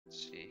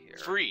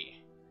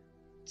3,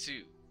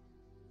 2,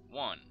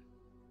 1.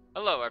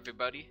 Hello,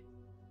 everybody,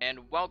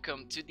 and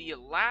welcome to the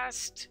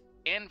last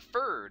and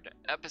third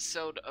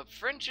episode of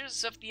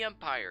Fringes of the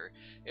Empire.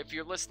 If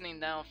you're listening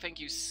now, thank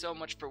you so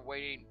much for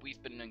waiting.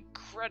 We've been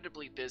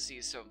incredibly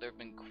busy, so there have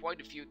been quite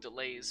a few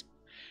delays.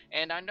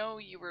 And I know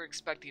you were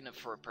expecting a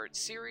 4-part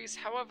series,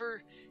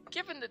 however,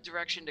 given the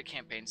direction the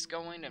campaign's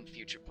going and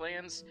future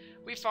plans,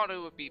 we thought it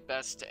would be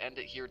best to end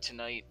it here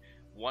tonight,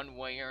 one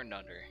way or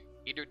another.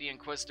 Either the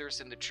Inquisitors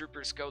and the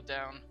Troopers go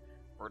down,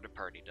 or the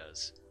party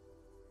does.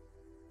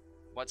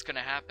 What's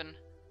gonna happen?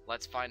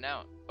 Let's find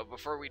out. But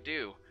before we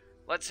do,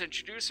 let's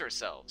introduce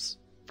ourselves.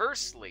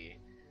 Firstly,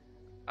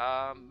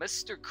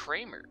 Mr.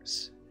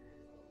 Kramers.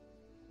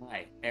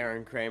 Hi,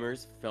 Arron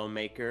Kramers,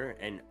 filmmaker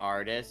and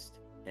artist,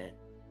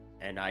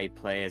 and I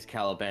play as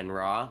Kaliban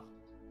Rawh.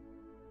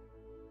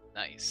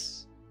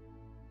 Nice.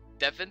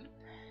 Devin?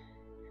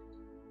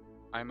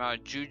 I'm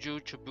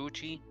Juju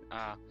Tabootie,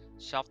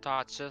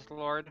 self-taught Sith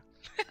Lord,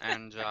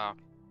 and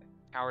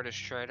cowardice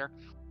trader.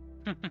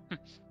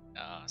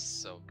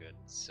 So good,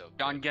 so good.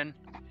 Gungan.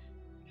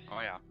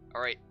 Oh yeah.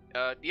 Alright,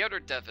 the other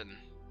Devin.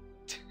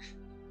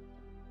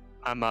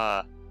 I'm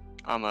a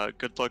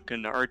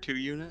good-looking R2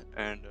 unit,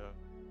 and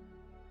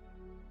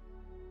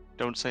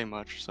don't say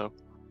much, so.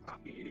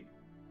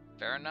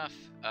 Fair enough.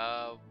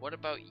 What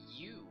about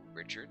you,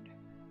 Richard?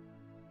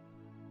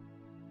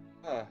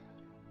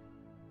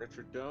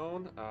 Richard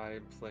Doan.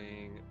 I'm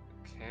playing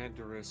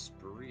Canderous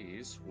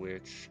Breiz,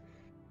 which,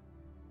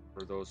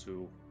 for those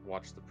who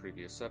watched the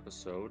previous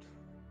episode,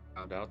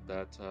 found out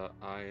that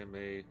I am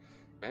a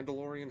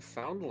Mandalorian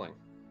foundling.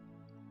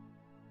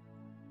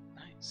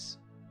 Nice.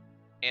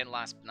 And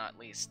last but not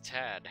least,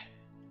 Tad.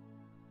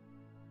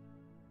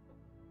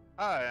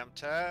 Hi, I'm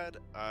Tad.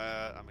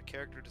 I'm a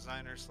character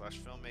designer /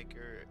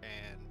 filmmaker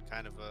and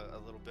kind of a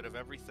little bit of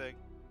everything.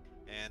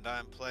 And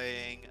I'm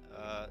playing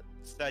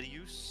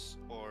Thaddeus,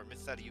 or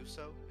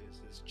Thaddiuso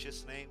is his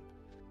Chiss name.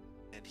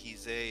 And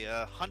he's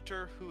a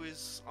hunter who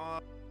is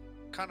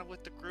kind of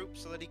with the group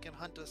so that he can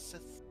hunt a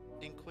Sith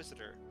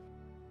Inquisitor.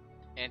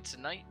 And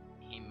tonight,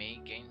 he may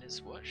gain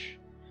his wish.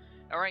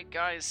 Alright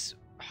guys,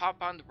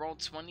 hop on the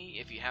Roll20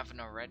 if you haven't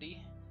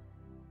already,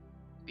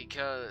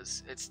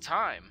 because it's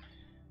time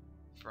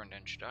for an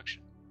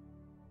introduction.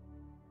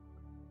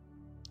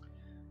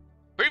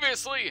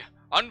 Previously,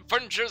 on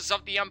Fringes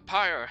of the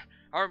Empire,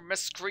 our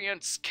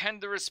miscreants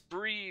Canderous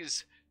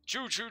Breiz,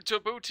 Juju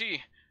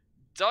Tabootie,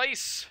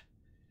 Dice,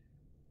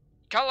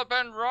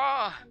 Kaliban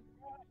Rawh,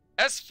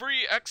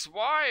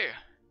 S3XY,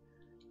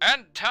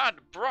 and Tad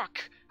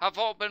Brock have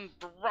all been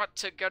brought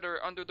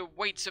together under the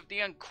weights of the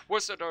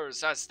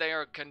Inquisitors as they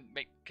are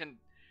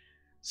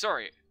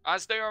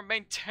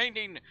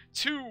maintaining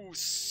 2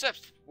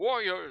 Sith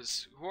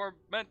warriors who are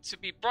meant to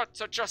be brought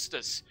to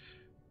justice.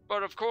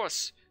 But of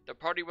course, the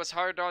party was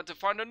hired on to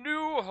find a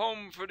new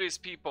home for these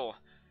people,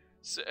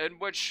 in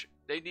which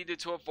they needed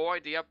to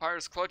avoid the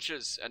Empire's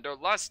clutches, and their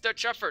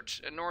last-ditch effort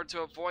in order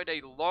to avoid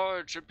a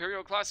large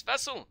Imperial-class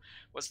vessel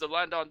was to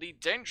land on the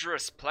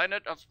dangerous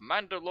planet of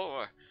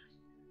Mandalore.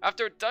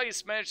 After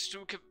Dice managed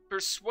to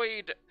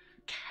persuade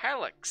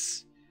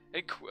Calix,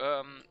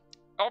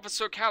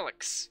 Officer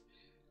Calix.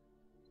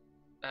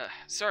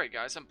 Sorry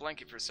guys, I'm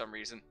blanking for some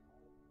reason.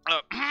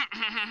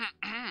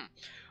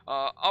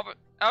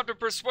 After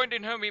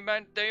persuading him,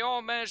 they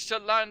all managed to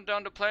land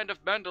on the planet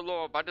of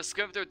Mandalore by the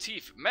skin of their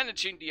teeth,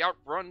 managing to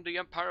outrun the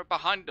Empire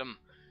behind them.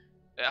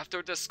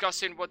 After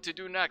discussing what to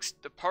do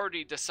next, the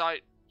party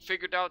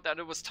figured out that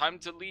it was time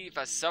to leave,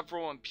 as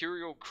several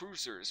Imperial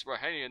cruisers were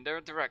heading in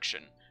their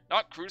direction.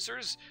 Not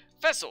cruisers,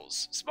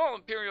 vessels, small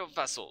Imperial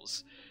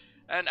vessels.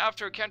 And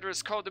after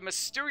Canderous called a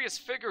mysterious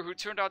figure who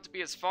turned out to be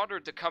his father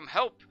to come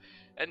help,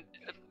 and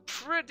a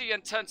pretty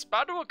intense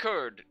battle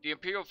occurred. The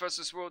Imperial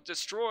vessels were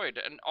destroyed,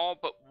 and all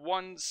but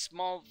one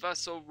small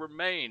vessel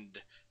remained.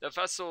 The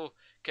vessel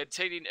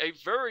containing a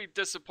very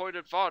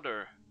disappointed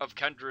father of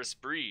Canderous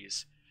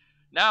Breiz.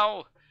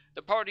 Now,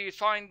 the party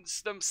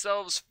finds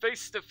themselves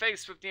face to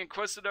face with the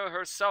Inquisitor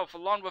herself,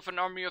 along with an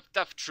army of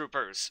death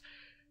troopers.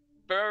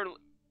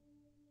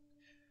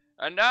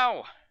 And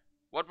now,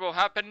 what will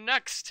happen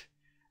next?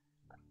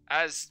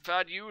 As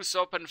Thaddeus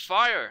opened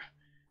fire,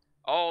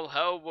 all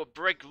hell will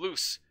break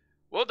loose.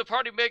 Will the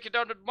party make it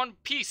out in one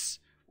piece?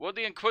 Will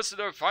the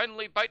Inquisitor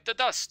finally bite the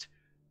dust?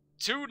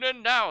 Tune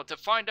in now to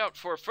find out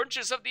for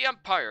Fringes of the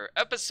Empire,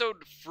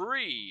 Episode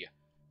 3,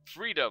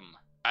 Freedom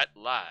at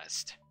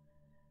Last.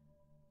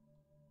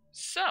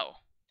 So,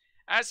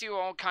 as you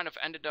all kind of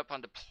ended up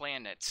on the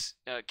planet,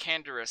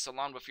 Canderous,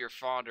 along with your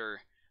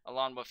father,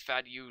 along with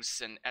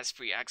Thaddeus and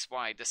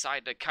S3XY,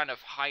 decided to kind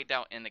of hide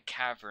out in the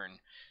cavern.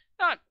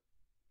 Not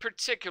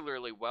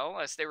particularly well,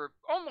 as they were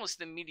almost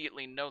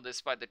immediately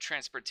noticed by the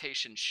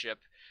transportation ship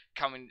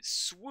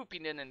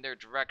swooping in their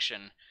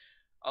direction,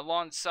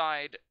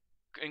 alongside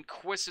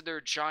Inquisitor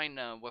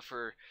Jaina with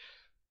her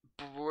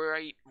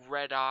bright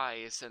red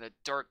eyes and a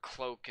dark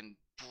cloak and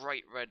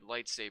bright red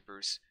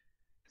lightsabers,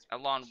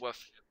 along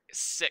with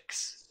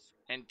 6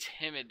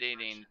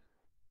 intimidating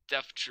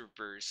death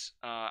troopers.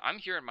 I'm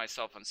hearing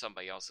myself on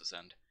somebody else's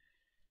end.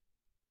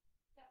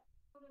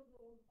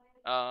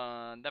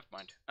 Never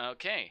mind.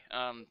 Okay,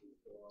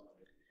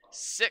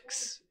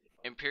 6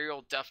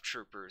 Imperial Death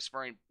Troopers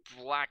wearing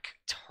black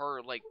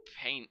tar-like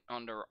paint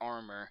on their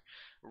armor,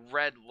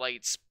 red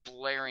lights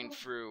blaring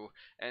through,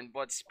 and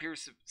what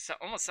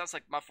almost sounds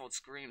like muffled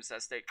screams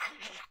as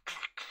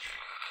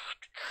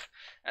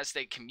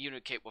they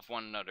communicate with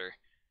one another.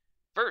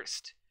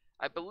 First,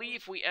 I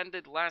believe we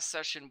ended last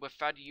session with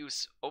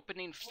Thaddeus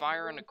opening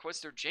fire on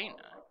Inquisitor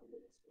Jaina.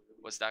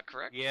 Was that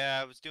correct? Yeah,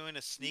 I was doing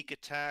a sneak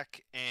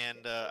attack,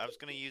 and I was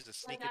gonna use a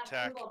sneak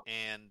attack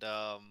and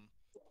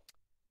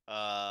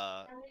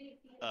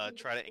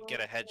try to get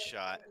a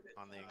headshot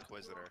on the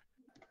Inquisitor.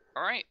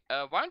 Alright,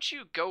 why don't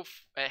you go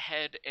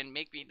ahead and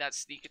make me that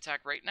sneak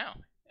attack right now?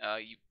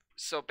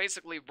 So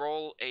basically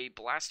roll a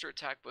blaster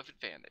attack with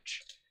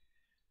advantage.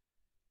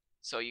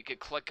 So you could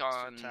click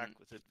on... Attack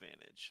with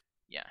advantage.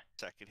 Yeah.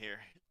 Second here.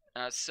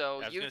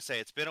 So I was gonna say,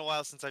 it's been a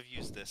while since I've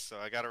used this, so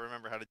I gotta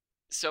remember how to...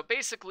 So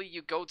basically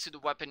you go to the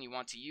weapon you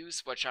want to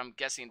use, which I'm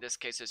guessing in this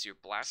case is your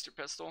blaster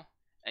pistol,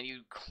 and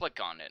you click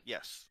on it.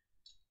 Yes.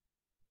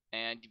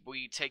 And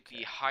we take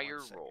the higher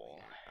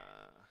roll.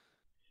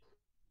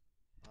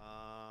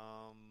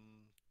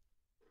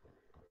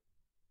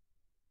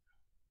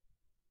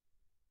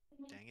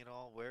 Dang it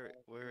all!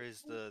 Where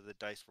is the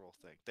dice roll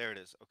thing? There it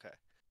is. Okay.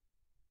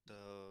 So.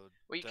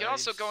 Well, you can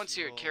also go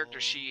into your character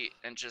sheet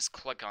and just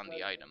click on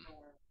the item,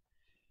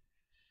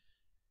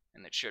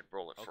 and it should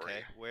roll it for you.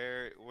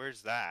 Okay.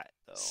 Where's that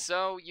though?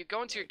 So you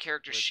go into your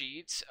character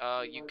sheet.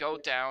 You go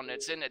down.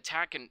 It's in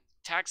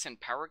attacks and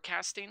power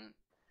casting.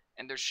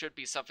 And there should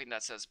be something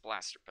that says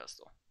blaster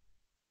pistol.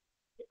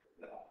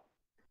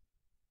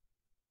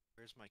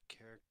 Where's my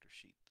character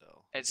sheet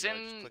though? It's Do I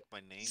in. just click my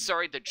name?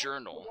 Sorry, the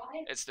journal.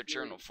 It's the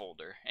journal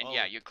folder, and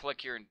yeah, you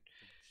click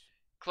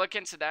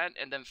into that,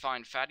 and then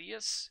find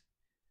Thaddeus.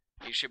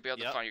 You should be able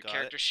to find your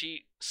character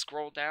sheet.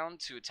 Scroll down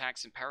to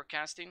attacks and power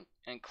casting,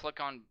 and click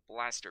on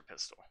blaster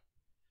pistol.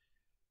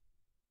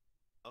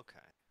 Okay.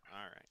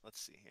 All right. Let's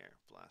see here.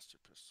 Blaster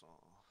pistol.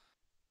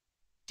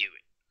 Do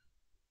it.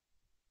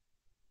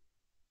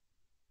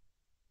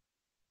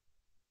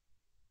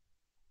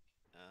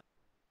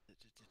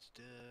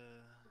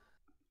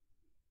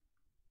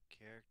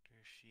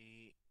 Character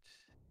sheet.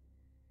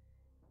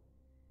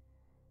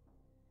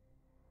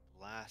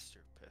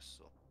 Blaster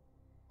pistol.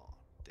 Oh,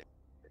 damn.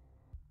 Did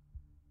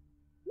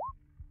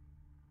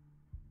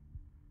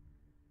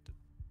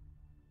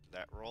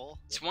that roll?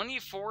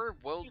 24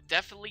 will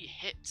definitely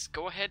hit.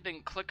 Go ahead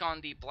and click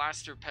on the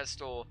blaster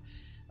pistol.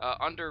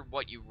 Under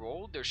what you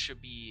rolled, there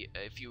should be,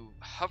 if you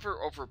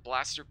hover over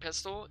blaster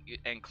pistol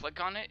and click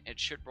on it, it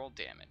should roll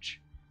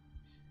damage.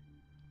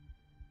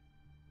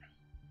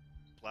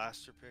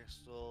 Blaster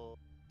pistol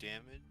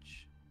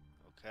damage.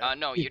 Okay.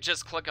 No, you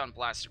just click on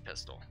blaster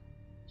pistol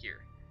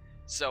here.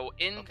 So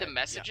in the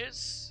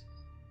messages,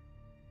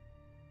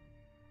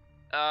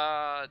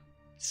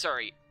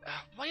 sorry,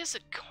 what is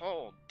it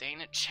called? Dang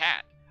it,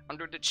 chat.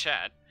 Under the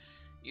chat,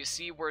 you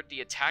see where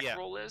the attack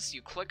roll is.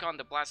 You click on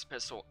the blaster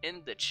pistol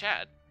in the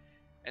chat,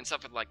 and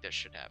something like this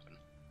should happen.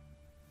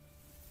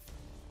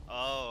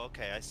 Oh,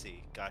 okay, I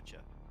see. Gotcha.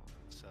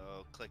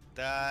 So click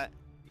that.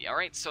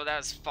 Alright, so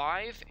that's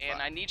 5,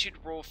 and I need you to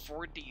roll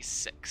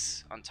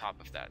 4d6 on top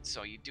of that.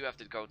 So you do have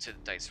to go to the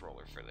dice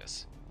roller for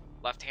this.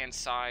 Left-hand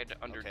side,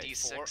 under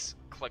d6, 4.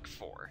 click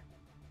 4.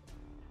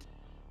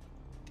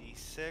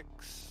 D6.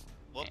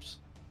 Whoops.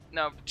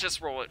 No,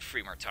 just roll it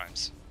 3 more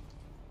times.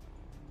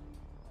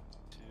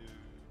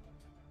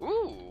 2.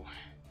 Ooh!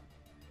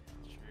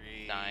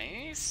 3.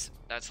 Nice.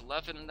 That's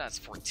 11, that's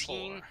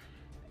 14. 4.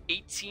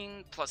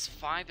 18 plus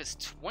 5 is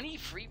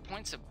 23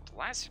 points of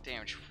blaster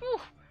damage.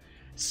 Whew!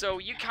 So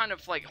you kind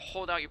of like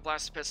hold out your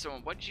blaster pistol,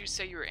 and what did you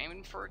say you were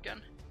aiming for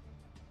again?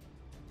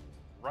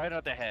 Right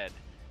at the head.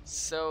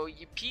 So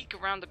you peek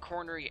around the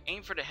corner, you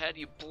aim for the head,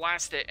 you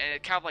blast it, and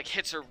it kind of like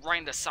hits her right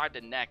in the side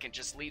of the neck and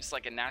just leaves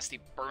like a nasty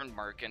burn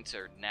mark into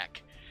her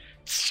neck.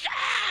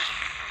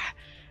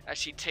 As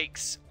she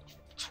takes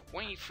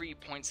 23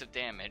 points of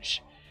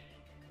damage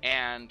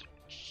and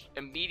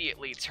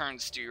immediately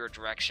turns to your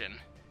direction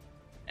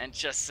and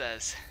just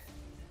says,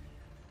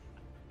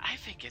 I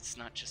think it's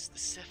not just the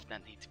Sith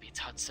that need to be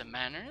taught some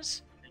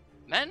manners.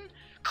 Men?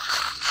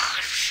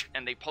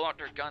 And they pull out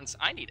their guns.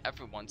 I need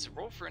everyone to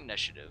roll for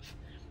initiative.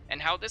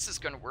 And how this is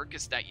going to work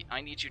is that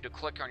I need you to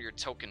click on your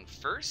token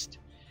first,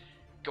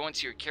 go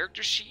into your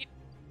character sheet,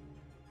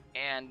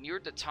 and near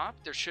the top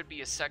there should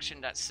be a section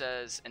that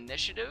says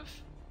initiative,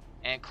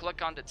 and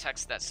click on the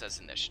text that says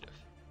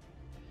initiative.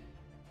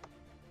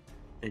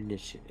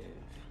 Initiative.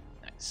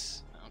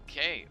 Nice.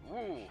 Okay.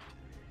 Ooh.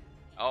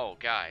 Oh,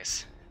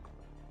 guys.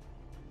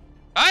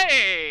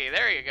 Hey!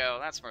 There you go.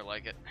 That's more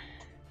like it.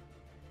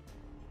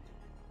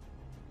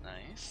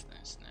 Nice,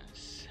 nice,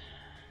 nice.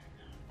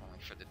 Only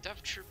for the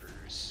Death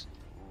Troopers.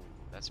 Ooh,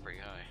 that's pretty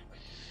high.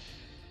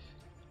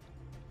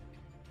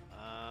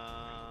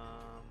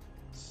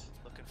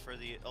 Looking for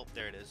the... Oh,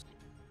 there it is.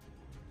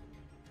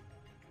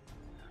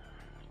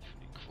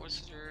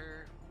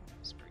 Inquisitor.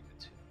 That's pretty good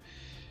too.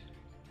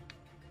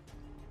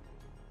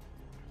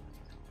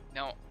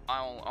 Now,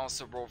 I'll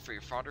also roll for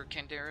your father,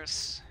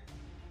 Canderous.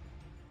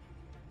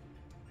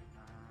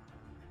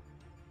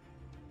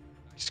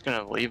 He's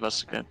gonna leave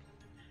us again.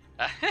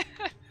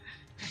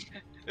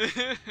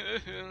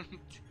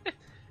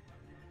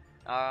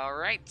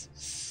 Alright,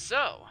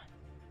 so,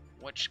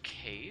 which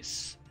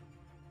case,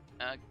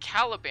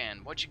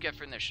 Kaliban, what'd you get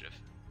for initiative?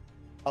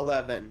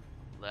 11.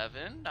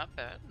 11, not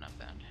bad, not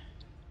bad.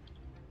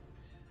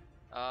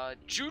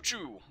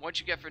 Juju, what'd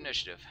you get for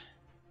initiative?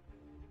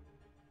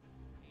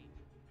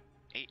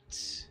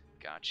 8,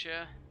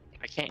 gotcha.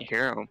 I can't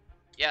hear him.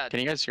 Yeah, Can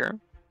you guys hear him?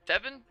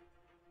 Devin,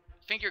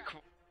 I think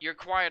you're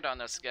quiet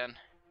on us again.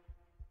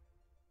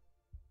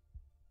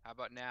 How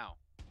about now?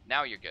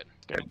 Now you're good.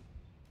 Good.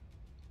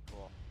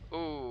 Cool.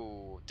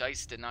 Ooh,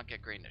 Dice did not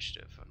get great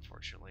initiative,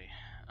 unfortunately.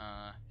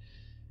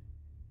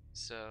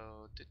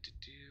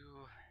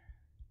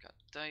 Got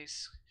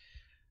Dice.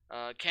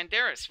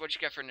 Canderous, what'd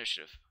you get for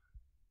initiative?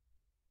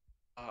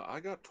 I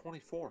got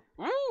 24.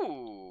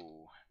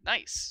 Ooh,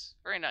 nice.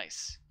 Very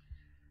nice.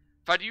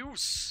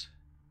 Thaddeus.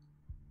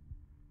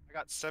 I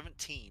got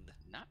 17.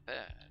 Not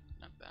bad.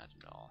 Not bad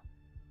at all.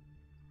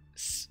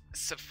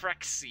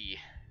 Safrexi.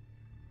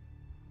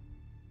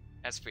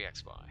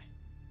 S3XY.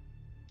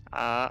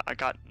 I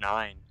got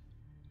 9.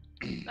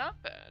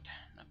 Not bad.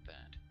 Not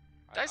bad.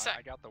 I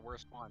got the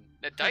worst one.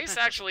 The Dice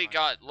actually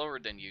got lower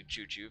than you,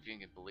 Juju, if you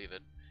can believe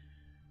it.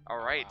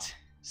 Alright, Wow.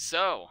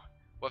 So,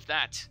 with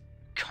that,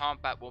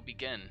 combat will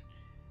begin.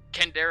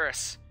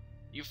 Canderous,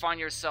 you find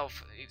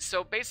yourself...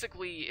 So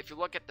basically, if you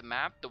look at the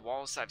map, the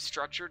walls I've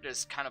structured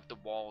is kind of the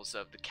walls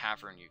of the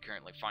cavern you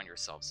currently find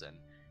yourselves in.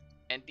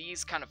 And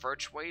these kind of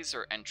archways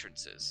are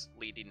entrances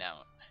leading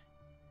out.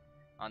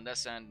 On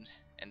this end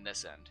and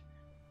this end.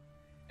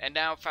 And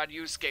now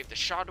Thaddeus gave the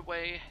shot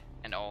away,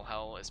 and all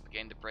hell is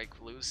beginning to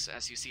break loose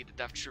as you see the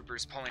Death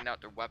Troopers pulling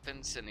out their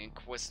weapons and the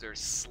Inquisitor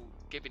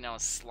giving out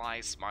a sly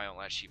smile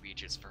as she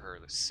reaches for her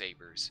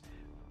sabers.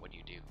 What do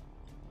you do?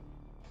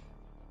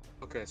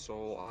 Okay,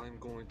 so I'm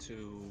going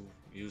to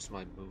use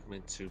my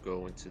movement to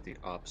go into the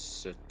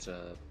opposite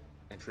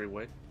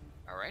entryway.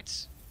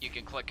 Alright, you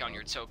can click on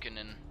your token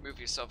and move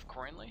yourself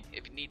accordingly.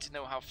 If you need to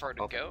know how far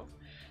to Okay. go,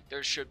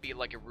 there should be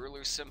like a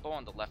ruler symbol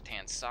on the left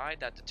hand side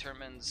that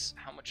determines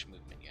how much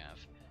movement you have.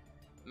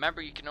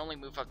 Remember, you can only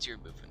move up to your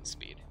movement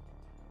speed.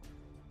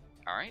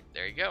 Alright,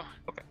 there you go.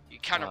 Okay. You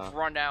kind of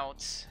run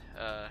out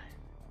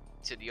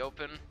to the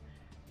open.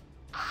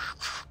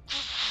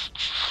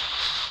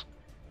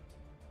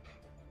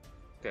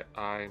 Okay,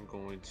 I'm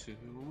going to...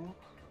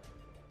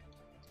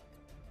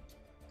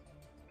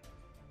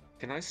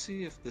 Can I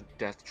see if the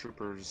Death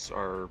Troopers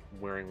are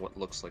wearing what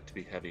looks like to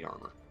be heavy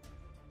armor?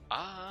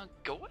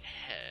 Go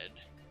ahead.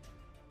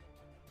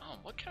 Oh,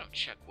 what kind of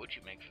check would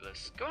you make for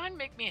this? Go ahead and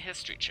make me a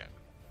history check.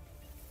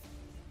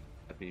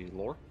 That'd be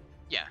lore?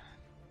 Yeah,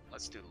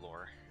 let's do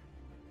lore.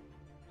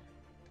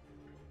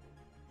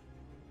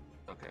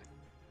 Okay.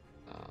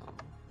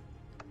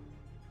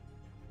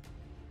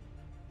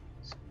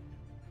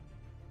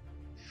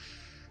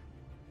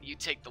 You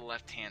take the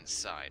left-hand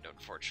side,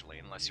 unfortunately,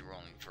 unless you're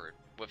rolling for it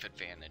with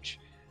advantage.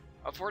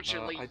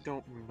 Unfortunately, I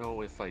don't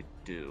know if I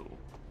do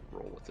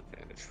roll with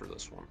advantage for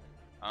this one.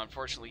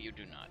 unfortunately, you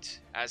do not.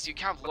 As you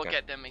kind of look Okay,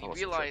 at them and I you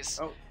wasn't sure. realize,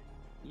 Oh,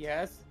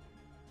 yes.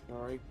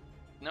 Sorry.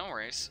 no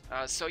worries.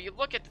 So you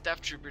look at the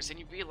Death Troopers and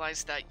you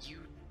realize that you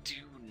do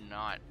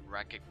not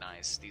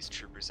recognize these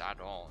troopers at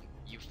all.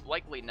 You've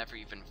likely never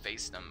even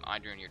faced them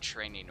either in your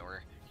training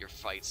or your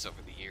fights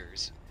over the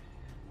years.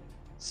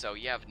 So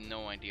you have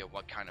no idea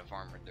what kind of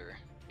armor they're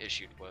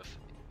issued with.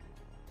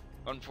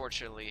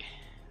 Unfortunately.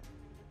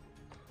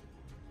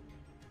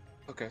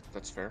 Okay,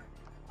 that's fair.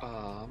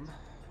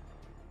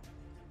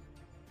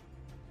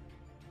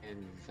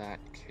 In that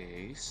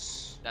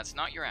case... That's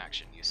not your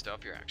action. You still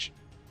have your action.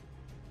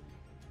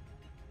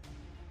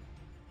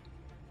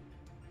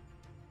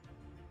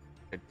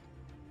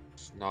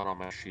 It's not on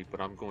my sheet, but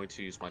I'm going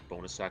to use my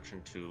bonus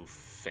action to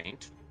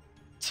feint,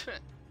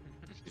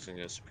 using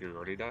a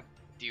superiority die.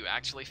 Do you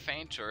actually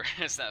feint, or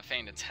is that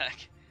feint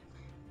attack?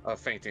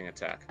 Feinting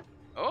attack.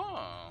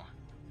 Oh,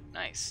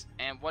 nice.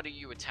 And what are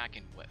you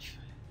attacking with?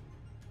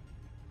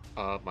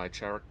 My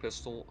Charrick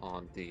pistol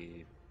on the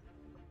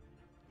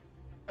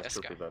This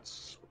trooper guy.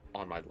 that's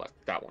on my left.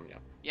 That one, yeah.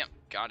 Yep,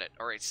 got it.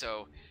 Alright,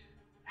 so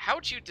how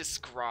would you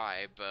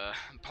describe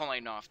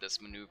pulling off this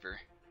maneuver?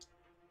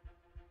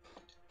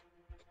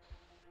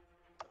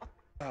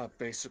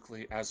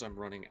 Basically, as I'm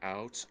running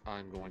out,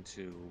 I'm going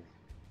to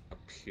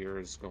appear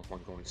as though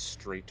I'm going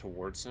straight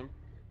towards him.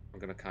 I'm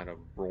going to kind of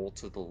roll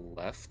to the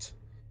left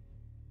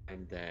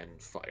and then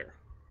fire.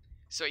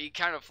 So you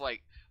kind of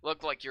like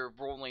look like you're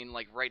rolling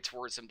like right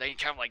towards him, then you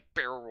kind of like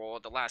barrel roll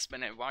at the last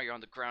minute while you're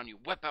on the ground. You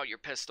whip out your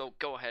pistol.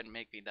 Go ahead and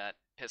make me that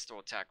pistol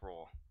attack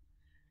roll.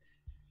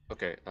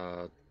 Okay,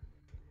 so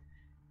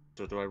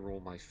do I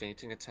roll my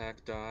fainting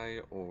attack die,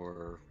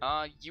 or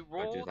You do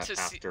I roll do that to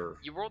see. after?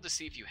 You roll to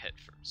see if you hit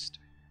first.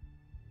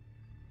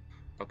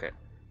 Okay,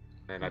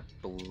 and I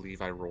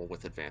believe I roll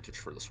with advantage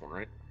for this one,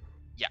 right?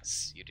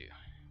 Yes, you do.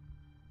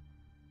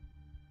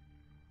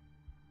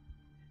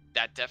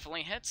 That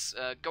definitely hits.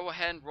 Go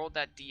ahead and roll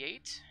that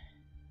d8.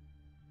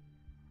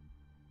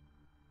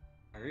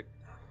 Alright.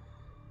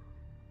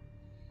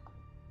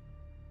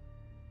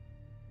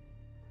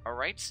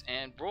 Alright,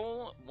 and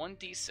roll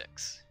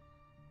 1d6.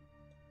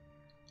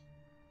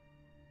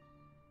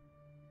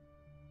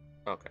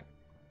 Okay.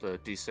 The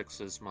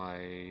d6 is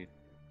my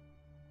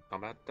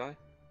combat die?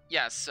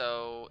 Yeah,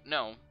 so,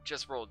 no,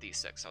 just roll a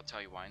d6. I'll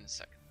tell you why in a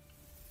second.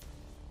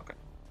 Okay.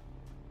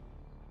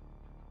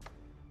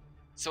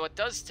 So it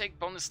does take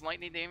bonus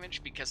lightning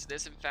damage because it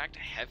is in fact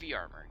heavy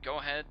armor. Go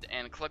ahead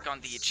and click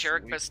on the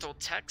Cheric Pistol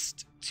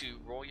text to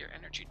roll your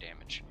energy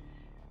damage.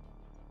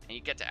 And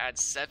you get to add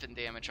 7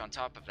 damage on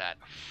top of that.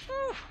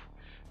 Whew.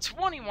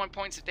 21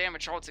 points of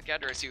damage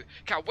altogether as you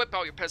kind of whip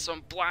out your pistol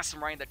and blast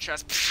him right in the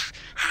chest.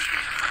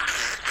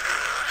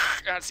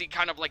 As he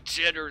kind of like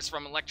jitters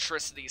from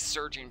electricity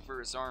surging through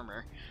his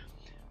armor.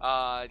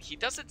 He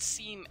doesn't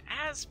seem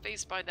as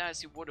phased by that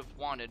as you would have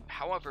wanted.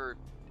 However,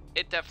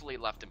 it definitely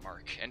left a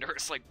mark. And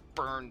there's like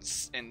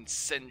burns and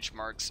singe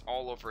marks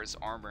all over his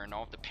armor, and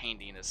all of the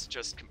painting is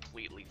just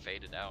completely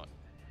faded out.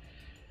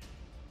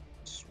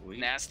 Sweet.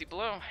 Nasty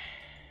blow.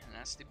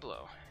 Nasty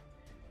blow.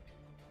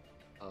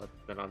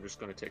 Then I'm just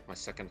going to take my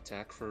second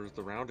attack for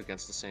the round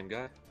against the same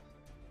guy.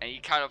 And you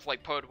kind of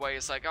like put it away.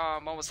 It's like, oh,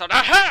 I'm almost done.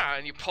 Aha!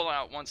 And you pull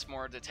out once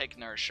more to take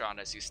another shot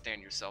as you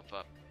stand yourself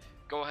up.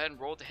 Go ahead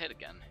and roll to hit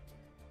again.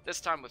 This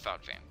time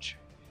without advantage.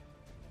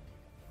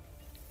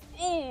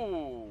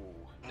 Ooh!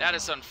 That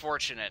is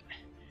unfortunate.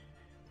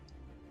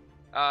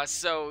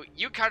 So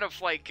you kind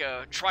of like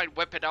try and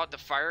whip it out the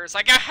fire. It's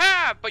like,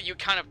 aha! But you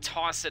kind of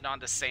toss it on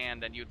the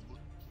sand and it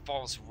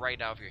falls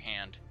right out of your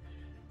hand.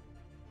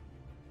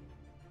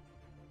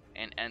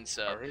 And ends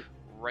up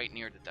right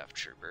near the Death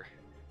Trooper.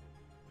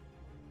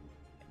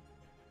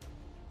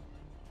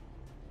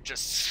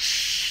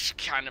 Just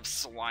kind of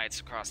slides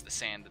across the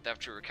sand. The Death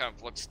Trooper kind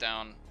of looks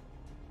down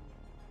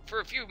for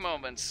a few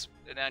moments,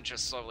 and then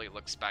just slowly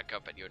looks back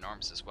up at you and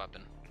arms his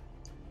weapon.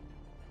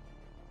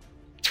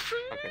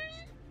 Okay,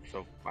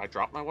 so I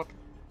drop my weapon?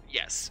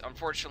 Yes,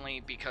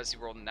 unfortunately, because you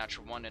rolled a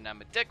natural 1 and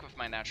I'm a dick with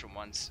my natural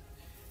 1s,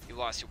 you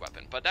lost your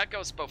weapon. But that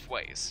goes both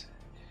ways.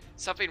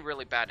 Something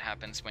really bad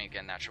happens when you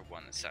get a natural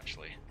 1,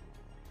 essentially.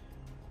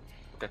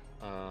 Okay,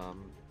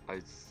 I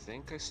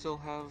think I still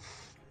have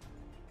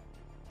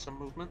some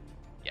movement?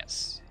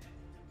 Yes.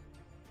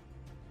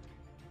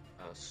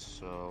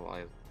 So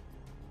I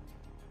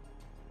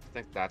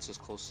think that's as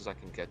close as I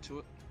can get to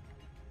it?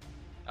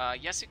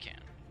 Yes you can.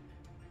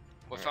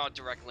 Without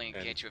directly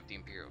engaging with the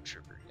Imperial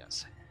Trooper,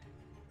 yes.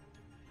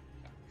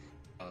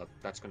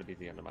 That's going to be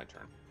the end of my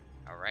turn.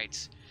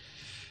 Alright.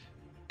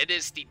 It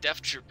is the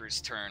Death Trooper's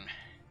turn.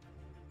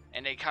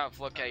 And they kind of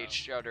look at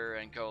each other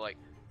and go like...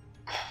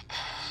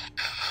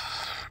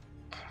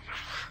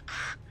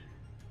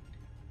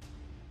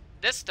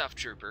 This Death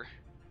Trooper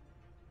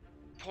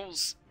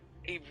pulls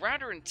a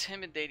rather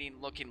intimidating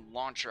looking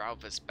launcher out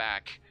of his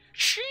back.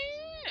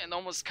 And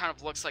almost kind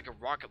of looks like a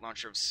rocket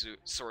launcher of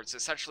sorts.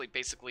 Essentially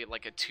basically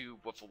like a tube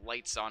with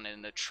lights on it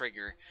and a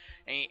trigger.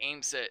 And he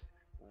aims it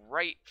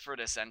right for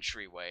this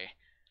entryway.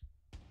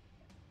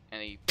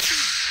 And he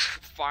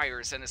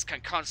fires, and this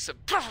concussive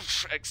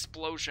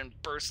explosion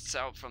bursts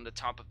out from the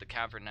top of the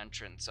cavern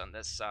entrance on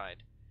this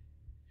side.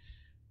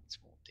 Let's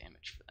roll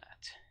damage for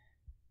that.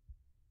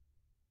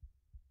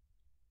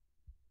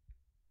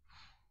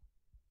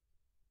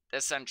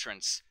 This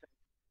entrance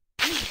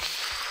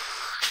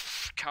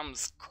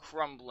comes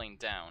crumbling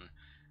down,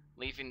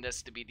 leaving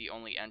this to be the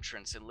only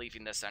entrance, and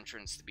leaving this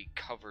entrance to be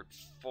covered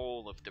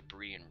full of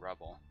debris and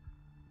rubble.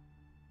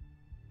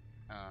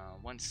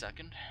 1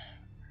 second.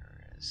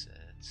 Where is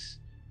it?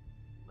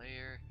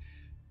 Layer.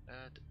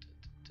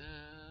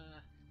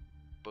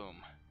 Boom.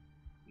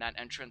 That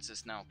entrance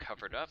is now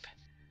covered up.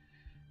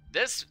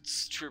 This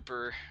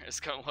trooper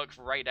is gonna look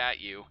right at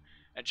you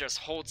and just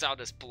holds out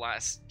his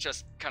blast,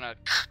 just kind of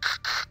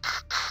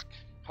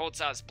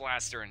holds out his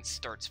blaster and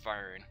starts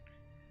firing.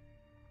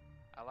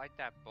 I like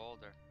that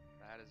boulder.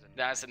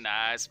 That's a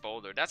nice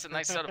boulder. That's a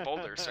nice set of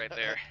boulders right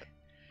there.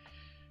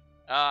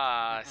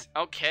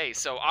 Okay,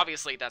 so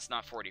obviously that's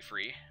not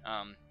 43.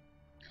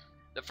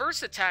 The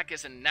first attack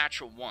is a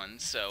natural 1,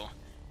 so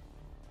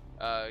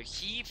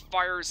he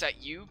fires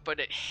at you, but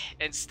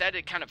instead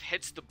it kind of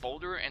hits the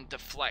boulder and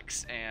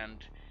deflects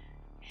and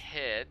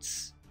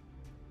hits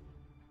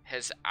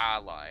his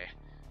ally,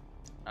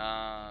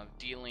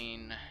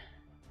 dealing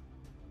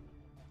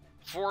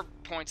 4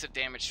 points of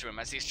damage to him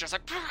as he's just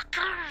like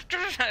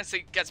as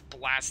he gets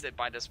blasted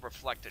by this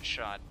reflected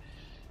shot.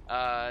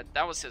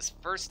 That was his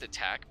first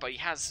attack, but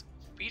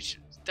each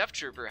Death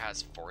Trooper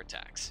has 4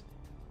 attacks.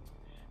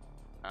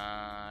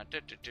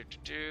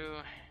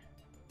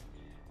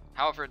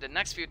 However, the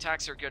next few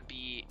attacks are going to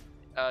be,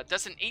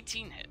 does an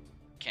 18 hit,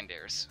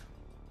 Canderous?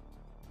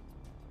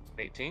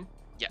 18?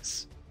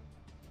 Yes.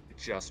 It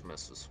just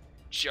misses.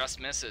 Just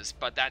misses,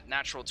 but that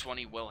natural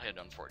 20 will hit,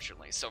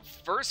 unfortunately. So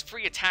first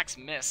 3 attacks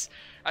miss,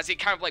 as he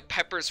kind of like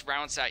peppers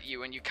rounds at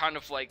you, and you kind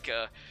of like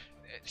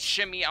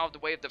shimmy out of the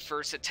way of the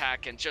first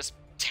attack and just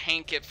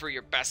tank it for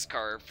your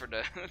Beserker for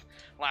the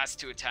last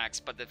 2 attacks,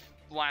 but the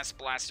last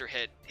blaster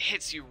hit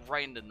hits you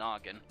right in the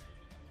noggin.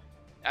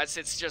 As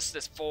it's just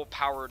this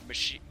full-powered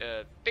machine,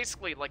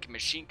 basically like a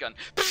machine gun,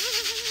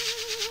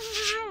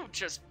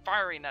 just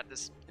firing at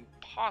this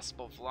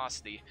impossible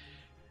velocity.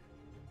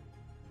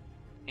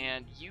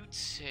 And you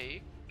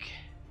take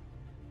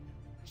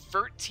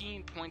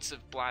 13 points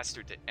of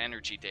blaster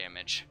energy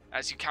damage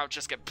as you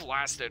just get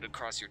blasted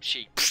across your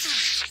cheek,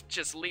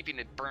 just leaving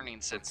a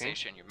burning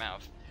sensation in your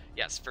mouth.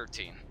 Yes,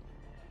 13.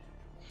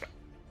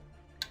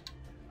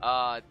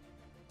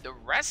 The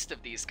rest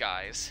of these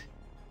guys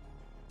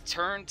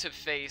turn to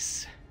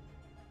face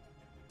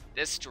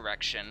this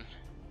direction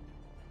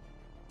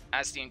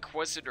as the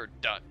Inquisitor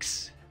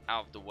ducks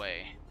out of the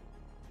way.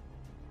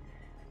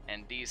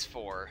 And these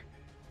 4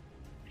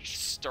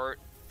 start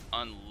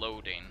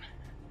unloading.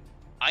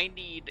 I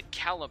need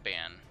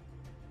Kaliban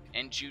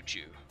and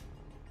Juju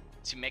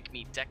to make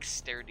me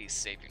dexterity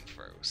saving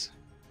throws.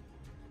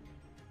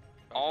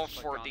 All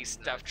 4 of these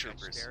Death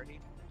Troopers.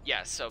 Dexterity?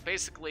 Yeah, so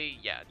basically,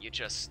 yeah, you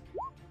just...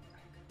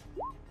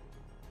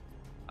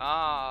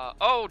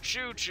 oh,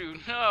 Juju,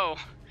 no!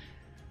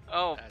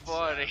 Oh, That's,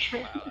 buddy.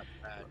 wow, that's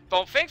bad.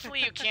 Well, thankfully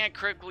you can't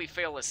critically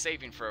fail a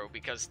saving throw,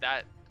 because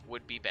that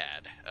would be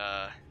bad.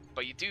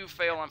 But you do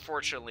fail,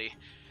 unfortunately.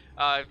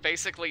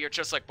 Basically, you're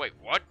just like, wait,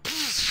 what?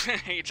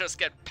 You just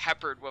get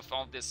peppered with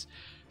all this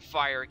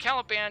fire.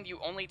 Kaliban, you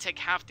only take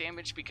half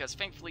damage because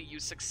thankfully you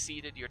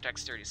succeeded your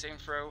dexterity saving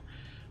throw.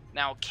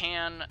 Now,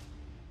 can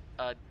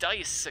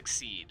Dice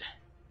succeed?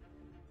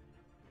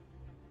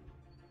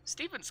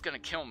 Steven's gonna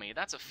kill me.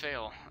 That's a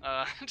fail.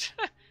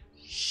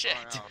 Shit.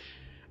 Oh, no.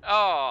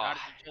 Oh. How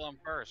did you kill him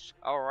first?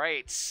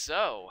 Alright,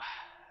 so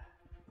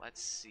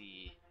let's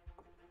see.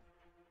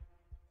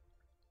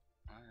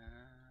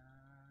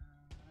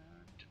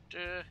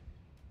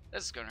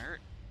 This is gonna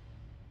hurt.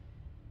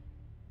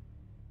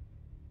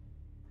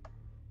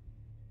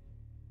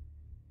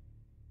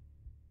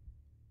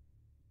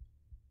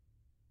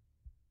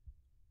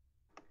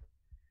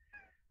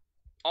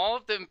 All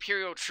of the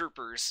Imperial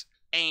troopers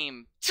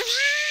aim.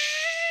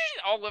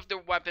 All of their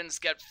weapons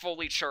get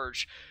fully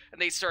charged,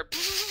 and they start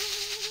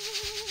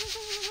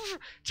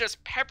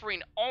just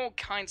peppering all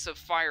kinds of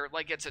fire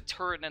like it's a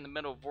turret in the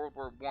middle of World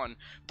War I.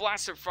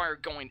 Blaster fire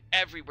going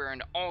everywhere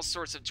in all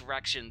sorts of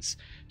directions.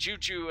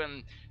 Juju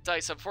and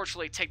Dice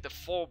unfortunately take the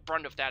full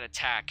brunt of that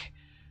attack.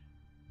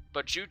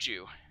 But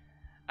Juju,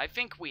 I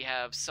think we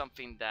have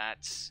something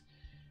that,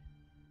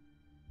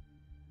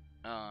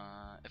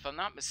 if I'm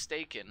not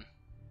mistaken,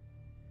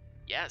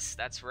 yes,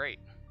 that's right.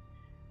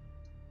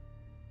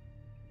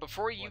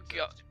 Before you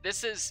go,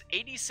 this is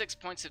 86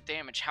 points of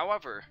damage.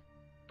 However,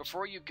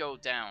 before you go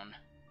down,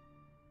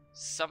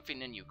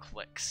 something in you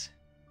clicks.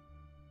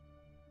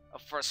 A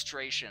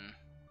frustration,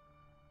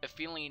 a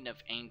feeling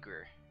of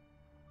anger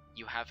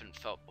you haven't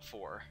felt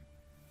before.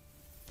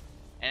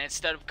 And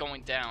instead of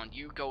going down,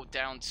 you go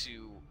down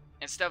to,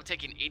 instead of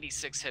taking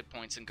 86 hit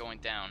points and going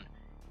down,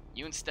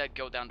 you instead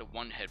go down to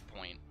 1 hit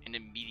point and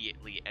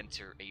immediately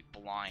enter a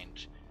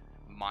blind,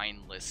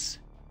 mindless,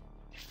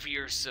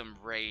 fearsome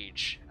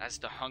rage as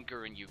the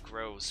hunger in you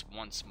grows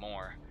once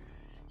more.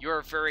 You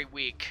are very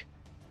weak,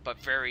 but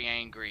very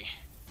angry,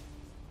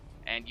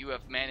 and you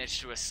have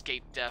managed to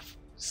escape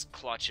death's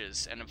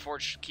clutches, and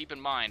unfortunately, keep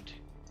in mind,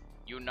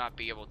 you will not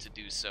be able to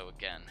do so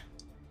again.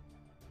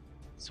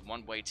 It's a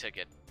one-way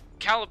ticket.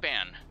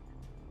 Kaliban,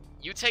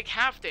 you take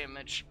half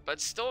damage, but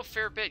still a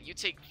fair bit. You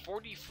take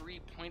 43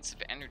 points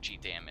of energy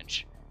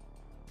damage,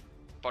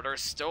 but are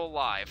still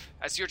alive,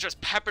 as you're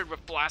just peppered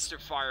with blaster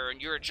fire,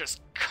 and you're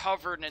just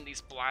covered in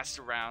these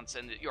blaster rounds,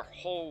 and your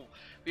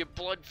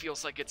blood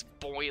feels like it's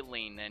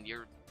boiling, and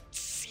you're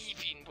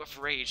seething with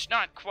rage.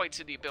 Not quite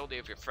to the ability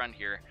of your friend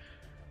here.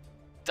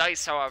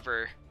 Dice,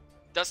 however,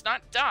 does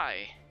not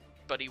die,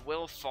 but he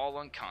will fall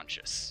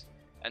unconscious,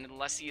 and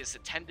unless he is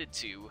attended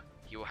to,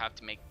 he will have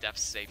to make death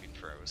saving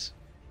throws.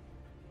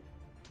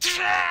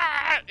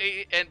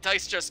 And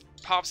Dice just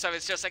pops up.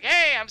 It's just like,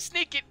 hey, I'm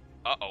sneaking.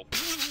 Uh-oh.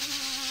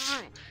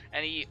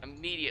 And he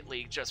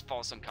immediately just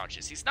falls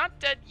unconscious. He's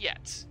not dead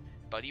yet,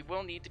 but he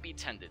will need to be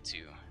tended to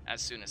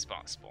as soon as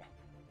possible.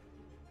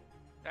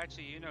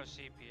 Actually, you know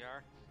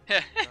CPR,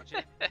 don't you?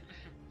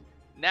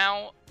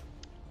 Now,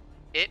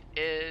 it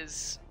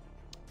is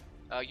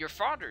your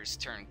father's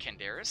turn,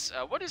 Canderous.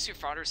 What is your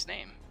father's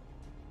name?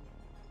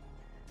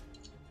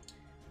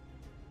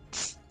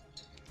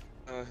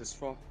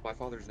 My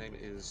father's name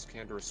is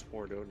Canderous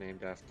Ordo,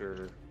 named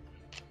after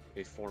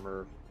a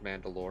former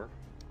Mandalore.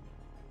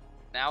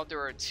 Now there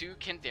are 2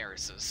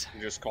 Canderouses.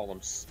 You just call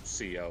him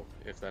CO,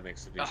 if that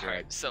makes it easier.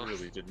 Alright, so... I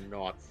really did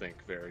not think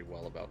very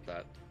well about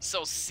that.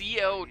 So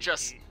CO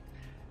just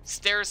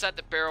stares at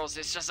the barrels.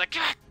 It's just like,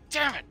 God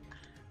damn it!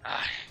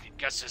 I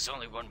guess there's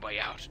only one way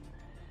out.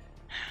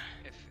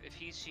 If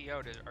he's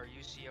CO, are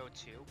you CO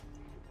too?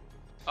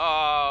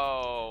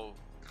 Oh,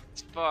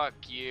 fuck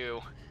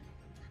you.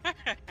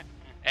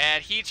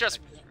 And he just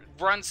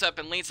runs up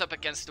and leans up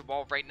against the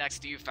wall right next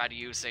to you,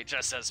 Thaddeus. He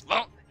just says,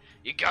 well,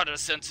 you got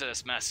us into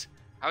this mess.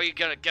 How are you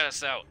gonna get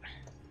us out?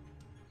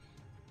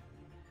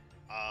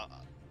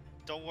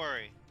 Don't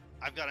worry.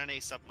 I've got an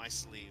ace up my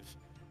sleeve.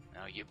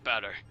 Now you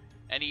better.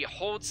 And he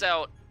holds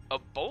out a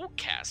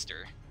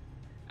bowcaster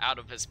out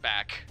of his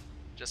back,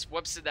 just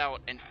whips it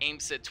out and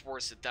aims it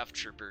towards the Death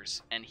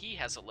Troopers, and he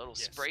has a little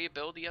spray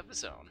ability of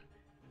his own.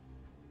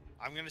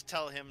 I'm gonna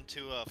tell him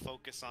to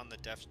focus on the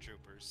Death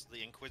Troopers.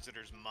 The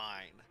Inquisitor's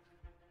mine.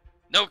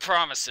 No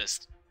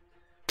promises.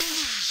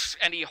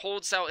 And he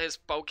holds out his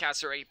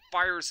bowcaster, he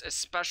fires a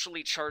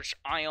specially charged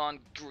ion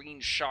green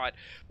shot,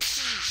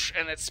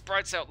 and it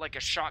spreads out like a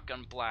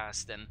shotgun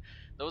blast, and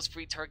those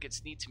 3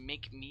 targets need to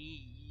make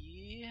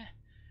me,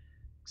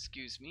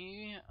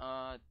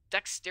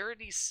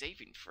 dexterity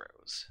saving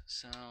throws.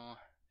 So,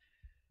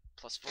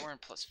 +4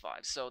 and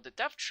 +5. So the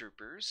Death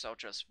Troopers, I'll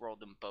just roll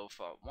them both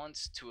at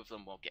once. 2 of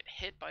them will get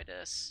hit by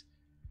this.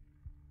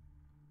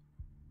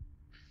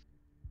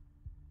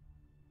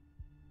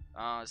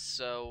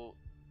 So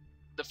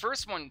the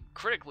first one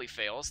critically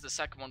fails, the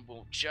second one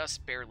will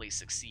just barely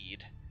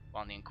succeed,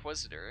 while the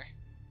Inquisitor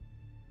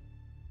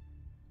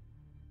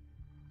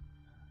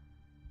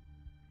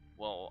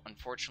will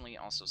unfortunately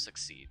also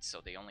succeed,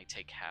 so they only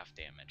take half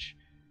damage.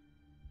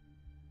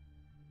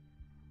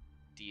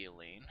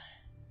 Dealing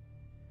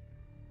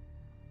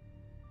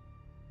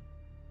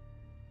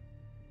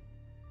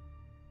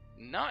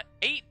not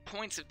 8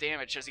 points of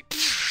damage as he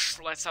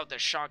lets out the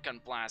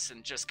shotgun blast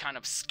and just kind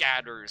of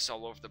scatters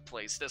all over the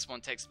place. This one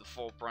takes the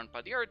full brunt,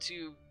 but the other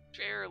 2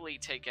 barely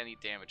take any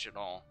damage at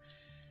all.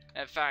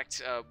 In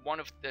fact, one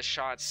of the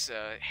shots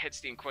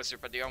hits the Inquisitor,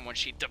 but the other one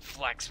she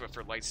deflects with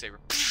her lightsaber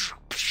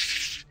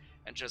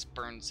and just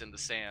burns in the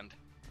sand.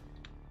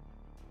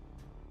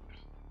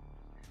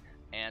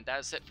 And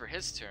that's it for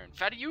his turn.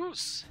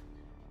 Thaddeus!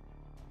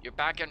 Your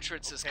back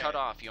entrance is cut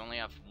off. You only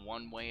have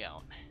one way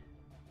out.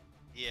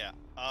 Yeah.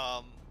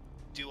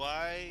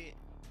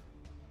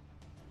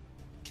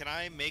 Can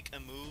I make a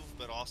move,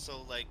 but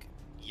also, like,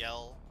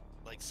 yell,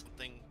 like,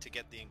 something to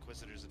get the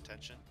Inquisitor's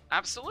attention?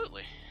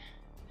 Absolutely.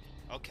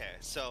 Okay,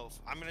 so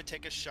I'm gonna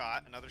take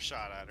another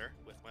shot at her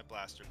with my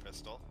blaster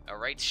pistol.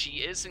 Alright,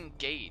 she is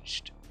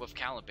engaged with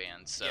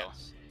Kaliban, so...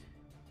 Yes.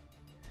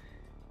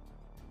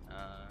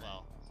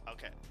 Well,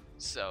 okay.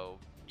 So,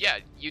 yeah,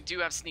 you do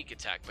have sneak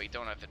attack, but you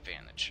don't have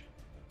advantage.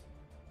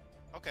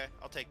 Okay,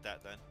 I'll take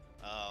that then.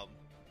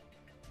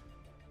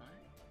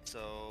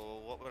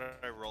 So, what would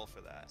I roll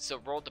for that? So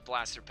roll the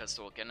blaster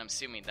pistol again. I'm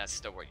assuming that's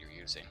still what you're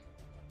using.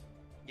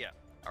 Yeah.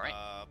 Alright,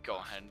 go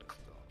ahead and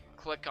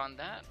click on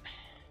that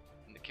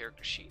in the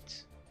character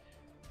sheet.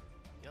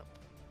 Yep.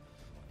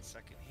 1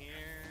 second here.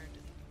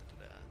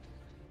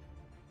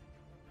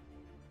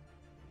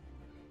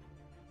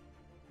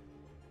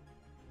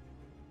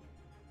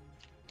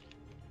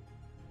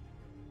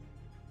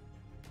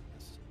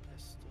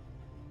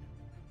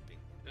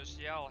 Just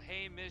yell,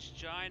 "Hey, Miss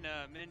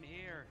Gina, I'm in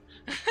here."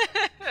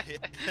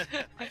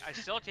 I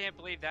still can't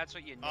believe that's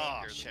what you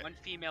named her. Shit. The one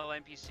female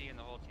NPC in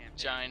the whole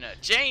campaign.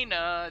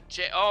 Jaina!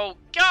 Oh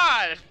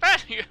god!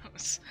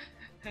 Thaddeus!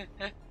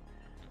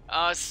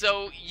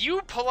 So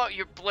you pull out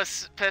your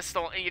bliss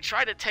pistol and you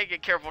try to take a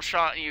careful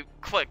shot and you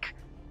click.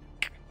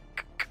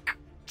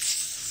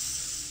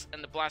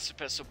 And the blaster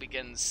pistol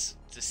begins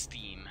to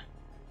steam.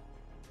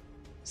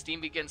 Steam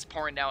begins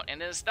pouring out,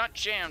 and it is not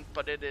jammed,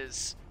 but it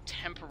is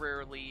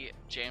temporarily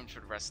jammed for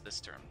the rest of this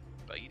turn.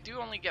 But you do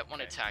only get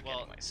one attack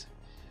anyways.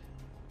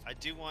 I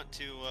do want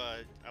to,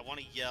 I want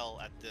to yell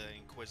at the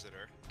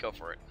Inquisitor. Go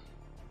for it.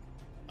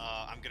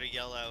 I'm gonna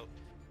yell out,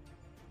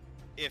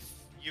 if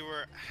you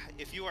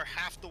were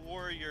half the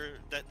warrior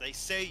that they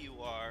say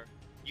you are,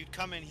 you'd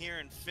come in here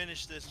and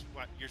finish this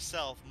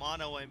yourself,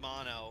 mano a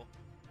mano,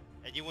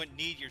 and you wouldn't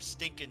need your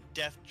stinking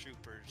Death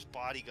Troopers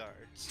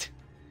bodyguards.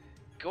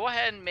 Go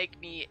ahead and make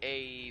me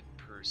a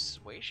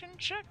persuasion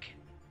check.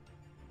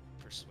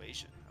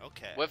 Persuasion,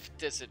 okay. With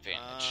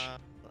disadvantage.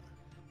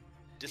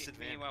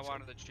 Disadvantage. Meanwhile,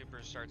 one of the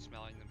troopers start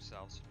smelling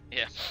themselves.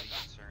 Yeah.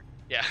 Concerned.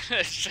 Yeah,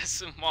 it's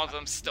just one of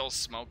them still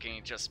smoking,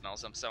 he just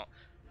smells them, so...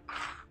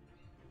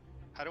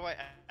 How do I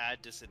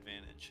add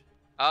disadvantage?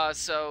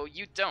 So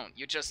you don't.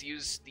 You just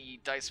use the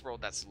dice roll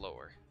that's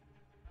lower.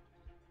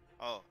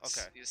 Oh,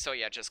 okay. So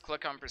yeah, just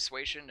click on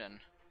persuasion and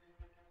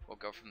we'll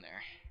go from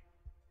there.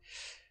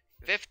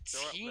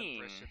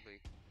 15.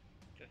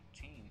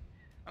 15.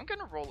 I'm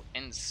gonna roll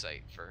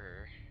insight for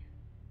her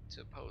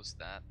to oppose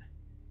that.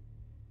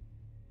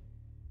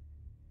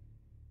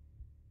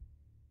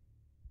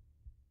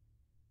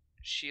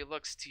 She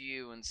looks to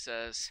you and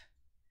says,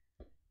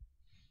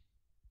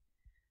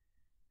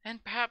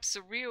 "And perhaps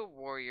a real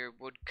warrior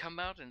would come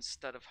out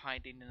instead of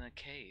hiding in a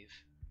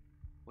cave,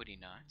 would he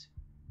not?"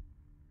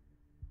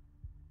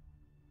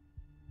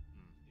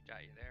 He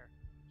got you there.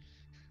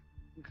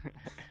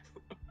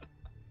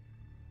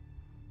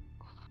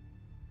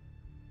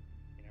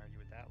 Can't argue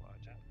with that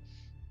logic.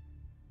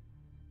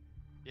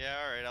 Yeah,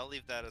 alright, I'll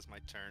leave that as my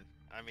turn.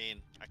 I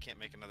mean, I can't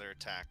make another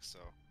attack,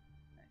 so...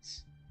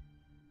 Nice.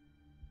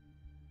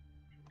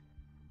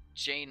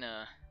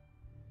 Jaina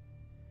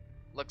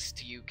looks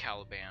to you,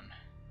 Kaliban.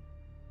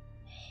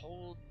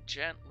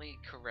 Gently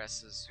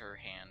caresses her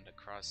hand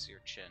across your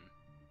chin.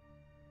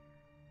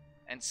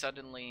 and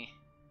suddenly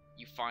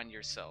you find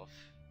yourself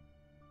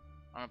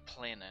on a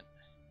planet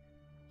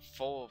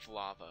full of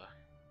lava.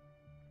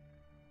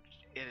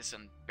 It is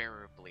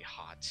unbearably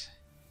hot.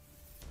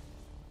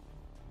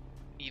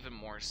 Even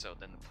more so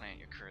than the planet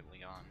you're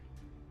currently on.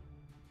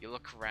 You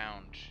look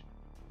around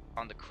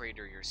on the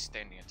crater you're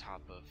standing on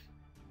top of.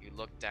 You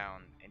look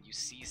down and you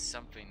see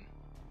something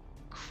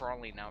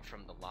crawling out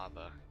from the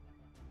lava.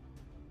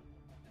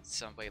 And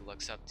somebody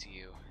looks up to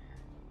you,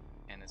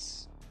 and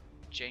it's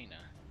Jaina.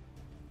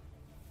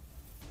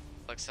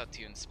 Looks up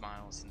to you and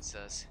smiles and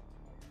says,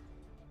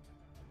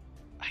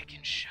 I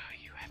can show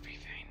you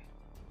everything.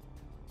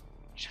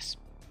 Just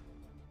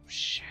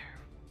share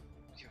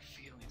your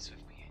feelings with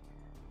me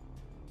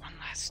one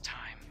last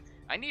time.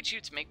 I need you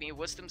to make me a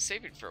wisdom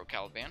saving throw,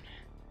 Kaliban.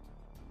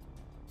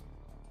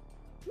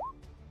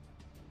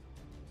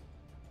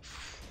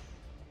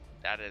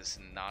 That is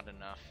not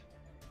enough.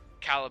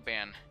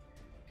 Kaliban,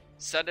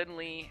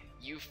 suddenly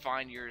you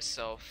find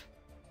yourself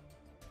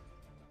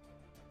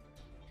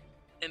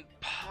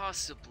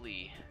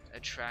impossibly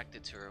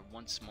attracted to her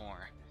once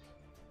more,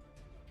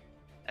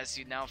 as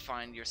you now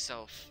find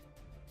yourself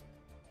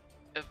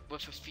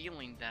with a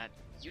feeling that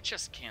you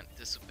just can't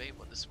disobey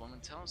what this woman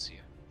tells you.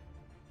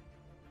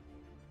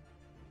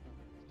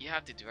 You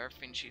have to do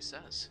everything she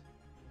says.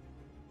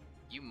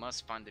 You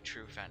must find the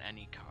truth at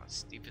any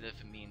cost, even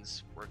if it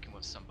means working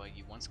with somebody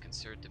you once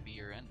considered to be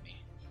your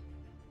enemy.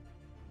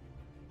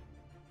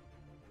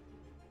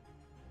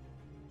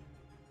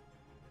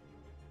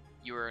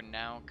 You are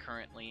now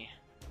currently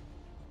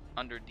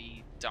under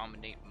the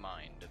Dominate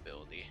Mind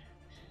ability.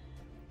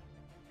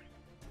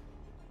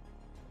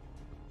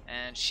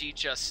 And she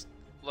just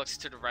looks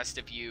to the rest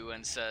of you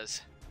and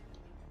says,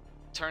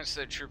 turns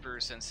to the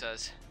troopers and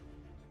says,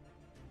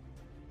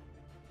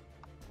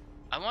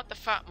 I want the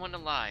fat one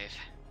alive.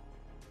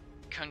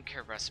 Couldn't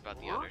care less about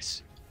the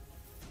others.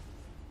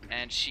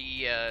 And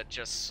she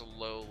just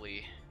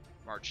slowly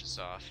marches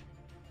off.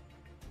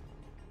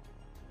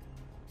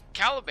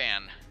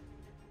 Kaliban,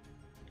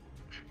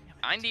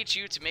 I need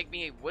you to make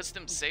me a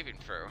wisdom saving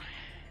throw.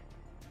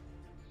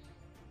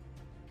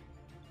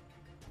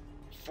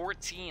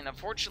 14.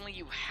 Unfortunately,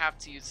 you have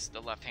to use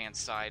the left-hand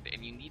side,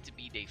 and you need to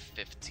beat a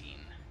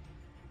 15.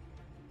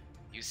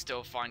 You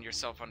still find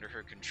yourself under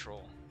her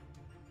control.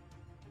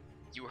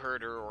 You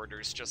heard her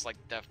orders, just like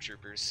Death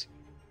Troopers.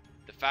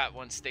 The fat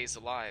one stays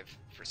alive,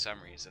 for some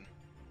reason.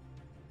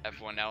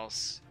 Everyone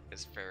else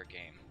is fair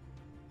game.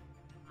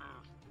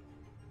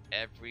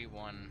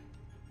 Everyone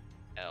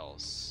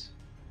else.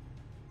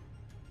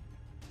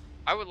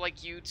 I would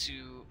like you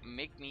to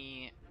make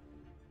me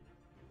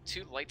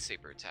 2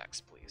 lightsaber attacks,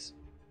 please.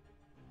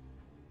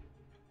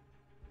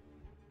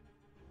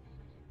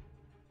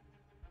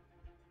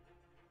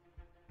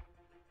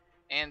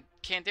 And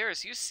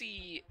Canderous, you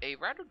see a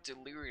rather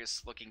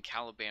delirious-looking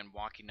Kaliban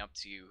walking up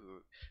to you,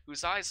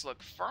 whose eyes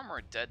look far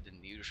more dead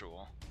than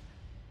usual.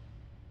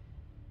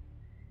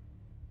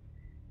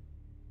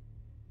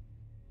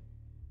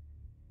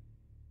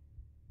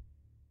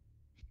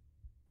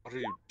 What are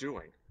you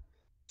doing?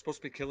 You're supposed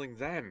to be killing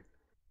them.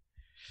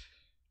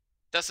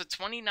 Does a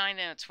 29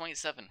 and a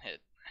 27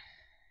 hit?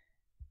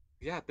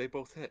 Yeah, they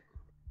both hit.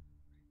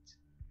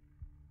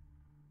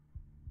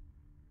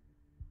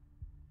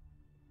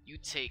 You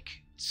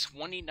take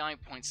 29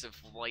 points of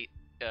light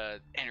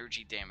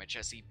energy damage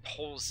as he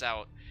pulls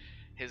out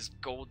his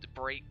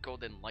bright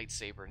golden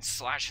lightsaber and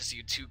slashes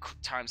you 2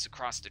 times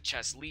across the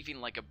chest, leaving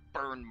like a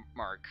burn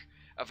mark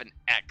of an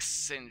X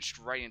singed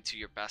right into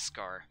your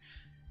Beskar.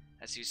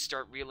 As you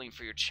start reeling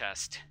for your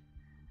chest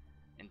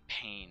in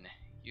pain,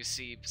 you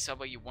see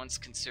somebody you once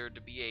considered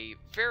to be a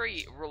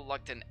very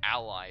reluctant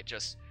ally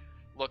just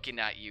looking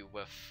at you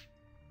with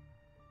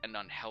an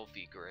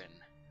unhealthy grin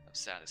of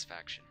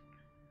satisfaction.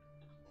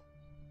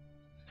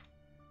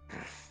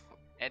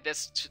 And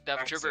this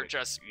Death Trooper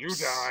just... You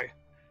die!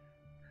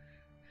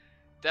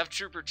 Death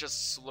Trooper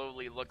just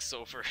slowly looks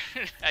over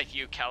at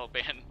you,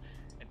 Kaliban,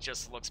 and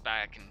just looks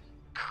back and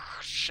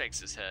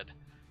shakes his head.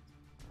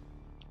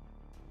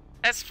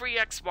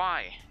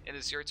 S3XY, it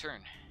is your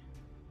turn.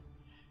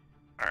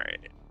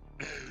 Alright.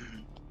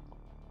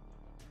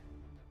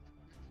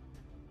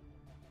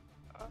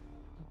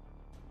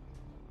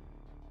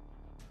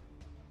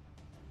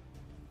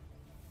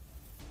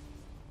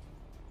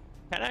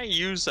 Can I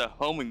use a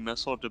homing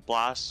missile to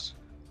blast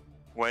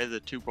away the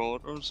 2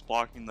 bullet holes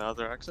blocking the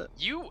other exit?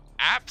 You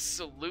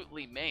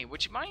absolutely may.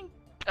 Would you mind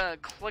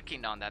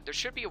clicking on that? There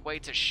should be a way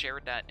to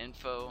share that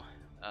info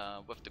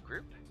with the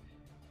group.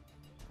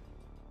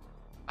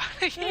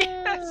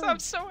 Yes, I'm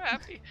so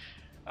happy.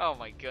 Oh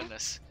my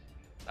goodness.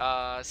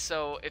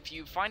 So if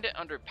you find it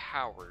under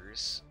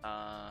powers,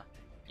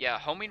 yeah,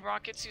 homing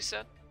rockets you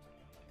said?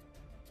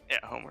 Yeah,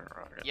 homing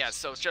rockets. Yeah,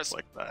 so just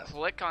like that.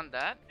 Click on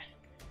that.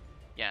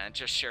 Yeah, and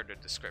just share the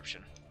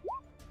description.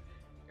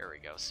 There we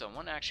go. So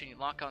one action, you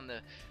lock on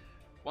the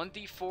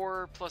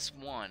 1d4 plus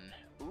 1.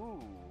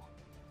 Ooh.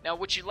 Now,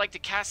 would you like to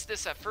cast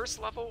this at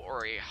first level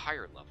or a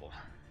higher level?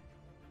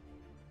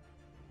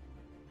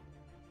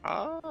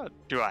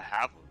 Do I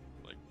have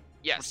like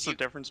Yes. What's the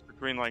difference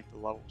between like the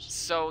levels?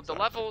 So the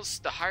levels,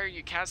 the higher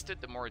you cast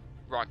it, the more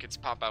rockets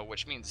pop out,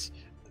 which means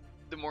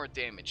the more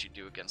damage you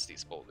do against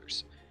these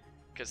boulders,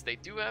 because they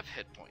do have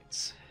hit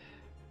points.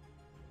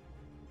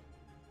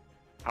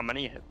 How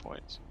many hit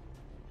points?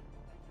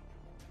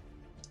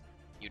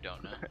 You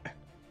don't know.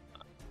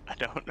 I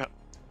don't know.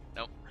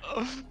 Nope.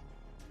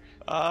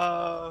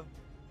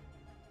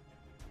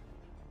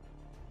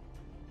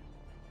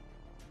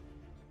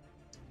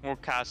 We'll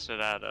cast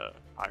it at a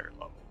higher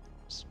level.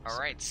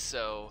 Alright,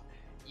 so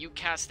you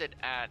cast it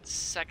at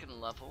 2nd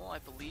level, I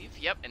believe.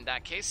 Yep, in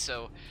that case,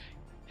 so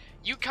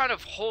you kind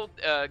of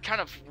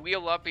kind of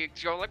wheel up, you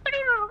go like,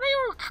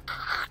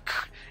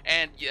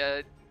 and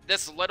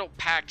this little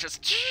pack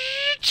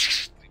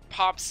just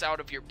pops out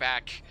of your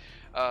back,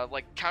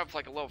 like kind of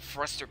like a little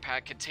thruster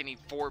pack containing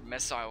 4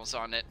 missiles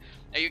on it.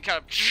 And you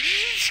kind of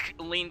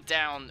lean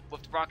down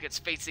with rockets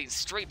facing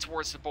straight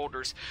towards the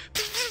boulders.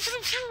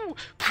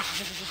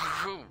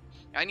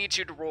 I need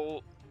you to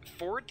roll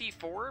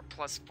 4d4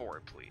 plus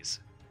 4, please,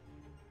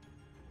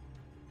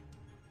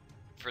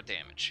 for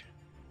damage.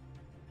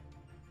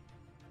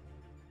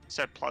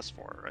 Said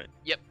 +4, right?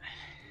 Yep.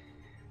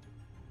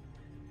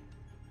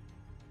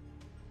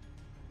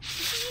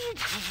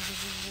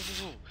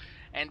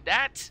 And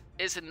that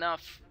is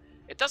enough.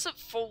 It doesn't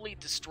fully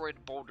destroy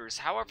the boulders,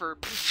 however,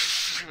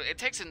 it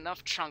takes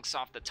enough chunks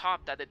off the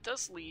top that it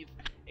does leave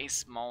a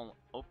small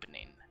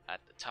opening at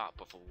the top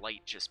with a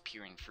light just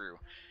peering through.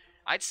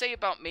 I'd say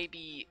about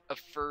maybe a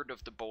third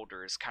of the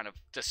boulder is kind of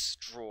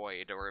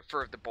destroyed, or a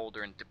third of the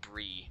boulder and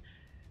debris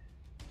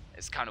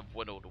is kind of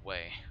whittled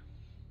away.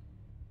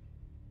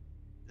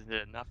 Is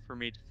it enough for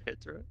me to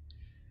fit through it?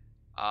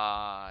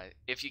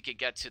 If you could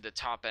get to the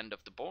top end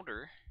of the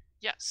boulder,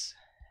 yes.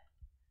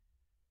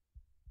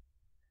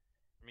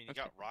 I mean, you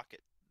got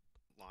rocket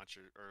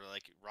launcher, or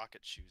like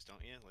rocket shoes,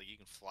 don't you? Like, you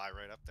can fly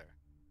right up there.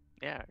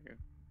 Yeah,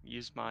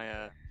 use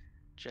my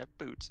jet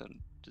boots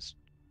and just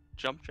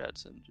jump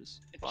jets and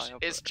just fly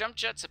up. Is jump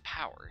jets a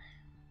power?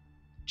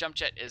 Jump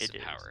jet is a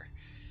power.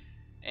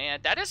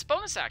 And that is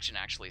bonus action,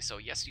 actually, so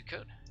yes, you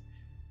could.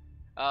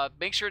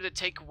 Make sure to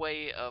take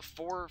away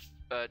 4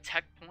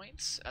 tech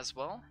points as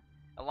well,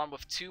 along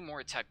with 2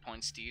 more tech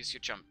points to use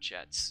your jump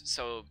jets.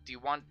 So do you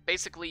want,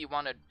 basically you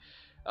want to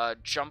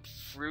jump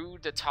through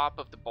the top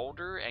of the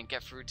boulder and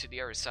get through to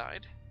the other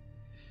side?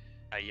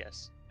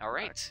 Yes.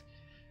 Alright.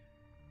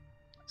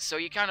 So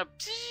you kind of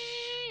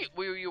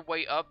wheel your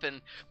way up,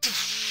 and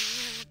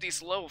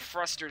these little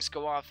thrusters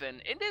go off,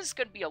 and it is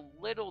going to be a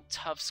little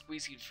tough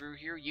squeezing through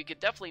here. You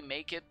could definitely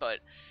make it, but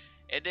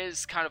it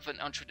is kind of an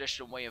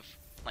untraditional way of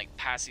like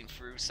passing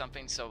through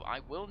something, so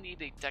I will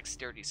need a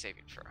dexterity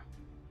saving throw.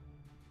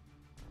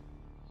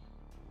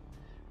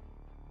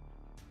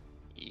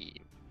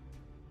 Yeah.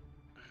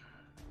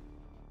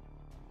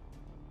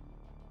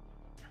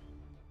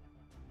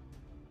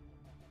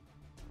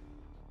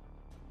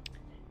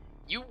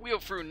 You wheel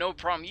through no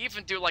problem. You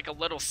even do like a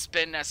little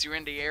spin as you're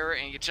in the air,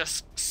 and you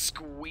just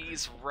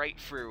squeeze right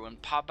through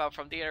and pop out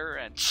from the air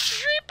and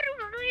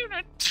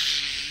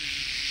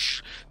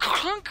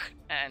clunk,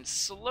 and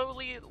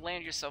slowly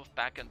land yourself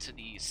back onto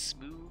the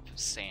smooth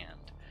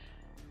sand,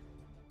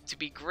 to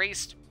be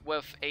graced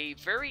with a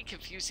very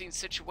confusing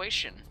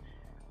situation.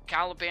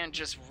 Kaliban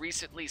just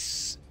recently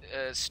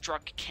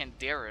struck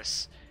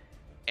Canderous,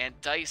 and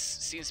Dice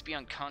seems to be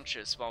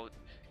unconscious, while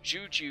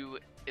Juju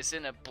is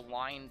in a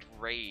blind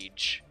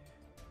rage,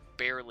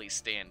 barely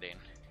standing.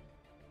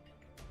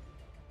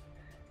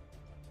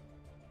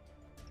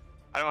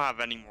 I don't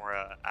have any more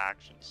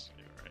actions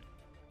to do,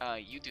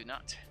 right? You do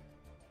not.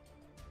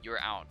 You're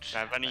out. Do I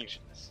have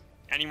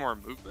any more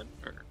movement?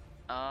 Or?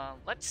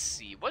 Let's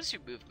see. What's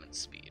your movement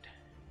speed?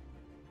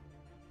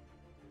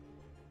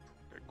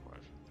 Good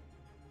question.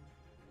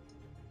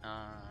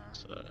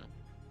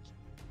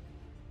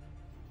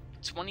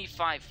 It's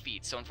 25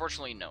 feet, so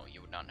unfortunately, no,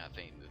 you would not have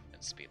any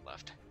movement speed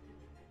left.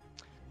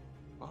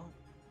 Well,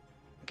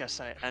 I guess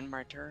I end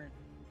my turn.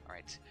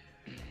 Alright.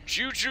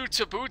 Juju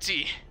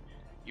Tabootie!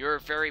 You're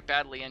very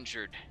badly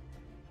injured.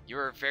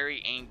 You're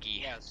very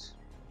angry. Yes.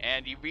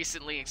 And you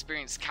recently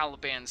experienced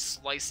Kaliban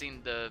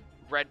slicing the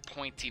red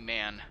pointy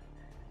man.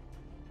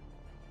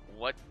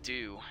 What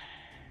do?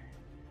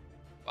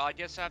 Well, I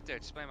guess I have to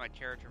explain my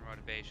character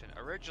motivation.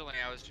 Originally,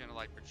 I was gonna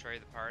like betray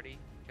the party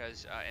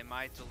because in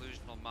my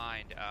delusional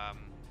mind,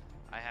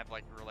 I have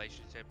like a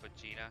relationship with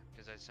Gina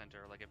because I sent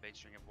her like a big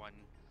string of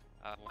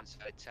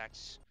one-sided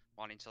texts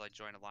wanting to like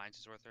join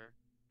alliances with her,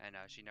 and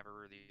she never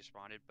really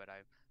responded. But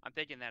I'm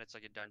thinking that it's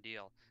like a done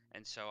deal,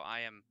 and so I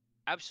am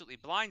absolutely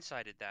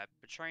blindsided that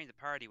betraying the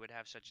party would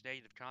have such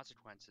negative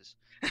consequences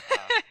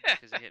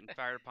because I'm getting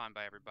fired upon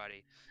by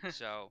everybody.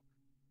 So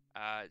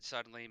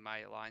suddenly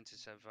my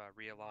alliances have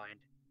realigned,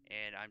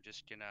 and I'm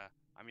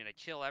gonna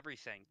kill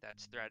everything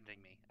that's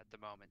threatening me at the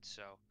moment.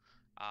 So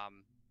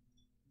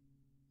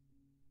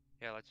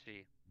yeah, let's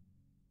see.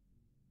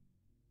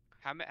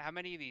 How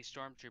many of these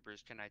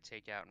stormtroopers can I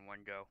take out in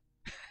one go?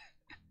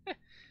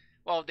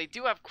 Well, they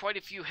do have quite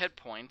a few hit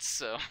points,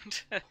 so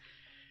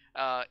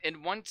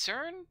in one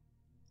turn.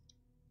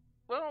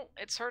 well,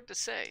 it's hard to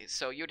say.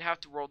 So you'd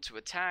have to roll to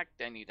attack,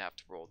 then you'd have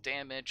to roll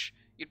damage.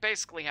 You'd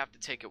basically have to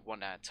take it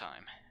one at a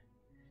time.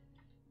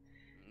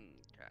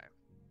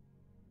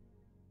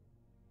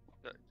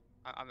 Okay.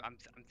 I'm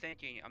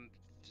thinking, I'm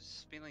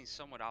just feeling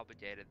somewhat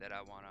obligated that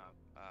I want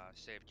to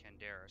save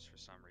Canderous for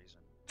some reason.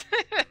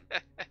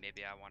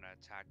 Maybe I want to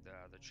attack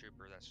the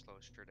trooper that's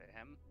closer to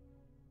him.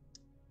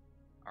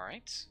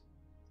 Alright.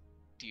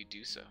 Do you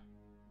do so?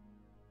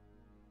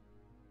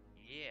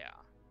 Yeah.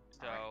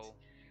 So, Alright.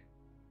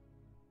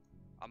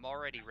 I'm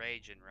already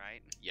raging,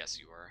 right? Yes,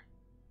 you are.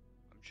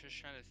 I'm just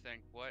trying to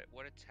think, what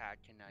attack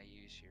can I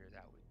use here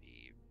that would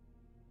be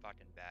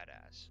fucking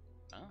badass?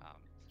 Oh.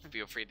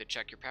 Feel free to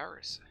check your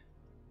powers.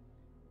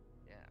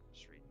 Yeah, I'm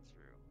just reading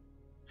through.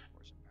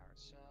 Force and power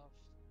itself.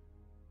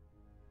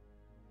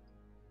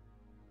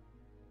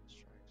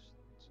 Strikes.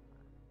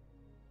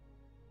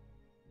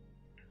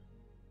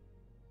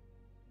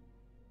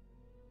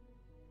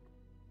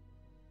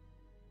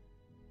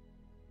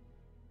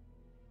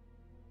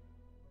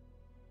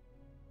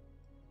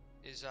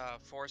 Is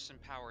force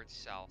and power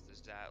itself,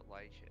 is that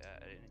like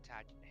an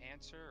attack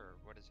enhancer,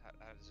 or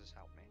how does this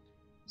help me?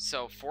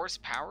 So, force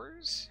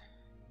powers?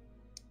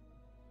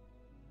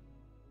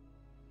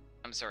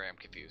 I'm sorry, I'm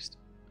confused.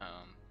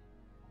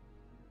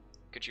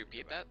 Could you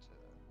repeat that?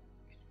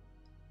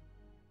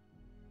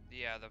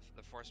 Yeah,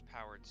 the force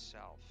powered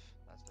self.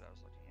 That's what I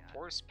was looking at.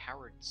 Force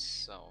powered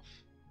self.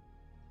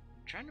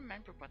 I'm trying to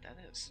remember what that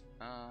is.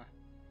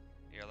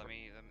 Here, let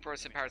me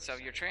Force and powered self.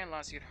 Your train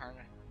lost you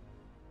harder.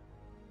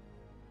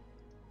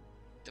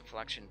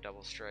 Deflection,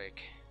 double strike.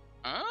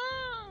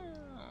 Oh,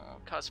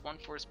 cost 1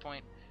 force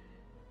point.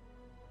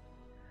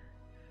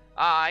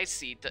 Ah, I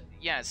see.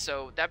 Yeah,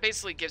 so that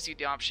basically gives you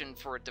the option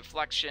for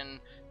deflection,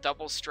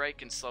 double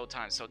strike, and slow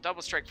time. So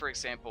double strike, for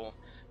example,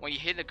 when you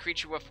hit a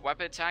creature with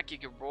weapon attack, you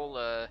can roll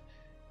a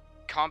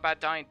combat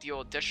die and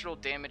deal additional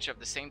damage of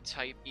the same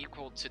type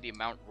equal to the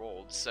amount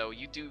rolled. So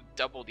you do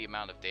double the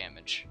amount of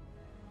damage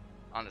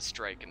on a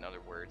strike, in other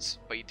words.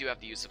 But you do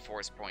have to use a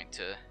force point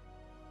to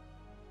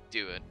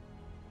do it.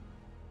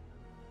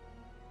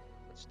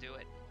 Let's do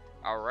it.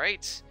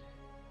 Alright.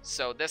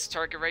 So this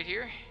target right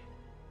here.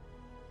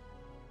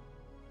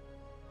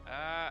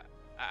 I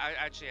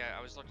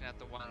was looking at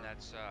the one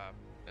that's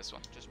This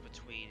one. just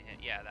between it.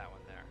 Yeah, that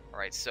one there.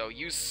 Alright, so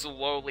you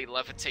slowly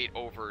levitate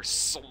over,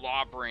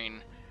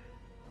 slobbering,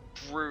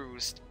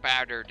 bruised,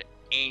 battered,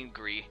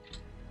 angry.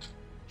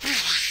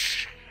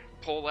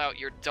 Pull out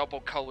your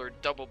double-colored,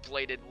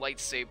 double-bladed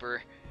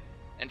lightsaber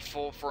in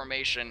full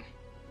formation.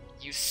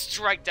 You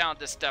strike down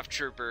this Death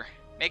Trooper.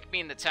 Make me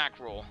an attack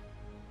roll.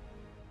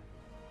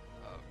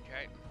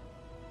 Okay.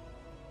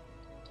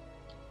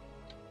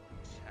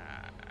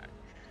 Attack.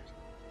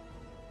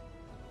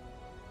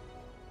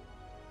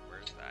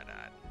 Where's that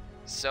at?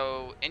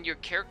 So, in your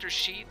character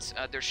sheet,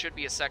 there should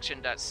be a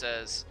section that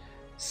says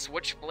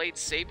Switchblade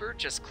Saber.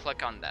 Just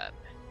click on that.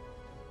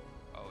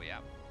 Oh, yeah.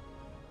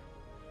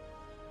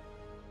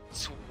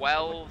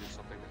 12. Do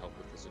something to help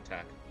with this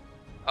attack.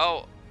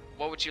 Oh,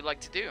 what would you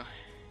like to do?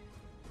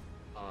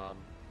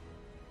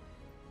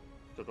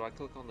 So do I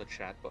click on the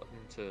chat button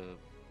to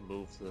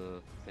move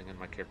the thing in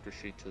my character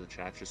sheet to the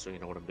chat, just so you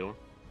know what I'm doing?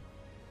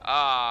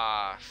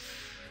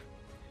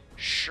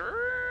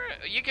 Sure.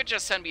 You could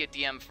just send me a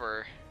DM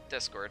for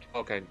Discord.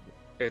 Okay,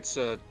 it's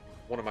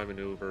one of my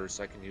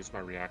maneuvers. I can use my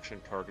reaction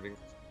targeting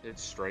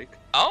its strike.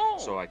 Oh!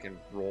 So I can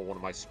roll one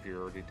of my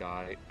superiority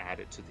die, add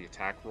it to the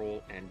attack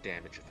roll, and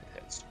damage if it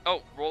hits.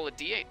 Oh, roll a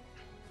d8.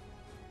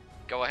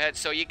 Go ahead.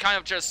 So you kind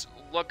of just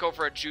look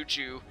over at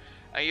Juju,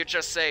 and you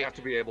just say... You have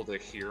to be able to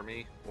hear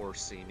me or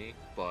see me,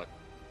 but...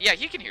 Yeah,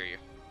 he can hear you.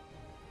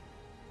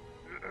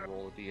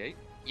 Roll a d8.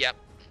 Yep.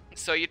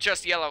 So you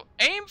just yell out,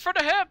 aim for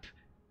the hip!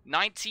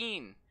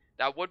 19.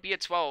 That would be a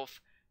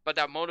 12, but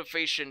that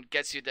motivation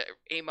gets you to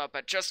aim up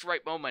at just the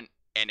right moment,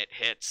 and it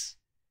hits.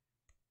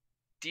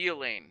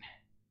 Dealing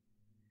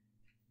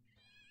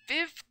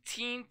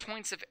 15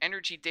 points of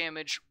energy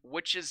damage,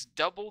 which is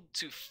doubled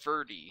to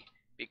 30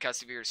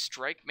 because of your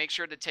strike. Make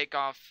sure to take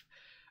off...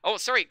 Oh,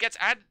 sorry, it gets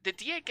added. The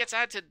D8 gets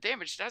added to the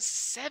damage. That's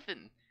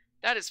 7.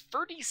 That is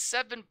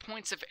 37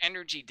 points of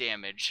energy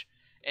damage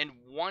in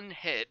one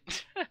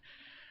hit.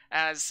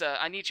 As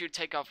I need you to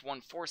take off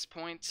 1 force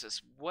point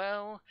as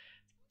well.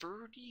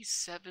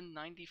 37,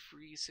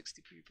 93,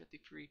 63,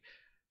 53.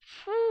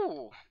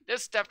 Whew.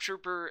 This Death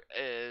Trooper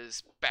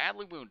is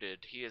badly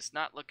wounded. He is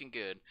not looking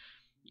good.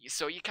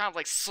 So you kind of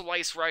like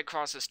slice right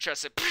across his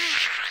chest,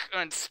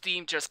 and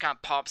steam just kind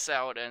of pops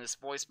out, and his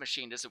voice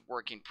machine isn't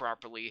working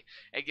properly.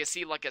 And you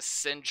see like a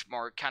singe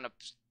mark kind of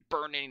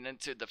burning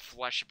into the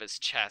flesh of his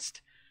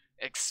chest,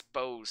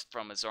 exposed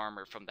from his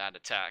armor from that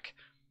attack.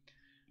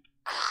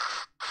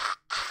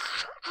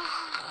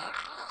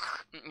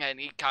 And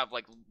he kind of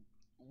like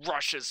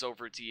rushes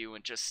over to you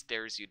and just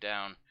stares you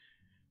down.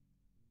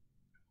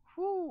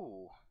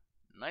 Whew.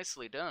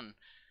 Nicely done.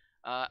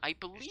 I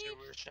believe...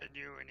 I wish I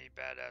knew any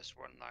badass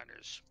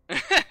one-liners.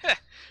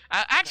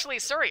 Actually,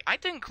 sorry, I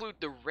didn't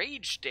include the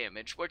rage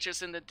damage, which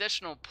is an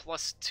additional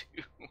 +2.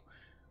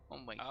 Oh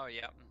my Oh,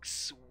 yeah.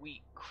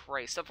 sweet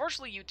Christ.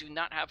 Unfortunately, you do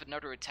not have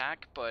another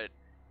attack, but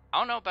I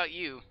don't know about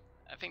you.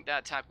 I think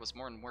that attack was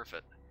more than worth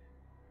it.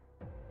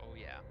 Oh,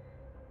 yeah.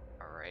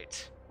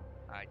 Alright.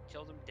 I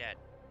killed him dead.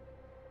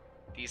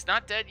 He's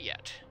not dead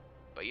yet,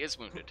 but he is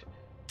wounded.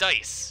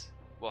 Dice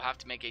will have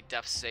to make a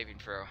death saving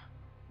throw.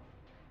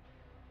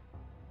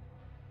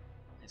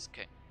 His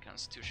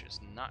constitution is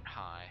not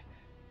high.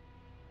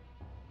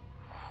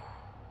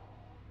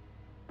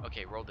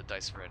 Okay, roll the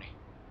dice already.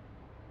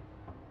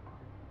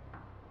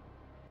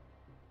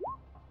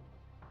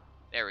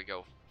 There we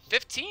go.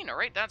 15,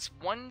 alright, that's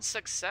one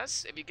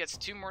success. If he gets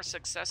 2 more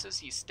successes,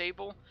 he's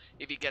stable.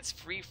 If he gets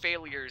 3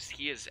 failures,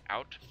 he is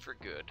out for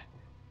good.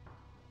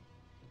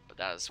 But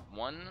that is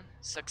 1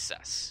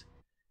 success.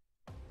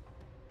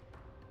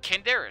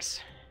 Canderous,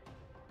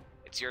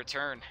 it's your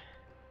turn.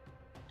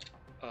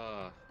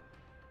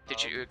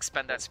 Did you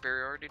expend that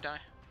superiority die?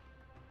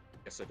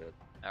 Yes, I did.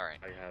 Alright,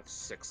 I have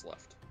 6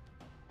 left.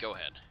 go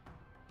ahead.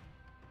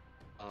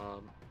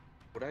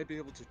 Would I be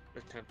able to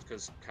attempt,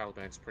 because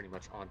Kaliban's pretty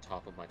much on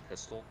top of my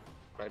pistol,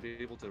 would I be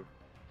able to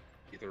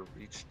either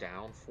reach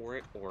down for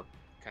it or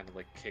kind of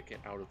like kick it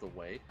out of the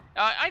way?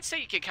 I'd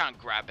say you could kind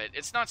of grab it.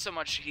 It's not so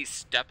much he's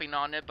stepping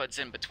on it, but it's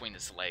in between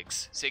his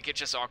legs. So you could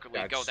just awkwardly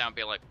go down and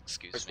be like,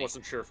 excuse I just me.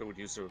 wasn't sure if it would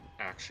use an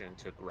action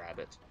to grab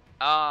it.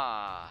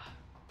 I'd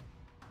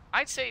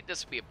say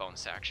this would be a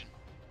bonus action.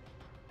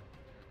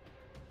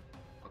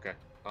 Okay.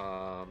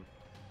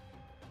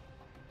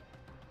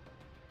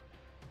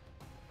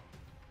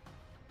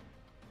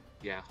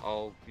 Yeah,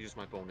 I'll use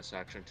my bonus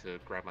action to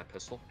grab my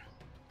pistol.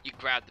 You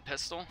grab the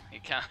pistol. You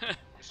can.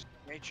 Just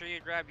make sure you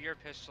grab your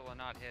pistol and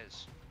not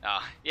his.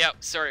 Yep.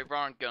 Sorry,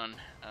 wrong gun.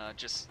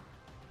 Just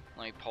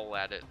let me pull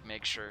at it.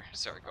 Make sure.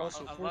 Sorry, go on.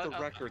 Also, for the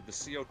record, the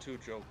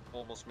CO2 joke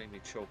almost made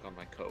me choke on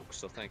my Coke,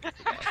 so thank you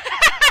for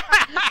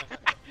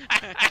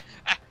that.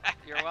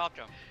 You're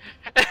welcome.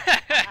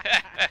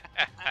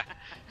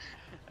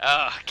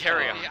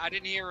 Carry on. I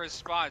didn't hear a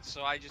response,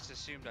 so I just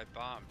assumed I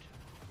bombed.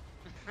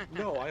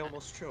 No, I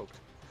almost choked.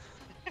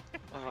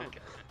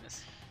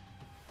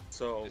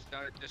 So,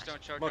 Just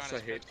don't choke much on I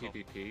his hate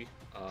pistol. PvP,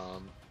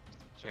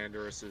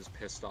 Canderous is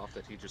pissed off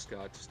that he just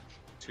got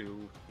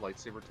 2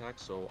 lightsaber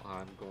attacks, so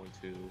I'm going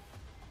to,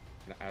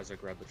 as I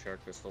grab the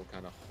Charred pistol,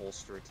 kind of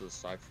holster it to the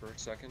side for a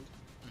second,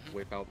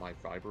 whip out my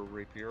Vibro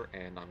Rapier,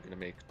 and I'm going to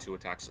make 2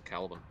 attacks at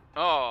Kaliban.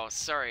 Oh,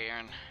 sorry,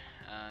 Aaron.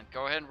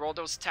 Go ahead and roll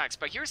those attacks.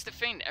 But here's the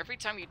thing. Every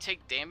time you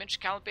take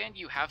damage, Kaliban,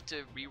 you have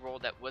to re-roll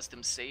that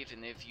wisdom save,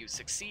 and if you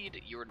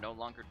succeed, you are no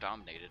longer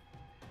dominated.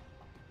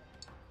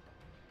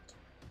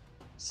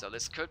 So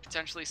this could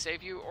potentially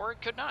save you, or it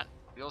could not.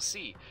 We'll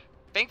see.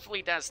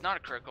 Thankfully, that's not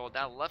a critical.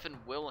 That 11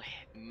 will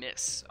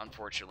miss,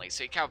 unfortunately.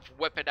 So you kind of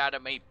whip it at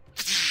him, and he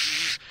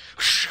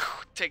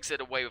takes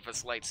it away with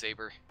his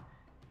lightsaber.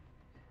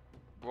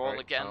 Roll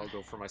Alright, again. I'll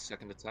go for my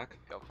second attack.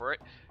 Go for it.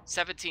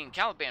 17.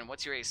 Kaliban,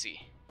 what's your AC?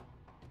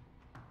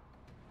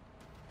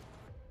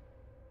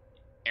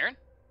 Aaron?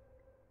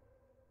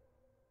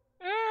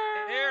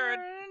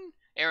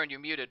 Aaron, you're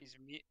muted.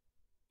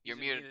 You're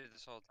muted.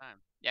 This whole time.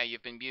 Yeah,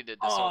 you've been muted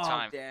this whole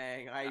time.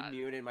 Dang, I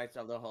muted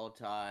myself the whole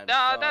time.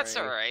 No, that's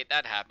Sorry. alright.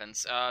 That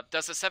happens.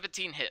 Does a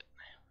 17 hit?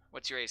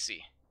 What's your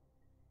AC?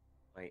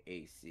 My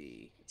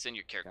AC. It's in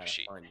your character Got it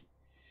sheet. on.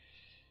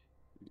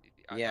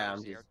 I Yeah, thought it was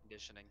I'm the air just-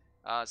 conditioning.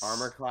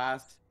 Armor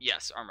class?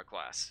 Yes, armor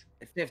class.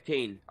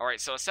 15.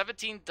 Alright, so a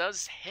 17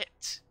 does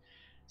hit.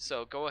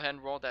 So go ahead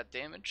and roll that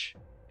damage.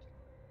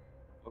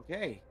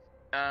 Okay.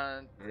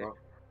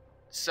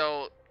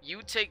 So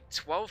you take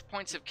 12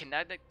 points of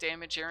kinetic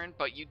damage, Aaron,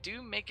 but you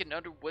do make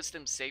another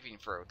wisdom saving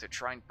throw to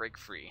try and break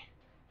free.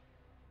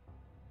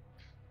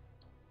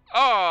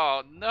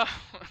 Oh, no.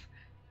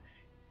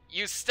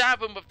 You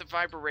stab him with the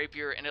Vibro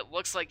Rapier, and it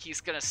looks like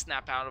he's gonna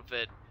snap out of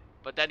it,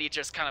 but then he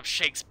just kind of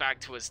shakes back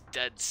to his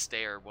dead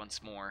stare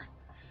once more.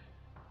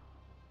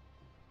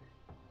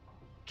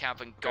 Kind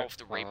of engulfed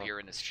the rapier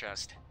in his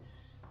chest.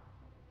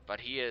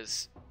 But he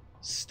is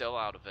still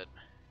out of it.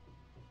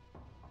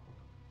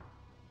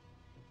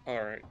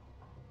 Alright.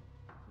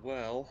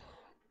 Well,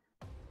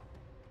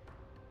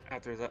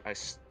 after that, I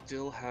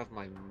still have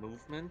my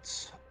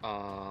movement.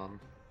 I'm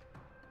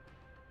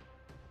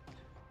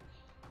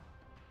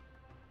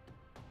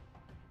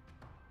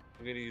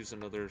going to use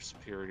another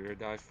superior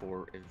die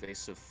for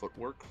evasive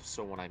footwork,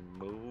 so when I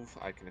move,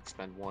 I can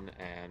expend 1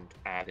 and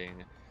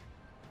adding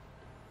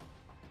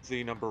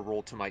the number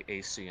rolled to my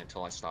AC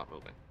until I stop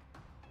moving.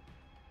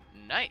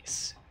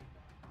 Nice.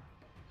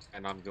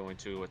 And I'm going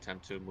to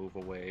attempt to move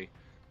away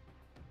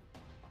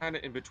kind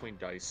of in between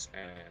Dice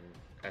and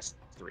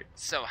S3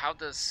 So how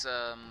does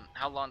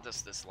how long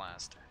does this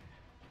last?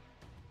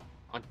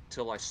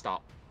 until I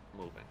stop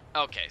moving.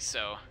 Okay,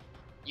 so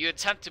you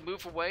attempt to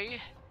move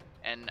away,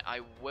 and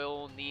I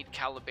will need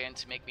Kaliban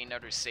to make me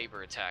another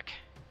saber attack.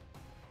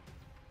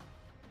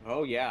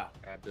 Oh, yeah.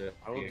 Add the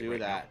I will D8 do right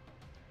now. that.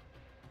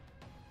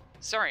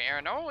 Sorry,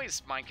 Aaron, I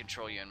always mind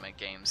control you in my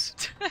games.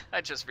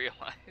 I just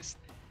realized.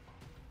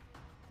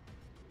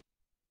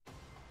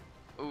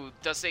 Ooh,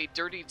 does a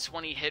dirty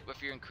 20 hit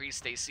with your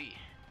increased AC?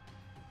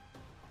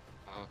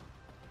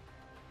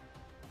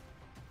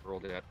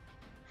 rolled yet.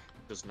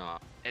 Does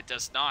not. It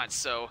does not.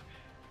 So,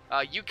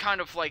 you kind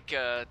of like,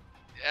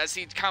 as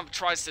he kind of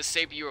tries to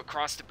save you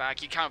across the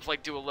back, you kind of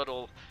like do a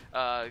little,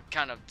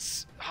 kind of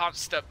hop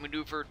step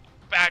maneuver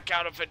back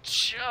out of it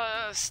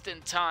just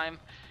in time,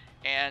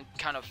 and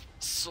kind of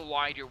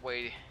slide your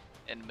way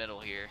in the middle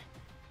here.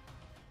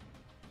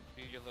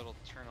 Do your little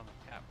turn on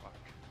the catwalk.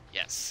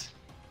 Yes.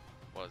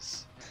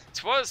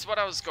 It was what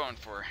I was going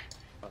for.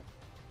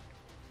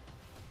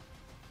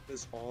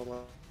 Is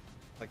all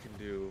I can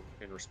do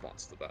in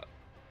response to that.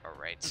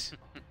 Alright.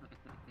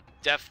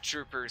 Death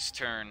Trooper's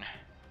turn.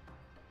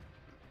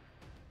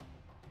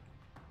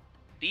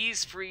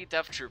 These three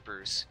Death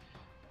Troopers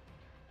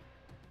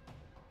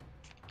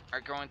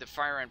are going to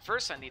fire in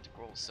first. I need to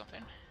roll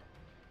something.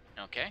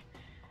 Okay.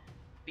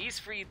 These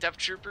three Death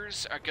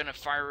Troopers are going to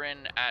fire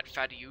in at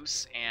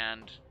Thaddeus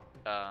and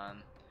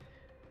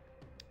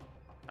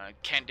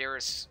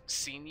Canderous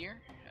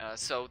Senior.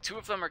 So two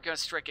of them are going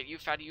to strike at you,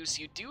 Thaddeus.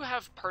 You do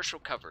have partial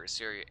cover,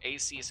 so your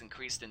AC is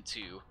increased in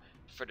 2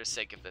 for the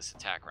sake of this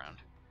attack round.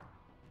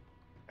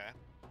 Okay.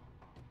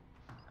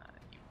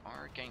 You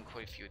are getting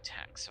quite a few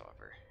attacks,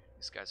 however.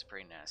 These guys are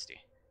pretty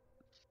nasty.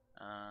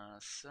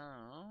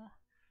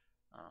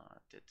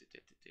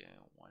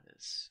 What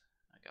is...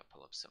 I gotta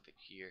pull up something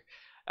here.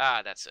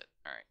 That's it.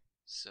 Alright,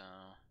 so...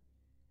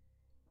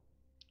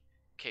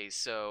 Okay,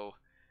 so...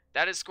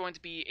 That is going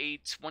to be a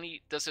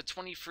 20... Does a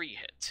 23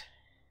 hit?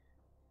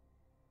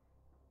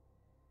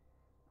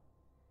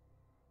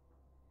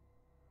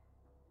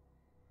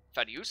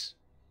 Thaddeus?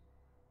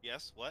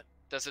 Yes, what?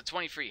 Does a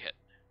 23 hit?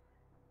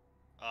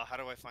 How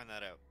do I find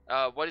that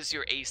out? What is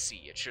your AC?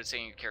 It should say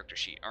in your character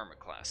sheet, armor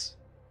class.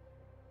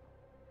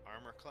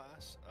 Armor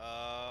class?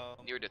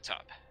 Near the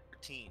top.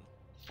 13.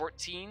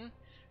 14?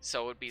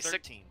 So it would be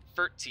 13.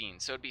 13.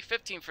 So it'd be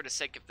 15 for the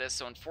sake of this,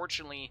 so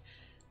unfortunately,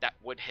 that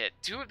would hit.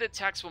 2 of the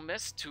attacks will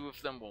miss, 2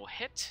 of them will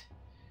hit.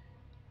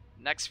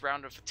 Next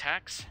round of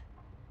attacks.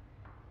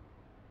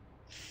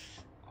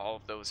 All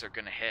of those are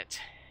gonna hit.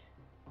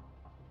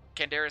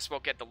 Canderous will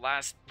get the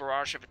last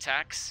barrage of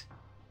attacks.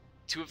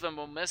 2 of them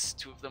will miss,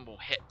 2 of them will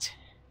hit.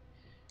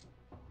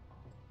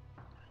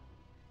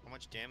 How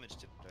much damage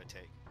did I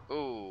take?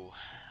 Ooh,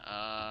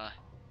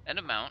 an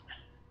amount.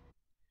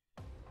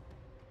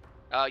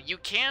 You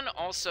can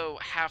also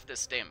half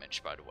this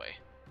damage, by the way,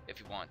 if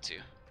you want to.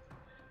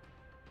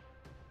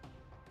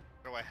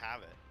 How do I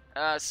have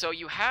it? So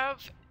you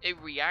have a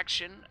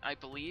reaction, I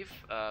believe,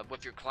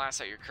 with your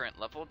class at your current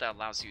level that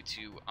allows you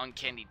to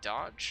uncanny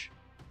dodge,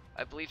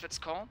 I believe it's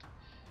called.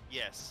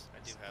 Yes, I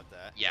do have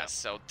that. Yes,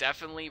 so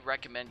definitely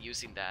recommend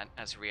using that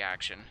as a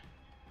reaction.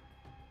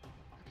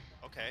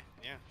 Okay,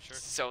 yeah, sure.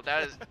 So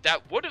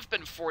that would have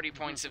been 40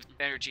 points of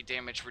energy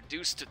damage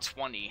reduced to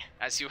 20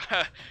 as you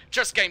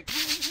just getting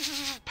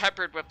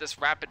peppered with this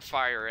rapid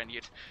fire, and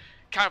you'd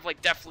kind of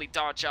like definitely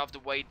dodge out of the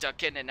way,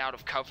 duck in and out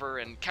of cover,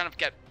 and kind of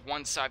get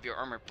one side of your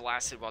armor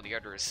blasted while the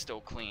other is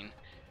still clean.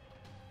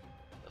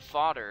 The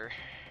father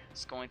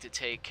is going to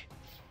take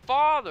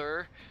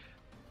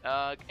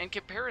in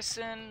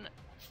comparison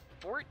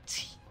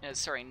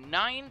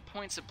 9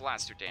 points of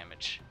blaster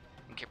damage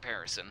in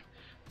comparison.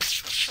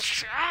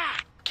 Ah,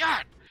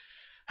 God!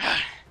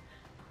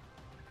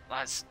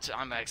 Last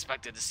time I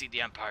expected to see the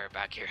Empire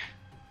back here.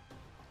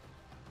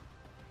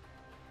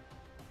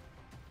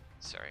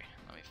 Sorry,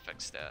 let me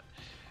fix that.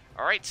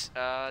 Alright,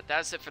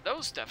 that's it for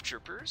those Death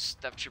Troopers.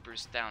 Death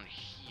Troopers down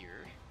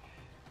here.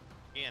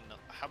 And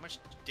how much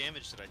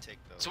damage did I take,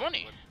 though?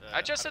 20.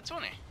 I just said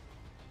 20.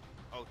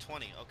 Oh,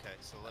 20. Okay,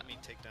 so let me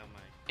take down my...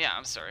 Yeah,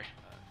 I'm sorry.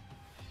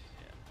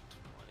 Yeah,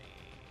 20...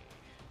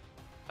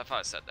 I thought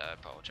I said that. I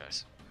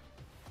apologize.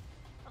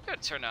 I'm gonna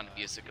turn down the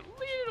music a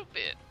little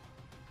bit.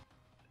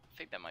 I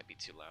think that might be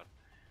too loud.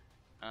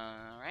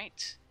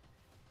 Alright.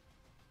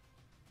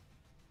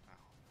 Oh,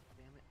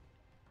 damn it.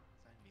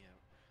 Sign me out.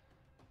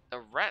 The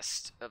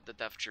rest of the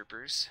Death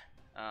Troopers,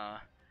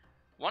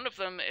 one of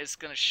them is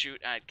gonna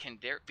shoot at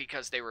Canderous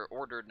because they were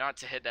ordered not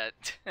to hit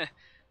at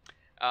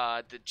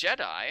the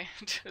Jedi,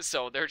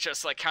 so they're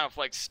just like kind of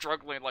like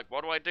struggling, like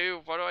what do I do?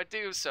 What do I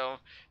do? So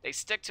they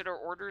stick to their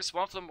orders.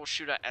 One of them will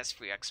shoot at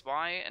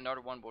S3XY,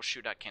 another one will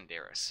shoot at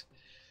Canderous.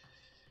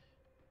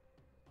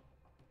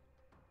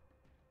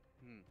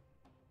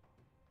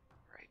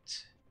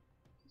 Right.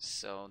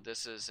 So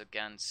this is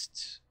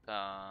against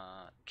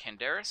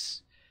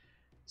Canderous.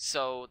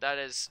 So that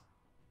is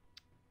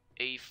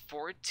a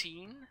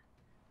 14,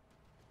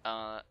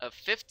 a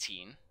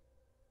 15.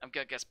 I'm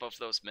gonna guess both of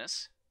those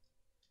miss.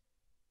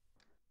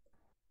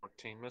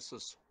 14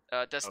 misses.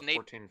 Does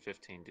 14 and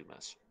 15 do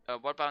miss.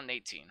 what about an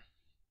 18?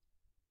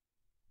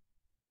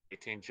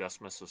 18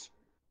 just misses.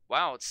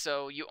 Wow,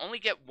 so you only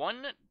get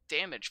 1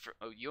 damage for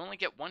you only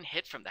get 1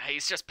 hit from that.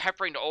 He's just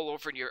peppering all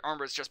over and your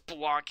armor is just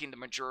blocking the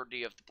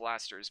majority of the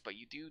blasters, but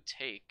you do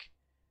take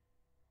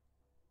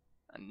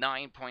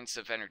 9 points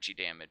of energy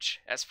damage.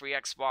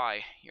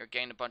 S3XY, you're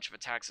gaining a bunch of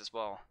attacks as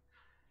well.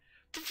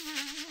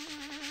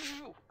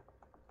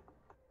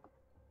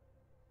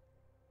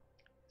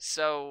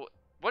 So,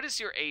 what is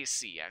your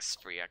AC,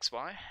 S3XY?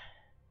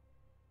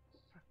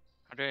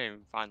 I didn't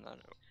even find that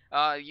out.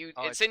 Oh,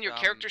 it's in your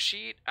character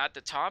sheet at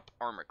the top.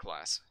 Armor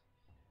class.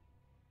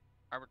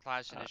 Armor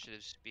class,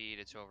 initiative, speed.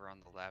 It's over on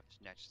the left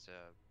next to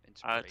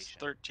inspiration. It's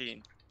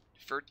 13.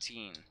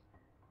 13.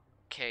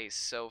 Okay,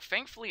 so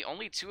thankfully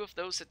only 2 of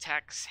those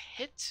attacks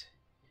hit.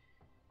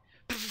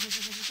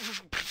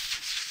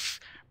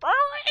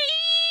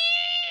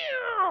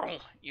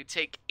 You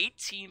take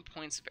 18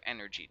 points of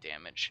energy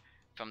damage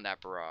from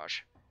that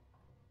barrage.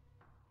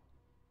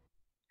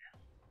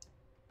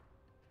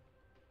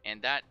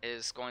 And that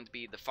is going to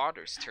be the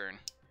father's turn.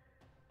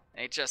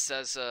 And he just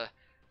says,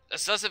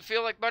 this doesn't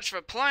feel like much of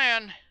a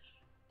plan.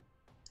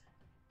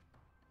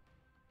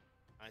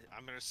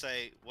 I'm gonna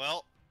say,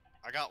 well,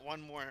 I got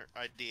one more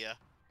idea.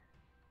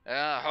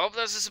 Hope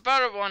this is a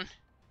better one.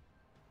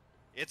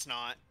 It's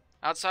not.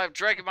 Outside of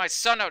dragging my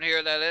son out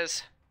here, that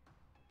is.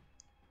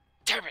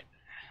 Damn it!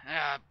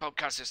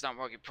 Bowcaster's not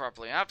working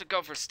properly. I have to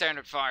go for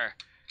standard fire.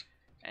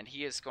 And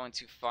he is going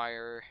to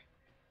fire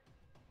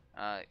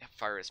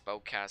his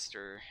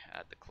bowcaster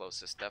at the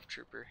closest Death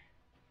Trooper.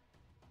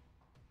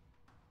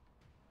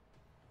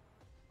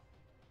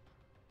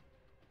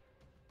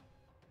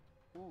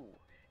 Ooh.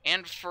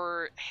 And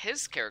for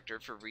his character,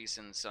 for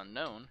reasons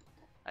unknown,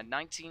 a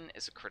 19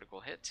 is a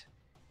critical hit.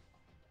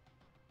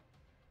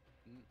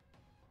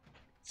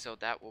 So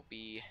that will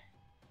be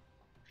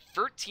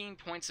 13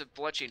 points of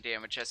bludgeoning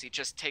damage as he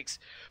just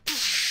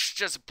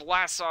just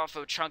blasts off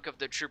a chunk of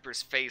the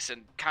trooper's face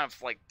and kind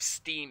of like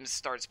steam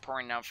starts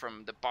pouring out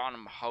from the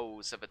bottom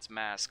hose of its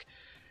mask.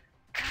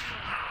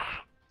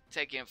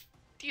 Taking a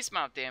decent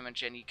amount of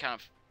damage, and he kind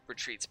of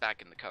retreats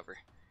back in the cover.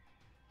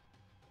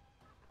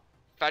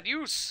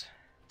 Thaddeus!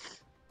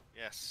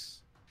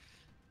 Yes.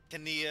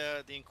 Can the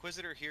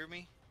Inquisitor hear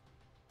me?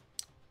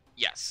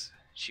 Yes,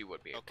 she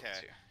would be able to.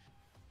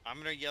 I'm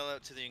gonna yell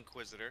out to the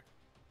Inquisitor.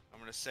 I'm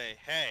gonna say,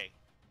 hey,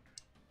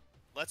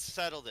 let's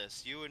settle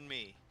this, you and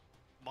me.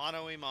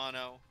 Mano a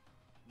mano.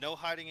 No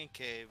hiding in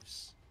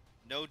caves.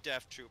 No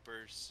Death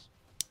Troopers.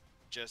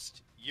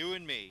 Just you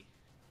and me.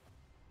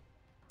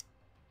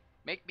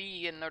 Make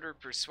me another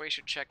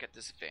persuasion check at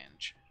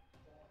disadvantage.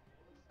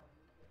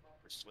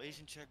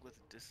 Persuasion check with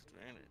a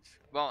disadvantage.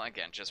 Well,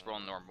 again, just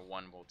roll normal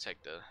one. We'll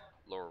take the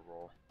lower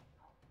roll.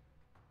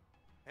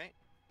 Okay.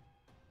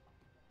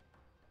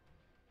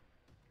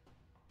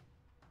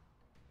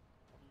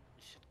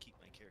 I should keep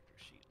my character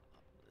sheet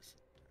up. Listen.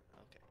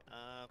 Okay.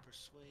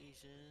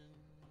 Persuasion.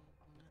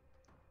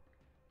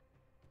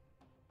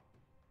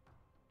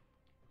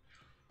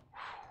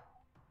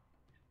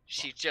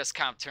 She just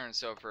kind of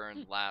turns over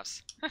and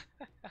laughs.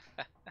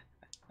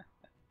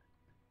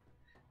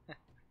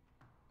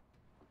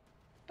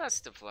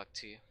 Best of luck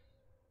to you.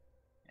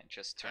 And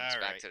just turns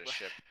back to the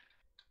ship.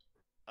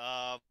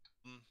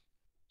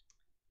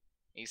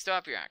 You still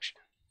have your action.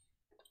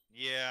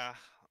 Yeah.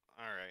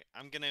 Alright.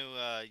 I'm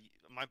gonna,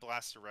 my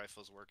blaster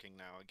rifle's working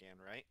now again,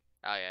 right?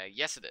 Oh yeah,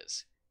 yes it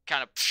is.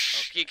 Kind of,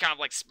 you kind of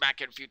like smack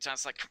it a few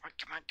times, like, come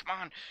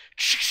on.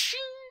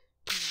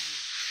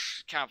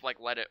 Kind of like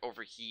let it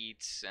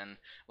overheat and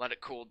let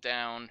it cool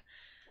down,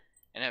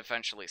 and it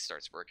eventually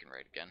starts working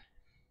right again.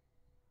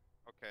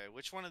 Okay,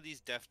 which one of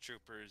these Death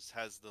Troopers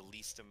has the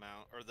least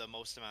amount, or the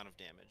most amount of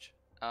damage?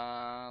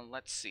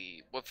 Let's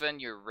see. Within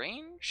your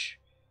range?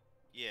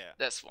 Yeah.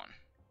 This one.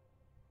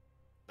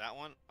 That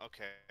one?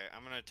 Okay,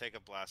 I'm gonna take a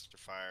blaster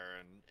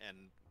fire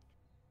and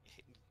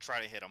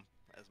try to hit him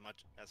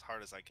as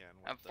hard as I can.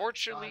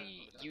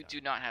 Unfortunately, you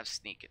do not have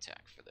sneak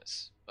attack for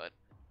this, but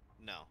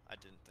no, I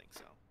didn't think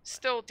so.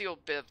 Still deal a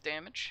bit of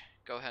damage.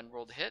 Go ahead and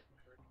roll the hit.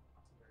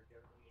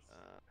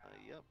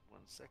 Yep.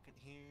 1 second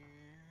here.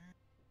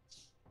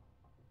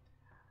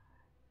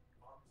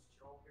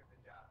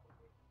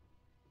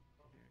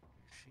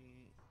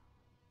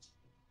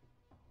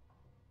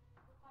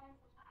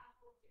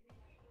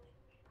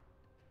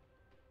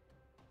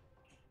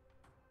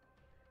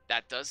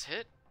 That does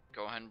hit.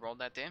 Go ahead and roll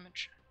that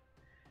damage.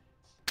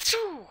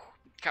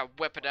 Kind of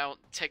whip it out,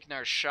 take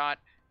another shot.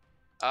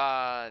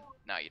 No,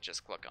 you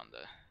just click on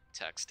the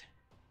text.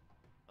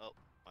 Oh,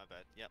 my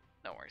bad. Yep.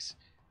 No worries.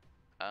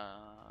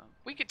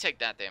 We could take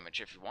that damage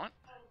if you want,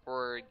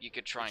 or you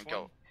could try and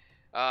go.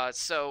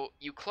 So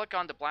you click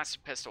on the blaster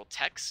pistol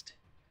text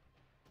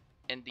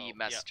in the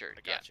messenger.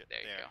 Yep, I got you. There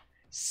you go.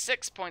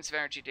 6 points of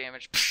energy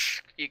damage.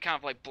 You kind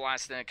of like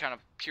blast it and it kind of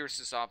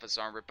pierces off his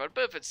armor, but a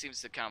bit of it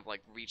seems to kind of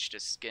like reach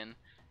his skin,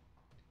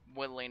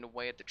 whittling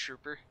away at the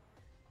trooper.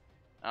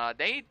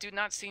 They do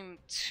not seem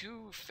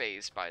too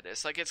phased by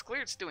this. Like, it's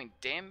clear it's doing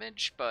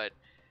damage, but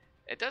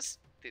it does.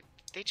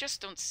 They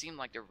just don't seem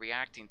like they're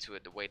reacting to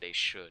it the way they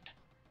should.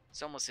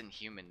 It's almost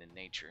inhuman in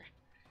nature.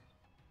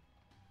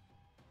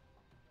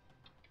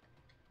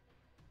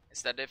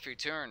 Is that it for your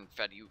turn,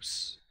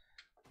 Thaddeus?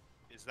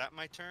 Is that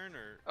my turn,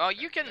 or? Oh,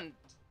 you can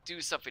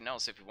do something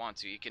else if you want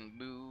to. You can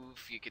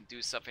move. You can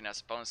do something as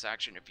a bonus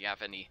action if you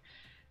have any.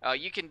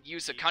 You can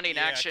use a cunning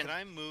action. Can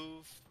I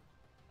move?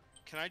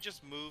 Can I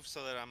just move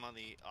so that I'm on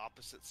the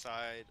opposite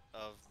side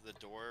of the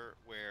door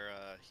where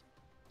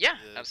yeah,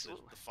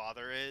 absolutely. The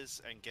father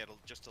is, and get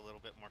just a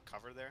little bit more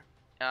cover there?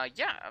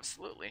 Yeah,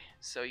 absolutely.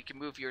 So you can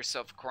move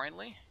yourself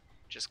accordingly.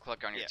 Just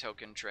click on your Yeah.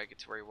 token, drag it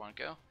to where you want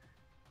to go.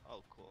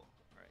 Oh, cool.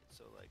 Alright,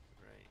 so like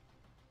right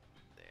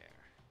there.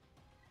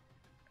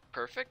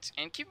 Perfect.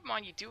 And keep in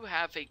mind you do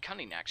have a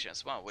cunning action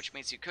as well, which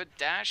means you could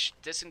dash,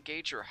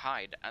 disengage, or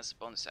hide as a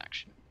bonus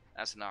action,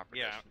 as an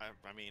operative. Yeah,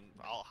 I mean,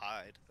 I'll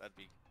hide. That'd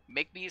be...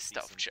 Make me a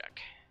stealth Decent.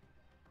 check.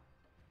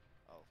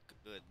 Oh,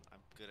 good. I'm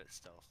good at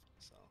stealth,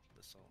 so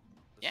this will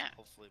Yeah.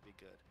 hopefully be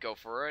good. Go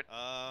for it.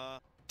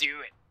 Do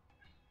Do it.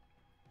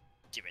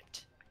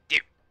 it. Do.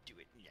 Do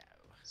it now.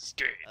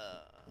 Do it.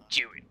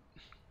 Do it.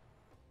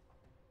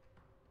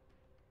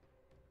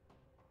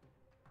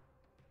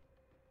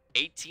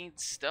 18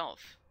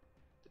 stealth.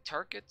 The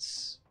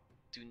targets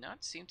do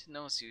not seem to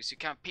notice you, so you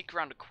kind of peek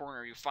around the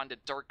corner, you find the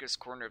darkest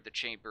corner of the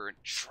chamber, and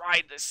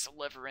try to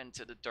sliver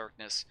into the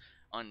darkness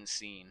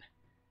unseen.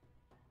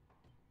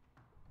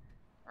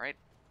 Alright,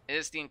 it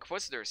is the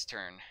Inquisitor's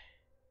turn.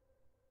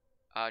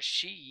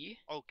 She...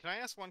 Oh, can I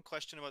ask one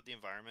question about the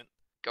environment?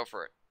 Go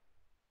for it.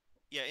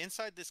 Yeah,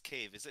 inside this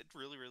cave, is it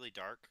really, really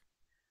dark?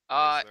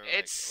 Or is there,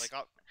 It's...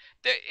 like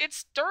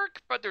It's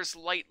dark, but there's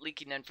light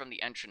leaking in from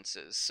the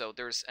entrances, so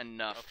there's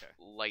enough Okay.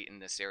 light in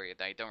this area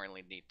that I don't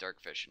really need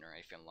dark vision or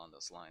anything along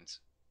those lines.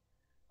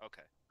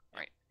 okay.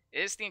 It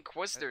is the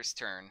Inquisitor's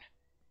turn,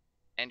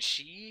 and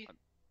she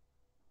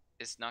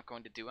is not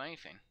going to do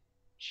anything.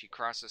 She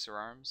crosses her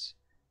arms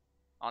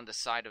on the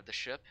side of the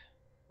ship,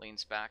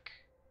 leans back,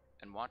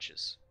 and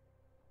watches.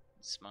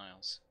 And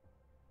smiles.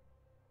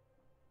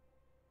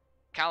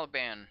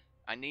 Kaliban,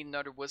 I need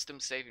another wisdom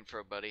saving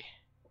throw, buddy.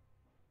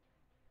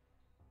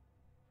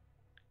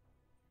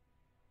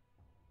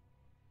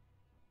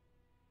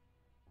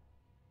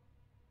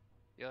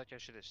 I feel like I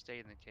should have stayed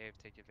in the cave,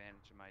 take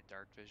advantage of my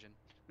dark vision.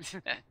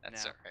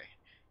 That's No. alright.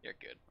 You're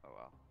good. Oh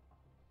well.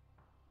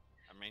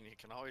 I mean, you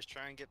can always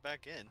try and get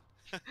back in.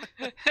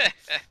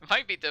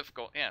 Might be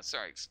difficult. Yeah,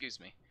 sorry, excuse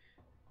me.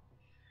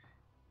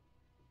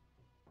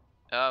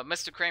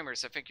 Mr.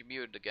 Kramers, I think you're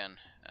muted again.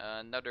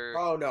 Another...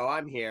 Oh no,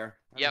 I'm here.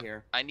 I'm Yep.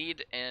 here. I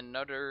need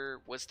another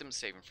wisdom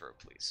saving throw,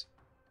 please.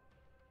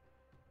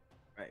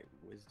 Right,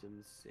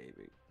 wisdom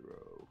saving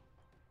throw.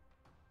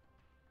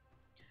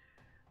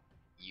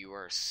 You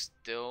are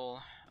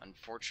still,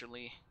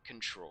 unfortunately,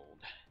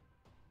 controlled.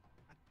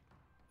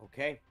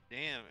 Okay.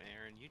 Damn,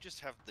 Aaron, you just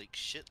have like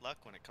shit luck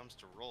when it comes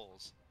to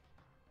rolls.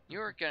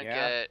 You're gonna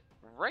Yeah. get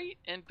right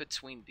in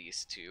between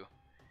these two.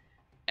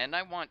 And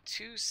I want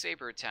 2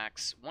 saber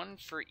attacks, 1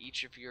 for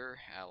each of your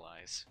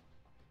allies.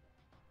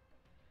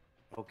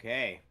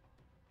 Okay.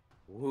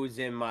 Who's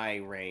in my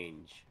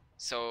range?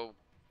 So,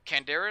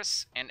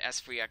 Canderous and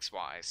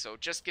S3XY. So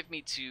just give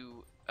me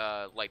 2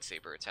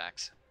 lightsaber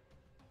attacks.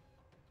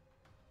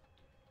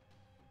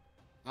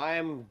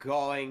 I'm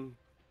going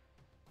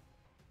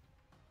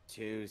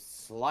to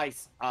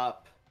slice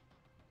up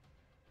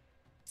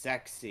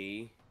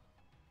Sexy.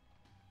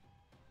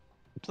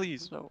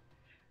 Please, no.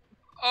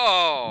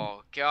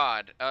 Oh,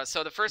 God.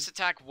 So the first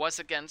attack was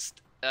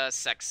against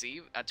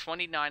Sexy.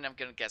 29, I'm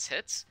gonna guess,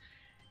 hits.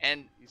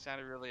 And You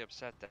sounded really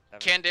upset that.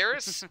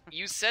 Canderous,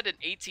 you said an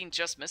 18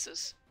 just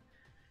misses?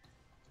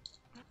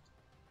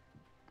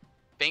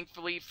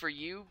 Thankfully for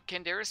you,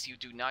 Canderous, you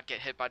do not get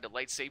hit by the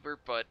lightsaber,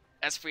 but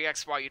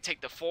S3XY, you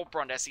take the full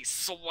brunt as he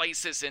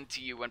slices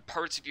into you, and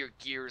parts of your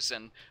gears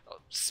and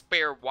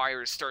spare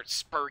wires start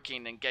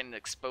sparking and getting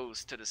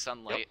exposed to the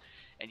sunlight.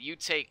 And you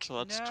take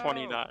So that's No.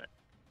 29.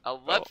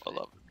 11, Oh,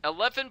 11.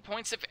 11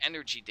 points of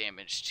energy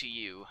damage to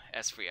you,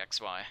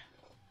 S3XY.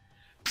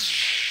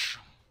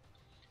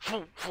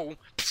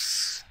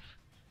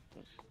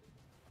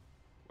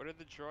 What did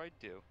the droid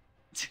do?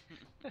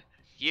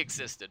 He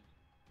existed.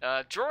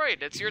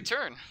 Droid, it's your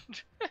turn.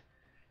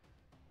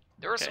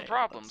 There are some Okay,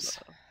 problems. let's,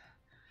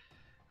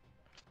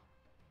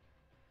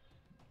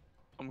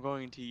 I'm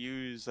going to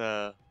use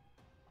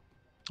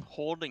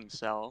holding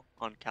cell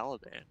on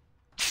Caliban.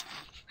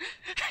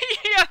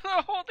 Yeah,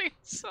 the holding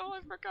cell,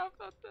 I forgot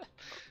about that.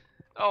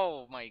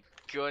 Oh my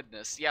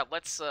goodness. Yeah,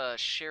 let's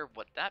share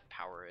what that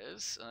power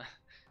is.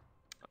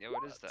 Yeah,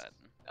 what is that?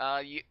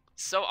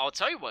 So I'll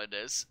tell you what it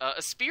is.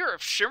 A sphere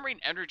of shimmering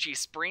energy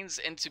springs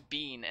into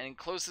being and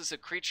encloses a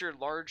creature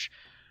large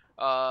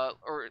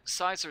or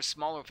size or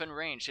smaller within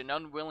range. An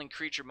unwilling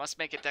creature must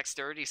make a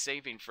dexterity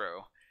saving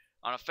throw.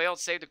 On a failed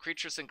save, the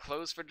creature is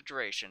enclosed for the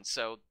duration.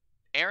 So,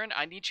 Aaron,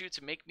 I need you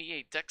to make me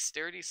a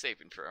dexterity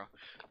saving throw.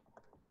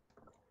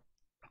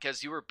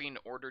 Because you are being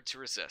ordered to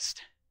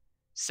resist.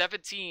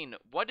 17.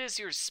 What is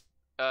your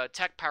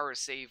tech power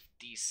save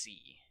DC?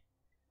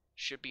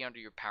 Should be under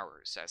your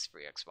powers,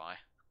 S3XY.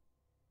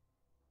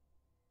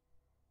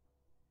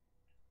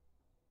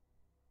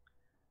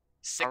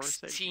 Power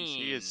save DC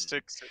 16. is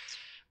 6.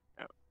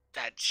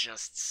 That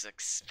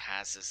just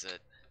passes it,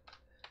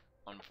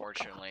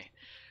 unfortunately.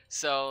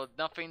 So,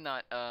 nothing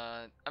that,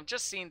 I'm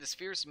just seeing the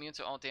sphere is immune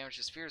to all damage.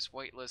 The sphere is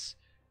weightless.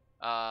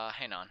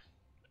 Hang on.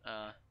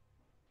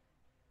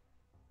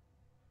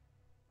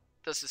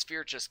 Does the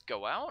sphere just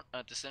go out?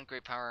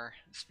 Disintegrate power.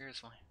 The sphere is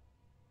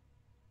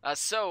fine.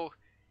 So,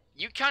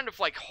 you kind of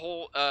like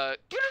hold,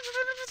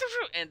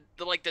 and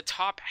the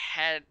top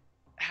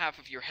half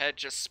of your head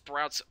just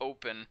sprouts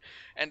open,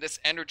 and this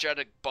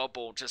energetic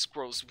bubble just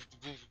grows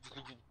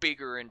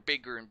bigger and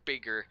bigger and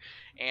bigger,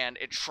 and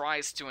it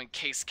tries to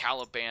encase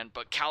Kaliban,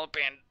 but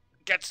Kaliban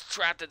gets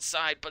trapped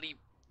inside, but he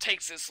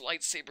takes his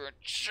lightsaber and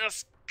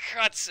just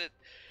cuts it,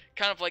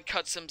 kind of like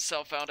cuts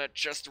himself out at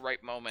just the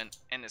right moment,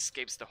 and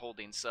escapes the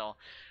holding cell.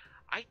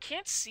 I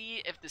can't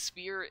see if the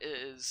spear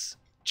is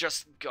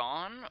just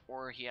gone,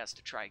 or he has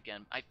to try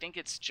again. I think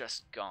it's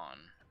just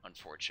gone,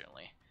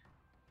 unfortunately.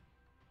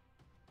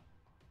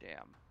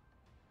 Damn.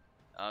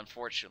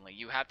 Unfortunately,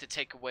 you have to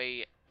take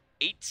away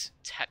 8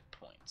 tech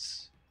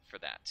points for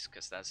that,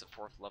 because that's a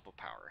 4th level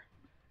power.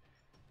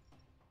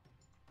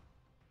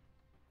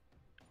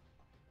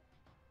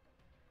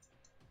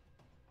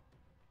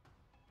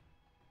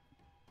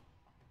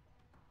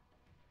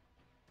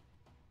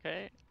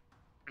 Okay.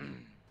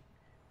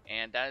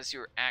 And that is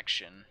your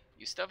action.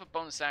 You still have a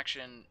bonus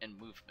action in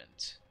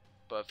movement,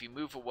 but if you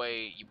move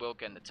away, you will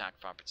get an attack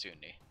of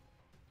opportunity.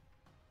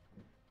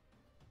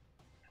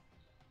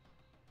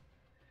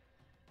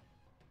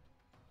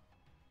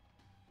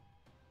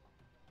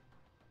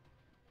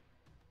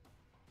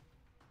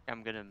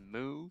 I'm gonna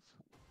move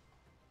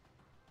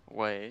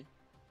away.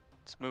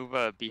 Let's move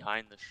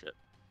behind the ship.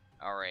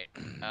 Alright,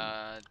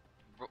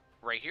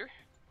 right here?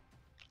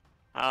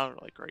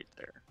 Like right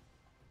there.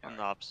 On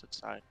the Alright. opposite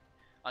side.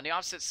 On the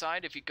opposite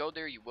side, if you go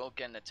there, you will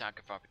get an attack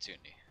of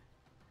opportunity.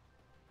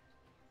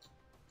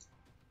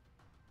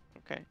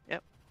 Okay,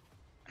 yep.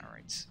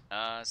 Alright,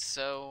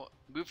 so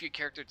move your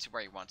character to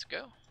where you want to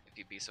go, if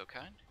you'd be so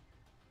kind.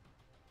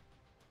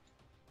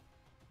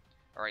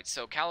 Alright,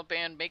 so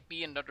Kaliban, make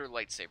me another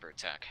lightsaber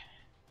attack.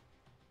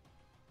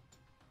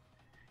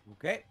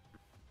 Okay.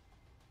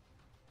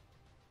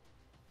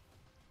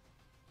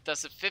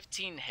 Does a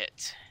 15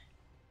 hit?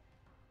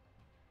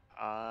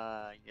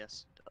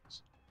 Yes it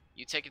does.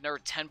 You take another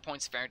 10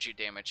 points of energy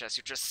damage as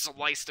you're just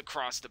sliced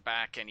across the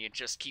back, and you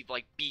just keep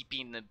like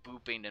beeping and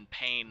booping in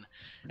pain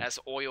as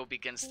oil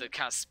begins to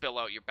kind of spill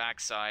out your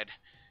backside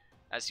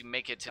as you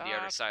make it to the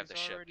other side of the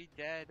He's ship. already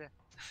dead.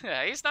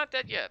 Yeah, he's not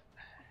dead yet.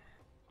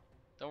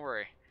 Don't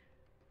worry.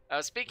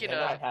 Speaking And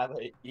of, I have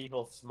an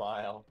evil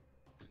smile.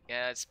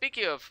 yeah,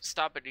 speaking of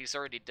stop it, he's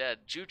already dead.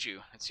 Juju,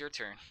 it's your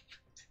turn.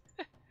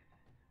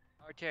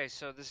 Okay,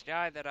 so this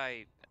guy that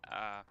I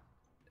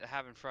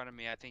have in front of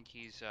me, I think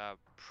he's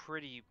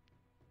pretty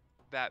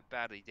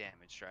badly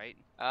damaged, right?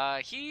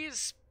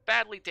 He's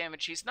badly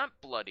damaged. He's not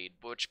bloodied,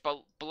 which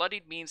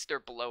bloodied means they're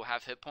below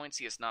half hit points.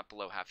 He is not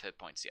below half hit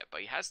points yet,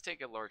 but he has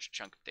taken a large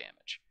chunk of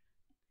damage.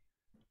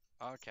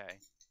 Okay.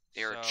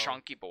 They're so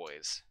chunky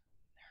boys.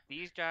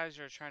 These guys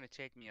are trying to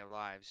take me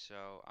alive,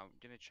 so I'm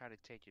gonna try to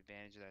take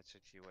advantage of that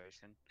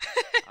situation.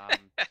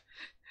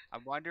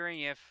 I'm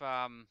wondering if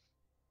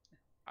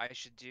I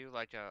should do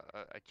like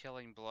a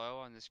killing blow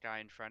on this guy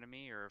in front of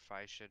me, or if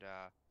I should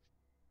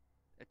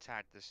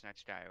attack this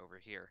next guy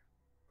over here.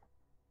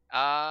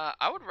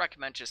 I would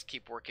recommend just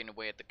keep working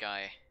away at the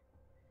guy.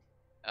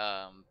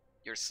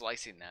 You're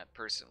slicing that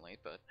personally,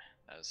 but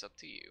that is up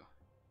to you.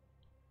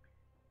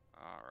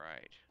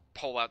 Alright.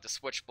 Pull out the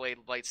switchblade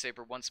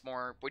lightsaber once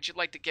more. Would you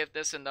like to give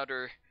this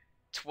another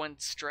twin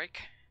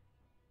strike?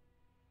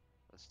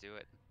 Let's do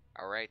it.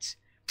 Alright.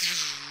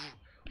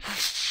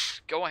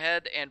 Go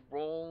ahead and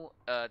roll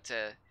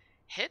to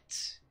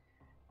hit.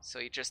 So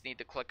you just need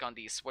to click on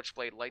the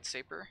switchblade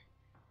lightsaber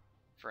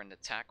for an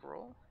attack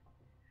roll.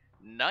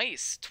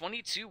 Nice!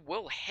 22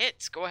 will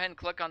hit. Go ahead and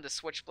click on the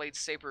switchblade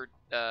saber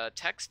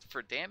text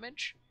for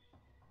damage.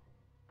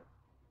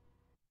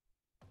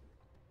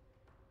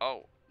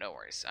 Oh, no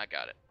worries. I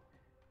got it.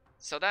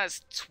 So that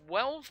is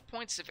 12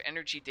 points of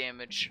energy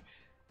damage,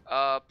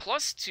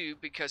 plus 2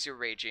 because you're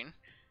raging,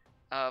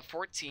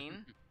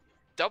 14,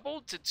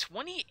 doubled to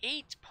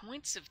 28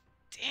 points of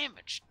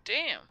damage.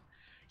 Damn.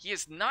 He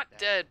is not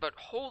dead, but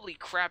holy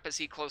crap is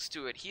he close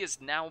to it. He is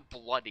now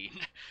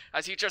bloodied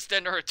as he just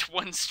entered a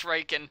twin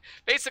strike, and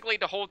basically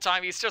the whole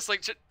time he's just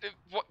like,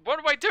 what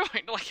am I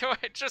doing?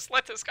 Like, just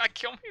let this guy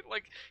kill me?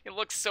 Like, he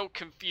looks so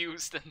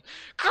confused and...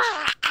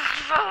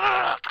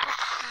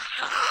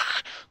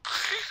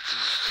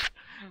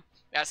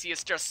 as he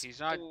is just He's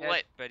not split.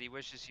 dead, but he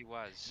wishes he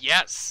was.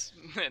 Yes,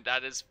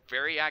 that is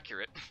very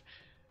accurate.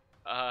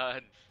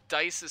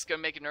 Dice is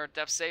gonna make another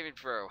death saving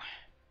throw.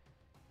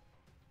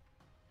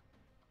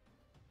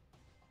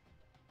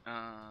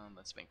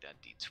 Let's make that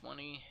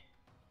D20.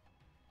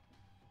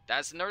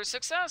 That's another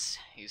success.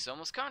 He's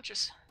almost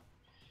conscious.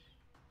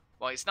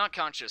 Well, he's not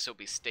conscious, he'll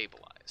be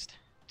stabilized.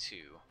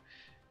 2.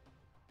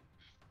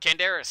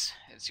 Canderous,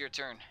 it's your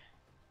turn.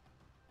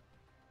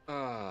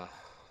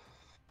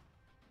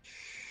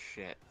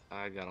 Shit.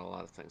 I got a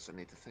lot of things I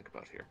need to think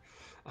about here.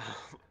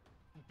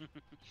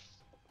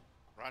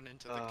 Run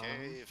into the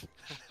cave.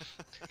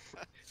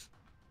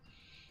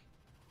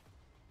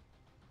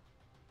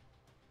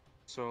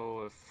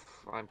 So if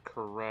I'm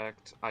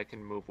correct, I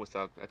can move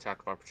without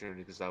attack of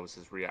opportunity because that was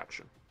his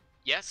reaction.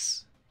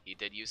 Yes, he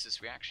did use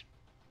his reaction.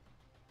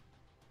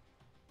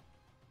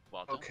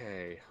 Well done.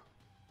 Okay.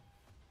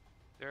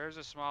 There's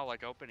a small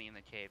like opening in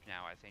the cave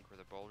now, I think, where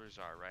the boulders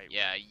are, right?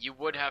 Yeah, Where- you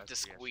would where have to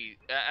suggested. squeeze.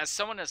 As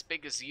someone as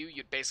big as you,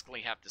 you'd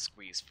basically have to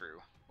squeeze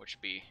through, which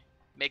would be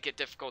make it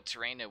difficult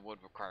terrain and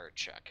would require a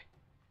check.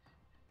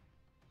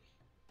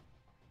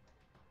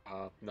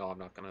 No, I'm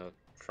not gonna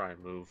try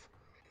and move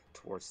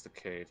towards the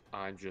cave.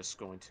 I'm just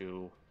going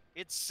to.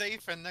 It's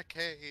safe in the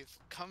cave.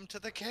 Come to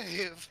the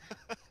cave.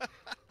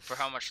 For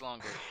how much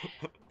longer?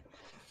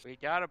 We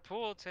got a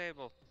pool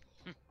table.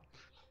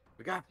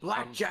 We got I'm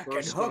blackjack and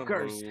first gonna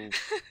hookers. move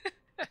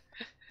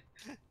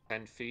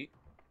 10 feet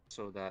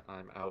so that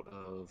I'm out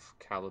of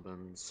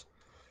Kaliban's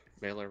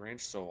melee range,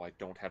 so I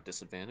don't have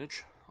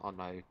disadvantage on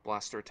my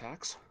blaster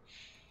attacks.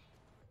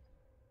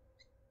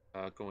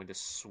 Going to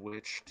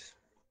switch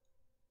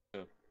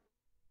to.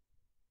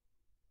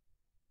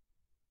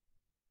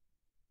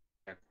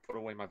 Put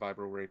away my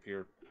vibro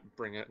rapier,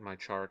 bring it in my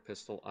charred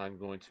pistol. I'm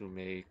going to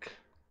make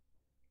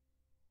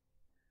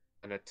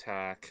an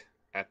attack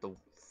at the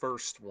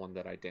first one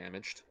that I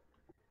damaged.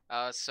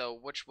 So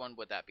which one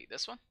would that be?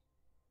 This one?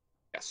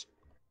 Yes.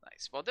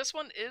 Nice. Well, this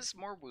one is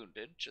more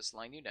wounded, just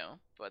letting you know,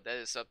 but that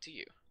is up to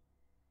you.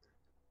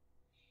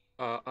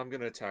 I'm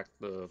going to attack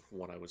the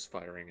one I was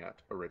firing at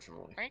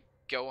originally. Alright,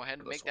 go ahead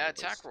and This make one that at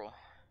attack least. roll.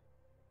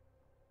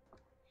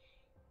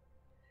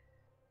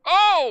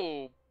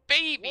 Oh,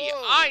 baby!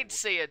 Whoa. I'd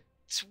say a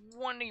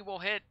 20 will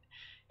hit.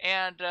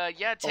 And,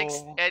 yeah, it takes...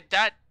 Oh.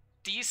 that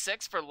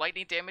D6 for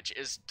lightning damage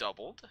is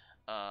doubled.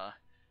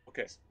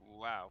 Okay.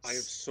 Wow. I am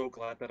so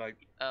glad that I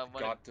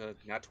When got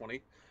nat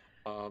 20.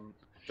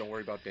 Don't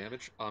worry about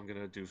damage. I'm going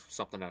to do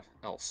something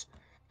else.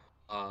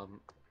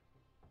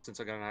 Since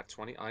I got a nat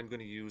 20, I'm going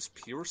to use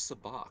Pure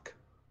Sabak.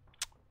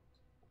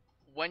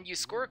 When you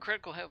score a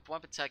critical hit with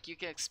weapon attack, you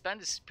can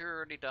expend a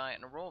superiority die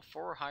and a roll of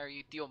 4 or higher.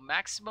 You deal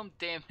maximum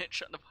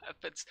damage on the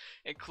weapons,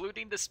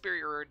 including the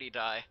superiority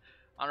die.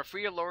 On a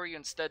free or lower, you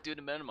instead do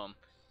the minimum.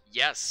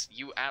 Yes,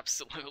 you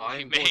absolutely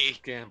I'm may. going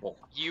to gamble.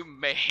 You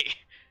may.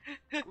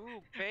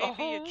 Ooh, baby, a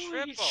Holy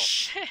triple.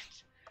 shit!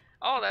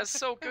 Oh, that's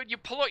so good. You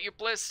pull out your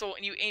pistol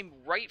and you aim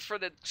right for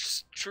the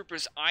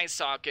trooper's eye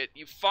socket.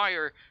 You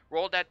fire.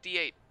 Roll that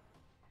d8.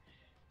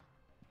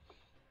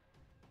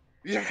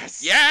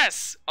 Yes!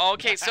 Yes!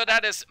 Okay, so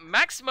that is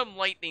maximum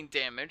lightning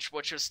damage,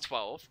 which is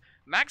 12.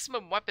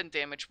 Maximum weapon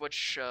damage,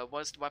 which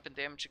was the weapon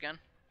damage again?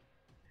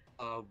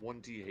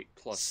 1d8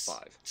 plus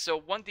 5. So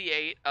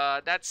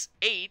 1d8, that's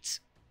 8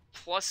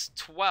 plus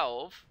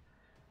 12.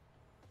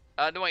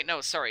 No, wait, no,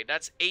 sorry.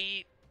 That's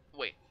 8.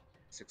 Wait.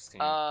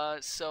 16.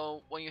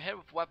 So when you hit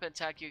with weapon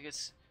attack,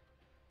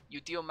 you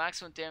deal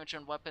maximum damage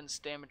on weapons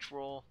damage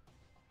roll.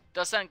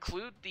 Does that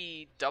include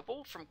the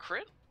double from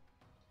crit?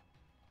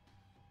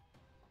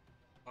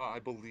 I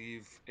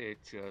believe it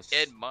just.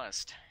 It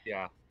must.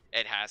 Yeah.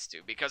 It has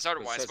to, because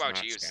otherwise, says why would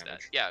max you use that?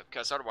 damage. Yeah,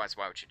 because otherwise,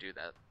 why would you do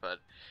that? But,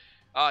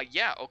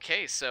 yeah,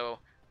 okay, so,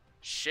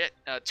 shit,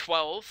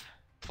 12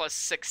 plus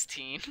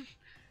 16,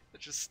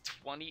 which is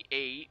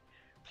 28,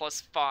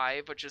 plus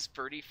 5, which is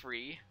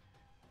 33.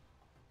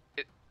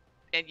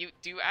 And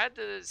do you add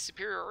the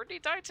superiority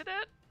die to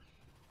that?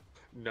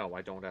 No,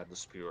 I don't add the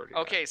superiority.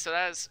 Okay, so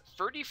that is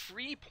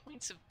 33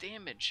 points of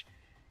damage.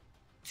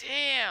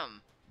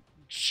 Damn!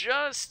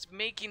 Just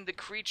making the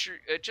creature,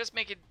 just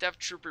making Death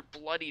Trooper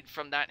bloodied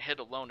from that hit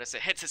alone as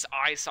it hits his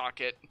eye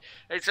socket.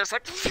 It's just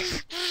like,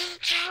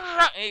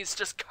 and he's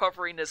just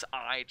covering his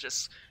eye,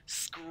 just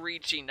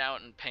screeching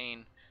out in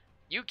pain.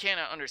 You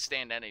cannot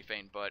understand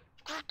anything, but.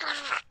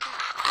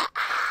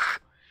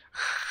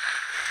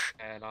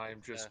 And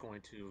I'm just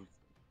going to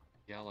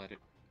yell at it,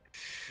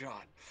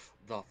 shut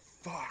the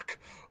fuck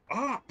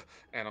up!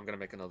 And I'm going to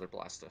make another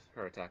blast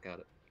or attack at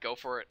it. Go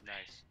for it.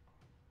 Nice.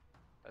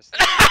 That's the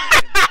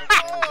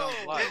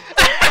blood.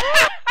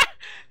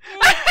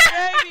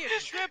 Baby, a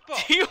triple.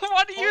 Do you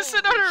want to use Holy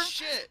another?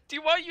 shit! Do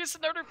you want to use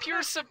another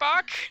pure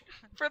sabak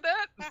for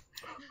that?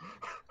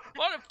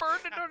 Want to burn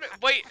another?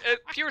 Wait,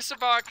 pure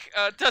sabak.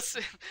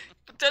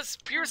 Does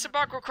pure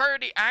sabak require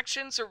any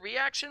actions or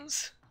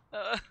reactions?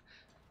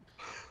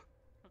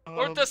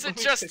 Or does it let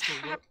me just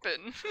take a look.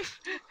 happen?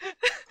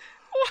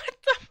 What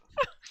the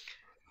fuck?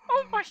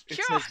 Oh my It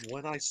god! says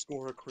when I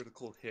score a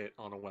critical hit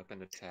on a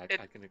weapon attack,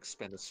 I can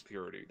expend a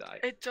superiority die.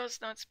 It does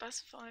not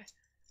specify.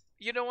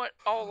 You know what?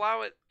 I'll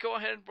allow it. Go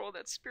ahead and roll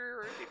that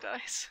superiority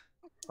dice.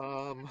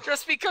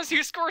 Just because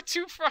you scored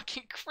 2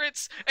 fucking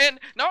crits, and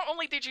not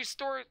only did you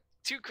score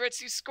 2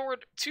 crits, you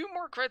scored 2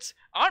 more crits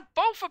on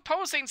both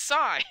opposing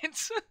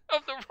sides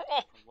of the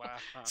roll. Wow.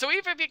 So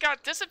even if you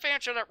got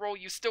disadvantage on that roll,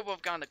 you still would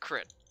have gotten a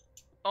crit.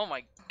 Oh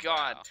my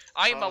god. Wow.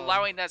 I am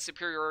allowing that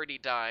superiority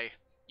die.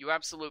 You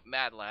absolute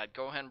mad lad.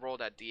 Go ahead and roll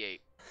that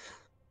d8.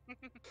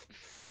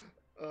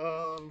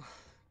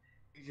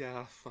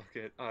 Yeah, fuck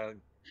it.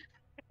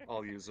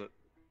 I'll use it.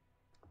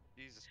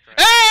 Jesus Christ.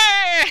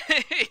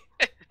 Hey!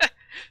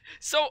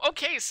 So,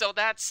 okay, so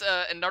that's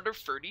another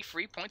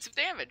 33 points of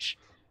damage.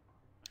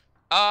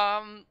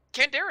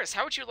 Canderous,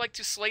 how would you like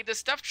to slay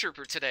this Death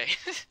Trooper today?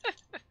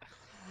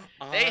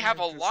 They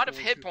have a I'm just lot of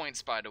going hit to-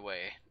 points, by the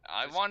way.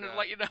 I Just, wanted to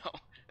let you know.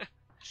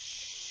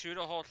 Shoot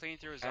a hole clean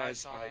through his eye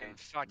As I socket and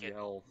fuck it.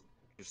 yell,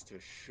 just to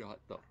shut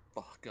the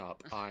fuck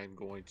up, I'm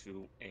going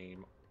to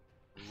aim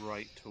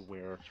right to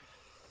where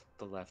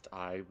the left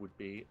eye would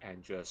be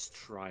and just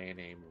try and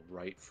aim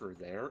right for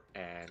there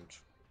and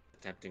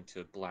attempting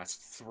to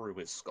blast through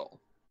his skull.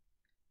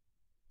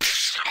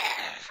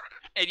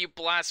 And you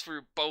blast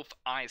through both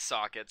eye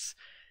sockets.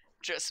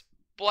 Just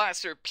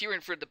blaster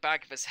peering through the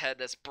back of his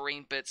head as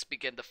brain bits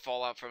begin to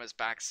fall out from his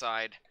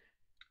backside.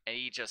 And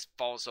he just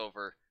falls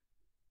over.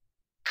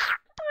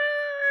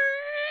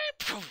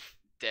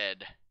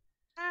 Dead.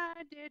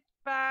 I did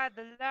by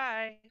the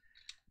light.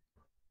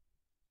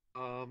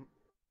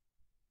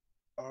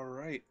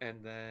 Alright,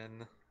 and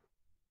then...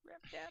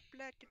 Wrapped up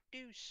like a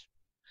deuce.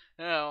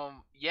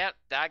 Yeah,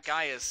 that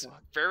guy is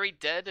very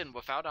dead and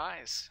without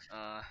eyes.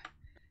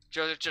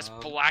 Just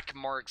black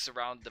marks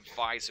around the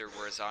visor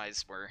where his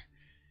eyes were.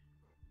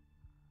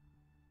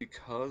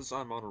 Because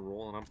I'm on a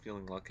roll and I'm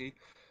feeling lucky,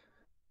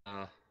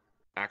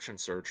 action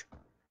surge.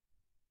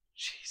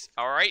 Jeez.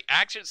 Alright,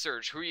 action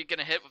surge. Who are you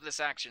gonna hit with this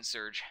action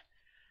surge?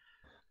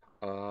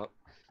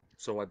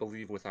 So I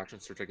believe with action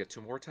surge I get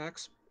 2 more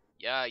attacks?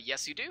 Yeah,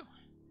 yes you do.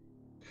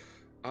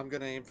 I'm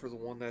gonna aim for the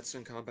one that's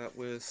in combat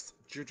with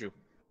Juju.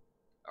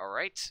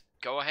 Alright,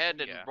 go ahead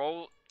and Yeah.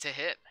 roll to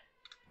hit.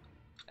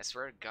 I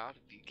swear to God,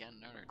 if you get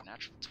another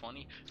natural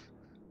 20...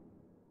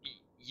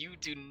 You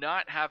do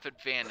not have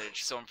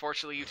advantage, so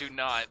unfortunately you do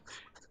not.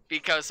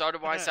 Because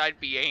otherwise I'd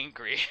be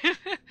angry.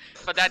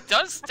 But that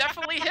does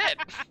definitely hit!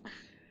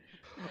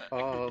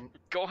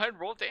 Go ahead and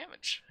roll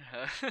damage.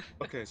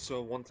 Okay,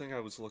 so one thing I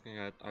was looking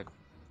at, I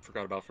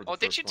forgot about for the Oh,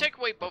 first did you one. take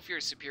away both your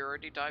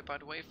superiority die, by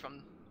the way,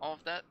 from all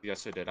of that?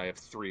 Yes, I did. I have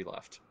 3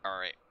 left.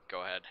 Alright,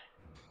 go ahead.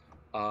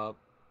 I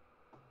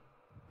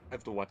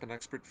have the weapon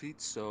expert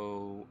feat,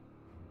 so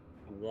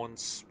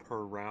once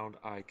per round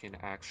I can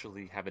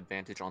actually have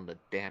advantage on the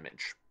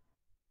damage.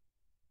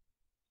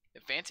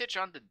 Advantage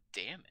on the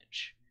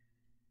damage.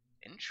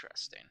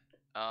 Interesting.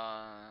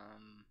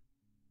 I'm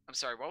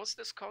sorry, what was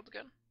this called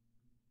again?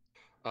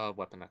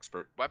 Weapon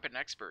expert. Weapon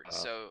expert.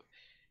 So,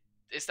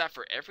 is that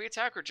for every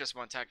attack or just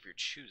one attack if you're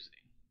choosing?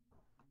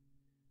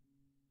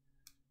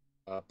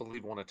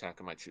 Believe one attack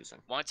of my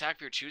choosing. One attack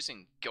if you're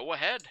choosing. Go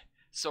ahead.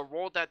 So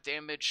roll that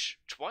damage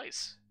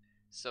twice.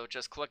 So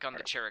just click on the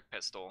Cherrick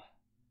pistol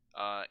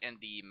in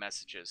the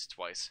messages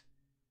twice.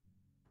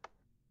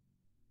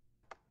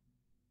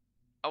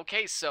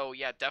 Okay, so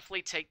yeah,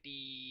 definitely take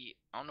the...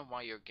 I don't know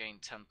why you're getting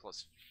 10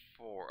 plus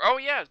 4. Oh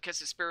yeah,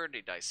 because it's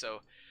spirited dice.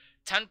 So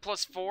 10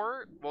 plus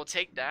 4, we'll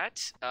take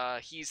that.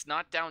 He's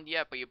not down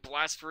yet, but you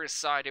blast through his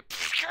side.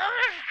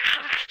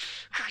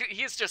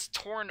 He's just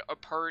torn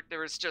apart.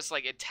 There's just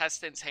like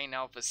intestines hanging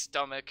out of his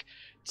stomach.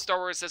 Star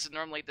Wars isn't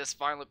normally this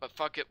violent, but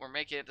fuck it, we're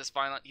making it this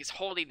violent. He's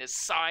holding his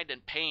side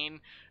in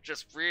pain,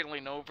 just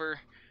reeling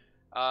over.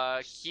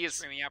 He is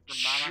Screaming out for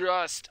mama.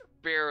 just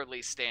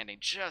barely standing,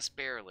 just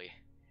barely.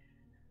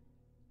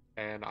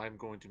 And I'm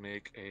going to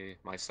make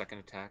my second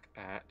attack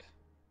at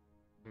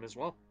him as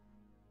well.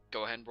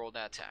 Go ahead and roll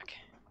that attack.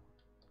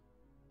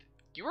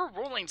 You were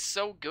rolling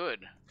so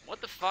good.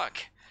 What the fuck?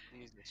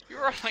 Jesus You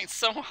were Christ. rolling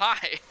so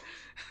high.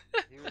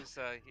 He was,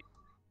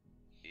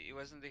 he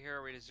wasn't the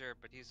hero we deserved,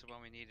 but he's the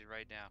one we needed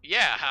right now.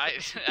 Yeah,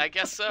 I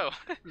guess so.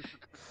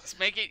 It's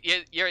making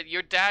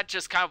your dad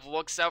just kind of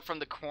looks out from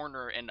the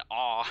corner in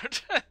awe.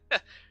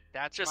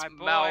 That's Just my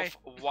boy. mouth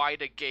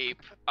wide agape.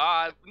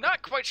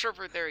 Not quite sure if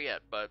we're there yet,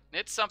 but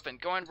it's something.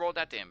 Go ahead and roll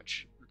that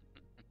damage.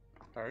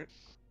 Alright.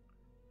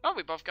 Oh,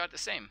 we both got the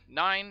same.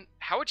 9.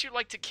 How would you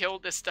like to kill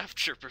this Death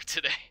Trooper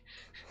today?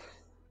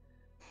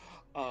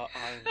 I'm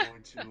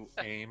going to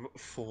aim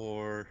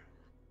for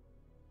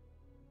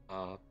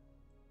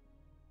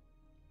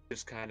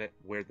just kind of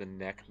where the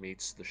neck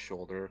meets the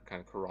shoulder,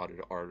 kind of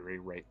carotid artery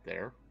right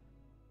there.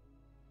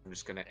 I'm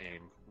just gonna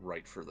aim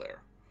right for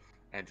there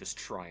and just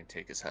try and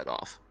take his head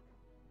off.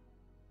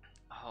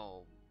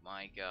 Oh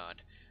my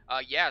god.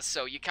 Yeah,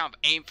 so you kind of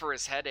aim for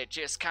his head, it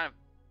just kind of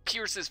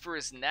pierces through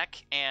his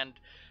neck, and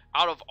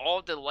out of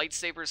all the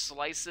lightsaber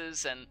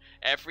slices and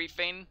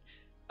everything,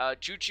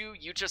 Juju,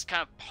 you just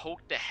kind of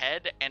poke the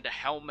head, and the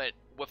helmet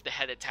with the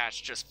head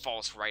attached just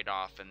falls right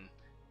off and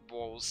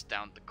rolls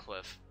down the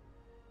cliff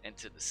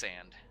into the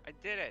sand. I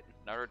did it.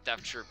 Another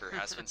Death Trooper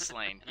has been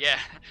slain. Yeah.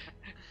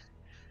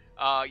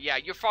 Yeah,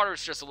 your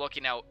father's just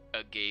looking out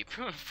agape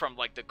from,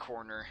 like, the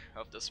corner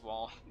of this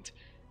wall.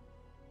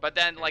 But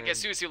then, like, as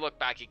soon as you look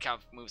back, he kind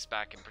of moves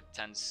back and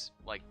pretends,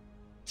 like,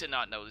 to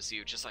not notice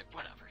you, just like,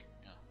 whatever.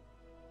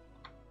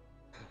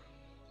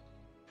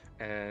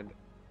 Yeah. And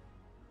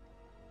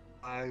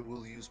I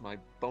will use my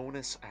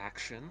bonus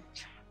action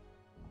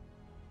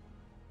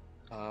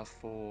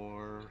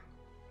for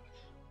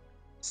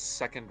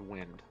Second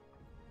Wind.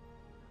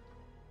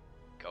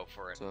 Go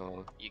for it.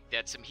 So, You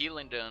get some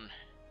healing done.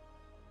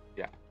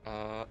 yeah.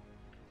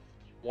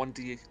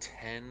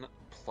 1d10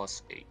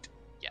 plus 8.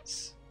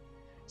 Yes.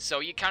 So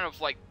you kind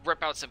of, like,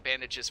 rip out some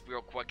bandages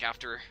real quick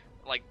after,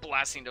 like,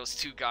 blasting those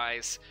two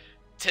guys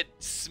to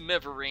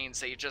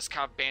smithereens. That you just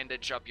kind of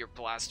bandage up your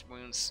blast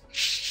wounds,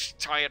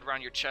 tie it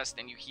around your chest,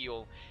 and you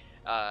heal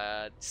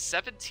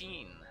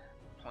 17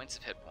 points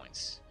of hit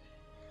points.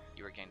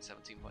 You regain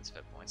 17 points of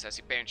hit points as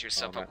you bandage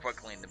yourself up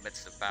quickly in the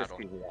midst of battle.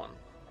 51.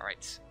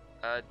 Alright.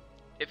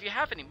 If you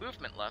have any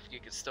movement left, you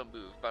can still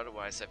move, but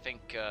otherwise I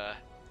think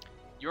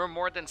you're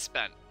more than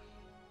spent.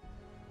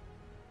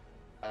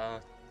 I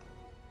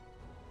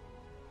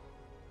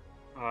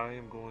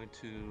am going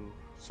to...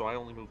 So I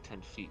only move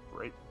 10 feet,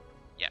 right?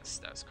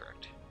 Yes, that's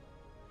correct.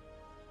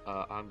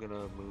 I'm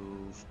gonna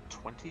move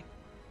 20.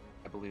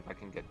 I believe I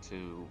can get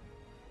to...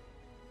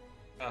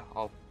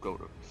 I'll go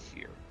to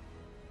here.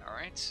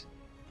 Alright.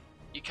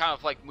 You kind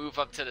of like move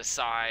up to the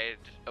side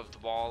of the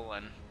wall,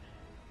 and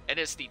it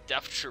is the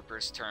Death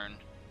Trooper's turn.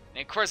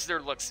 The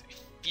Inquisitor looks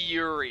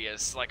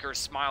furious, like her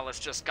smile has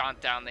just gone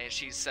down there.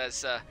 She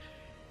says,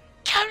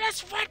 kill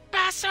this wet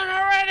bastard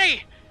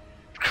already!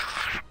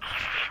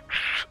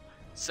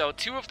 So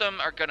 2 of them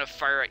are gonna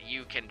fire at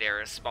you,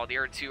 Canderous, while the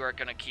other 2 are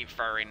gonna keep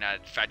firing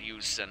at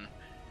Thaddeus and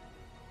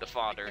the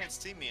father. You can't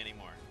see me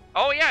anymore.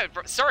 Oh yeah,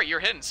 sorry, you're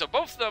hidden, so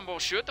both of them will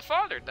shoot the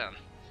father then.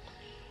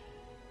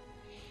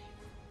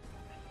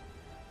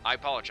 I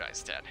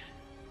apologize, Ted.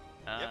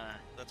 Yep,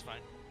 that's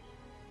fine.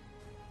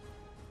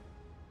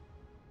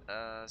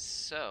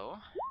 So,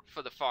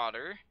 for the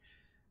father,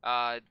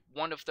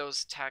 one of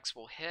those attacks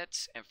will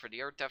hit, and for the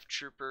Air Death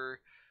Trooper,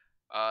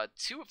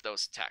 2 of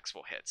those attacks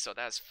will hit. So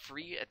that's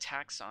 3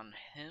 attacks on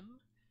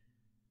him,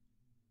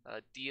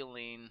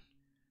 dealing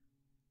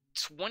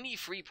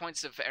 23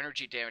 points of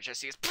energy damage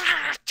as he is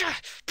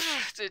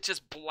it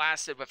just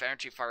blasted with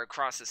energy fire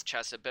across his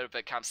chest. A bit of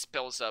it kind of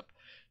spills up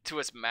to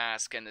his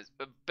mask, and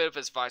a bit of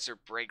his visor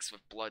breaks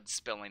with blood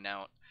spilling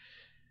out,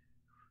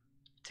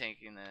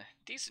 taking a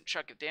decent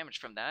chunk of damage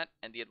from that.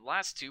 And the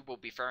last 2 will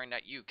be firing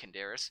at you,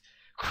 Canderous,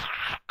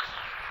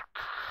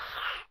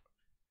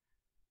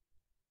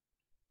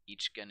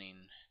 each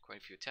getting quite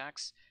a few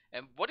attacks.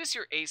 And what is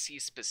your AC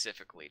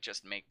specifically?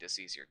 Just make this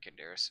easier,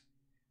 Canderous.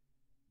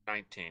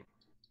 19.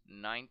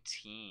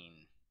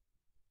 19.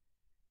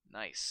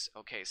 Nice.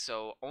 Okay,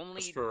 so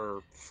only... Just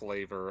for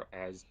flavor,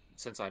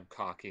 since I'm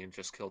cocky and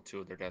just killed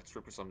 2 of their Death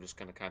Troopers, I'm just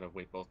gonna kind of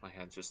wave both my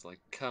hands just like,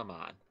 come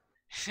on.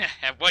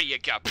 What do you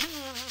got?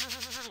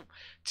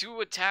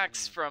 2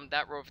 attacks from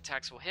that row of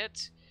attacks will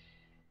hit.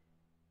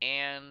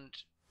 And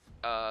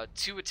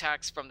 2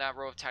 attacks from that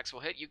row of attacks will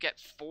hit. You get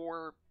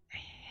 4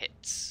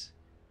 hits.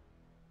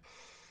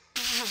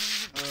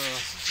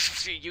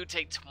 You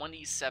take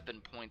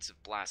 27 points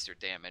of blaster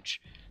damage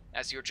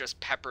as you're just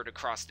peppered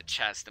across the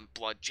chest, and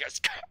blood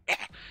just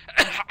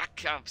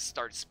kind of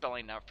starts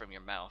spilling out from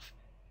your mouth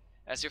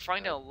as you're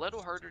finding it a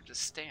little harder to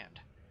stand.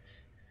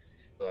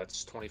 So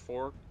that's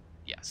 24?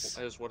 Yes.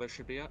 Is what I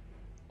should be at?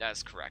 That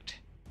is correct.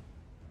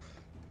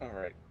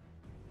 Alright.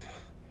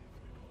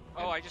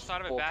 Oh, I just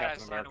thought of a Full badass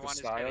Captain line to America want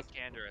to style? get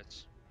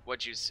Canderous. What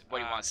do you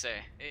want to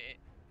say?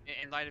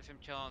 In light of him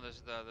killing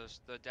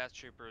the Death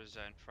Troopers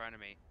in front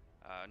of me,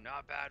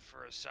 not bad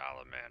for a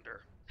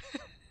salamander.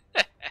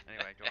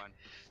 Anyway, go on.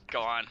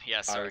 Go on,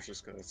 yes, I sir. was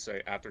just gonna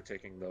say, after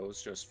taking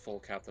those, just full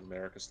Captain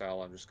America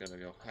style, I'm just gonna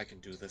go, I can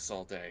do this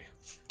all day.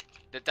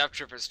 The Death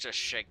Troopers just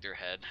shake their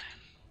head.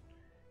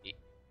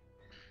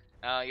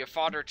 Your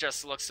father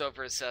just looks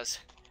over and says,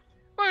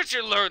 where'd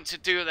you learn to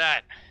do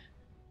that?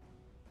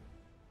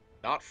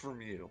 Not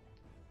from you.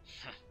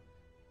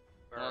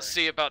 We'll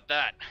see about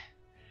that.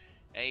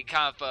 And he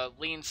kind of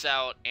leans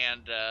out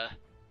and,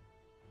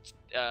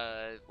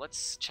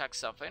 let's check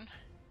something.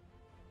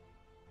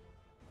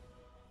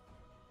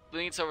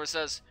 Leans over and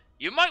says,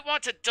 you might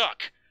want to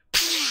duck!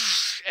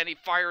 And he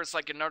fires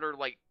like another,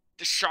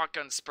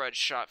 shotgun spread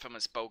shot from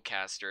his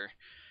bowcaster,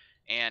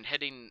 and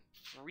hitting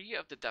 3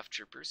 of the Death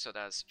Troopers, so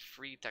that's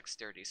 3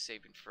 dexterity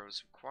saving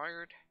throws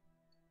required.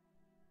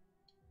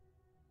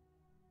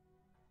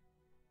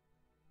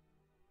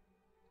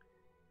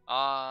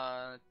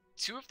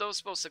 Two of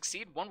those will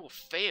succeed, 1 will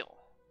fail.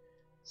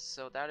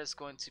 So that is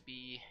going to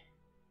be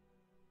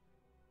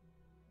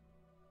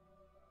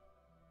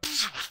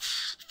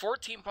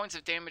 14 points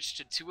of damage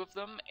to 2 of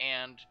them,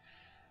 and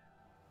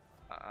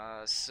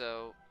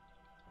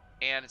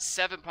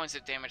 7 points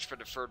of damage for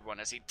the 3rd one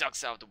as he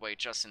ducks out of the way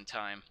just in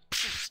time.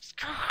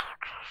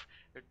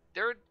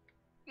 They're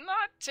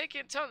not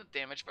taking a ton of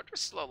damage, but they're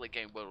slowly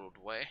getting whittled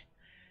away.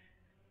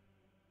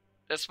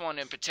 This one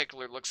in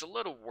particular looks a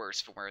little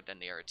worse for wear than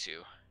the other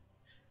 2.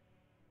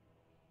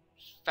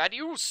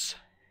 Thaddeus!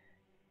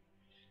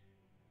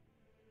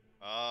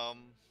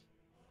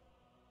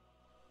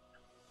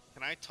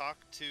 Can I talk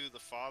to the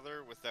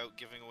father without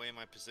giving away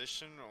my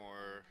position,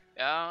 or...?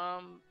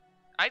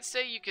 I'd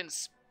say you can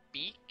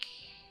speak.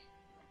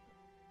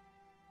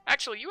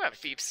 Actually, you have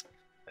thieves.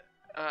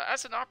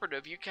 As an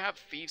operative, you can have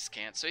thieves'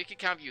 cant, so you can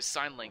kind of use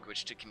sign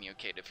language to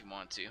communicate if you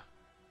want to.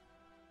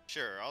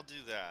 Sure, I'll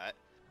do that.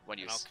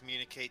 And I'll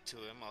communicate to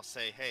him. I'll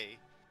say, hey,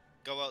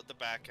 go out the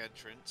back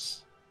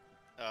entrance.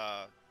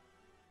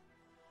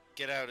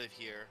 Get out of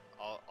here.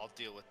 I'll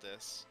deal with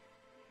this.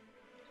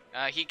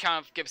 He kind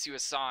of gives you a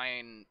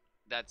sign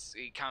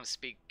he kind of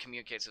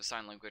communicates with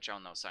sign language. I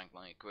don't know sign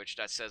language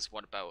that says,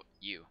 what about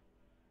you?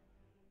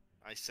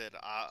 I said,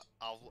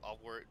 I'll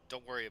worry.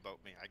 Don't worry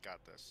about me. I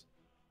got this.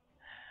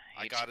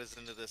 I got us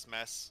into this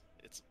mess.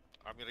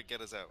 I'm gonna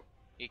get us out.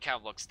 He kind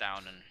of looks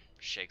down and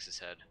shakes his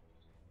head.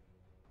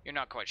 You're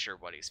not quite sure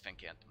what he's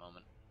thinking at the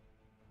moment.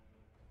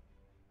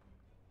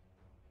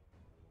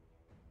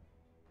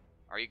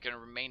 Are you gonna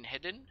remain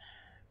hidden?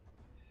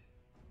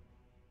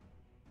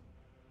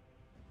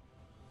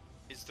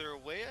 Is there a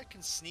way I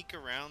can sneak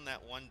around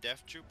that one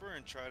Death Trooper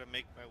and try to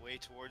make my way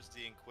towards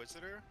the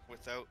Inquisitor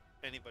without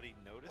anybody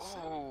noticing?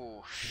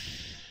 Oh.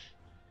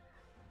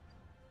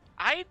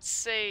 I'd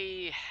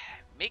say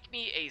make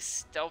me a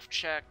stealth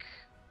check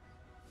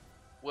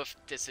with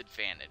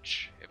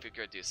disadvantage if you're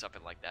gonna do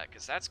something like that,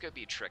 because that's gonna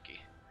be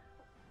tricky.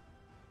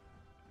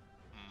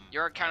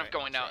 You're kind of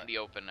going out in the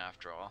open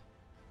after all.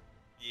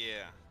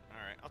 Yeah.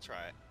 Alright, I'll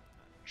try it.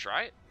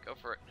 Try it. Go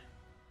for it.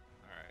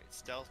 Alright,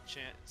 stealth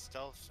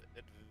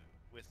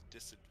with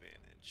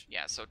disadvantage.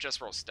 Yeah, so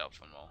just roll stealth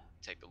and we'll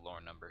take the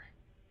lower number.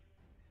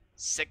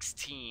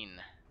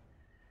 16.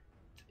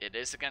 It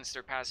is against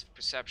their passive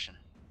perception.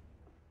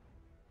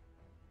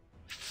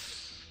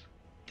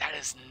 That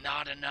is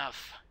not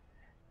enough.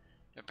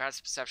 Their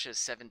passive perception is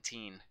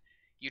 17.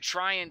 You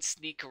try and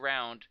sneak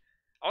around.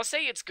 I'll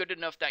say it's good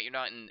enough that you're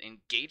not in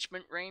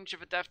engagement range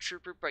of a Death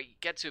Trooper, but you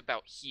get to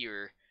about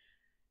here,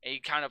 and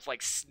you kind of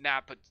like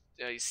snap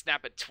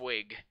a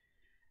twig,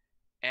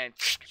 and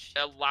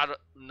a lot of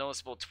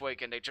noticeable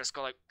twig, and they just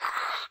go like,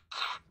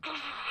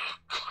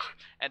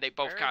 and they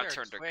both kind of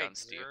turn their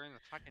guns to you. We're in the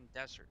fucking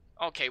desert.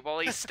 Okay, well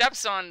he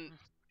steps on,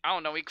 I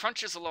don't know, he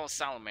crunches a little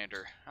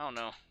salamander. I don't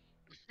know.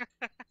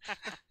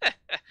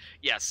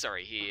 Yeah,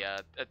 sorry,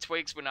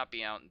 twigs would not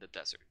be out in the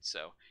desert,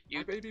 so you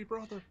My baby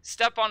brother.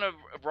 step on a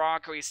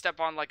rock, or you step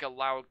on like a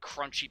loud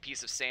crunchy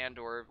piece of sand,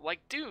 or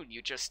like Dune,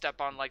 you just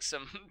step on like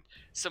some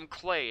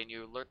clay and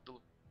you alert the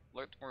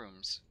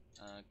rooms.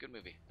 Good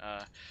movie.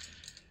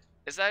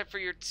 Is that for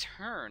your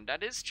turn?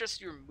 That is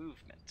just your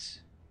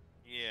movement.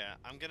 Yeah,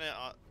 I'm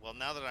gonna, well,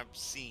 now that I'm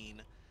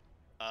seen,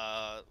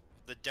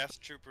 the Death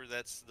Trooper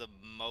that's the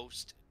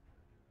most,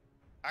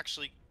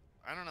 actually,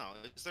 I don't know,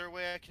 is there a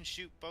way I can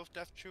shoot both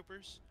Death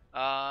Troopers?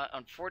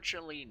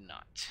 Unfortunately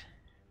not.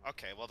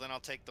 Okay, well then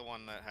I'll take the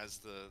one that has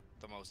the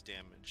most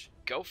damage.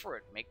 Go for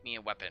it. Make me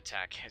a weapon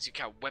attack as you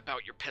kind of whip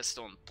out your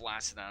pistol and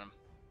blast it at him.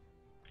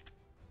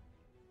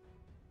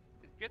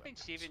 Good thing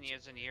Stephen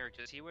isn't here,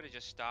 because he would have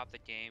just stopped the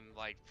game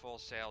like full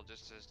sail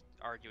just to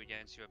argue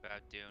against you about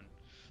Dune.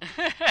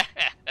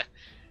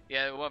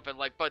 Yeah, it would have been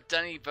like, but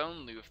Denny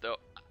Von Loof though.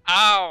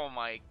 Oh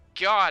my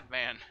god,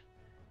 man.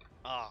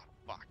 Oh,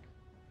 fuck.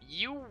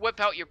 You whip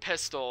out your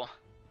pistol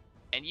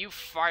and you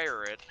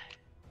fire it.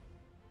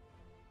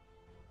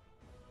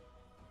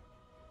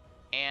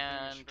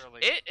 And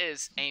it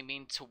is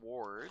aiming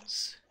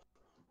towards...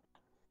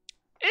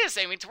 It is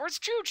aiming towards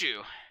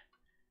Juju.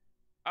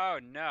 Oh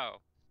no.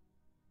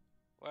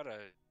 What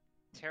a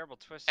terrible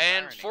twist of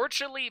And irony.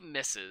 fortunately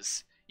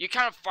misses. You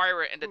kind of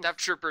fire it and the Death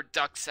Trooper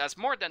ducks, has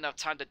more than enough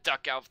time to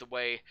duck out of the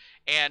way.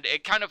 And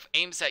it kind of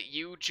aims at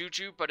you,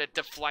 Juju, but it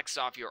deflects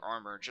off your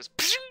armor. Just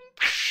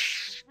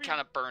kind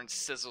of burns,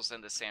 sizzles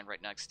in the sand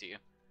right next to you.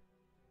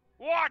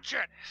 Watch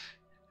it!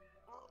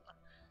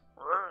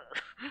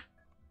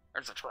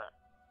 There's a trap.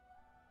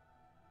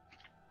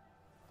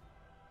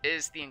 It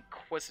is the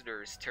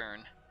Inquisitor's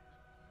turn.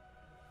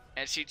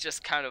 And she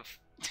just kind of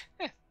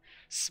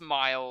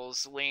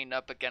smiles, leaning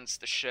up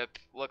against the ship,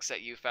 looks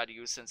at you,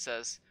 Thaddeus, and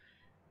says,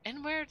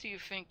 "And where do you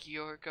think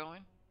you're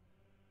going?"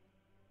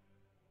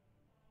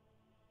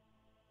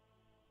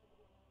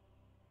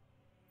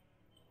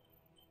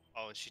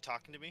 Oh, is she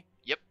talking to me?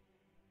 Yep.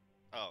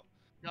 Oh.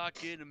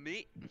 Talking to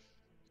me?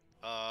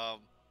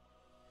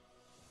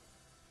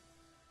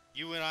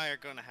 You and I are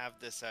gonna have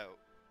this out.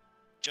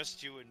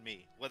 Just you and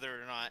me. Whether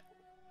or not,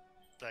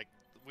 like,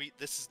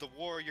 this is the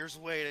warrior's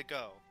way to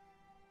go.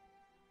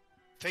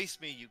 Face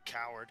me, you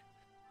coward.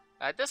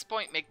 At this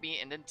point, make me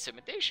an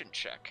intimidation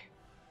check.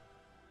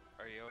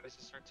 Are you always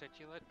this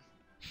articulate?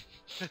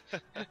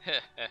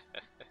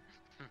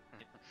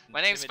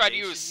 My name's Intimidation,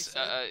 you Thaddeus.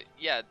 said?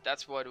 Yeah,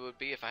 that's what it would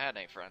be if I had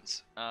any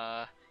friends.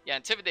 Yeah,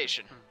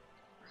 intimidation.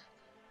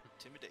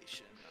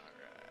 Intimidation.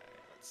 Alright,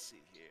 let's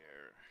see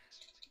here.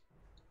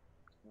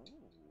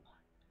 Ooh.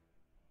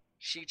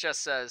 She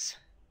just says,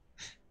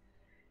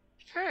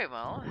 "Very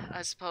well.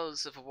 I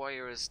suppose if a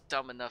warrior is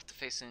dumb enough to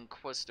face an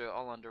Inquisitor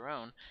all on their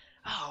own,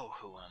 oh,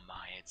 who am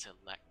I to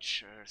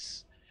lecture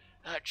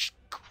such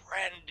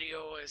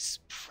grandiose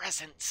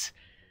presence?"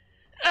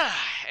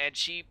 And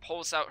she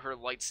pulls out her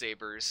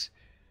lightsabers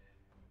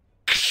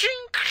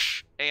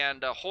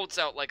and holds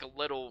out like a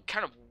little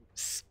kind of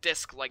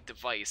disc-like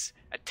device,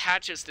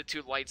 attaches the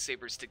two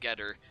lightsabers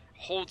together,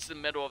 holds the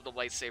middle of the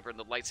lightsaber, and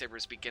the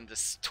lightsabers begin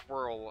to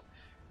twirl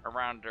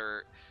around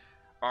her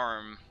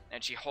arm,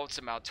 and she holds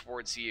them out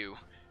towards you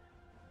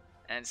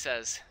and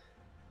says,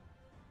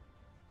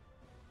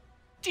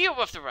 "Deal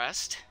with the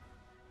rest.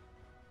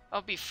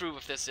 I'll be through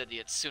with this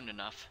idiot soon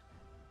enough."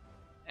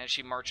 And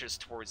she marches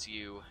towards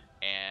you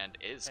and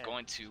is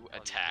going to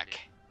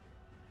attack.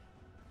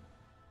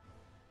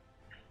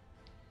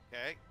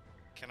 Okay.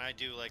 Can I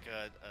do like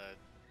a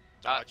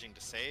dodging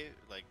to save?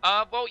 Like.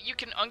 Well, you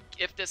can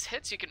if this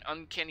hits, you can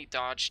uncanny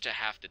dodge to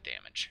half the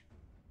damage.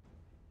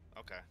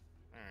 Okay.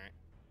 Alright.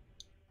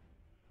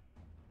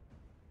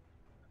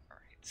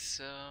 Alright,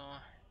 so...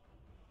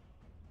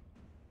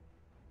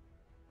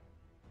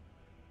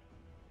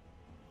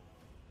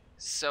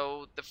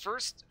 So, the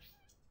first...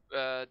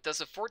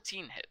 does a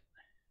 14 hit?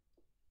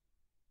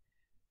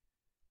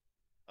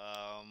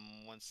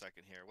 1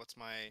 second here. What's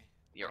my...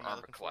 Your what am I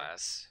armor looking for?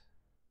 class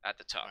at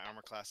the top. My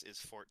armor class is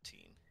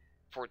 14.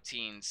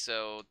 14,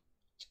 so...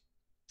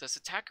 Does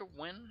attacker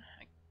win?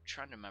 I'm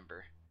trying to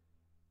remember.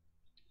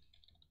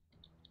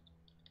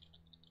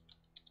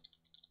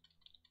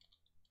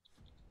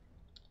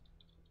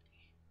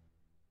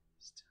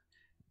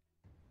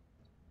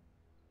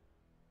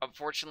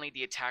 Unfortunately,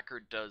 the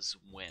attacker does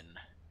win.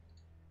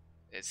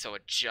 So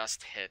it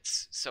just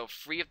hits. So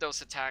 3 of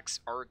those attacks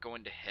are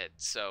going to hit.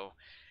 So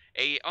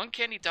a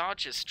uncanny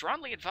dodge is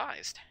strongly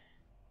advised.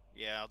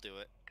 Yeah, I'll do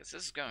it. Because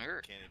this is going to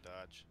hurt. Candy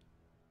dodge.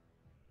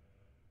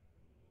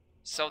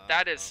 So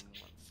that is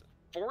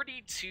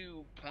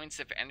 42 points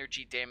of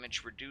energy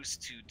damage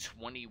reduced to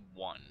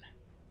 21.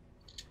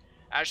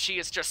 As she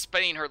is just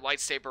spinning her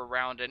lightsaber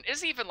around and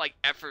is even like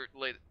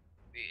effortless.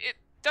 It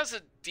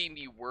doesn't deem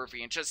you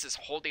worthy and just is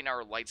holding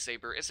our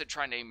lightsaber, isn't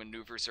trying any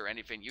maneuvers or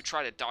anything. You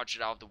try to dodge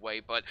it out of the way,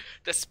 but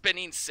the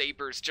spinning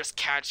sabers just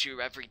catch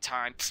you every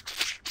time.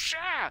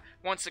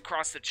 Once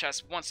across the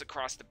chest, once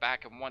across the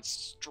back, and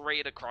once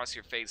straight across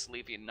your face,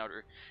 leaving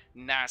another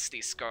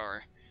nasty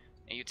scar.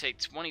 And you take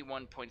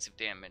 21 points of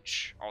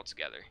damage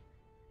altogether.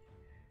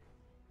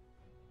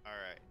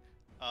 Alright.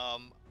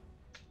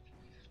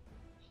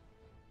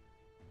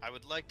 I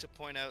would like to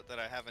point out that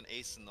I have an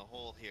ace in the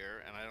hole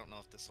here, and I don't know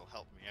if this will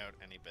help me out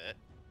any bit.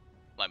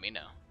 Let me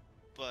know.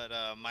 But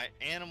my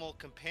animal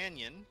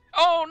companion...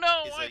 Oh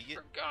no, I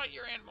forgot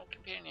your animal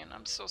companion.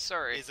 I'm so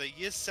sorry. Is a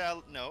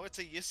Yisal... No, it's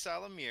a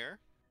Yisalamir.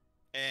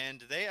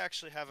 And they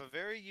actually have a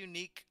very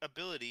unique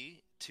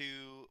ability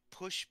to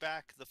push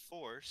back the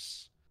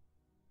force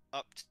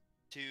up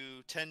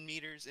to 10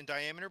 meters in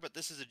diameter, but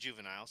this is a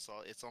juvenile,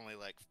 so it's only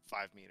like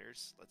 5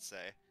 meters, let's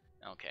say.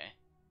 Okay.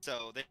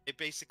 So they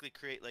basically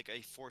create like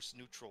a force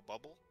neutral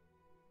bubble.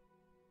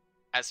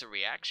 As a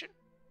reaction?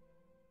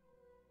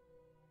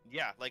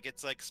 Yeah, like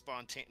it's like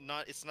spontaneous.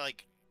 It's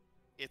like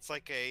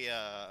a.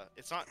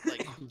 It's not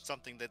like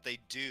something that they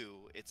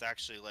do. It's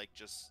actually like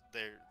just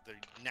they're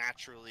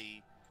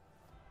naturally.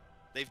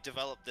 They've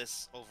developed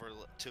this over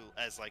to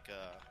as like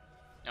a.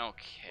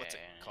 Okay. What's it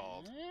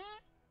called?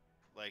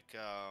 Like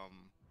I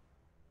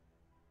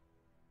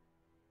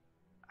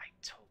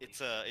totally.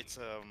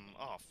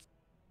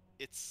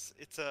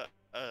 It's a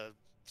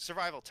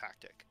survival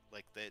tactic.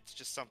 Like it's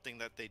just something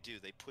that they do.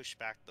 They push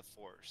back the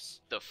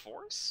force. The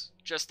force?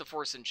 Just the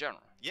force in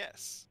general.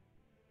 Yes.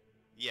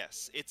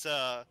 Yes. It's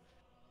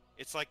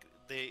like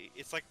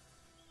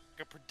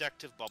a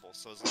protective bubble.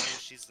 So as long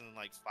as she's in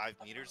like 5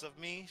 meters of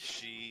me,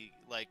 she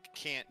like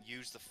can't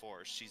use the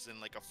force. She's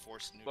in like a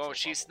force neutral. Well,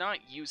 she's bubble. not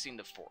using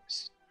the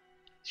force.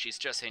 She's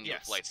just hitting you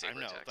with lightsaber I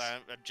know. attacks.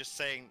 I'm just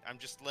saying. I'm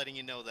just letting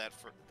you know that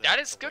for. That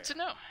is good to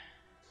know.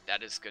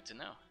 That is good to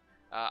know.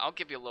 I'll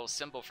give you a little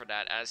symbol for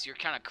that as your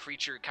kind of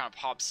creature kind of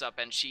pops up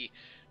and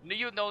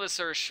you notice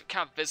her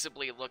kind of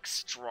visibly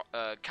looks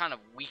kind of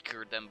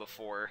weaker than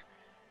before,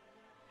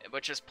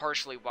 which is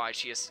partially why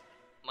she is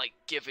like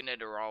giving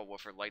it her all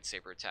with her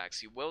lightsaber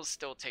attacks. You will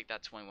still take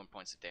that 21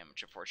 points of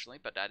damage, unfortunately,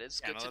 but that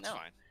is good to know.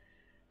 Fine.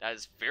 That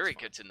is very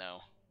good to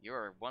know. You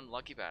are one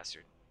lucky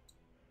bastard.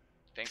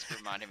 Thanks for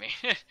reminding me.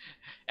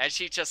 And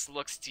she just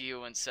looks to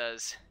you and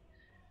says,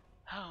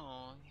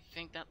 "Oh, you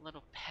think that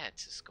little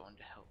pet is going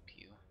to help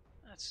you?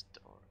 That's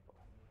adorable."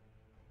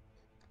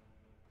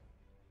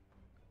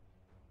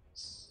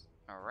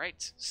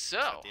 Alright, so...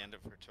 At the end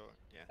of her tour,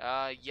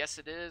 yeah. Yes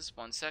it is.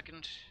 1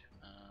 second.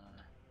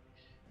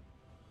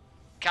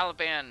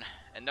 Kaliban,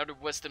 another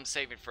wisdom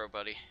saving throw,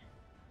 buddy.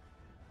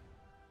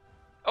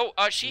 Oh,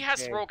 she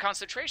has to roll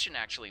concentration,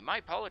 actually. My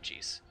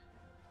apologies.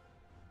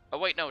 Oh,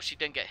 wait, no, she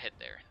didn't get hit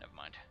there. Never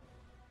mind.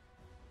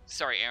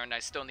 Sorry, Aaron, I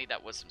still need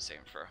that wisdom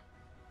saving throw.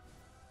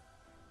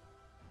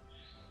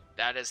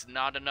 That is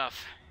not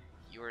enough.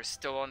 You are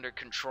still under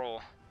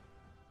control.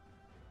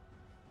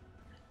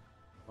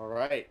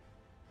 Alright.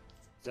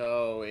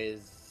 So,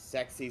 is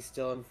Sexy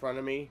still in front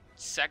of me?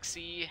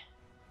 Sexy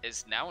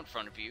is now in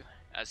front of you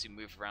as you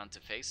move around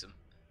to face him.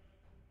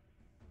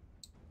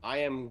 I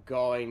am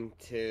going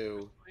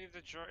to... Leave the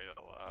droid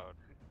alone.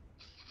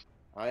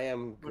 I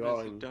am What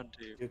has he going done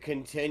to you? to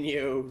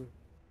continue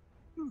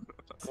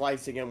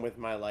slicing him with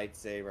my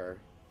lightsaber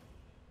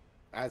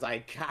as I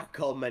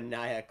cackle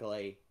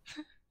maniacally.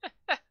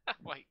 Oh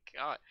my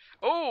god.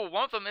 Oh,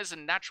 one of them is a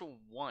natural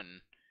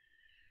 1.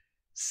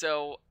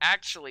 So,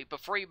 actually,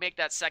 before you make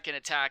that second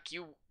attack,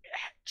 you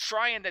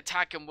try and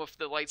attack him with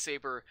the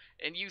lightsaber,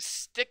 and you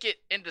stick it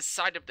in the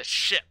side of the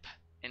ship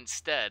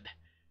instead.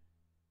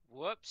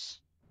 Whoops.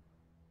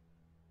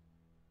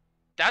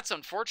 That's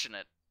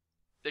unfortunate.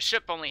 The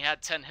ship only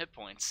had 10 hit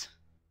points.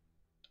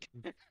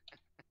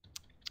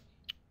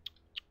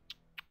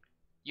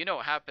 You know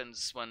what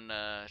happens when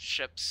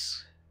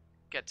ships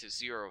get to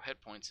 0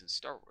 hit points in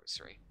Star Wars,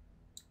 right?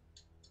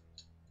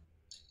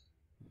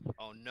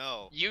 Oh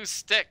no. You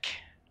stick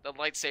the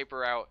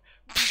lightsaber out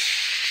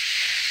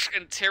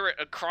and tear it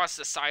across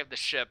the side of the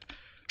ship.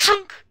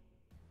 Chunk!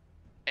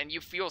 And you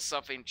feel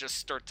something just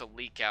start to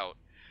leak out.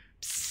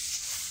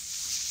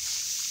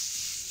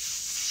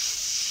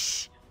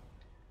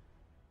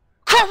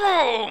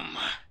 Kaboom!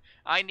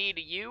 I need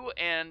you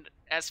and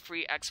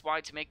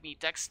S3XY to make me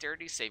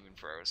dexterity saving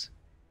throws.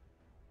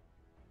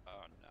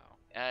 Oh no.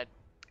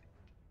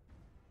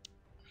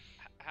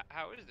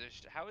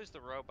 How is the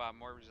robot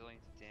more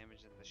resilient to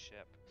damage than the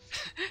ship?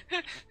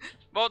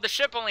 Well, the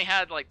ship only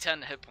had like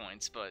 10 hit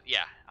points, but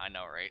yeah, I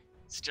know, right?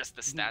 It's just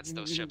the stats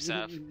those ships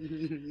have.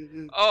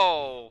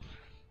 Oh,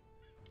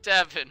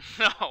 Devin,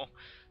 no,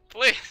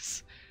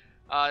 please.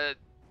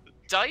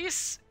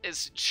 Dice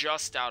is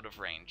just out of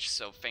range,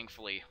 so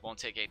thankfully won't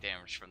take 8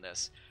 damage from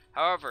this.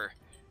 However,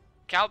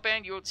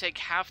 Caliban, you will take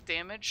half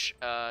damage.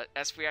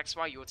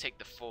 S3XY, you will take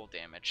the full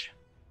damage.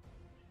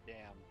 Damn.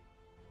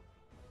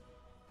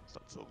 So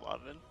that's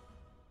 11.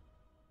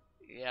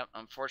 Yep,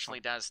 unfortunately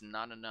that is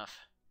not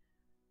enough.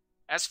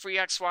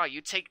 S3XY, you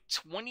take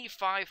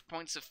 25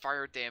 points of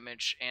fire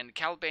damage, and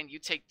Caliban, you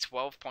take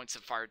 12 points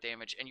of fire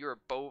damage, and you're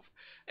both.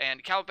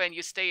 And Caliban,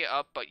 you stay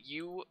up, but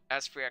you,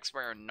 S3XY,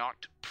 are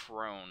knocked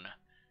prone.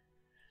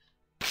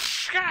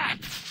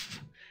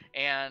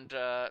 And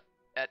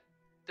at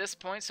this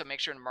point, so make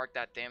sure to mark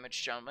that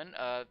damage, gentlemen.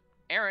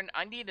 Arron,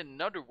 I need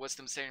another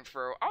wisdom saving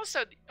throw.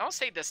 I'll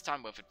say this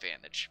time with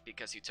advantage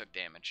because you took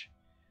damage.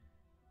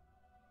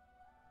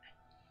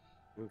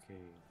 Okay,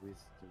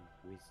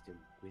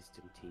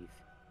 wisdom teeth.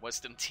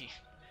 Wisdom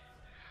teeth.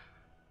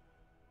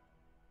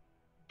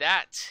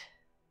 That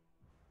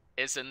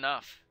is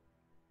enough.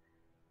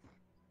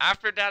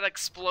 After that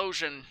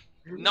explosion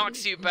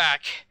knocks you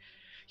back,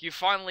 you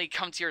finally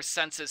come to your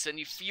senses and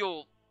you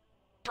feel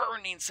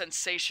burning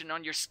sensation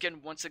on your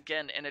skin once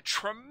again and a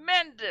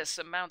tremendous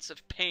amounts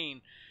of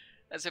pain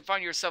as you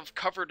find yourself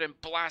covered in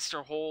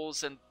blaster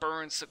holes and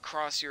burns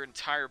across your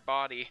entire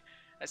body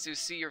as you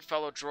see your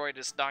fellow droid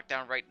is knocked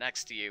down right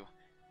next to you.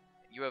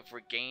 You have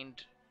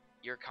regained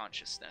your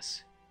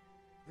consciousness.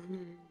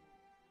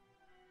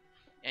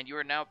 And you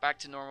are now back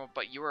to normal,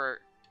 but you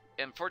are,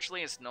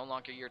 unfortunately, it's no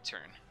longer your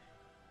turn.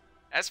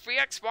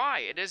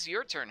 S3XY, it is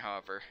your turn,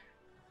 however.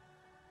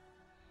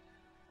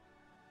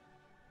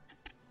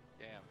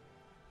 Damn.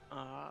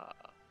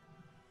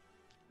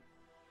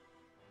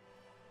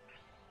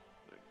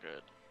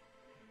 Good.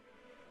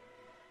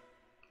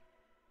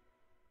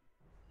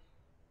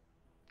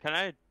 Can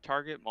I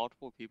target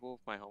multiple people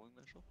with my homing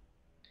missile?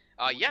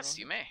 Yes,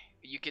 you may.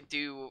 You can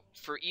do,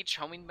 for each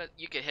homing,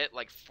 you can hit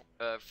like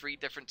 3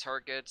 different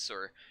targets,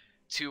 or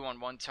 2 on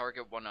one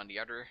target, 1 on the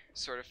other,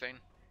 sort of thing.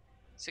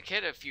 So you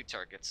can hit a few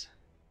targets.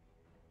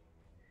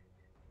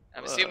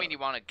 I'm assuming you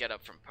want to get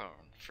up from prone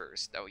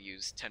first. That will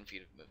use 10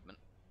 feet of movement.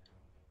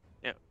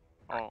 Yeah,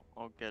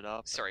 I'll get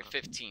up. Sorry,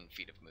 15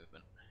 feet of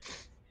movement.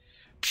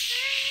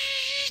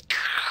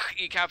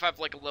 You kind of have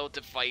like a little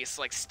device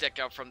like stick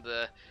out from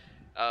the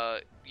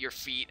your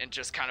feet and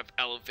just kind of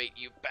elevate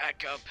you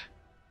back up.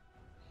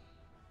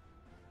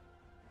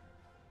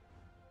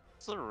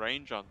 What's the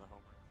range on the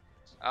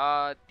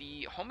homing?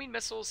 The homing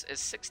missiles is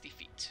 60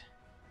 feet.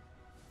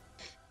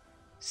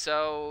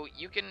 So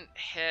you can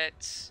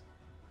hit.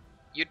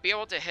 You'd be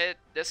able to hit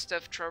this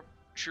Stealth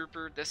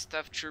Trooper, this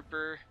Stealth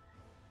Trooper,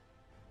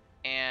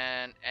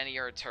 and any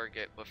other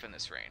target within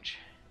this range.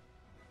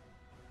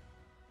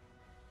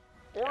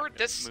 Or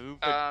this.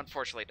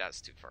 Unfortunately,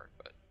 that's too far.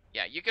 But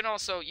yeah, you can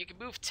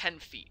move 10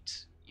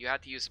 feet. You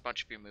have to use a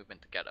bunch of your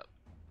movement to get up.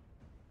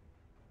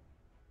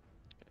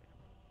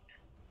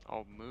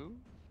 I'll move.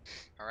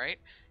 All right.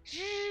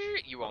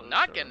 You will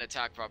not get an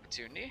attack of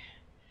opportunity.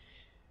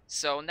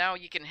 So now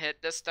you can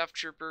hit this Stealth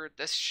Trooper,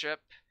 this ship,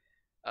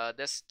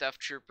 this Stealth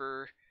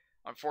Trooper.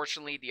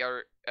 Unfortunately, the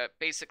other,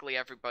 basically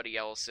everybody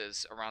else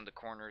is around the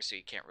corner, so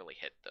you can't really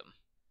hit them.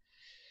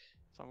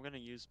 So I'm gonna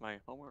use my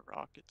Homer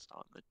rockets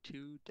on the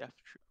 2 Death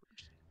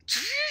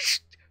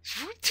Troopers.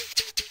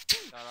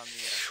 Not on the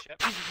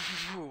ship.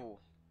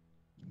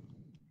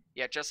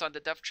 Yeah, just on the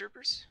Death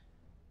Troopers?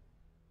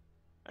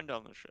 And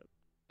on the ship.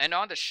 And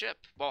on the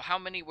ship. Well, how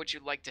many would you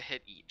like to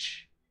hit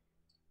each?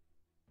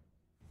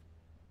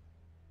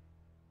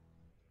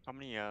 How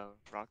many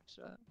rockets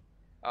do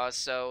I have?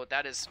 So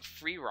that is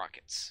 3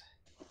 rockets.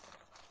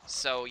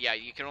 So yeah,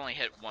 you can only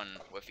hit 1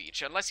 with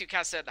each, unless you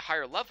cast it at a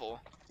higher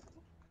level,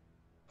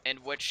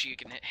 in which you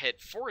can hit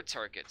 4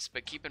 targets.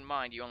 But keep in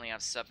mind, you only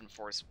have 7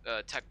 force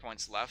tech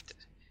points left,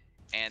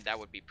 and that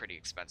would be pretty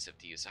expensive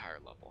to use a higher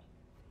level.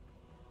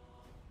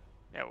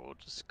 Yeah, we'll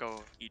just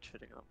go each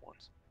hitting them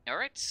once.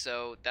 Alright,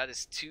 so that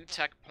is 2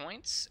 tech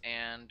points,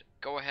 and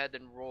go ahead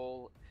and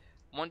roll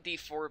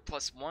 1d4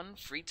 plus 1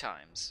 3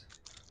 times.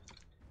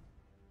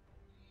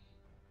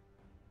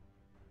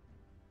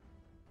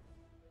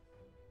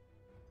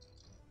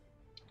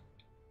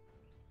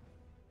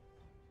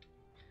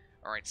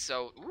 Alright,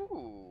 so,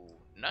 ooh,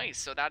 nice.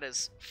 So that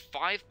is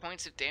 5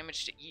 points of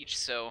damage to each.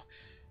 So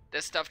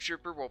this Stealth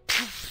Trooper will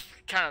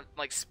kind of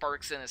like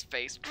sparks in his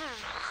face.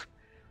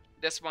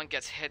 This one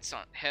gets hit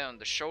on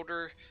the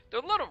shoulder.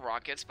 They're little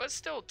rockets, but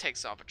still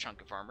takes off a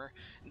chunk of armor.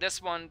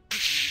 This one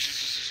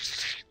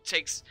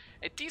takes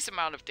a decent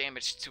amount of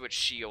damage to its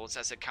shields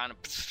as it kind of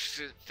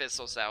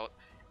fizzles out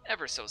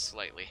ever so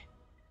slightly.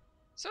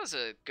 So it's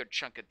a good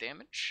chunk of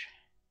damage.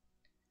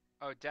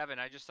 Oh, Devin,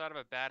 I just thought of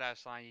a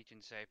badass line you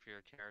can say for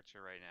your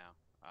character right now.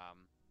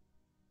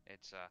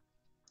 It's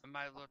I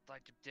might look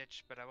like a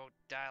ditch, but I won't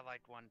die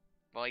like one.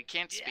 Well, he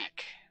can't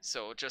speak,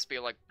 so it'll just be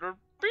like.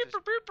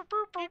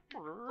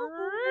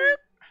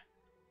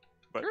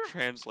 But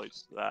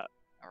translates to that.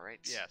 All right.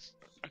 Yes.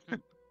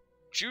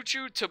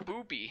 Juju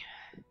Tabootie.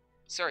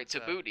 Sorry,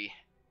 Tabootie.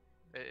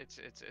 It's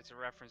a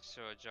reference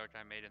to a joke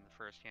I made in the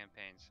first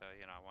campaign, so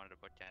you know I wanted to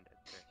bookend it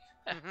too.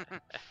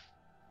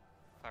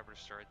 Clever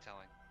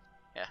storytelling.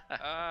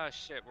 Yeah.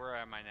 Shit, where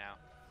am I now?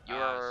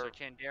 You're. So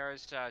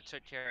Canderous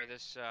took care of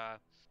this.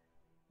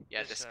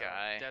 This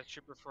guy. Death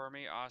Trooper for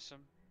me,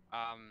 awesome.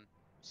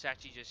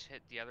 Sachi just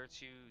hit the other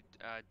two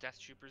Death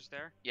Troopers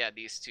there. Yeah,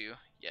 these two.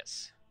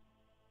 Yes.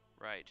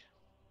 Right.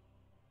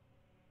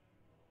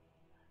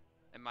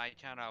 Am I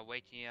kind of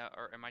waking up,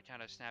 or am I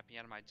kind of snapping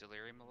out of my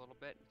delirium a little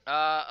bit?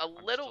 I'm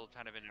little. Still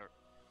kind of in a.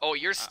 Oh,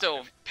 you're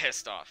still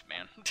pissed off,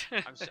 man.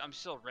 I'm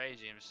still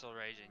raging. I'm still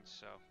raging.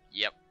 So.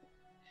 Yep.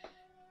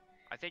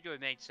 I think it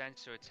would make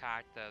sense to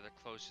attack the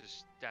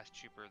closest Death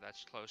Trooper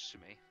that's close to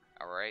me.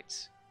 All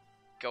right.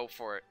 Go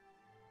for it.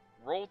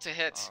 Roll to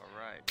hit. All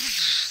right.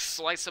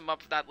 Slice him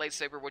up with that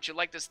lightsaber. Would you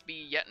like this to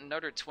be yet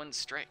another twin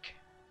strike?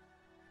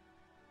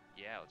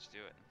 Yeah, let's do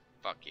it.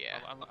 Fuck yeah.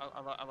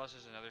 Unless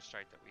there's another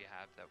strike that we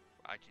have that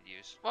I could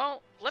use.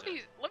 Well, let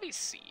me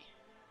see.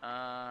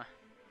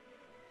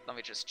 Let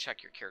me just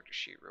check your character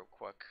sheet real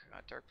quick.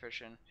 Dark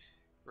vision,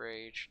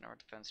 rage, north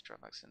defense,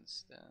 drawbacks,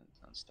 instant,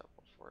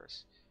 unstoppable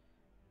force.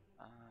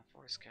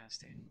 Force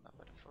casting,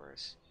 weapon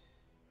force,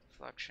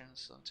 deflection,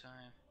 slow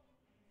time.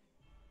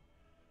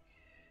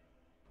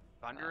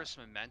 Thunderous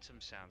momentum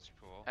sounds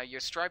cool. Your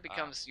strike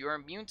becomes you're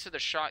immune to the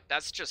shock.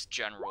 That's just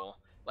general,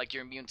 like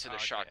you're immune to the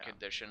shock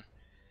condition.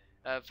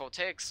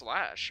 Voltaic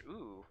slash.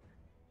 Ooh.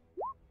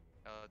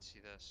 Let's see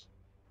this.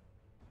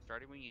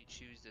 Starting when you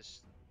choose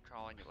this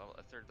calling at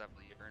a third level,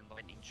 you earn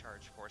lightning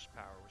charge force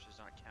power, which does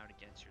not count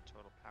against your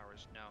total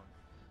powers known.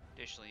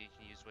 Additionally, you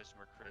can use wisdom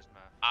or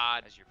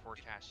charisma as your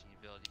forecasting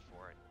ability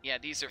for it. Yeah,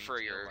 these are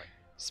for your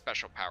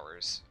special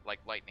powers, like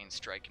lightning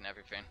strike and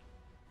everything.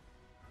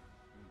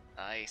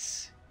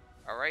 Nice.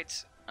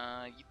 Alright,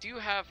 you do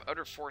have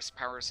other force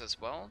powers as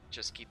well,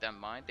 just keep that in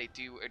mind. They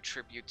do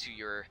attribute to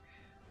your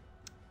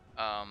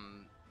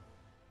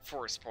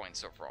force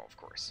points overall, of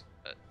course.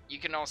 You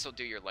can also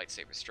do your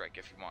lightsaber strike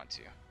if you want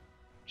to.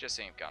 Just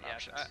so you've got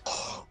options.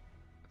 I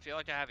feel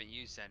like I haven't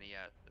used any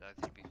yet. I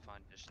think it'd be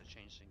fun just to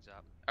change things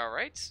up.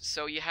 Alright,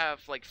 so you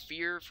have like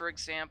fear, for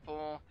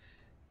example.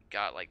 You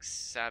got like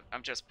sap.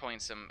 I'm just pulling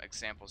some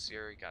examples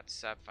here. You got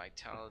sap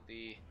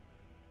vitality.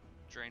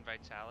 Drain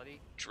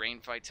vitality? Drain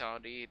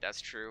vitality,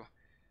 that's true.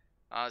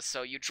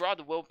 So you draw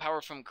the willpower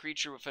from a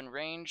creature within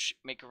range,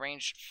 make a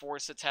ranged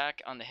force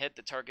attack. On the hit,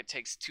 the target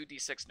takes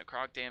 2d6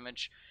 necrotic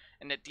damage,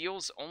 and it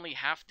deals only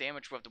half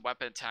damage with the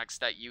weapon attacks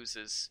that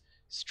uses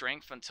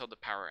strength until the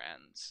power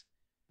ends.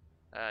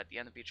 At the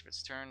end of each of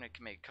its turn, it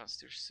can make a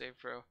constitution save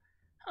throw.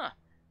 Huh.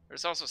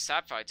 There's also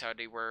sap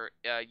vitality, where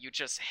you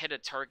just hit a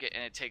target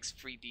and it takes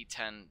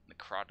 3d10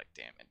 necrotic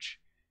damage.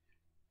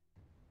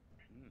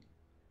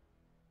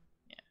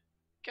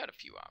 Got a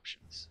few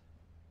options.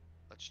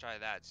 Let's try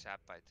that, Sap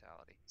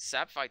Vitality.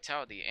 Sap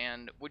Vitality,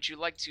 and would you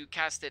like to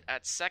cast it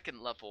at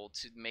second level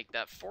to make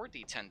that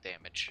 4d10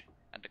 damage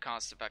at the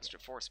cost of extra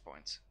force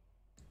points?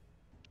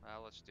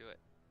 Well, let's do it.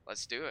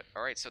 Let's do it.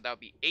 Alright, so that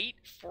would be 8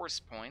 force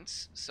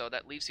points, so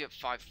that leaves you at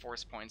 5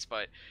 force points,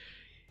 but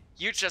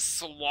you just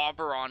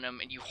slobber on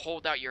him and you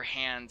hold out your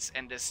hands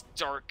and this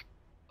dark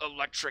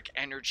electric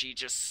energy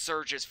just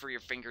surges through your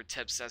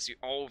fingertips as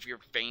all of your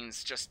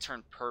veins just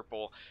turn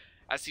purple.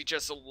 As you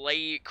just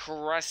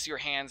caress your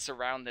hands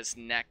around this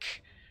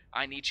neck,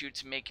 I need you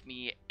to make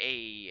me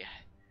a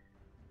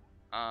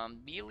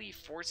melee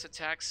force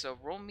attack. So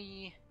roll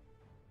me.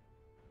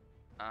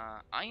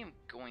 I am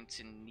going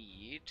to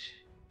need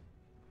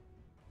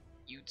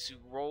you to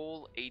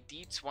roll a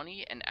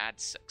d20 and add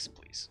 6,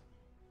 please.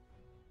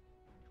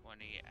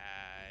 20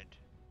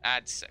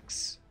 add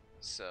 6.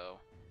 So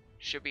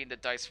should be in the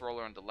dice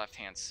roller on the left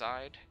hand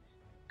side.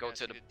 Go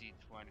to the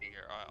d20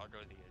 here. I'll go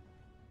to the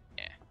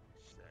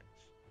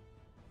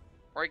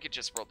Or you could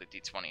just roll the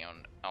d20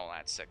 on, I'll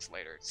add 6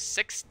 later.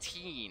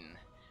 16!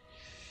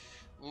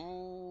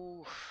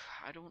 Ooh,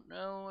 I don't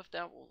know if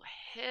that will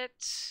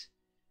hit.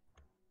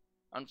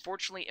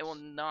 Unfortunately, it will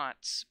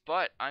not,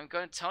 but I'm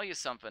going to tell you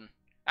something.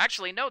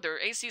 Actually, no, they're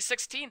AC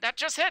 16, that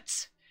just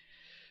hits!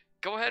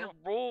 Go ahead and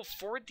roll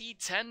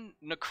 4d10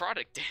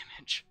 necrotic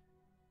damage.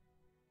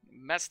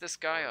 Mess this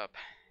guy up.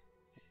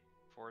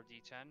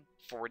 4d10?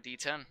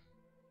 4d10.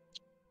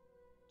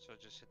 So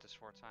just hit this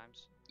 4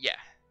 times? Yeah.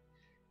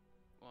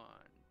 1,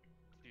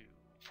 2,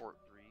 4,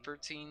 3,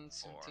 13,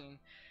 4. 17,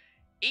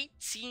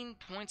 18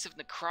 points of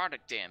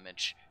necrotic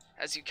damage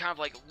as you kind of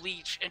like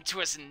leech into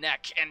his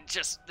neck, and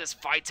just this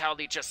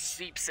vitality just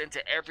seeps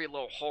into every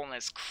little hole in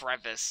his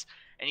crevice,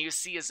 and you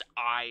see his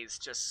eyes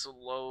just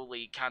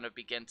slowly kind of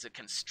begin to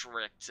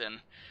constrict and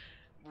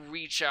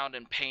reach out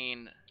in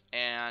pain,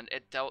 and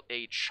it dealt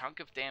a chunk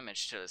of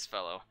damage to this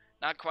fellow.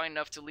 Not quite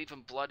enough to leave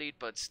him bloodied,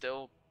 but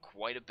still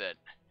quite a bit.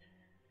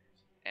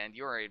 And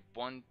you're a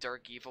one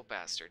dark evil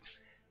bastard.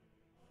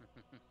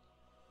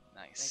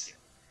 Nice. Thank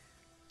you.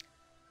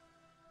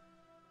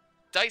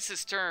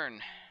 Dice's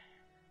turn.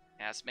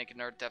 He has to make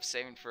another death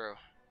saving throw.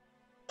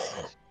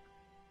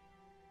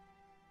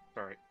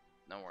 Sorry.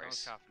 No I was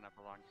worries. coughing up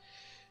along.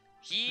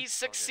 He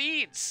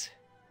succeeds!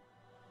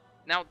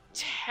 Now,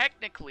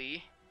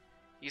 technically,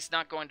 he's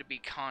not going to be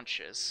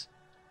conscious,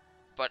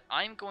 but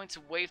I'm going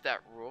to waive that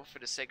rule for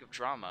the sake of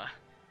drama,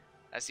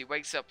 as he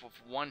wakes up with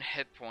 1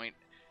 hit point.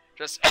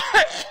 Just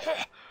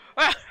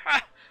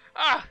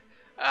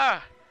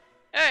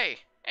hey,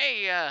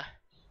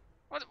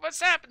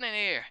 what's happening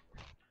here?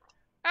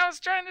 I was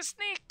trying to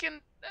sneak,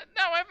 and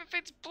now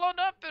everything's blown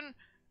up, and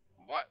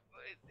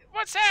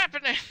what's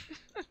happening?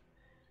 Do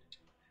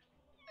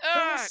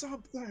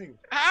something!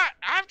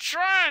 I'm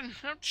trying.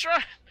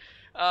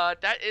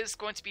 That is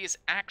going to be his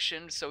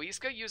action, so he's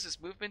going to use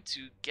his movement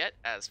to get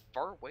as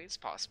far away as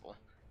possible.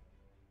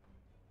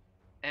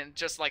 And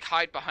just, like,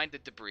 hide behind the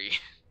debris.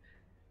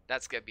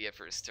 That's going to be it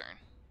for his turn.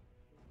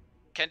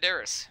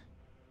 Canderous.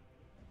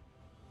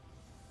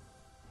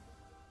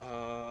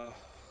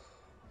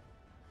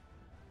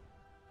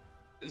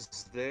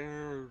 Is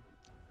there...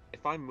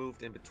 If I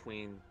moved in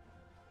between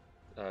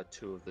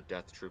 2 of the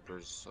Death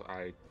Troopers,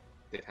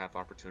 they'd have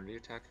opportunity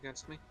attack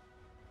against me?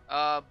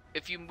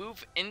 If you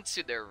move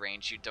into their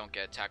range, you don't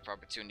get attack of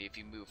opportunity. If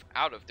you move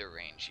out of their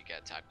range, you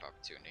get attack of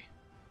opportunity.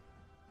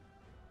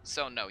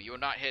 So no, you will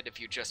not hit if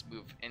you just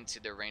move into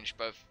their range,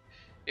 but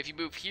if you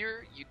move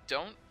here, you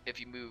don't. If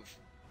you move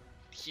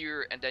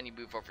here and then you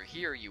move over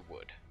here, you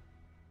would.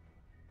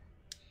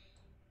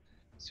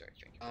 Sorry,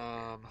 thank you.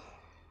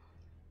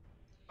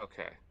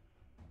 Okay.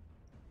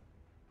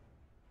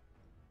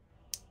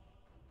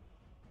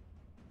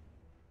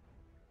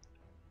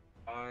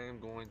 I am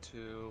going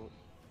to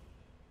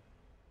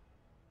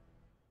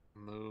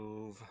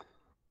move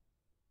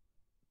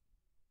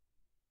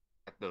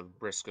at the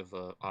risk of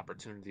an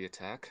opportunity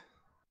attack.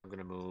 I'm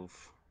going to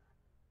move.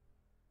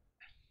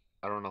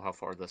 I don't know how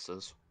far this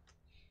is.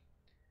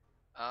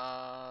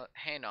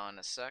 Hang on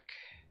a sec.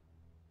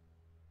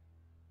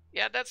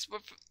 Yeah, that's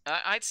what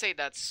I'd say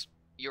that's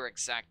your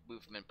exact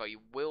movement, but you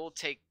will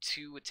take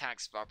 2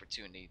 attacks of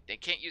opportunity. They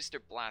can't use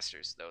their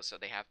blasters though, so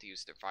they have to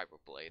use their fiber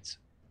blades.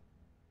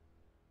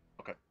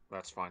 Okay,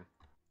 that's fine.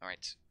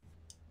 Alright.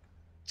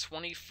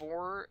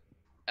 24,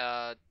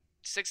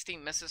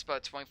 16 misses,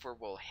 but 24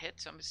 will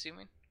hit, I'm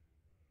assuming.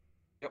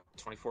 Yep,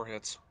 24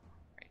 hits.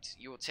 Right.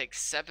 You will take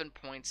 7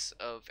 points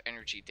of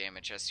energy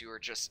damage as you are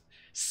just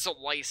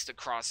sliced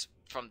across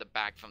from the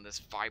back from this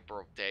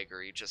vibro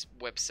dagger. He just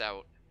whips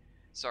out,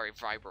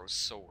 vibro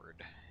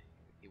sword.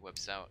 He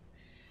whips out.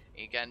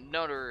 And you get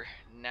another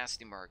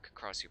nasty mark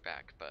across your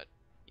back, but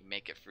you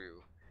make it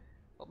through,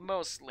 well,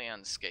 mostly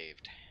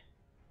unscathed.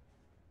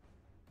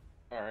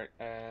 Alright,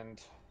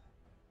 and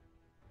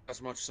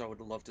as much as I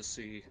would love to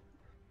see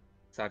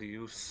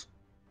Thaddeus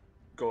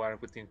go at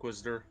it with the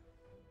Inquisitor,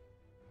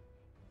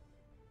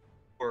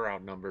 we're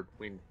outnumbered.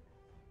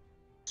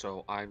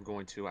 So I'm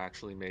going to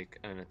actually make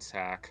an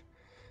attack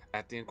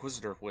at the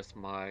Inquisitor with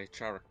my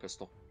Charrick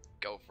pistol.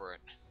 Go for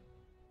it.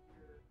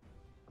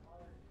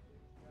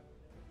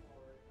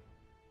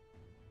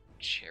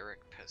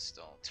 Charrick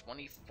pistol.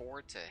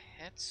 24 to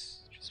hit?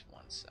 Just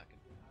 1 second.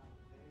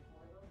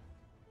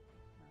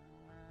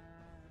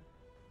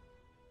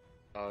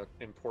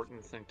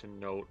 Important thing to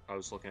note, I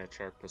was looking at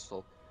Charrick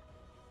pistol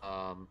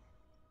on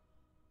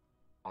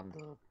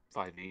the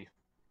 5e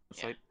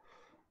website. Yeah.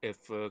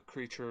 If a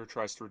creature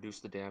tries to reduce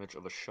the damage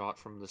of a shot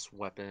from this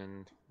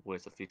weapon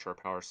with a feature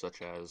power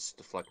such as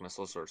deflect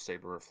missiles or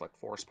saber reflect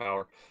force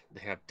power,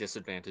 they have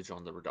disadvantage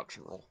on the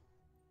reduction roll.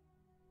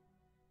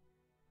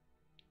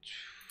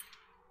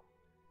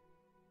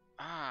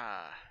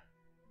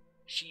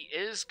 She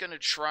is gonna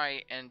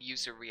try and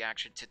use her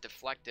reaction to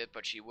deflect it,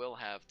 but she will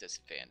have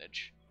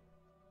disadvantage.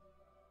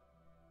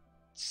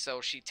 So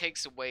she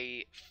takes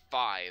away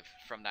 5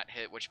 from that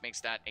hit, which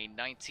makes that a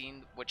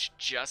 19, which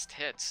just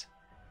hits.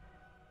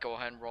 Go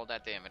ahead and roll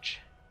that damage.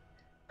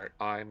 Alright,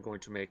 I'm going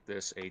to make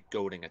this a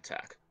goading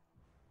attack.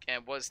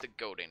 And what does the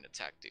goading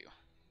attack do?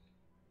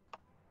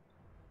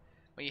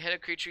 When you hit a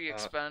creature, you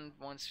expend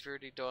 1 sphere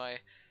die.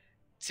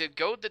 To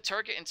goad the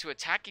target into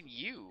attacking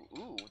you.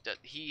 Ooh,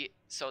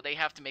 so they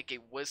have to make a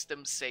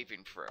wisdom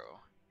saving throw.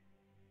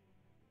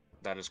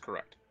 That is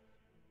correct.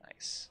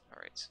 Nice.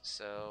 Alright,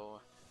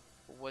 so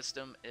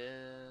wisdom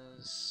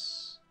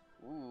is...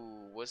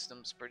 Ooh,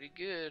 wisdom's pretty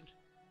good.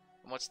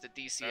 And what's the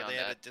DC on Are they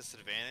that? at a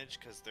disadvantage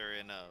because they're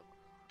in a...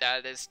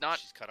 That is not...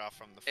 She's cut off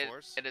from the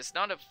force? It is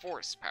not a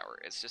force power,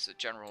 it's just a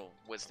general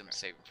wisdom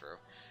saving throw.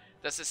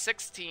 Does a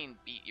 16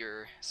 beat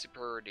your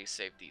superiority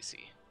save DC?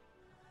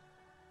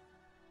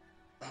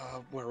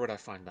 Where would I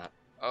find that?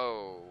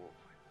 Oh,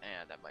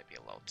 Yeah, that might be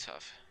a little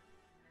tough.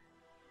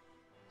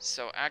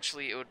 So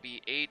actually, it would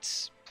be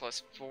 8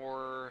 plus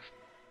 4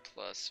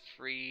 plus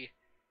 3,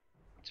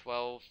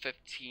 12,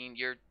 15.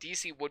 Your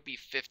DC would be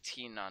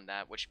 15 on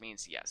that, which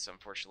means yes,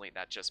 unfortunately,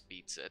 that just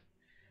beats it.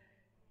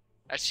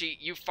 As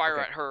you fire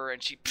at her,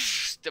 and she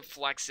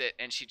deflects it,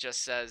 and she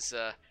just says,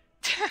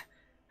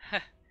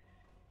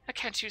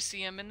 can't you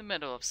see I'm in the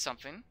middle of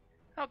something?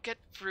 I'll get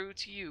through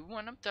to you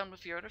when I'm done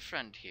with your other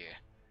friend here.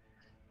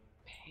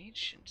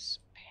 Patience.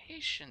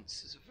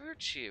 Patience is a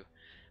virtue.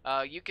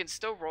 You can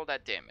still roll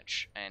that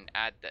damage and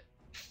add that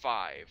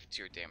 5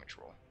 to your damage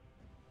roll.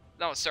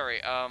 No,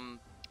 sorry,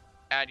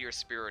 add your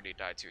superiority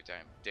die to your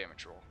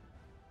damage roll.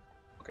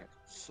 Okay,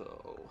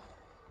 so...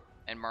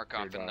 And mark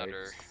off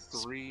another...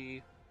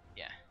 3.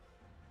 Yeah.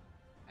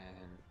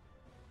 And...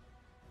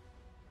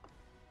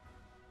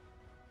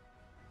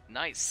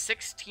 Nice,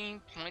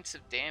 16 points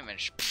of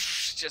damage.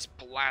 Just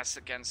blasts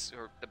against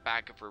the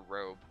back of her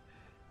robe,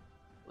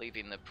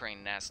 leaving the pretty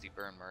nasty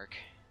burn mark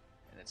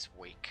in its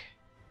wake.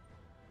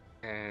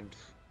 And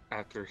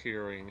after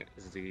hearing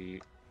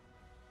the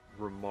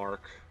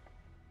remark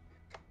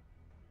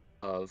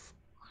of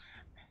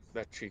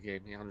that she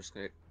gave me, I'm just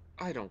gonna,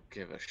 I don't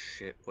give a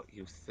shit what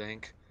you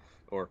think,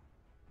 or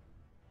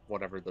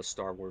whatever the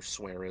Star Wars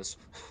swear is.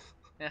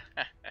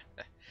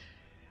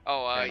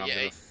 Oh,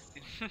 yeah.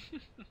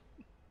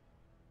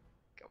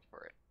 Go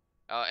for it.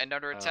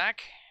 Another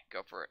attack?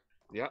 Go for it.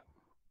 Yep.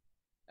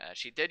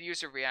 She did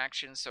use her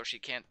reaction, so she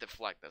can't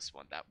deflect this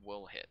one. That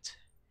will hit.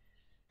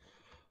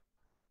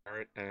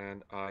 Alright,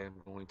 and I am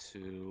going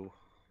to...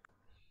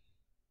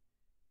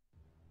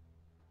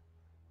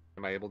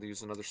 Am I able to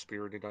use another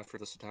superiority die for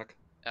this attack?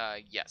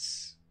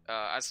 Yes.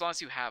 As long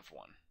as you have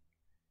one.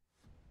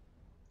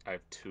 I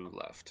have 2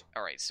 left.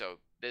 Alright, so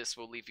this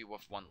will leave you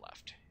with 1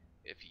 left,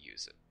 if you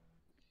use it.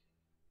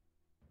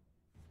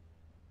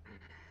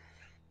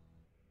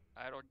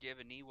 I don't give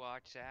an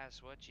Ewok's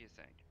ass what you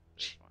think.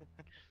 This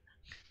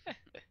one.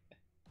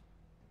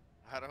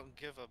 I don't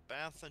give a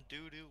bath and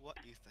doo-doo what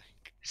you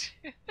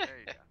think. There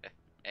you go.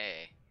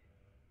 Hey.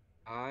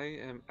 I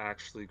am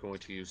actually going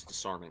to use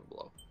Disarming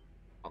Blow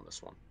on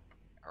this one.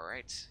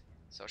 Alright.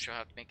 So she'll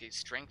have to make a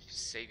strength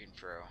saving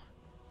throw.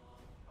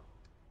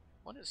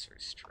 What is her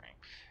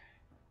strength?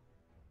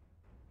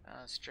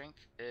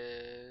 Strength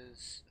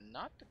is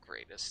not the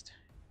greatest,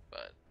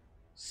 but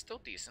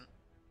still decent.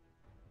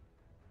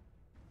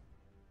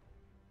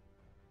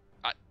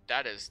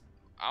 That is...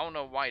 I don't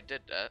know why I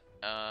did that.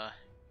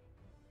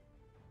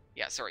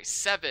 Yeah, sorry,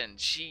 7.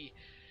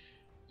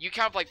 You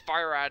kind of like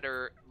fire at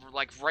her,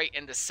 like right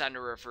in the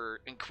center of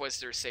her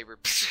Inquisitor saber,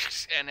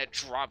 and it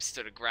drops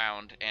to the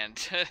ground, and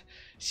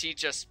she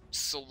just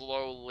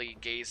slowly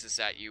gazes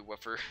at you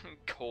with her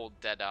cold,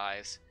 dead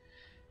eyes.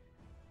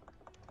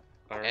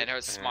 Right, and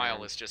her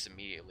smile is just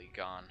immediately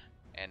gone,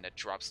 and it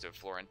drops to the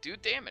floor and do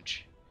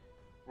damage.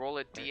 Roll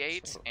a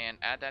d8 and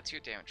add that to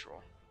your damage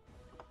roll.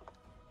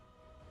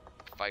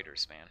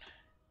 Fighters, man.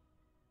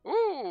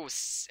 Ooh,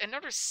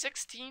 another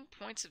 16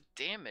 points of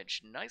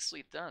damage.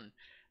 Nicely done.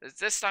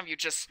 This time you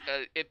just,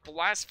 it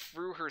blasts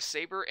through her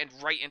saber and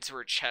right into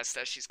her chest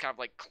as she's kind of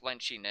like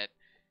clenching it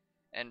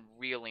and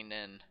reeling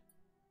in.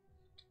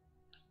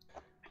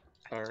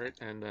 Alright,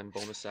 and then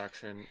bonus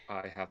action,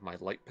 I have my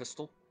light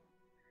pistol.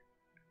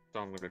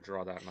 So I'm going to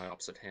draw that in my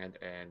opposite hand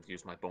and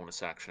use my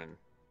bonus action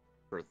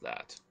for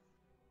that.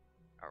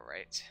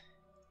 Alright.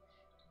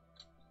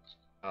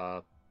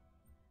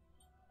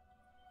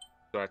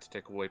 Do I have to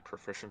take away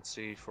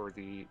proficiency for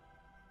the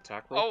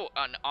attack roll?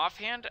 Oh, an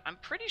offhand? I'm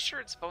pretty sure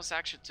it's bonus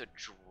action to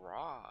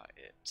draw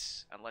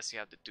it, unless you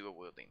have to do a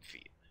wielding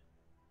feat.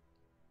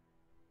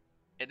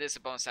 It is a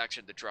bonus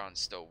action to draw and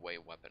stow away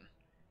a weapon.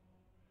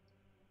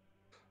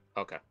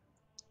 Okay.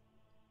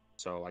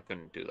 So I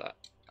couldn't do that.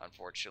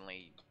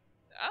 Unfortunately.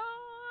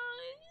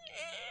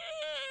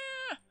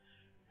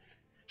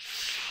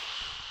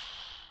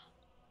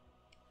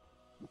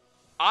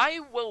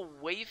 I will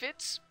waive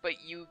it, but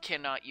you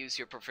cannot use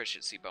your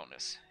proficiency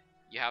bonus.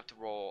 You have to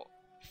roll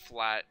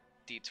flat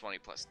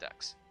d20 plus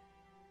dex.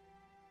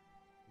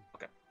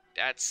 Okay.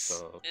 That's...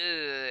 So,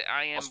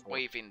 I am +4.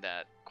 waiving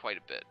that quite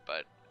a bit,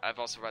 but I've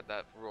also read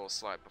that rule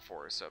slide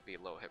before, so it'd be a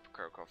little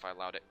hypocritical if I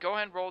allowed it. Go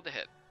ahead and roll the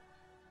hit.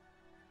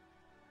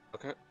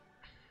 Okay.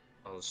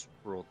 I'll just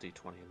roll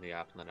d20 in the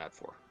app and then add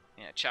 4.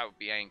 Yeah, chat would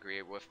be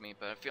angry with me,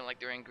 but I feel like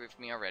they're angry with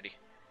me already.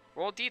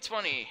 Roll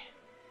d20!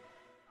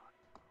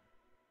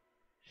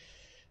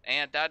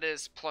 And that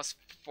is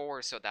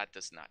 +4, so that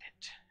does not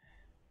hit.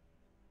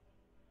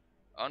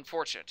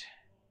 Unfortunate.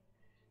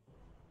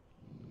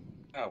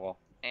 Oh, well.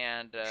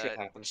 And Shit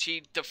happens.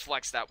 she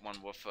deflects that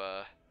one with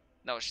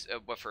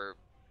with her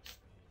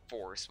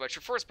force. But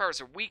your force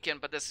powers are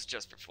weakened, but this is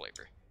just for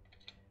flavor.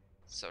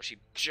 So she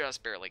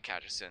just barely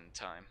catches it in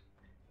time.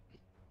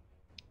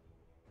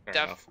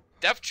 Fair enough.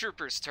 Death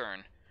Trooper's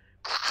turn.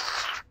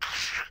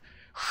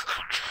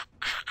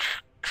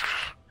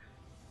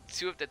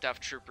 2 of the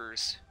Death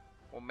Troopers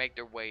will make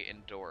their way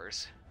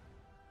indoors.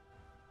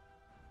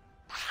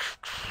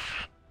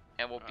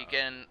 And will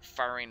begin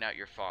firing at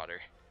your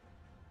fodder.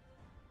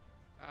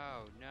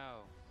 Oh no.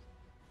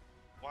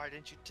 Why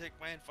didn't you take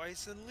my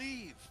advice and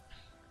leave?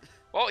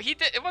 Well, he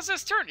did. It wasn't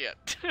his turn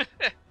yet.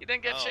 He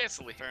didn't get a Oh, chance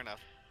to leave. fair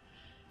enough.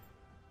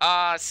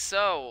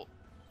 So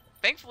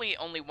thankfully,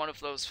 only one of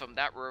those from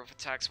that row of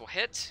attacks will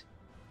hit.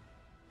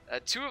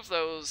 2 of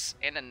those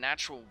and a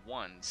natural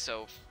 1.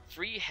 So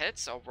 3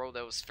 hits. I'll roll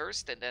those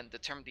first and then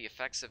determine the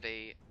effects of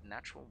a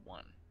natural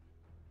 1.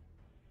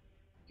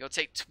 You'll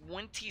take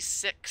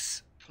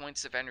 26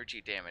 points of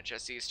energy damage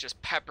as he's just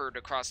peppered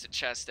across the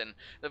chest, and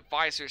the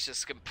visor's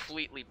just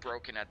completely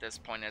broken at this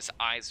point. His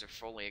eyes are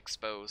fully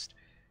exposed.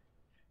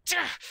 Is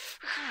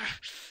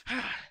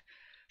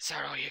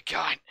that all you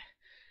got?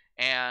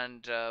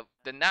 And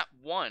the nat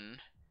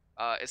 1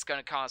 is going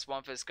to cause one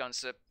of his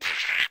guns to...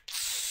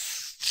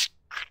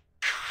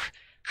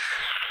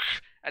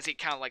 as he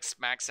kind of like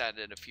smacks at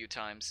it a few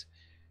times.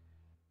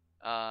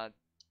 Hang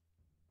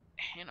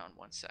on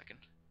one second.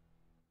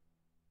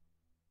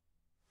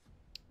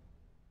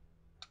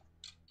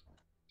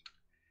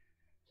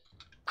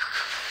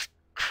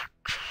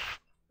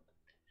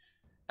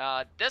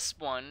 This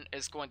one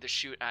is going to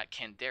shoot at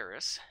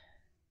Canderous.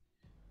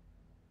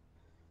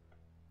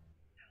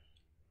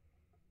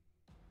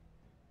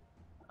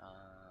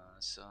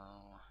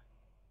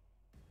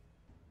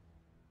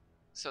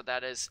 So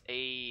that is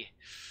a...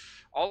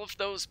 All of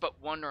those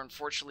but 1 are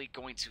unfortunately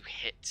going to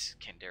hit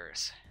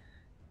Canderous.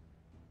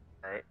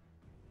 Alright.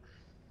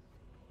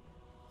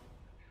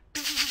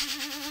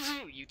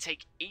 You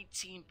take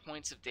 18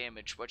 points of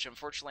damage, which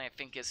unfortunately I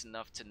think is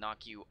enough to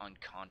knock you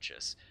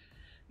unconscious.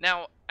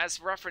 Now,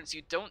 as reference,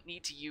 you don't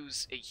need to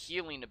use a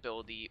healing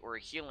ability or a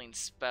healing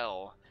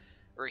spell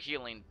or a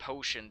healing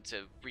potion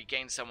to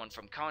regain someone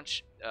from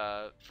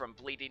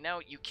bleeding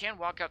out. You can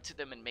walk up to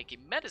them and make a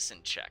medicine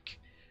check.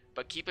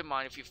 But keep in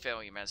mind, if you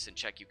fail your medicine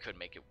check, you could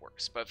make it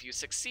worse. But if you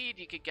succeed,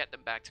 you could get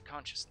them back to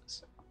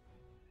consciousness.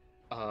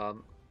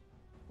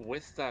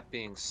 With that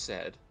being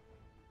said,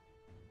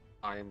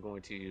 I am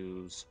going to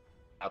use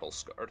Battle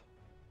Scarred.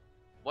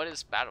 What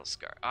is Battle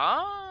Scar?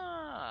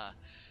 Ah!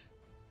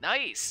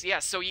 Nice! Yeah,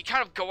 so you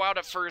kind of go out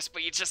at first,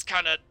 but you just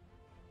kind of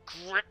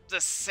grip the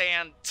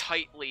sand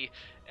tightly,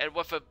 and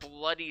with a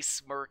bloody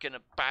smirk and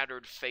a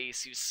battered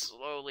face, you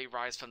slowly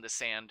rise from the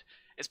sand.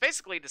 It's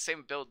basically the same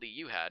ability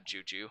you had,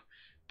 Juju.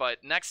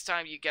 But next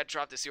time you get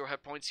dropped to 0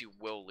 hit points, you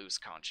will lose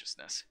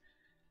consciousness.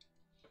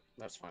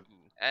 That's fine.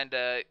 And,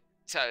 but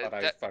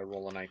if I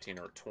roll a 19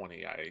 or a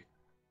 20,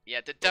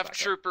 yeah, the Death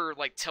Trooper,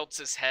 like, tilts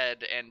his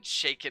head and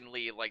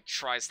shakenly, like,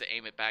 tries to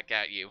aim it back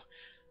at you.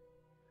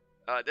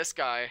 This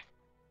guy...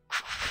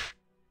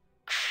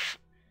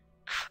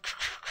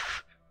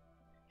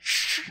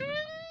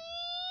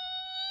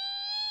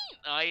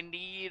 I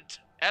need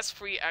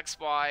S3,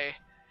 XY,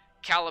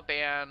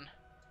 Kaliban,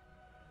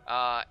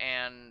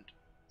 and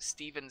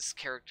Stephen's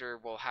character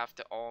will have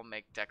to all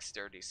make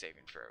dexterity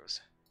saving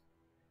throws.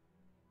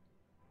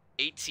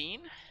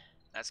 18?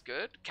 That's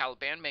good.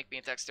 Kaliban, make me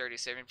a dexterity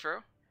saving throw.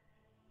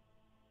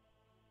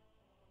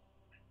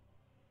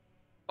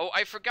 Oh,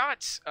 I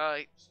forgot.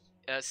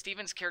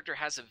 Stephen's character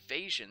has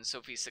evasion, so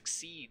if he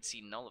succeeds,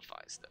 he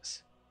nullifies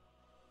this.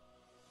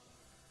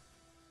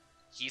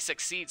 He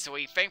succeeds, so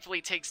he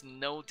thankfully takes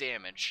no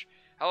damage.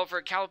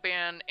 However,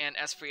 Kaliban and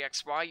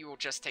S3XY, you will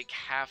just take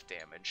half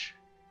damage.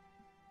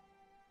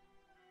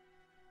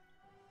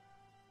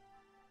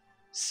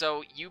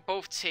 So you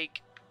both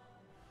take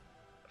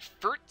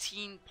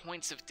 13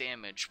 points of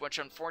damage, which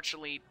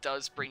unfortunately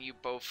does bring you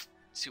both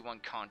to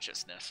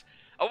unconsciousness.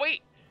 Oh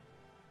wait!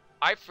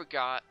 I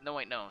forgot. No,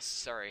 wait, no,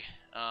 sorry.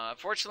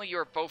 Unfortunately, you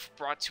are both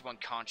brought to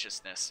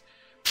unconsciousness.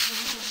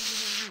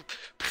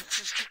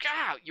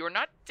 You're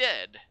not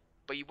dead,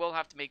 but you will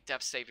have to make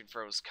death saving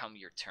throws come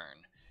your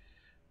turn.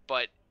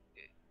 But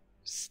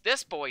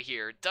this boy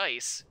here,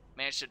 Dice,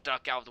 managed to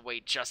duck out of the way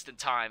just in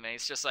time, and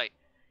he's just like,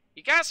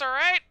 "You guys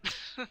alright?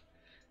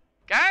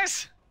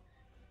 Guys?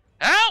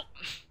 Help!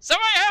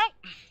 Somebody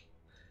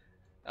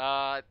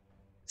help!"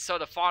 So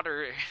the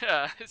father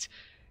is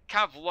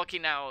kind of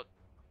looking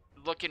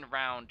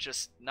around,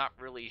 just not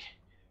really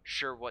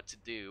sure what to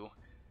do.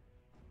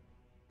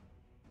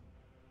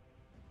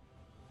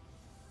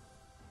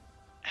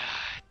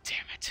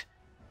 Damn it.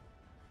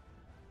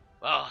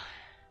 Well,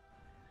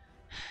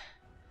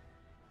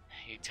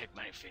 you take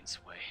many things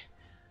away.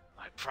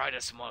 My pride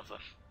is one of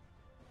them.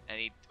 And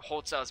he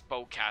holds out his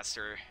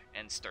bowcaster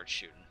and starts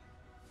shooting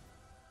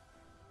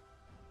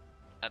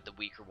at the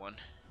weaker one.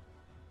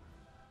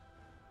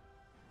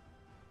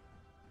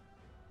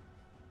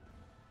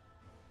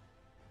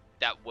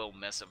 That will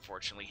miss,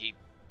 unfortunately. He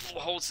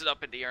holds it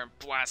up in the air and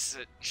blasts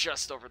it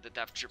just over the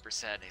Death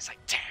Trooper's head. He's like,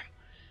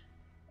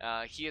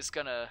 damn! He is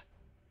gonna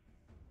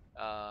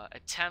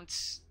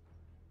attempt...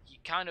 He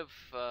kind of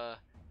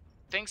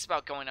thinks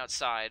about going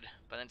outside,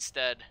 but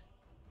instead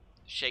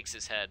shakes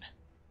his head.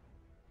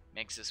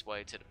 Makes his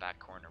way to the back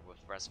corner with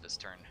the rest of his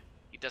turn.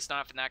 He does not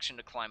have an action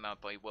to climb out,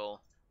 but he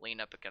will lean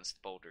up against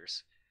the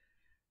boulders.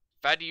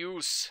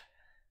 Thaddeus!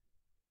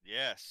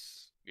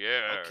 Yes.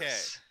 Yes. Okay.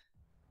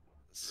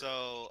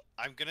 So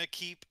I'm gonna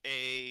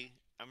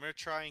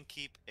try and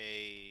keep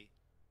a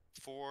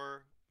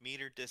 4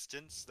 meter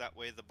distance. That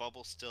way the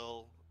bubble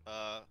still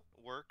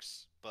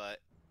works, but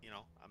you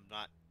know, I'm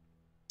not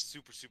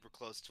super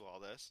close to all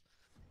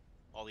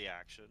the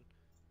action.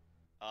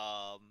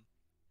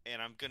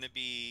 And I'm gonna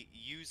be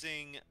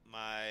using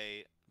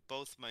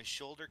both my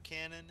shoulder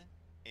cannon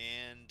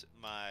and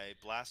my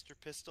blaster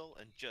pistol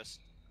and just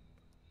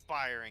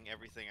firing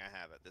everything I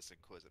have at this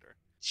Inquisitor.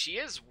 She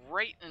is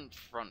right in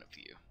front of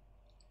you.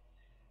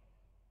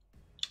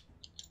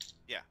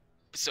 Yeah.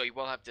 So you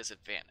will have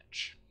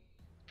disadvantage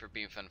for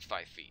being within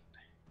 5 feet.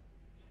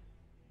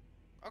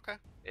 Okay.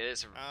 It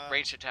is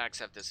ranged attacks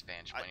have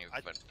disadvantage when you're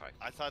within 5 feet.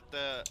 I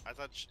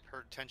thought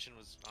her attention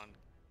was on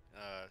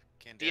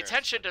Canderous. The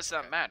attention does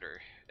not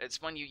matter.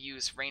 It's when you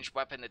use ranged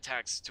weapon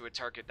attacks to a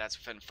target that's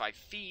within 5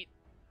 feet,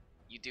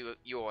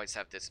 you always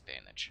have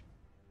disadvantage.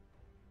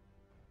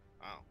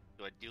 Oh.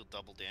 Do I deal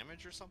double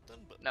damage or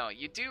something? But No,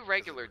 you do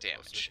regular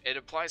damage. It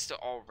applies to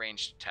all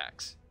ranged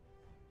attacks.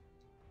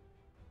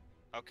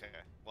 Okay.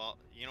 Well,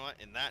 you know what?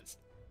 In that,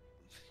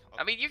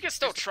 I mean, you can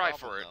still try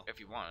problem, for it though. if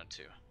you wanted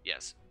to.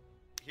 Yes.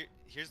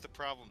 Here's the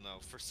problem, though.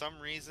 For some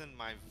reason,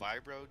 my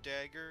vibro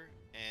dagger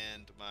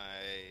and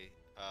my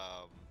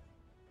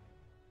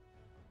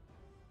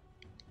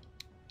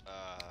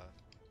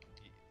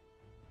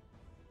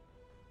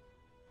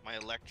my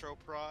electro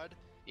prod.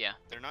 Yeah.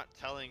 They're not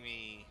telling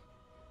me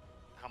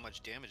how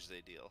much damage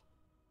they deal.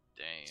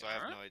 Dang. So I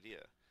have no idea.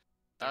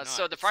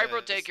 So the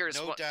vibro dagger is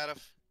no data.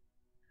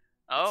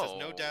 Oh. It says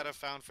no data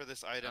found for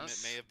this item. It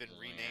may have been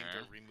renamed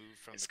or removed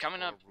from It's the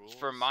coming core up rules.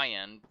 for my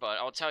end, but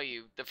I'll tell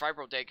you, the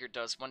vibro dagger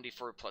does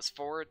 1d4 plus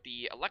 4,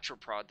 the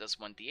electroprod does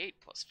 1d8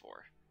 plus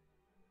 4.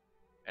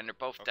 And they're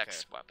both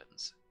dex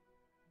weapons.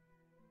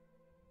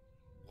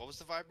 What was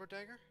the vibro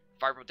dagger?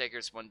 Vibro dagger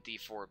is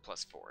 1d4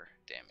 plus 4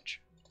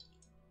 damage.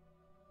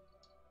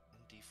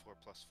 1d4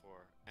 plus 4.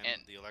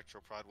 And the electro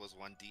prod was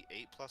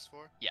 1d8 plus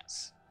 4?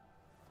 Yes.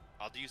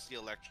 I'll use the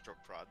electro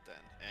prod then.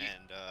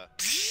 And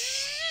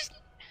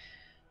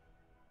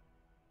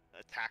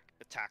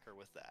attack her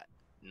with that.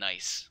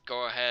 Nice.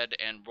 Go ahead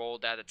and roll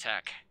that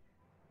attack.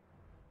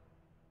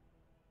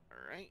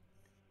 Alright.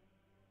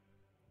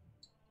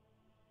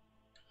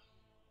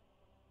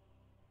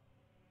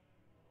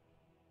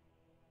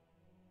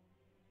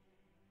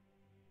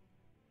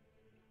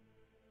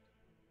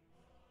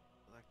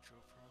 Electro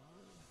prod.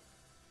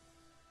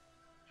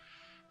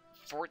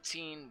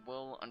 14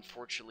 will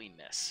unfortunately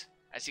miss.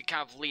 As you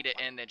kind of lead it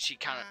in, and she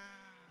kind of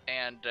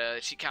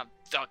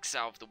ducks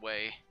out of the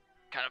way.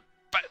 Kind of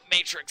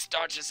Matrix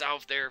dodges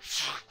out of there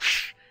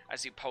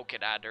as you poke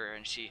it at her,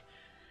 and she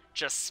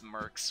just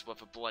smirks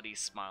with a bloody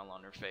smile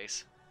on her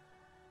face.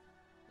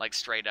 Like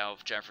straight out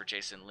of Jennifer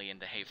Jason Leigh in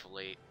The Hateful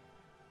Eight.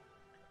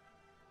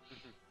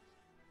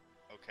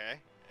 Okay.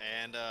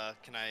 And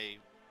can I...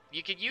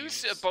 You could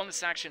use a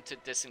bonus action to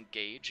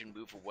disengage and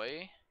move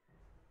away.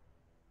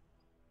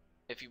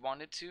 If you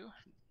wanted to,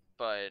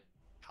 but...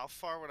 How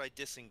far would I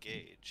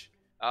disengage?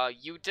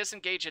 You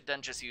disengage and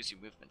then just use your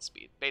movement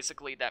speed.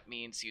 Basically, that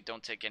means you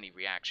don't take any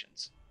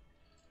reactions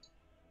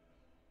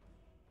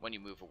when you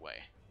move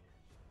away.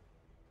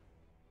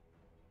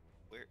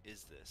 Where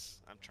is this?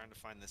 I'm trying to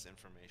find this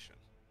information.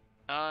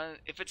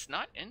 If it's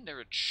not in there,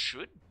 it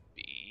should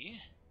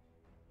be.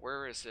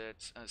 Where is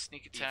it?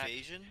 Sneak attack.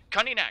 Evasion?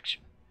 Cunning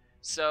action.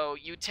 So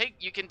you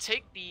can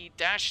take the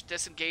dash,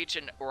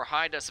 disengage, or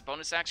hide as a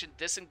bonus action.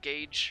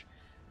 Disengage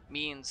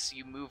means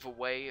you move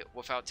away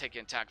without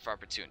taking attack of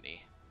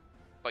opportunity.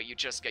 But you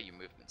just get your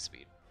movement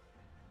speed.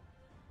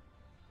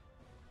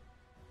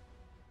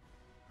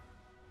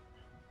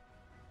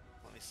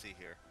 Let me see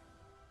here.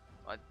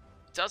 It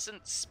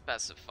doesn't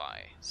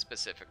specify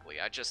specifically.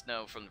 I just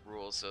know from the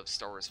rules of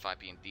Star Wars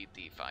 5e and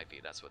D&D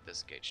 5e, that's what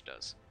disengage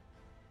does.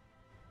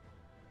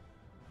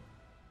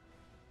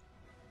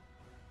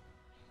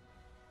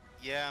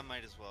 Yeah, I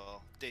might as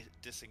well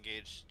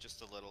disengage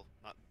just a little.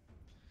 Not.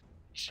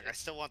 Like, I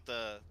still want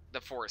the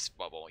force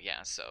bubble,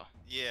 yeah. So.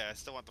 Yeah, I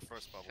still want the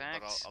force bubble,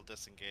 Fact. but I'll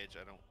disengage.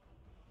 I don't.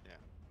 Yeah.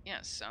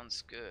 Yeah,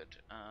 sounds good.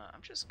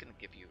 I'm just gonna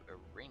give you a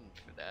ring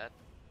for that.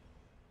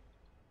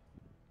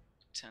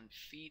 10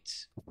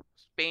 feet.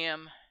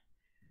 Bam.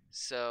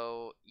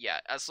 So yeah,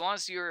 as long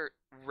as your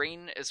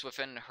ring is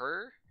within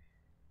her,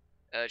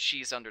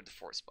 she's under the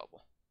force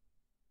bubble.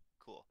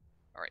 Cool.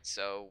 All right.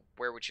 So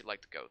where would you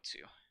like to go to?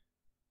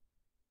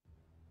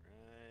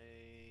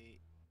 Right.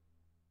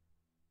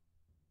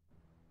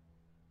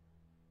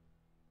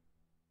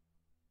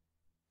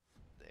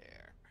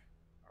 There.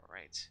 All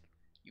right.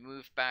 You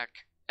move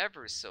back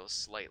ever so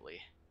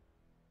slightly,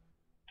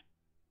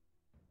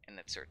 and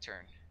it's her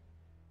turn.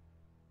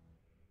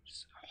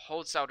 Just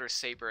holds out her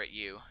saber at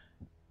you.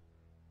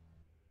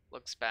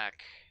 Looks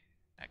back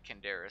at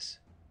Canderous.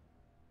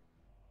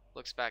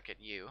 Looks back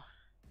at you.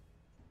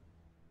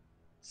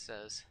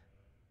 Says,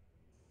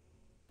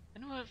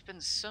 "It would have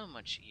been so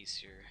much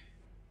easier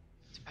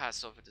to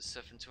pass over the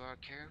Sith into our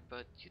care,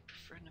 but you'd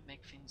prefer to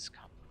make things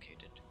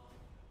complicated.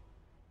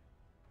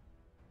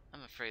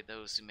 I'm afraid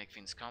those who make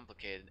things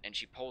complicated," and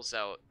she pulls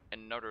out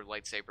another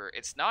lightsaber.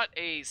 It's not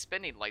a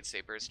spinning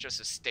lightsaber, it's just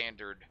a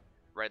standard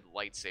red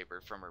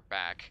lightsaber from her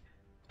back.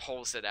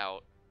 pulls it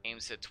out,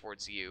 aims it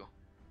towards you,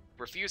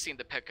 refusing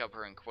to pick up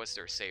her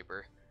Inquisitor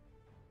saber.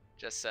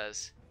 Just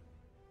says,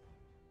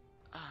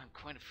 I'm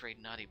quite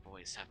afraid naughty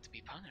boys have to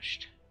be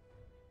punished.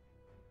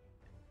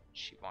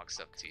 She walks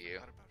up to you.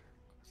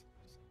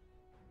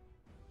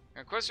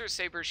 Her Inquisitor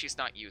saber she's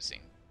not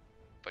using,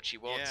 but she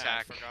will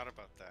attack. I forgot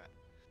about that.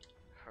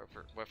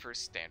 With her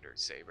standard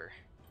saber.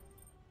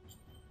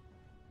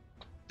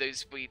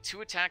 There's be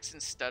 2 attacks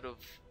instead of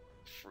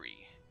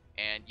 3,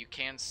 and you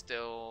can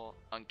still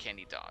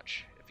uncanny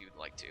dodge if you'd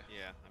like to.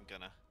 Yeah, I'm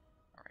gonna.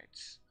 All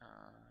right.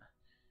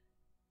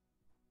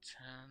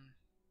 10.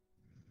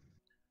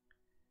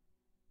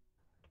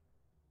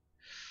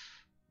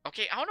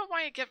 Okay, I don't know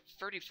why I get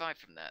 35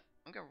 from that.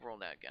 I'm gonna roll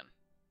that again.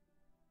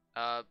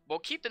 We'll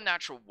keep the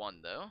natural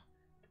 1 though.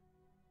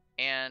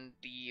 And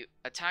the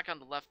attack on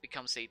the left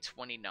becomes a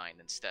 29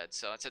 instead.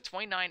 So it's a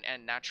 29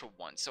 and natural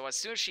 1. So as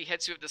soon as she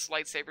hits you with this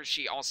lightsaber,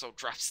 she also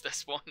drops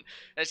this one.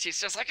 And she's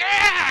just like,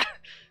 ah!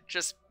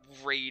 Just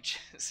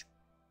rages.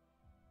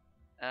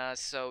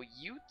 So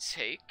you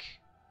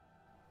take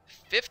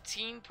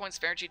 15 points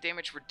of energy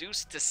damage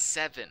reduced to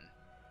 7.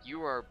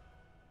 You are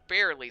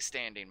barely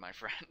standing, my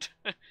friend.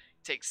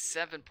 Take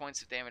 7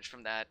 points of damage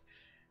from that.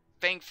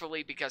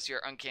 Thankfully, because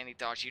you're uncanny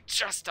dodge, you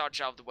just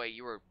dodge out of the way.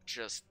 You were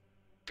just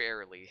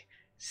barely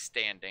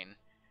standing.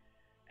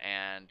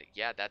 And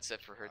yeah, that's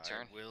it for her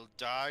turn. I will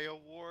die a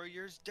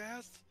warrior's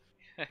death.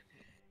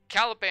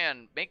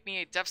 Kaliban, make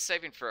me a death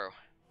saving throw.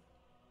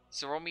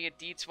 So roll me a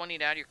d20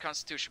 to add your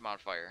constitution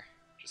modifier.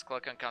 Just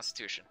click on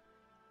constitution.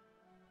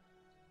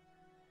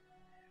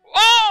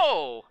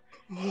 Whoa!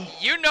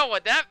 You know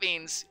what that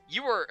means.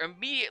 You were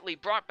immediately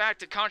brought back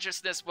to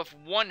consciousness with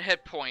 1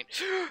 hit point.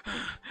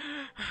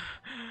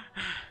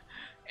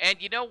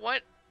 And you know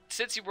what?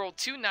 Since you rolled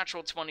 2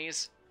 natural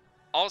 20s,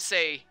 I'll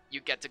say you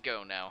get to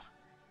go now.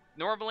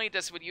 Normally,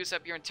 this would use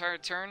up your entire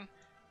turn,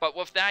 but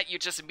with that, you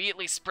just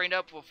immediately spring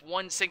up with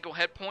 1 single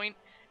hit point,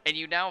 and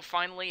you now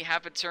finally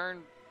have a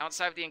turn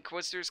outside of the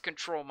Inquisitor's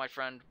control, my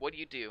friend. What do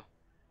you do?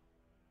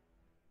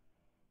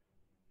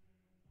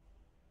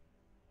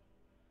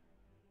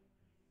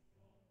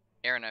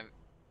 Arron, I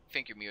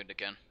think you're muted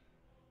again.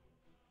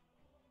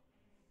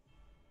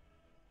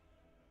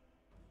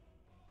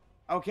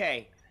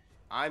 Okay,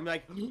 I'm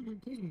like,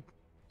 and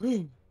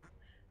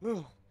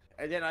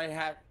then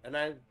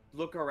I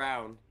look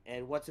around,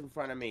 and what's in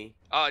front of me?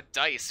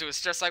 Dice. It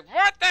was just like,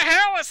 what the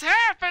hell is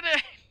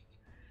happening?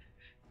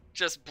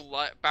 Just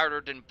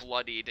battered and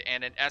bloodied,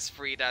 and an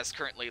Esprit that's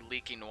currently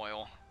leaking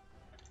oil.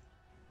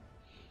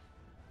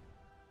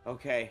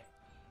 Okay.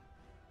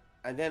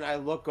 And then I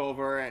look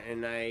over,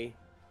 and I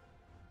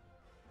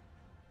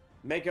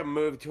make a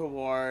move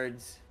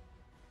towards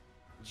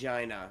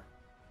Jaina.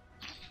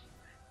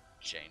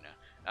 Jaina.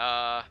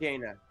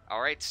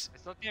 Alright. I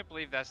still can't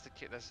believe that's the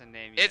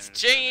name. It's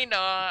Jaina!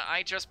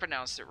 I just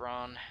pronounced it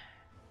wrong.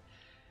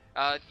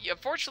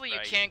 Unfortunately,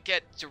 Right. you can't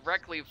get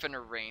directly within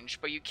her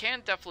range, but you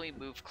can definitely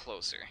move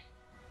closer.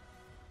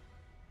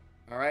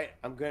 Alright,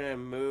 I'm gonna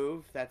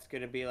move. That's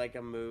gonna be like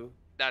a move.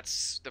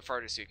 That's the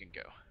farthest you can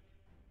go.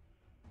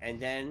 And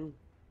then,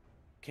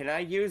 can I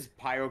use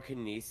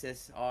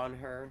pyrokinesis on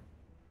her?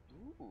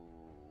 Ooh.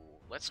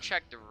 Let's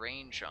check the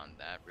range on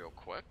that real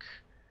quick.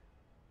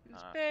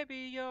 Baby,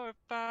 you're a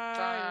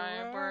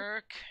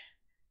firework.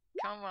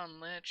 Come on,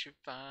 let your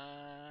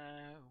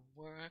fire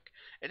work.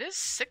 It is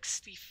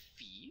 60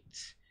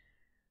 feet.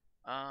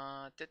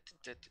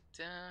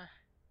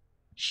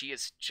 She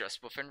is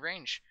just within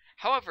range.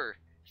 However,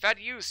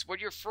 Thaddeus,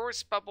 would your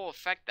force bubble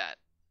affect that?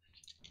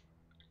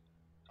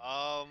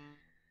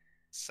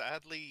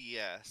 Sadly,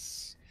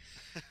 yes.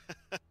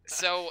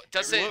 So,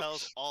 does it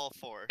repels all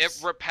force. It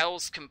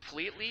repels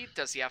completely?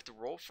 Does he have to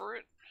roll for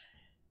it?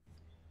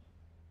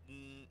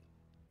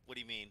 What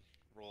do you mean?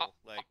 Roll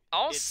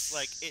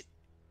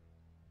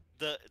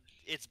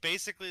it's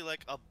basically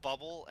like a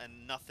bubble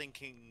and nothing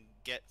can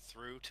get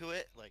through to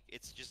it. Like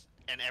it's just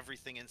and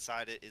everything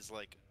inside it is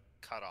like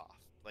cut off.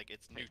 Like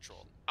it's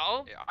neutral.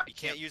 You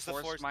can't use the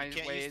force. You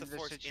can't use the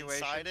force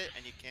inside it,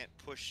 and you can't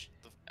push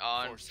the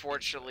force.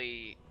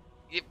 Unfortunately,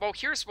 well,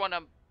 here's what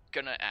I'm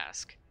gonna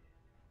ask.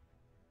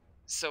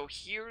 So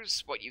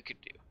here's what you could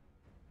do.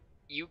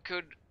 You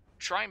could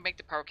try and make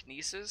the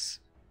pyrokinesis.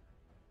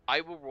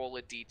 I will roll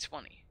a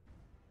d20.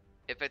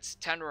 If it's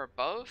 10 or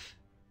above,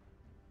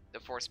 the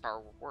force power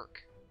will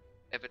work.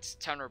 If it's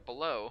 10 or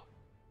below,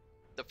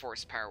 the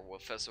force power will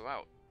fizzle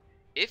out.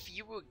 If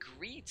you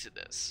agree to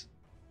this,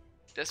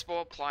 this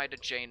will apply to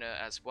Jaina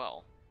as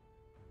well.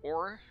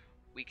 Or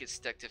we could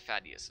stick to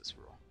Thaddeus'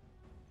 rule,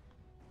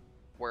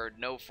 where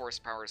no force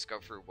powers go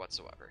through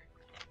whatsoever.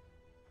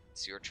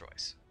 It's your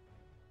choice.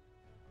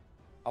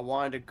 I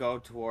wanted to go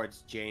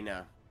towards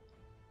Jaina.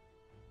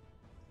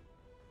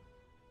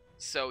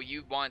 So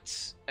you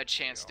want a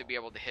chance to be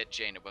able to hit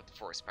Jaina with the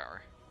force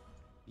power?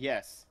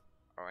 Yes.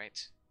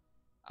 Alright.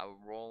 I will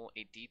roll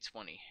a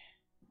d20.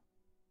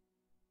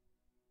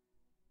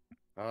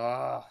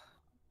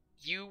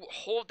 You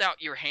hold out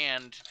your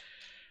hand,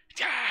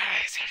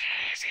 Yes,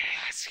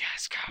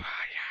 come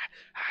on,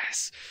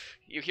 yes.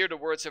 You hear the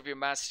words of your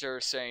master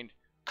saying,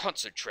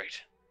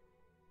 concentrate.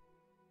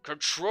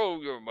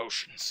 Control your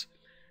emotions.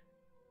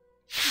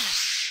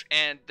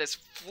 And this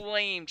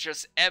flame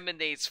just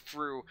emanates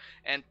through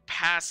and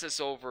passes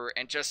over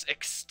and just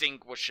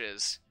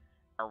extinguishes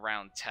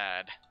around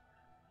Tad.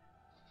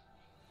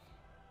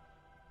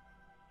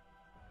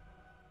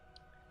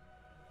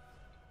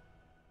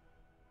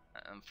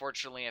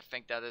 Unfortunately, I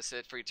think that is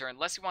it for your turn.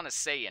 Unless you want to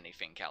say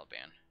anything,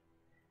 Kaliban.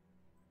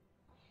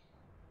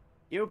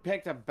 You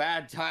picked a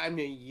bad time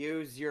to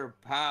use your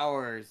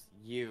powers,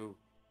 you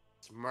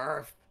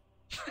smurf.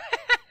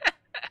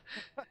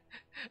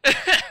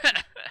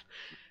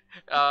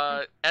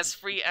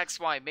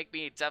 S3XY, make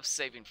me a death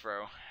saving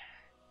throw.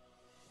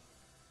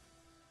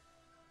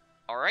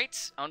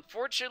 Alright,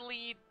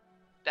 unfortunately,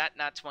 that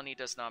nat 20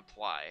 does not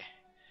apply.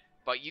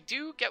 But you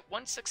do get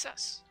one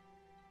success.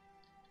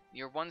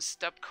 You're one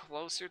step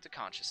closer to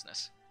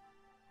consciousness.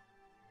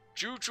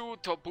 Juju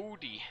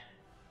Tabootie.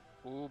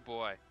 Oh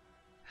boy.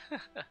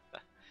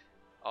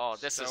 Oh,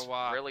 this is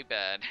really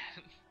bad.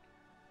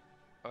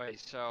 Okay,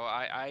 so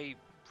I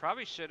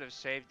probably should have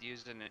saved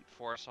using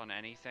Enforce on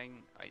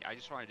anything. I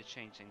just wanted to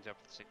change things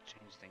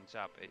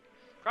up. It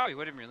probably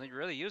would have been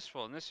really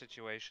useful in this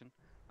situation.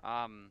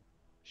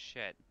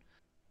 Shit.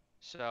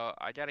 So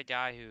I got a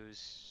guy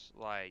who's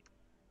like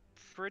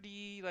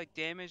pretty like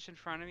damaged in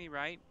front of me,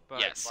 right? But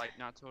yes. Like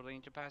not totally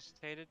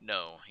incapacitated.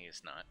 No, he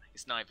is not.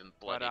 He's not even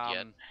blooded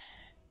yet.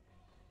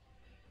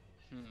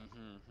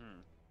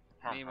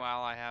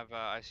 Meanwhile,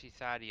 I see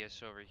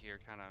Thaddeus over here,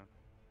 kind of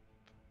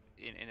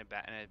in a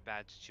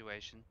bad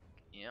situation.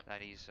 Yep.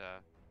 That he's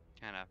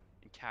kind of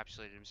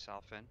encapsulated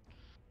himself in.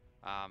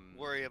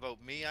 Worry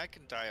about me? I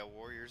can die a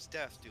warrior's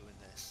death doing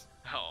this.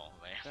 Oh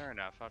man. Fair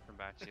enough. I'll come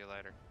back to you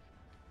later.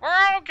 We're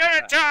all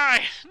gonna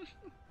die.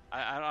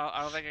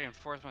 I don't think I can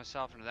force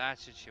myself into that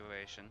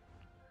situation.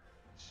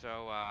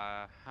 So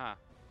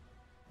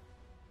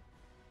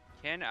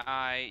can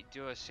I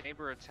do a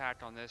saber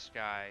attack on this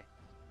guy,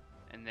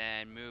 and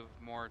then move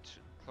more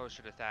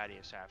closer to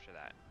Thaddeus after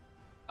that?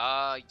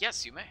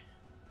 Yes, you may.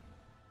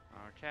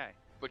 Okay.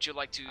 Would you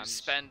like to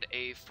spend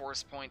a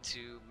force point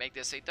to make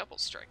this a double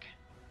strike?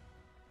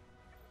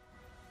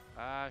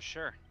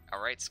 Sure.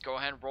 Alright, so go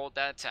ahead and roll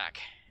that attack.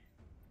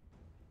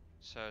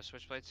 So,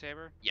 Switchblade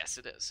Saber? Yes,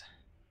 it is.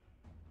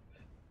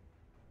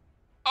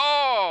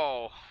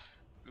 Oh!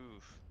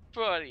 Oof.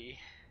 Buddy.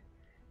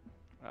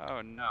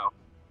 Oh, no.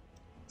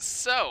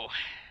 So.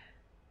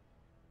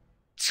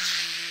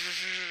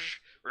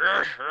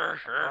 I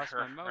lost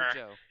my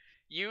mojo.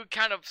 You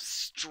kind of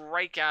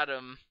strike at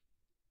him,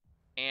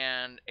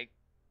 and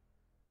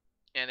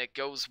it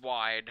goes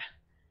wide.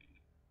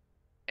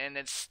 And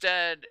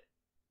instead,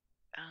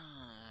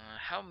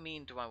 how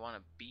mean do I want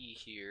to be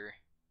here?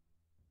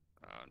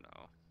 Oh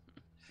no.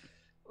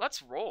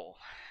 Let's roll.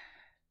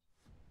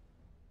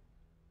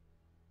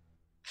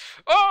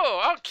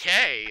 Oh,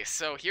 okay.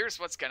 So here's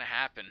what's gonna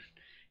happen.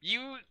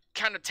 You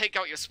kind of take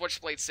out your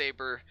switchblade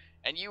saber,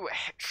 and you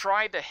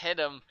try to hit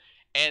him,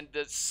 and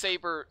the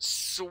saber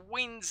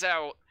swings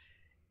out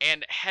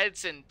and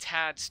heads in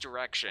Tad's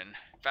direction,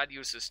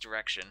 Thaddeus'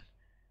 direction.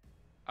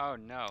 Oh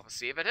no. We'll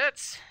see if it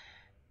hits.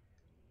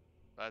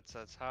 Let's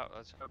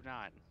hope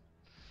not.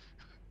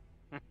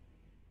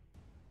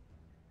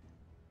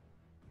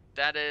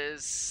 That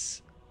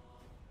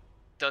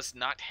does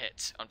not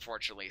hit,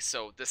 unfortunately.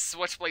 So the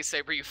switchblade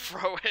saber, you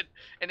throw it,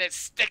 and it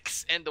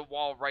sticks in the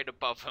wall right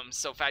above him.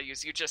 So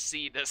Thaddeus, you just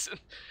see this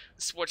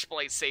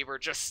switchblade saber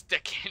just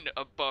sticking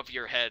above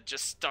your head,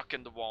 just stuck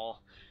in the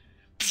wall.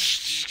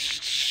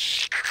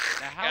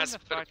 Now, how in the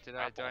fuck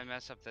do I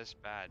mess up this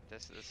bad?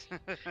 This is.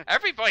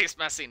 Everybody's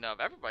messing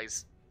up.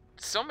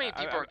 So many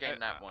people are getting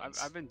that one.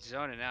 I've been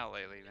zoning out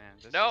lately, man.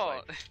 This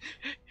no. Is like...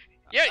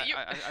 Yeah, you.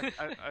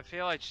 I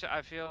feel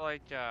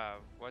like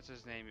what's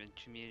his name in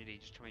Community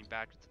just coming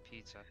back with the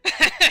pizza.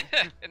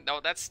 No,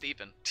 that's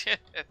Stephen.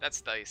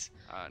 That's Dice.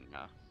 Oh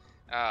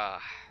no.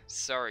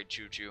 Sorry,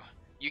 Juju.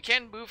 You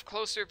can move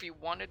closer if you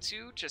wanted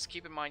to. Just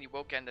keep in mind you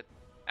won't get an.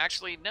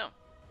 Actually, no,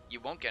 you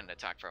won't get an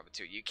attack from it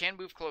too. You can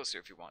move closer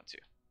if you want to.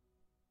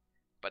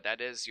 But that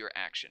is your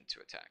action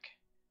to attack.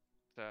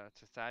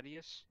 To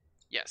Thaddeus?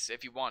 Yes,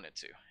 if you wanted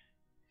to.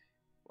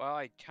 Well,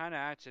 I kind of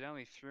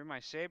accidentally threw my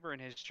saber in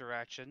his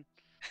direction,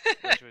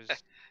 which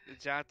was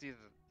exactly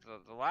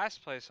the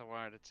last place I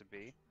wanted it to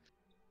be.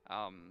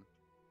 I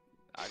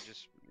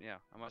just,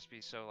 I must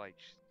be so, like,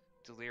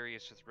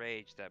 delirious with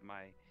rage that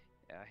my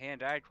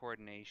hand-eye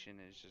coordination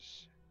is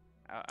just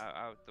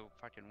out the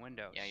fucking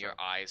window. Yeah, so, your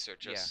eyes are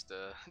just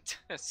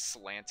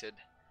slanted.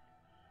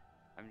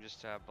 I'm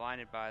just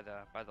blinded by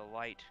the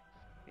light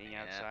being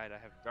outside. I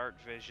have dark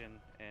vision,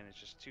 and it's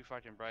just too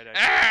fucking bright out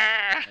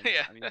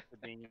here. I'm used to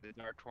being in the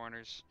dark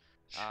corners.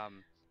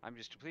 I'm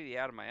just completely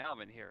out of my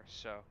element here,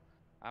 so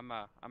I'm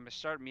gonna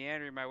start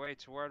meandering my way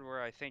toward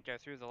where I think I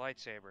threw the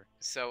lightsaber.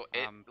 So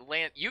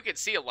you can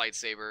see a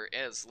lightsaber. It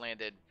has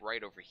landed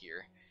right over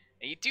here.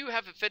 And you do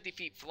have a 50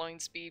 feet flying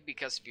speed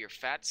because of your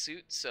fat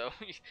suit, so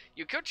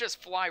you could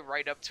just fly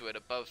right up to it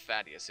above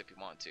Thaddeus if you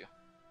want to.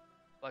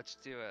 Let's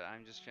do it.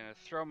 I'm just gonna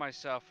throw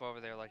myself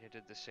over there like I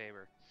did the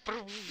saber.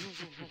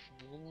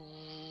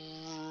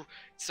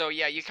 So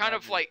yeah, you kind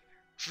of like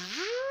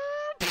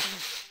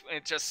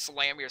and just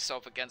slam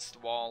yourself against the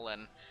wall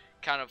and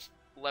kind of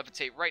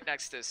levitate right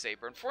next to the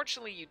saber.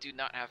 Unfortunately, you do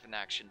not have an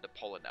action to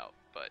pull it out,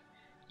 but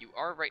you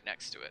are right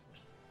next to it.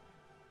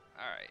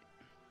 Alright.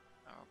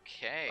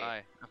 Okay.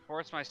 I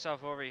forced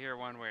myself over here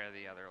one way or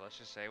the other. Let's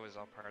just say it was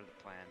all part of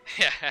the plan.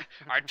 Yeah,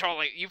 I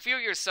totally. You feel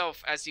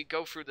yourself as you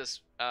go through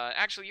this.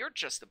 Actually, you're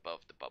just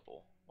above the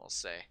bubble, we'll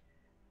say.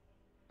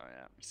 Oh,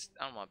 yeah.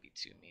 I don't want to be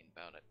too mean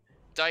about it.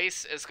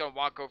 Dice is going to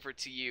walk over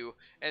to you,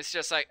 and it's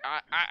just like,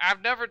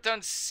 I've never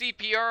done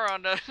CPR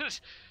on a...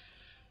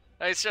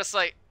 It's just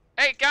like,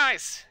 hey,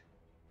 guys,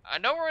 I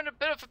know we're in a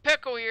bit of a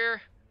pickle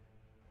here,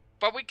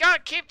 but we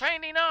got to keep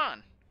painting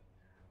on.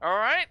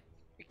 Alright?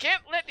 We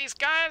can't let these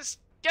guys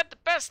get the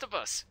best of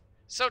us.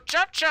 So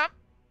chop chop,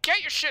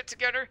 get your shit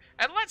together,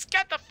 and let's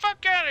get the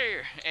fuck out of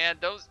here. And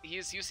he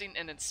is using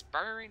an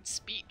inspiring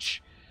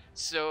speech.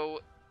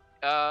 So,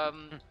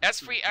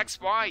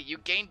 S3XY, you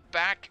gained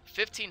back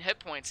 15 hit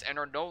points and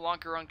are no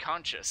longer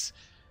unconscious.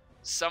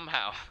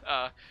 Somehow.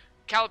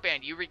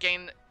 Kaliban, you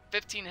regain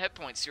 15 hit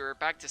points. You're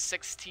back to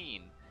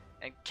 16.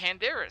 And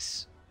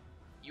Canderous,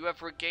 you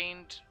have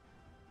regained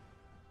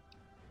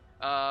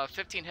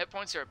 15 hit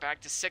points, are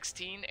back to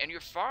 16, and your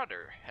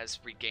father has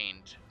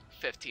regained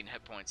 15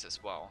 hit points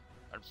as well.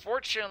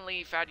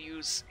 Unfortunately,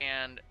 Thaddeus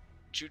and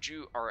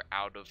Juju are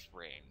out of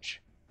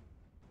range.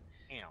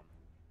 Damn.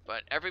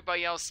 But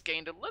everybody else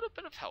gained a little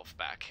bit of health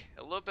back,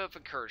 a little bit of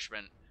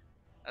encouragement,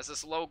 as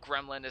this low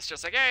gremlin is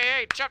just like,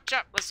 hey, chop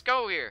chop, let's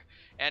go here.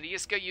 And he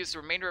is going to use the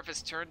remainder of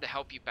his turn to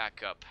help you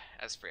back up,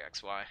 as for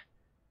XY.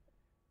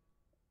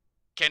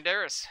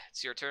 Canderous,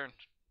 it's your turn.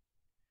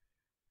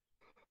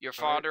 Your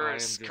father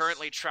is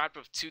currently trapped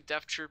with 2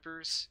 Death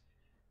Troopers.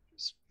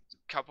 There's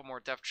a couple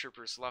more Death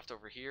Troopers left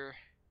over here.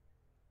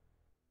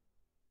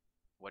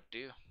 What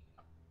do?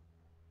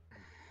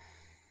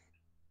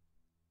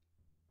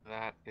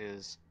 That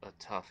is a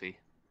toughie.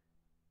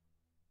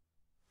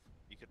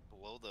 You could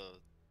blow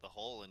the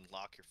hole and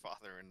lock your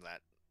father in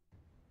that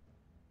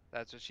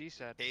That's what she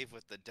said. cave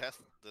with the death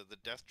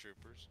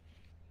troopers.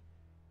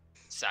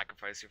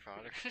 Sacrifice your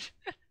father.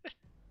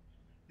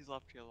 He's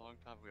left here a long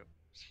time ago.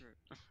 Screw.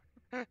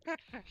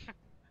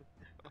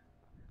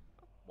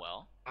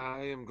 Well,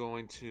 I am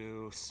going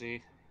to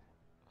seeing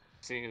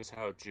as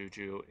how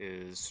Juju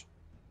is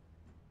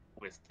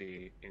with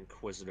the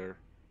Inquisitor,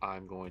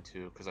 I'm going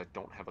to, because I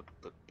don't have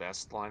the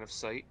best line of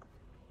sight,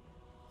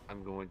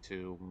 I'm going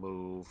to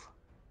move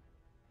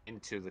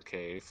into the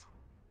cave.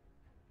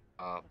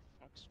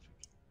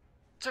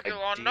 took it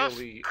long enough.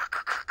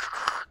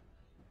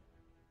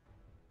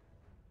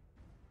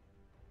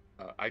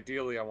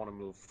 Ideally, I want to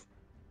move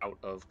out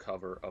of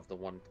cover of the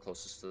one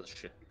closest to the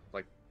ship,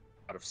 like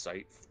out of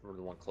sight for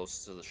the one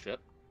closest to the ship.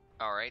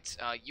 Alright,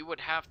 you would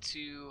have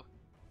to...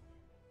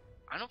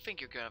 I don't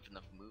think you're gonna have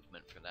enough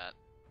movement for that.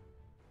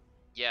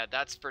 Yeah,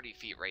 that's 30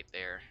 feet right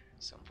there.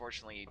 So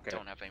unfortunately, you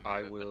don't have any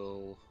movement. I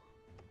will...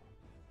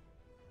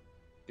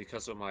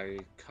 Because of my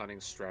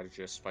cunning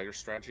strategist fighter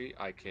strategy,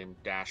 I can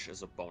dash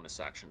as a bonus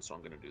action, so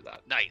I'm going to do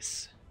that.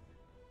 Nice.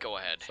 Go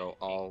ahead. So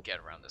You I'll... can get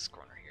around this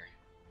corner here.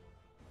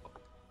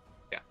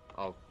 Yeah,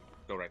 I'll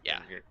go right Yeah.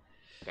 down here.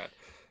 That.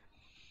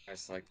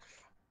 It's like,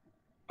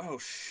 oh,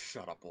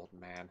 shut up, old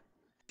man.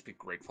 Just be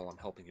grateful I'm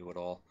helping you at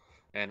all.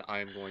 And I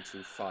am going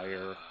to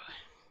fire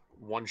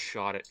one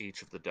shot at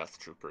each of the Death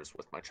Troopers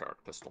with my Charge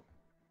Pistol.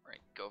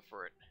 Right, go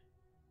for it.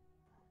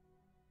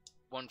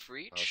 One for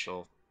each?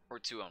 So Or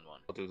 2 on 1?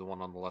 I'll do the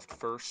one on the left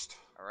first.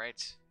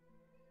 Alright.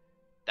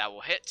 That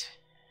will hit.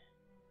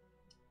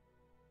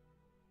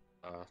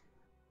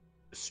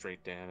 Just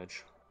straight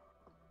damage.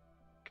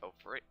 Go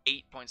for it.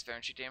 8 points of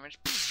energy damage.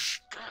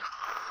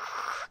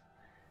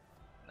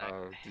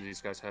 Do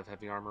these guys have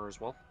heavy armor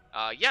as well?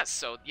 Yes,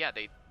 so yeah,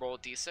 they roll a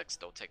d6,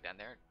 they'll take that in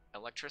there.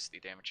 Electricity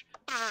damage.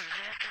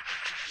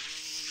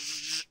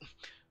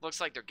 Looks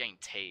like they're getting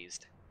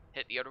tased.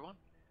 Hit the other one.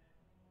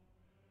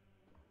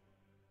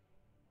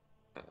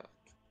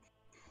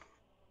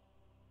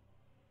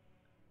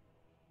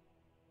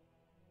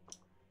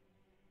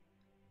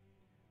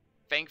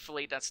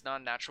 Thankfully, that's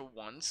not a natural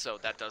 1, so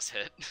that does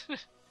hit.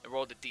 I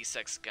rolled a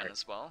d6 again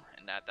as well,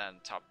 and add that on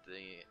top of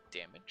the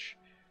damage.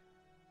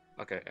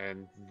 Okay,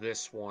 and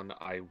this one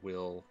I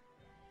will,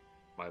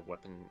 my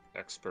weapon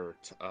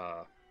expert,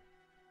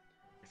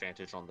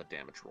 advantage on the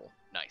damage roll.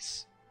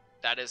 Nice.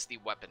 That is the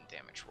weapon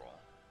damage roll.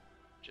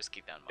 Just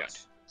keep that in mind.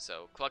 Yes.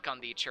 So click on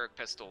the Cherrick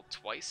pistol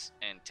twice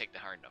and take the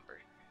higher number.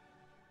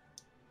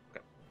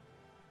 Okay.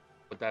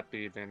 Would that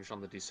be advantage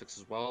on the d6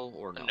 as well,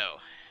 or no? No,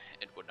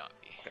 it would not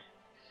be. Okay.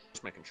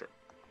 Just making sure.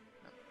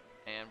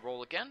 And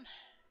roll again.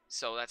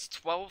 So that's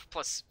 12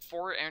 plus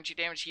 4 energy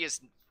damage. He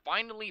is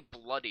finally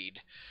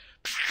bloodied,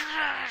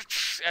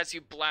 as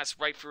you blast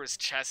right through his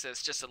chest.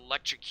 It's just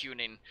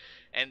electrocuting,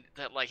 and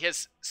that, like,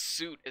 his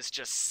suit is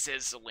just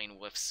sizzling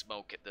with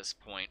smoke at this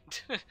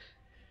point.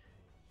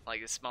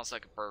 Like, it smells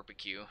like a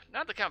barbecue.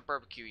 Not the kind of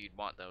barbecue you'd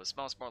want, though. It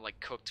smells more like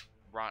cooked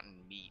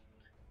rotten meat.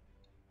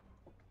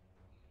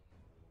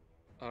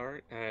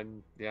 Alright,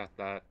 and yeah,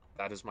 that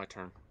is my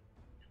turn.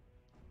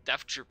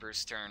 Death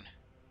Trooper's turn.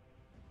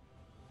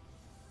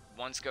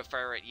 One's gonna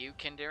fire at you,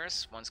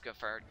 Canderous. One's gonna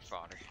fire at your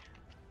father.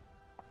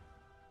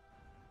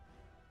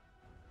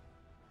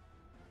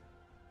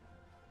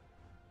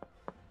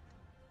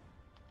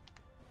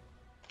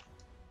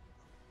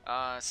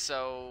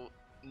 So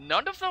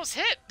none of those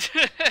hit.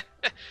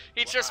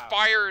 He just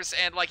fires,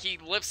 and like he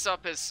lifts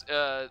up his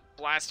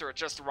blaster at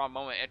just the wrong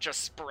moment. It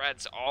just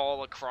spreads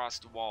all across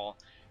the wall.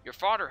 Your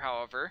father,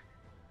 however,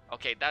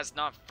 okay, that's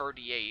not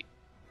 38.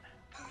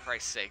 For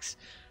Christ's sakes.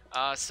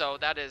 So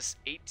that is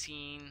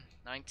 18,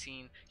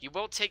 19. You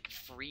will take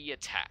 3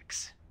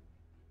 attacks.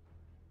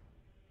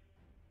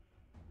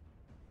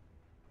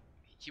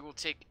 He will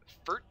take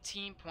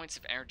 13 points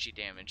of energy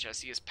damage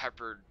as he is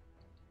peppered,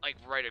 like,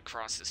 right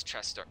across his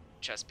chest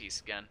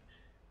piece again.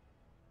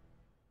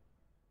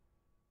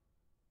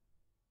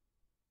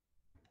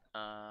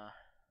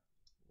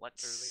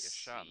 Let's Literally a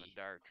shot in the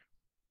dark.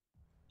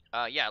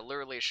 Yeah,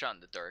 literally a shot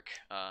in the dark.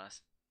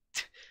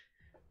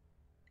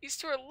 These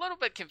two are a little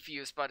bit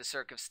confused by the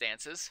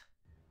circumstances,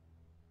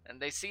 and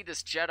they see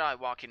this Jedi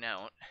walking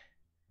out.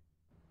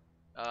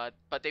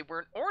 But they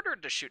weren't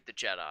ordered to shoot the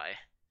Jedi,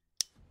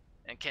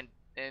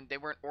 and they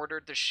weren't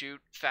ordered to shoot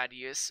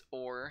Thaddeus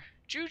or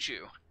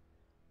Juju.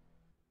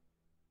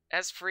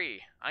 As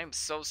free, I'm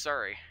so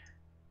sorry.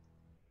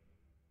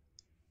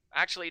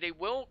 Actually, they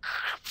will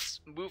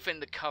move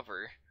into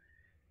cover,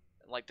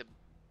 like the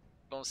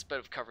most bit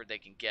of cover they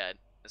can get.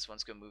 This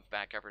one's gonna move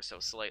back ever so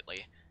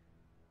slightly.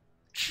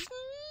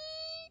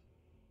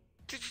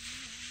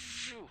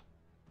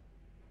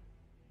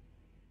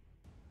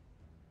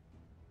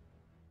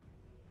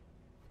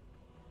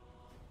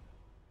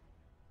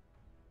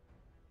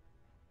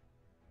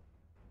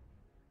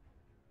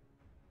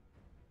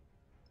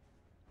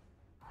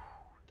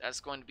 That's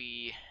going to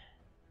be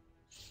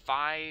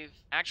 5.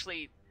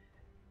 Actually,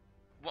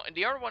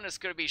 the other one is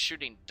going to be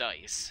shooting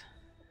dice.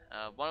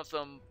 One of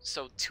them,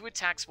 so 2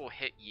 attacks will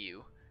hit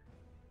you.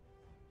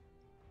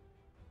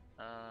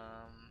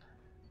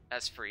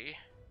 As free.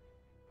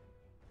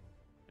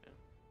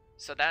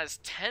 So that is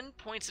 10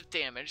 points of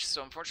damage,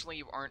 so unfortunately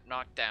you aren't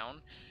knocked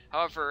down.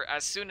 However,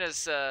 as soon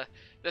as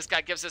this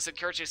guy gives this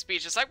encouraging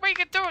speech, it's like, we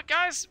can do it,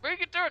 guys! We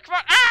can do it, come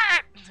on!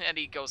 Ah! And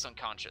he goes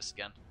unconscious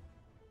again.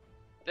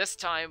 This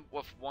time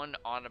with 1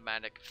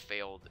 automatic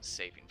failed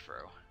saving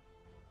throw.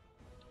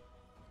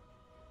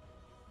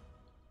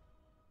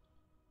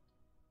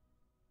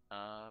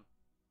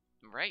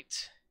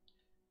 Right.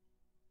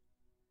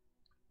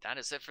 That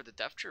is it for the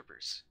Death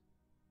Troopers.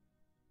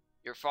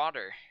 Your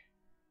father.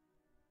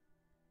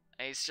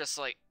 And he's just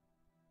like,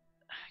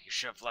 you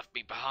should have left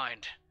me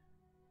behind.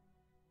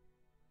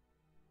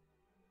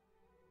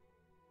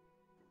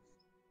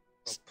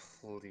 Oh,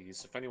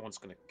 please. If anyone's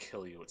gonna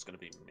kill you, it's gonna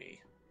be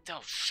me.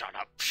 Oh, shut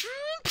up.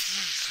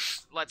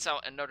 Lets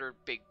out another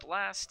big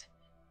blast.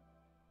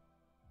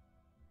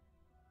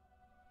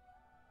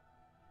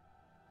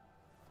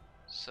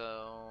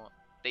 So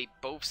they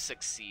both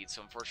succeed,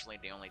 so unfortunately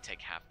they only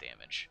take half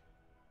damage.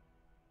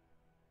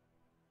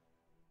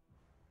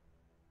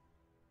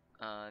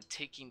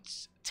 Taking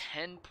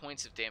 10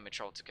 points of damage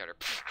altogether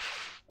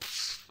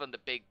from the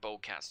big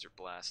bowcaster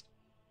blast.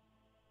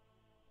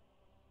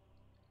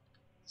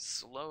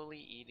 Slowly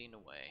eating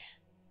away.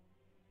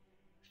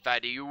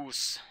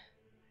 Thaddeus.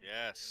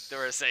 Yes.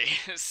 There is a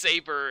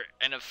saber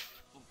and a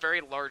very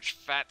large,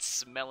 fat,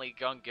 smelly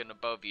Gungan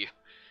above you.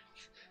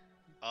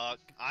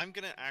 I'm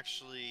gonna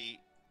actually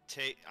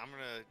take. I'm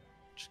gonna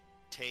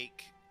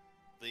take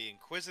the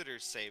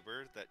Inquisitor's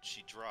saber that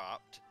she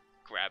dropped.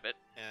 Grab it.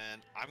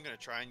 And I'm gonna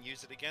try and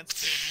use it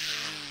against her.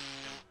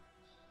 And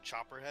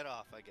chop her head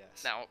off, I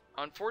guess. Now,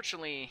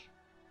 unfortunately,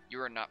 you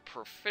are not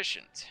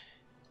proficient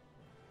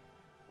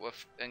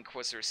with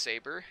Inquisitor's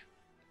saber,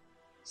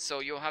 so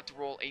you'll have to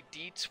roll a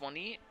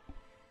d20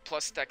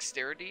 plus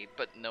dexterity,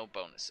 but no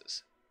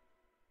bonuses.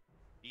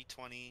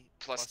 d20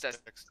 plus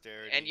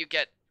dexterity. And you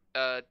get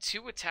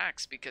 2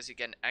 attacks because you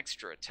get an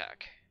extra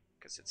attack,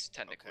 because it's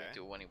technically a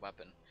dual-wielding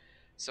weapon.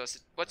 So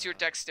what's your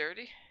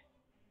dexterity?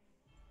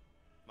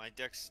 My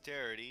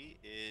dexterity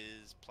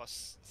is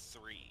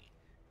 +3.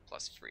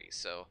 +3.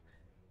 So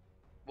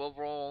we'll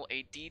roll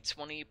a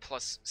d20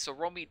 plus. So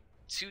roll me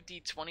 2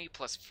 d20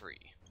 plus 3.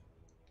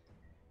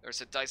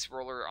 There's a dice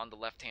roller on the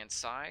left-hand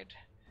side.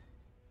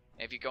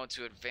 And if you go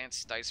into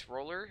advanced dice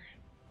roller,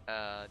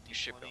 you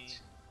should be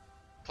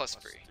plus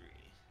 3.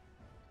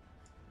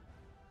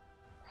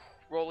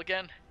 Roll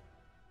again.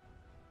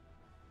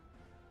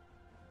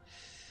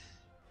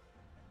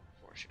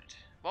 Fortunate.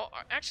 Well,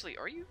 actually,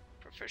 are you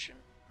proficient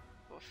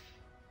with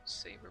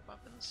saber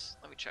weapons?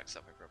 Let me check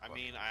something real quick. I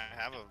mean, I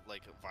have a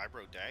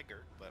vibro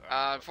dagger, but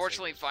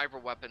unfortunately,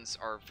 vibro weapons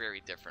are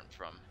very different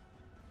from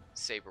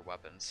saber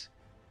weapons.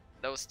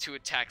 those 2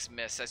 attacks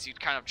miss as you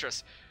kind of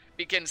just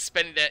begin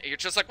spinning it. You're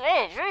just like,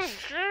 whoa,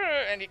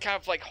 and you kind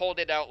of like hold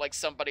it out like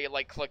somebody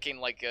like clicking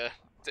like a,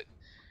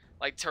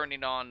 like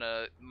turning on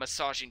a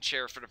massaging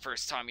chair for the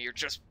first time. You're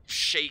just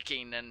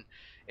shaking, and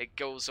it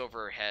goes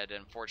over her head.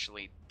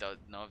 Unfortunately, none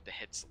of the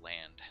hits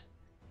land,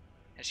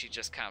 and she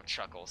just kind of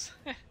chuckles.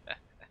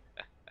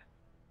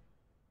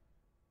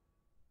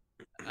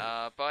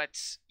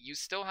 But you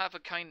still have a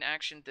kind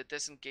action to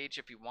disengage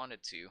if you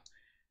wanted to.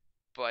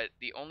 But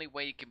the only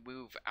way you can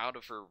move out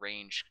of her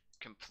range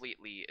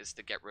completely is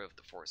to get rid of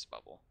the force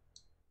bubble.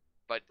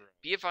 But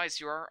be advised,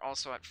 you are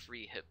also at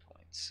 3 hit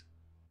points.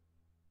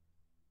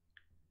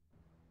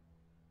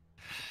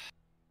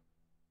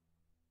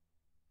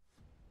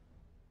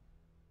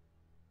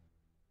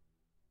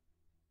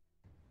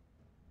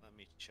 Let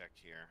me check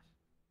here.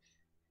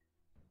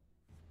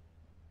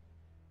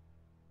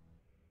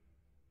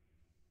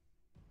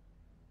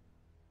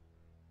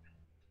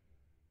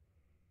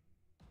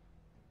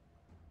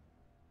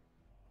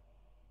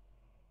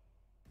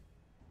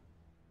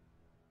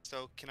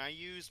 So, can I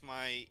use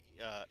my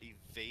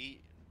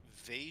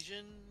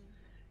evasion?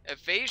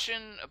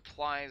 Evasion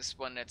applies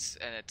when it's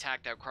an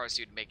attack that requires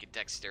you to make a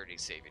dexterity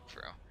saving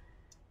throw.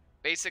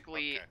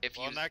 Basically, Okay. if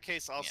well, you... in that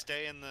case, I'll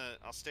stay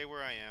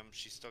where I am.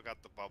 She's still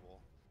got the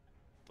bubble,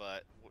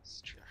 but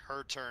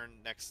her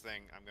turn. Next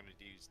thing, I'm gonna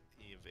use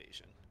the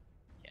evasion.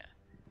 Yeah.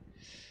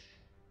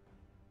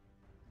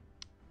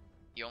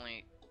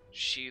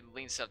 She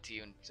leans up to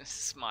you and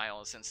just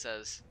smiles and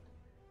says,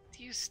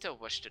 "Do you still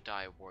wish to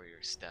die a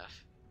warrior,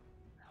 Steph?"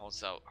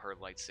 Holds out her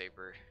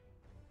lightsaber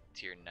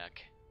to your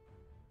neck.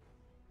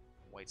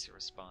 Waits a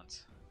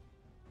response.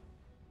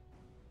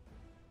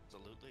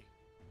 Absolutely.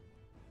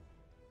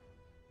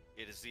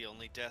 It is the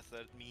only death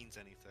that means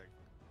anything.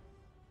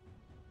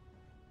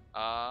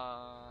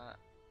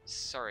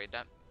 Sorry,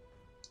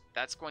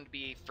 that's going to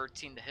be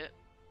 13 to hit.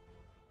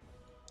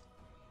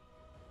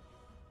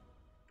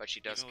 But she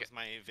does Even get with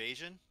my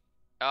evasion?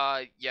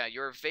 yeah,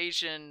 your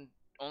evasion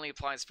only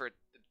applies for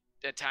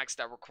attacks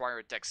that require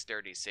a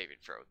dexterity saving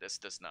throw. This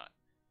does not.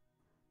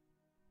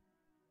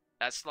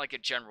 That's like a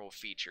general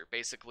feature.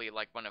 Basically,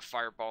 like when a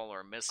fireball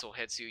or a missile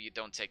hits you, you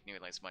don't take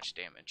nearly as much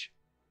damage.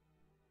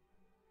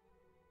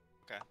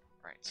 Okay.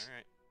 Right.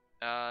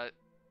 Alright.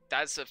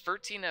 That's a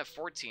 13 and a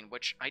 14,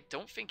 which I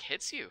don't think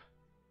hits you.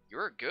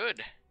 You're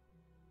good.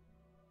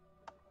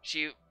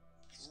 She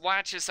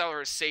latches out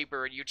her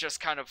saber, and you just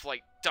kind of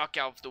like duck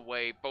out of the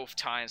way both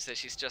times. That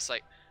she's just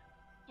like,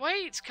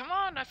 "Wait, come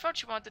on! I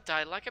thought you wanted to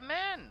die like a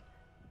man."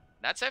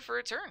 That's it for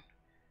her turn.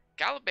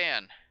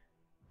 Kaliban,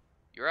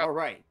 you're up. All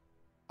right.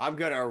 I'm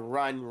gonna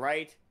run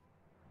right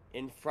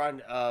in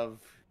front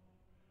of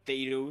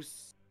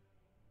Thaddeus,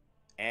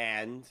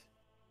 and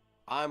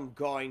I'm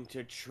going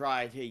to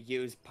try to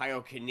use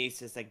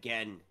pyrokinesis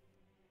again.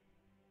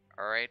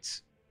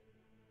 Alright.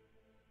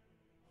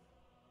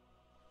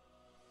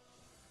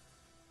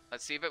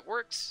 Let's see if it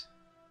works.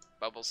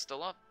 Bubble's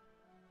still up.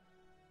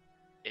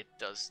 It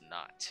does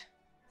not.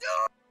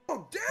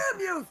 Oh, damn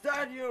you,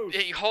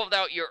 Thaddeus! You hold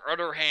out your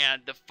other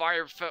hand, the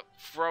fire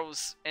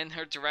throws in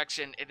her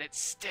direction, and it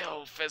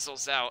still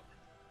fizzles out.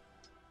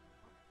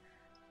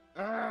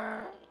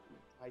 I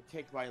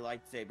take my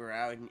lightsaber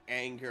out in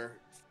anger.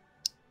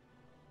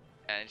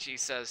 And she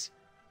says,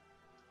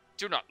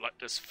 "Do not let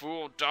this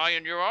fool die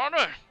in your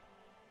honor.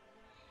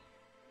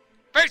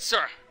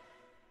 Beserker!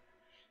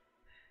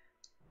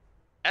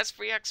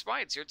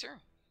 S3XY, it's your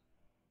turn."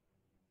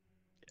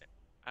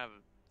 I have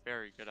a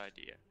very good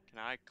idea. Can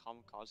I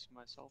kamikaze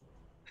myself?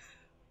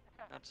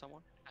 At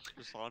someone?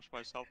 Just launch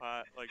myself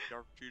at, like,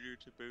 Darth Juju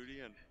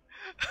Tabootie and,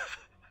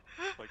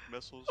 like,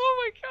 missiles?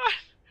 Oh my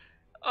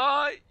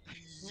god!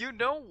 You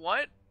know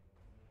what?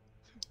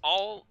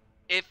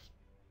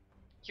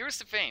 Here's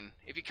the thing.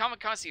 If you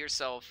kamikaze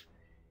yourself,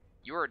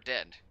 you are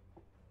dead.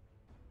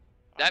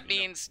 That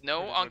means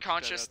no pretty much dead at this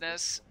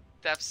unconsciousness,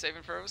 death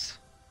saving throws.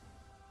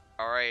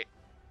 Alright.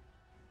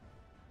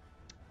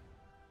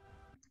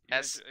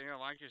 You're gonna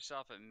lock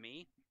yourself at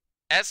me?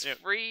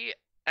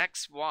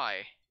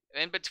 S3XY.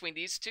 In between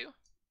these two?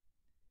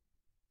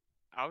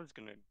 I was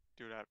gonna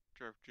do that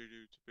Darth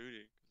Juju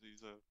Tabootie, because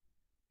he's a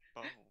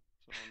butthole.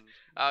 So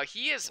I'm just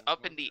He is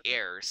up in the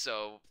air,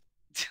 so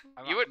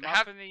I'm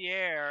up in the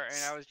air,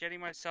 and I was getting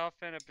myself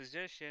in a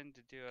position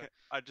to do a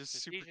I just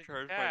strategic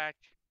supercharged my... attack.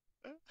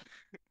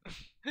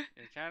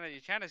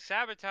 You're trying to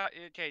sabotage.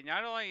 Okay,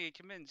 not only are you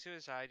committing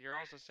suicide, you're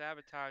also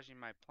sabotaging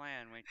my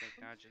plan. Wink, wink,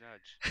 nudge,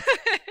 nudge.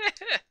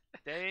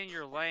 Stay in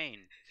your lane.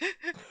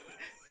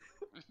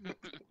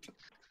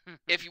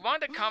 If you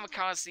want to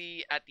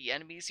kamikaze at the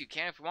enemies, you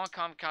can. If you want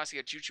kamikaze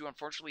at Juju,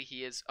 unfortunately,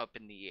 he is up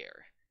in the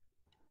air.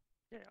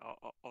 Yeah,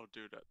 I'll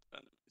do that to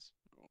enemies.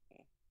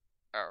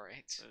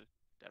 Alright.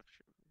 Death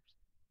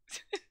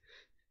Troopers.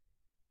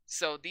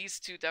 So these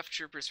two Death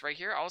Troopers right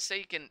here, I'll say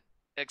you can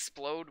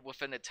explode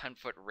within a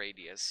 10-foot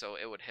radius, so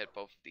it would hit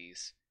both of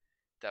these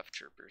Death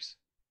Troopers.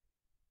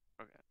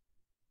 Okay.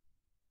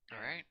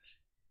 Alright.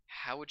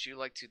 How would you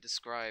like to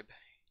describe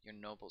your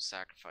noble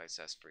sacrifice,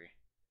 Esprit?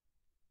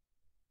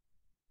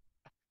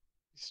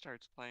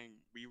 starts playing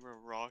 "We Will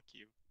Rock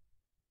You,"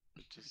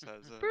 just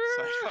as a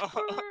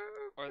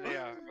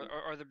side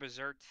or the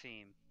Berserk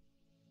theme.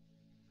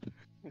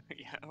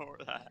 yeah, or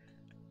that.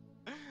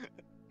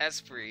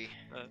 Esprit.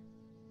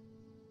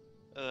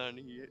 And then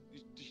he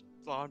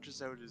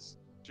launches out his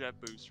jet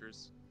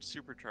boosters,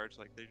 supercharged,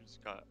 like they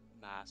just got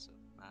massive.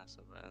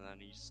 And then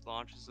he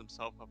launches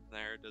himself up in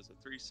there, does a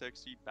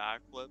 360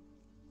 backflip,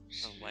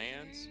 and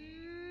lands.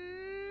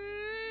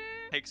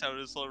 Takes out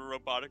his little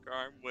robotic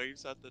arm,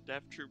 waves at the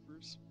Death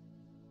Troopers.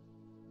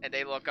 And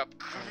they look up.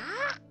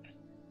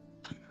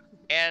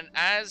 And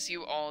as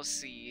you all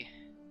see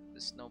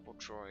this noble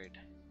droid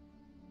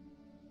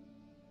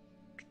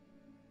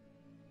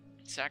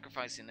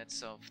sacrificing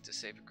itself to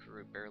save a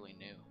crew it barely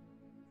knew,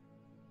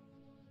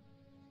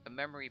 a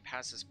memory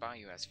passes by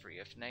you, Esprit,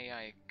 if an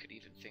AI could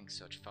even think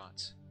such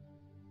thoughts.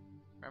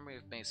 Memory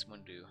of Mace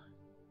Windu,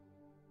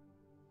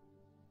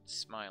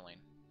 smiling,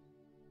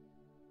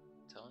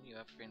 telling you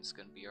everything's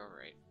gonna be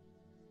alright.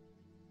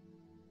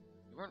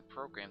 You weren't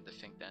programmed to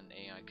think that an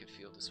AI could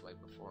feel this way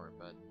before,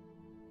 but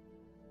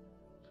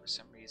for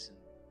some reason,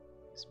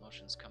 these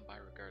emotions come by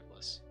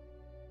regardless.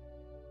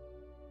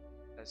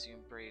 As you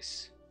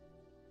embrace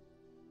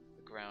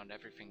the ground,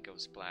 everything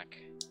goes black,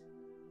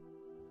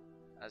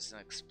 as an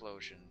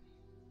explosion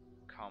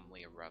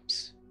calmly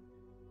erupts,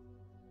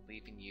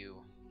 leaving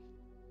you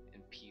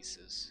in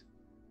pieces.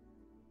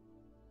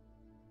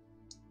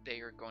 They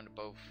are going to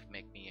both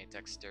make me a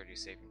dexterity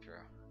saving throw.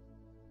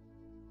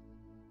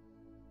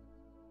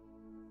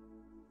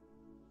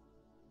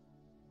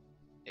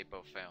 They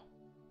both fail.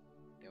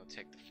 They will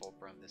take the full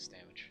brunt of this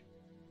damage.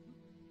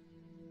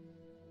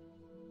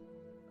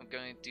 I'm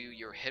going to do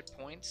your hit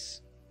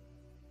points.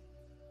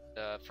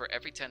 For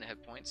every 10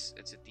 hit points,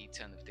 it's a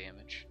d10 of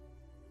damage.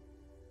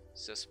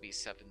 So this will be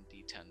 7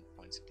 d10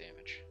 points of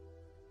damage.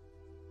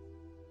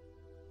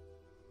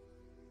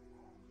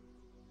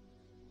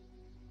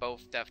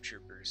 Both Death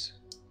Troopers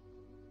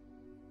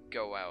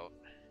go out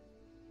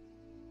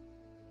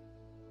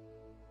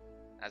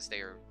as they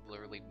are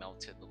literally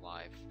melted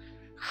alive.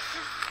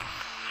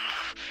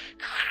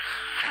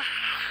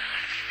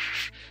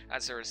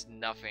 As there is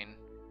nothing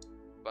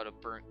but a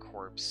burnt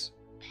corpse,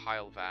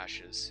 pile of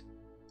ashes,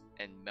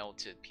 and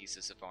melted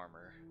pieces of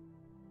armor,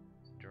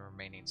 the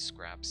remaining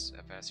scraps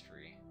of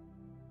Esprit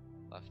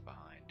left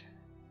behind.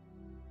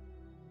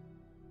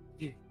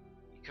 He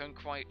couldn't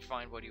quite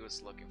find what he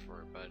was looking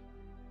for, but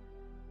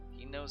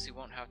he knows he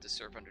won't have to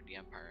serve under the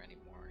Empire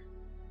anymore.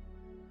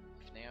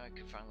 If now I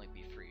could finally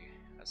be free,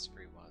 as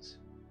Esprit was.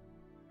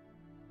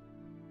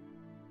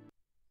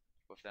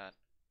 With that,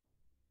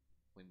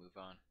 we move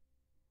on.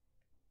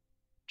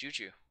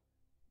 Juju,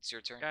 it's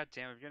your turn. God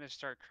damn, we're gonna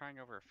start crying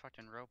over a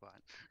fucking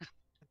robot.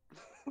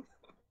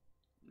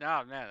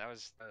 No, man, that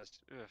was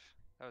good.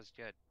 That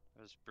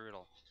was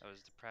brutal. That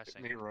was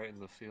depressing. Me right in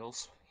the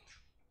feels.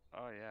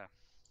 Oh yeah.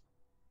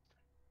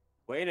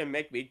 Way to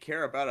make me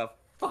care about a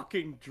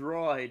fucking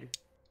droid.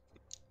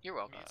 You're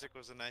welcome. Music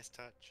was a nice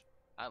touch.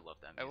 I love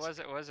that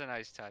music. It was a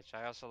nice touch.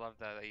 I also love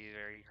that he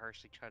very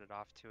harshly cut it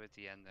off too at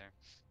the end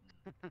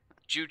there.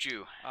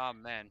 Juju. Oh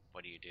man.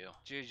 What do you do?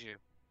 Juju.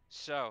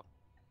 So,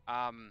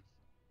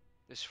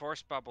 this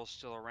force bubble's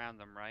still around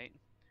them, right?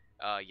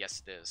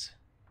 Yes it is.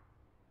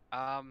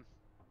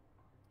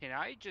 Can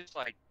I just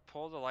like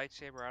pull the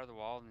lightsaber out of the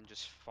wall and then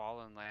just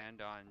fall and land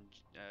on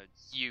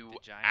You the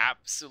giant?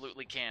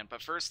 absolutely can,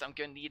 but first I'm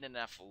gonna need an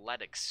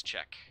athletics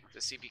check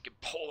to see if you can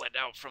pull it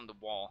out from the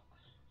wall.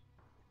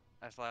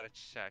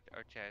 Athletics check.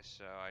 Okay,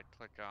 so I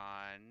click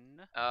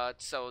on.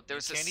 So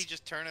there's Can he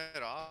just turn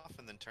it off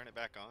and then turn it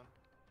back on?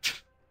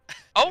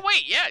 Oh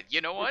wait, yeah,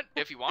 you know what?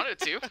 If you wanted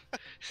to.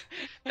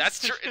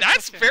 That's true.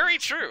 That's very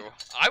true.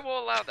 I will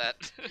allow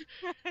that.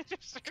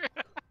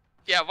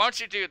 Yeah, why don't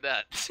you do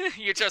that?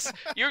 you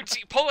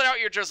pull it out,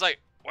 you're just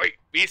like, wait,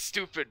 be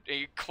stupid. And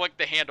you click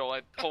the handle,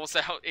 it pulls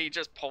out, and you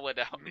just pull it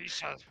out. Me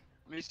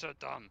so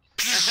dumb.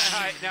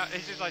 Now,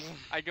 it's just like,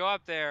 I go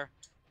up there,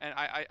 and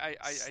I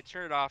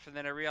turn it off, and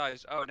then I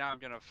realize, oh, now I'm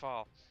gonna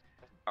fall.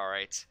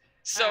 Alright.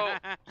 So,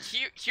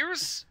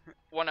 here's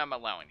what I'm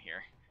allowing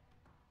here.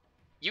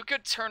 You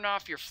could turn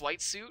off your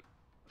flight suit,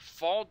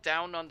 fall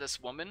down on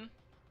this woman,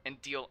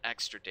 and deal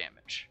extra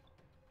damage.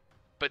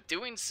 But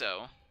doing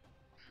so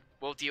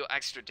will deal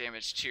extra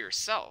damage to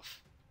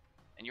yourself,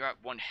 and you're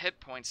at 1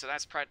 hit point, so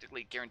that's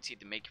practically guaranteed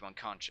to make you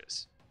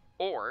unconscious.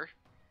 Or,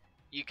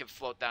 you can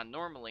float down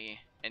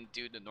normally and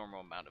do the normal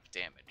amount of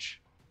damage.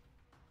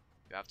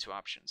 You have 2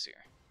 options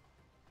here.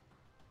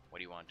 What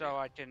do you want to do? So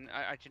I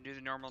can do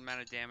the normal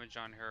amount of damage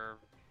on her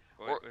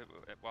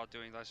while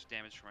doing less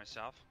damage for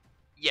myself?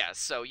 Yeah,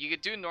 so you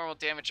could do normal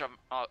damage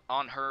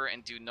on her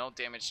and do no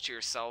damage to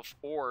yourself,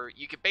 or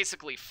you could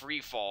basically free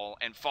fall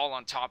and fall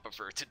on top of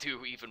her to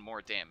do even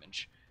more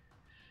damage.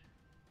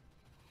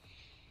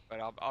 But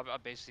I'll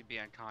basically be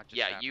unconscious.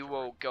 Yeah, you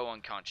will go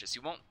unconscious.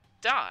 You won't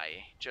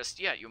die, just,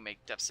 yeah, you'll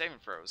make death saving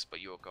throws, but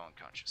you will go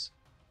unconscious.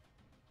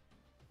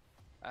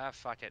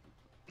 Fuck it.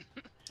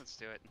 Let's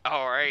do it.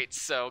 Alright,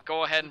 so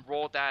go ahead and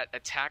roll that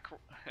attack.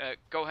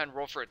 Go ahead and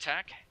roll for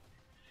attack.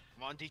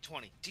 Come on,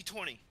 D20.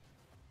 D20.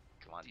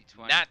 Go Come on.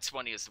 D20. Nat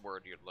 20 is the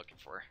word you're looking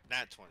for.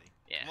 Nat 20.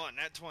 Yeah. Come on,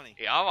 Nat 20.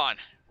 Yeah, come on.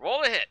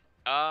 Roll a hit.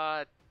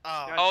 Oh,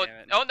 Oh,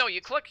 damn it. oh no,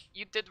 you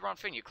did the wrong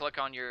thing. You click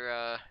on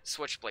your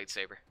Switchblade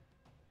Saber.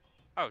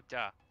 Oh,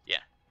 duh.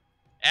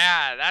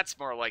 Ah, that's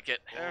more like it.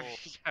 There Oh.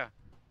 we go.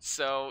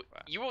 So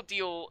you will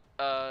deal.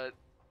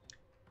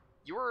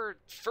 You're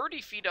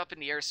 30 feet up in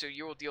the air, so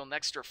you will deal an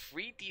extra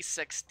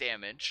 3d6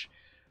 damage.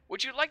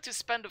 Would you like to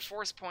spend a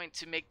force point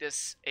to make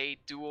this a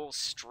dual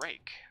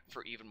strike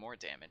for even more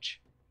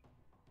damage?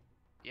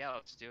 Yeah,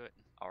 let's do it.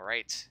 All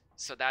right.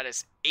 So that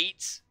is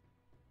 8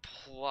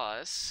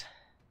 plus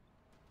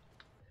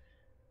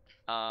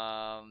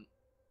 8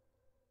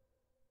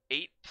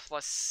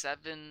 plus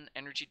 7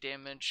 energy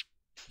damage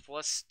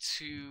plus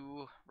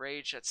 2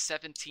 rage. That's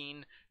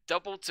 17.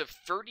 Double to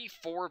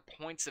 34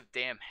 points of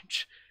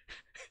damage.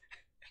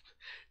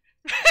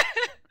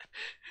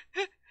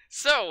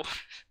 So,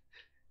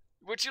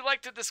 would you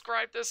like to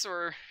describe this,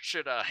 or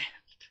should I?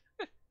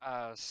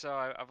 So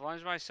I've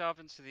lunged myself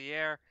into the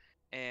air,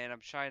 and I'm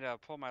trying to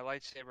pull my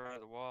lightsaber out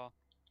of the wall.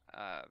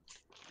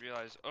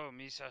 Realize, oh,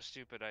 me so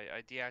stupid.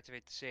 I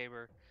deactivate the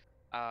saber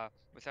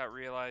without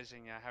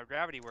realizing how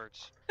gravity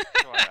works.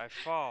 So I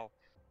fall,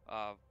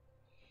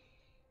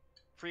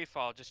 free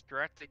fall, just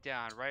directly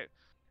down, right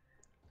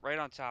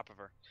on top of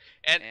her.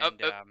 And,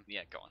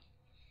 yeah, go on.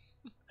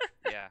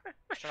 Yeah,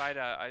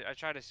 I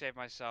try to save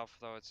myself,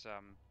 though it's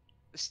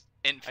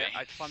In vain.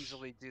 I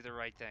clumsily do the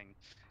right thing.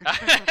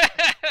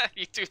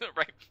 You do the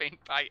right thing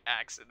by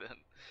accident.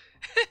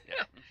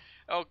 Yeah.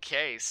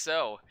 Okay,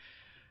 so,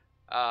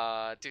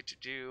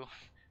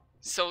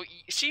 So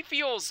she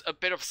feels a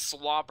bit of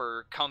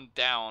slobber come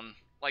down,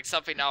 like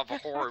something out of a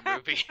horror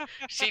movie.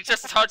 She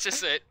just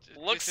touches it,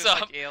 looks This is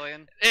up, like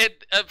Alien. and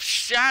a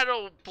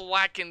shadow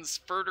blackens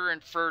further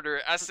and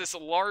further as this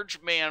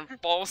large man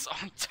falls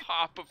on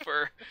top of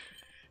her,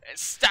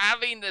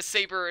 stabbing the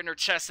saber in her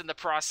chest in the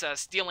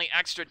process, dealing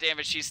extra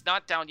damage. She's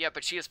not down yet,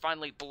 but she is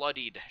finally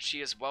bloodied.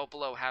 She is well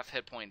below half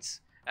hit points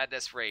at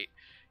this rate.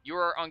 You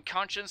are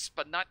unconscious,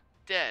 but not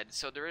dead,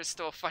 so there is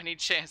still a fighting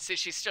chance.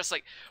 She's just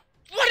like,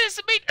 what does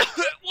it mean?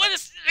 What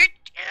is it?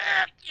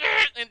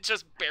 And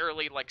just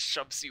barely, like,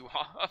 shoves you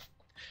off.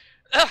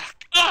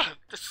 Ugh,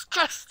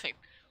 disgusting.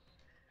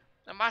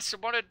 The master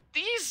wanted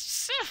these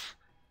Sith.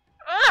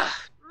 Ugh,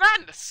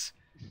 madness.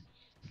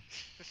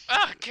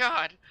 Oh,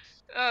 God.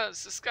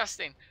 It's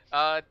disgusting.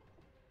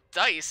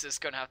 Dice is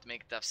gonna have to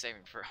make a death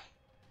saving throw.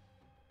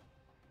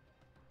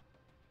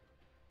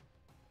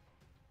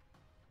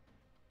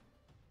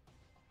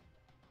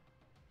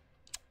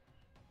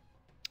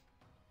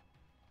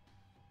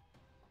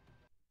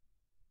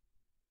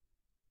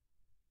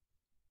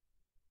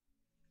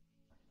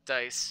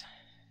 Dice.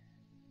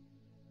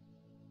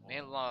 Made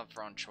a lot of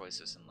wrong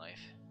choices in life.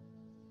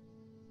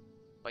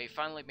 But he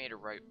finally made a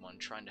right one,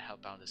 trying to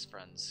help out his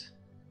friends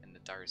in the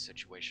dire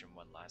situation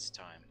one last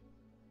time.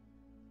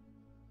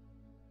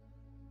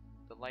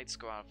 The lights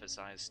go out of his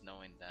eyes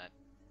knowing that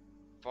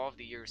for all of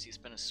the years he's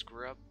been a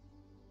screw-up,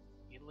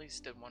 he at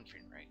least did one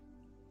thing right.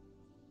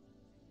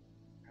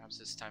 Perhaps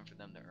it's time for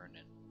them to earn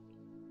it.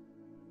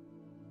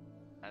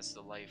 As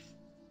the life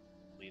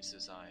leaves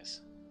his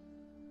eyes,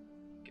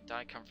 he could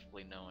die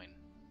comfortably knowing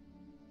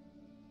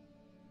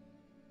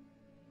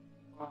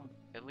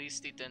at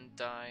least he didn't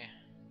die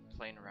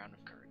playing around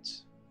with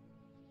cards.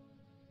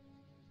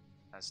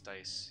 As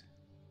Dice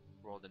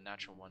rolled a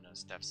natural 1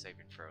 as death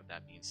saving throw,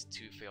 that means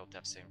 2 failed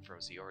death saving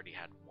throws. He already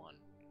had 1.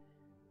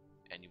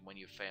 And when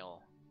you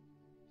fail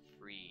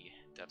 3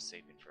 death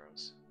saving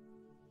throws,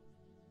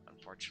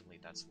 unfortunately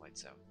that's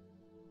lights out.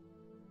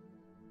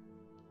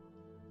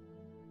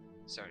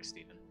 Sorry,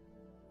 Stephen.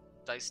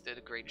 Dice did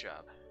a great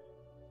job.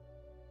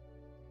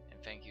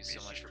 And thank you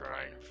so much for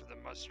playing. For the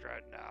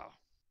muskrat now.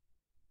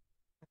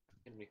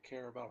 And we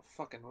care about a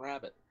fucking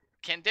rabbit.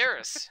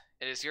 Canderous,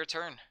 it is your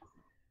turn.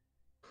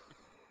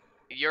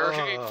 Your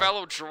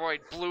fellow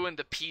droid blew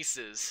into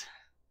pieces.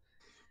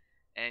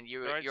 And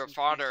you and your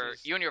father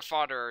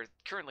are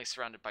currently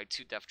surrounded by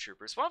 2 death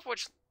troopers, one of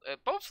which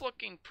both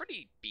looking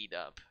pretty beat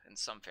up in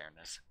some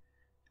fairness.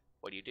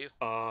 What do you do?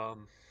 I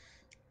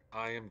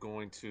am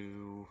going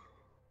to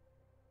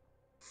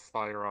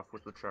fire off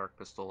with the Chark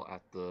pistol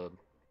at the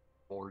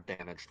more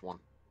damaged one.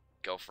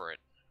 Go for it.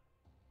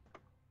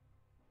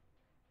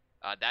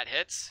 That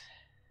hits.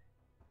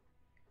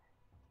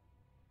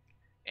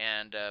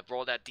 And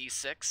roll that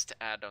d6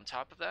 to add on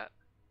top of that.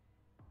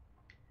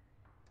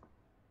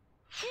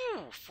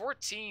 Whew,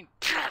 14.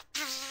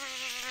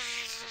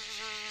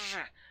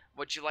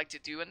 Would you like to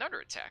do another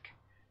attack?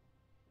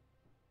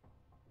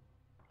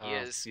 He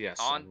is yes,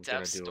 on I'm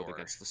death's gonna do door. it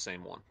against the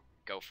same one.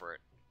 Go for it.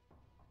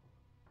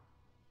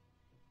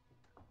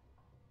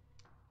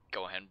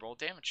 Go ahead and roll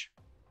damage.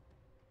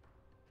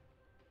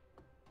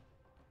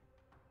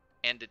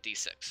 And a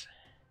d6.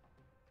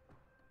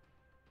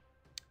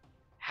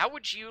 How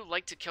would you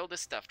like to kill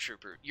this Death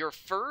Trooper? Your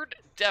third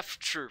Death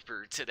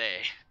Trooper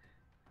today.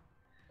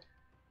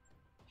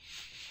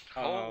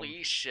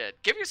 Holy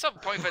shit. Give yourself a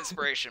point of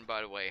inspiration,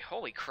 by the way.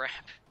 Holy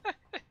crap.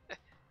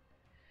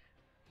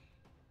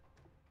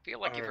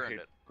 Feel like you've earned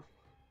it.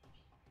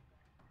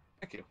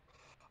 Thank you.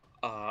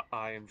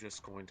 I am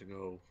just going to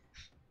go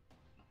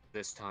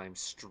this time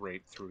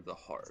straight through the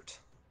heart.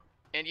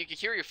 And you can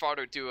hear your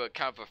father do a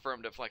kind of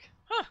affirmative, like,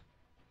 huh,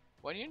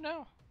 what do you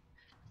know?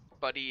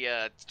 But he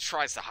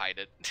tries to hide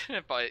it,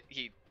 but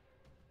he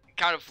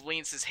kind of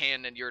leans his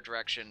hand in your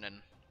direction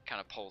and kind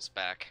of pulls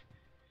back.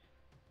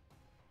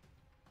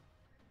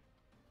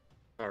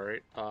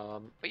 Alright,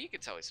 But you can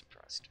tell he's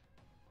impressed.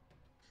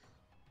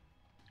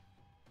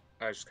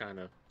 I just kind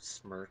of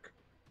smirk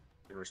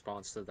in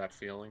response to that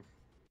feeling.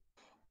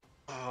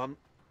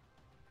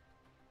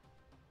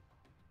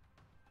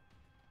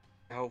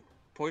 Now,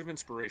 point of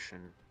inspiration,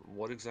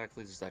 what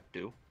exactly does that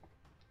do?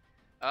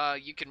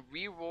 You can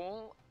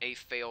re-roll a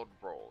failed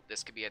roll.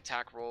 This could be an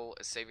attack roll,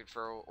 a saving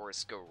throw, or a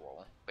skill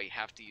roll, but you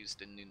have to use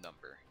the new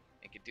number.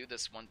 You can do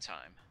this one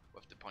time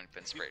with the point of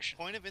inspiration.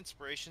 Do point of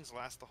inspirations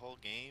last the whole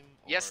game?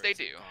 Yes, or they is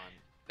it do. gone?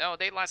 No,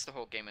 they last the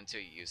whole game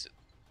until you use it.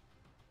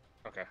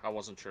 Okay, I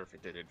wasn't sure if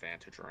it did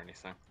advantage or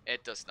anything.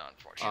 It does not,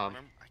 unfortunately.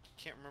 I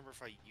can't remember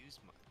if I used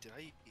my. Did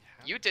I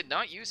have You did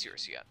not use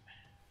yours yet.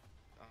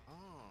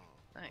 Oh.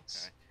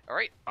 Nice. Okay.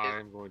 Alright.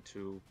 I'm going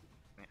to,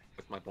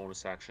 with my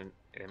bonus action,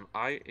 am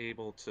I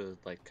able to,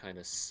 like, kind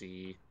of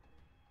see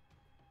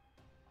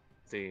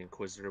the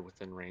Inquisitor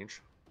within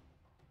range?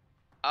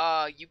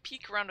 You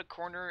peek around a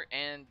corner,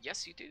 and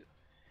yes, you do.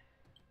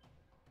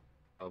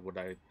 Would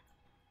I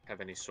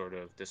have any sort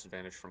of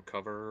disadvantage from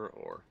cover,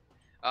 or?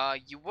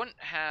 You wouldn't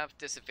have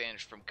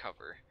disadvantage from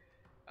cover.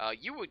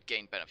 You would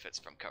gain benefits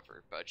from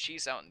cover, but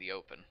she's out in the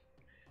open.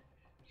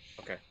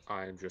 Okay,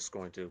 I'm just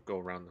going to go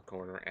around the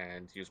corner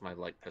and use my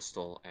light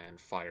pistol and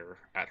fire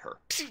at her.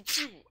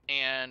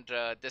 And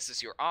this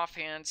is your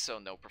offhand, so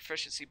no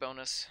proficiency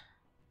bonus.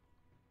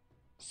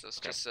 So it's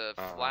just a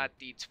flat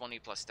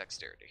D20 plus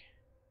dexterity.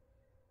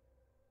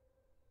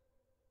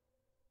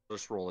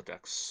 Just roll a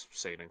dex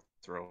saving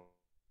throw.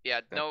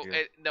 Yeah, no,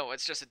 Yeah. no,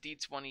 it's just a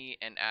D20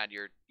 and add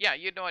your... Yeah,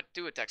 you know what?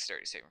 Do a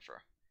dexterity saving throw.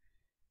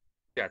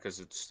 Yeah, because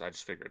I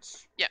just figured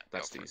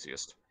that's the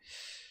easiest.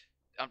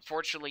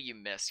 Unfortunately, you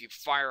miss. You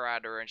fire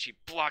at her, and she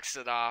blocks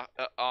it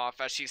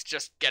off as she's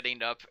just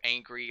getting up,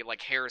 angry,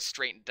 like hair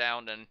straightened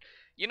down. And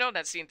you know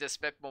that scene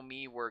Despicable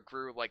Me where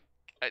Gru like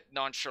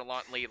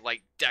nonchalantly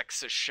like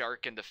decks a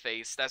shark in the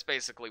face? That's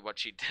basically what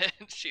she did.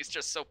 She's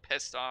just so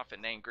pissed off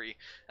and angry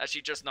that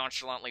she just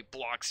nonchalantly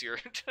blocks your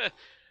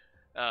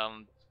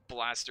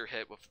blaster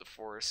hit with the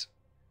force.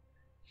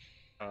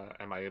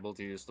 Am I able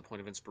to use the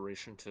point of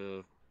inspiration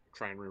to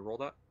try and reroll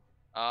that?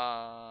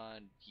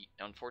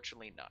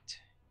 Unfortunately not.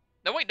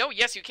 No, wait, no,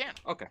 yes you can.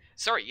 Okay.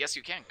 Sorry, yes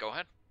you can. Go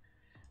ahead.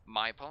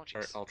 My apologies.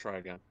 Alright, I'll try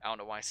again. I don't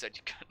know why I said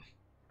you couldn't.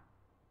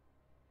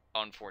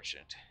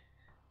 Unfortunate.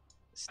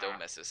 Still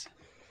misses.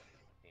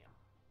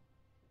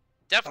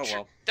 Death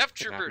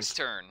Trooper's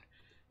turn.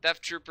 Death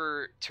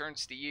Trooper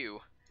turns to you.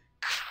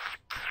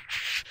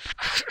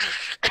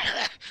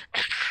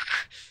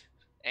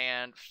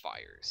 And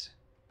fires.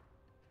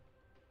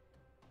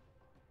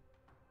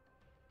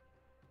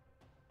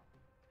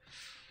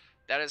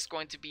 That is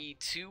going to be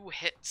 2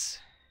 hits.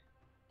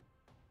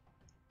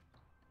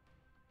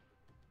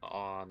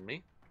 On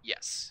me?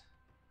 Yes.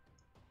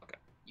 Okay.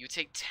 You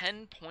take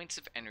 10 points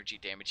of energy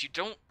damage. You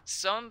don't...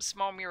 Some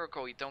small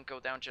miracle, you don't go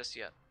down just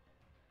yet.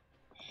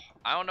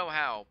 I don't know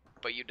how,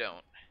 but you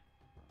don't.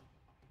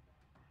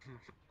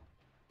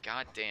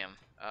 God damn.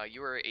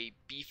 You are a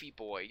beefy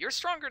boy. You're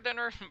stronger than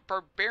our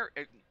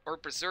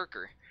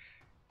Berserker.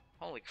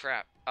 Holy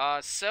crap.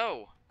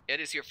 So, it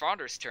is your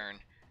father's turn.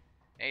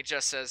 And he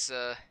just says,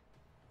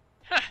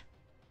 huh.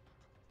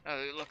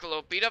 You look a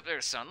little beat up there,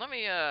 son. Let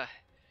me,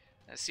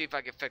 let's see if I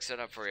can fix it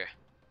up for you.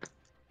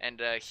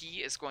 And,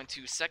 he is going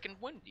to second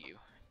wind you.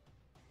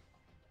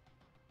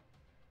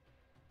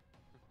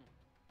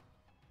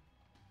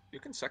 You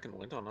can second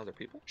wind on other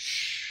people?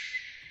 Shh.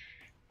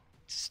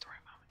 Story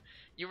moment.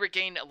 You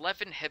regain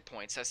 11 hit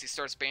points as he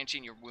starts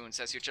bandaging your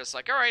wounds, as you're just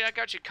like, alright, I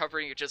got you covered,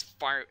 and you just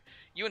fire.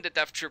 You and the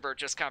Death Trooper are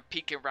just kind of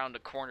peeking around the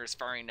corners,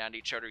 firing at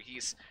each other.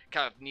 He's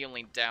kind of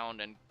kneeling down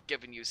and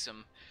giving you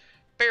some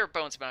bare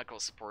bones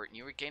medical support, and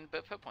you regain a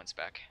bit of hit points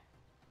back.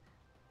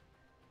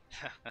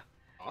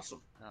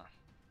 Awesome.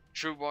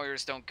 True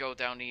warriors don't go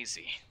down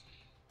easy.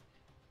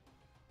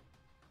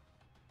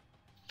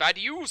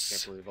 Thaddeus!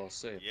 Can't believe I'll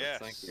say it, Yes.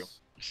 but thank you.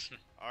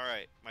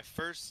 Alright, my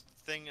first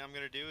thing I'm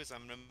going to do is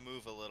I'm going to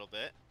move a little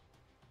bit.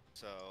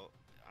 So,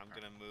 I'm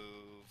going to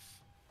move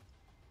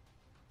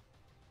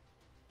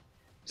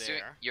So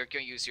there. you're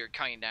going to use your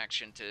kind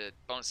action to,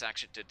 bonus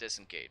action to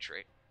disengage,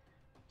 right?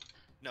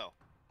 No.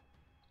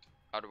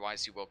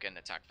 Otherwise, you will get an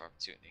attack of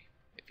opportunity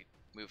if you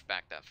move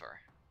back that far.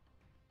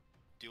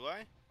 Do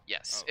I?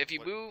 Yes. Oh, If you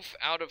what- move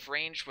out of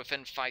range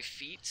within 5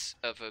 feet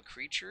of a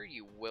creature,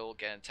 you will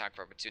get an attack of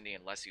opportunity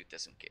unless you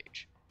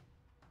disengage.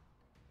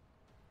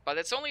 But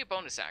it's only a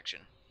bonus action.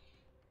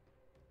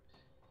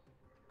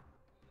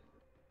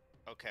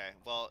 Okay,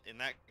 well, in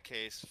that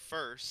case,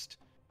 first,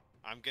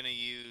 I'm going to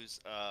use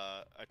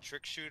a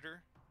trick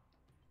shooter.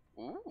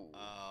 Ooh.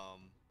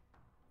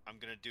 I'm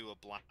going to do a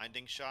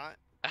blinding shot.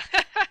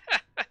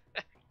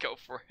 Go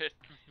for it.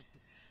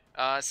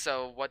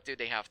 So what do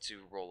they have to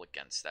roll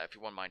against that? If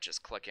you wouldn't mind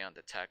just clicking on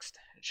the text,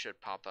 it should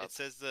pop up. It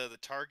says the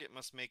target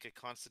must make a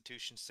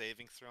Constitution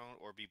saving throw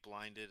or be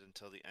blinded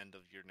until the end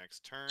of your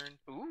next turn.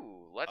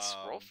 Ooh, let's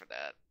roll for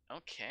that.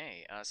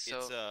 Okay, so...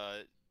 It's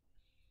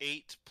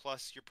 8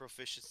 plus your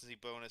proficiency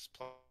bonus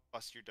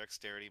plus your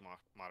dexterity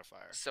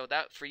modifier. So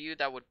that, for you,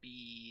 that would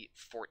be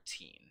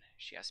 14.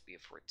 She has to be a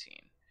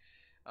 14.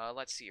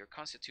 Let's see, your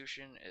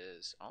Constitution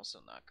is also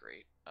not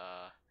great.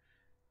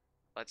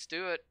 Let's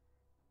do it.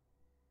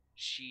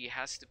 She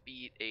has to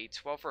beat a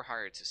 12 or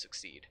higher to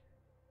succeed.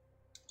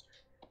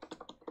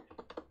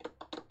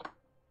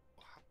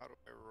 How do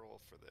I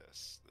roll for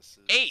this? This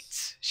is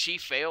 8! She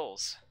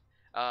fails.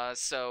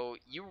 So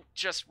you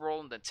just roll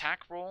an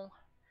attack roll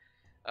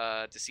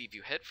to see if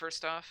you hit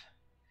first off.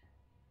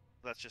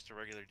 That's just a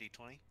regular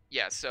d20?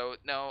 Yeah, so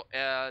no,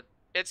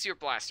 it's your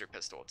blaster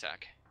pistol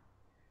attack.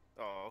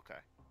 Oh, okay.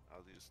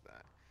 I'll use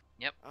that.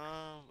 Yep.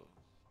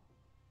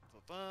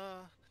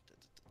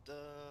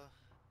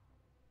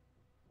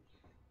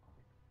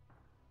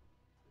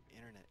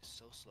 Internet is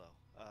so slow.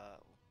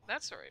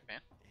 That's alright,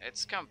 man.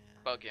 It's kind of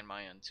buggy in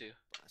my end, too.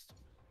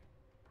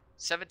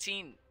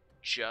 17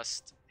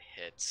 just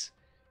hits.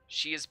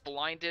 She is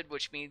blinded,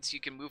 which means you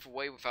can move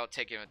away without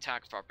taking an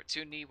attack of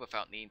opportunity,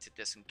 without needing to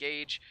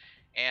disengage.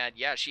 And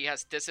yeah, she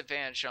has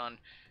disadvantage on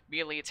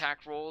melee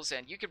attack rolls,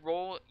 and you could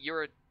roll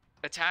your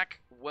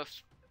attack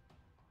with...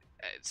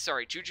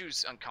 sorry,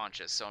 Juju's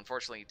unconscious, so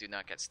unfortunately you do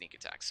not get sneak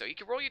attack. So you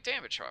can roll your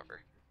damage,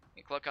 however.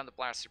 You click on the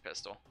blaster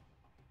pistol.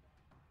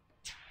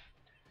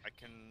 I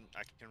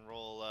can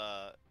roll,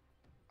 I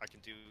can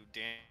do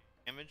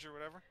damage or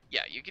whatever?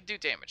 Yeah, you can do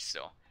damage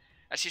still.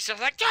 And she's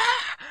just like,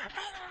 ah!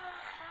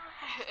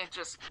 And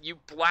just, you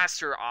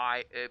blast her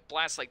eye, it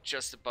blasts like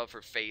just above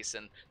her face,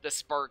 and the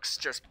sparks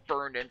just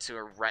burn into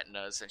her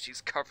retinas, and she's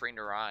covering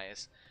her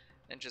eyes,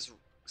 and just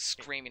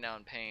screaming out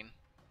in pain.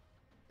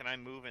 Can I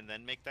move and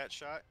then make that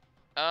shot?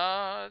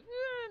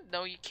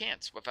 No, you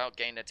can't, without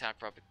getting attack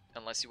for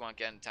unless you want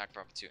to get an attack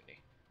for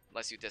opportunity.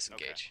 Unless you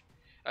disengage.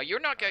 Okay.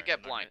 You're not gonna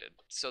get blinded,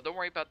 so don't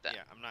worry about that.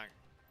 Yeah, I'm not.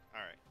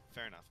 Alright,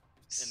 fair enough.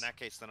 In that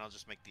case, then I'll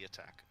just make the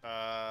attack.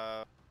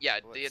 Yeah,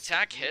 the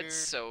attack hits,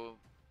 so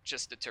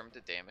just determine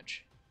the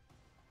damage.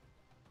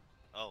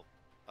 Oh,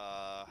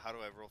 how do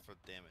I roll for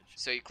damage?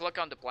 So you click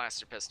on the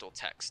blaster pistol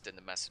text in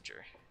the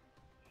messenger.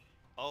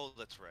 Oh,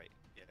 that's right.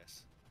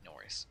 Yes. No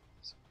worries.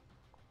 So,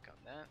 click on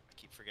that. I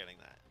keep forgetting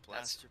that.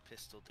 Blaster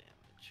pistol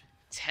damage.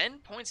 10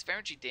 points of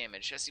energy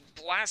damage as you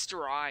blast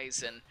her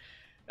eyes, and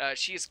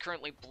she is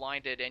currently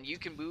blinded, and you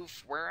can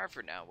move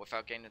wherever now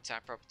without getting an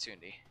attack for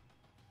opportunity.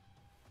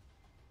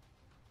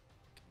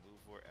 Move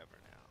wherever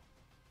now.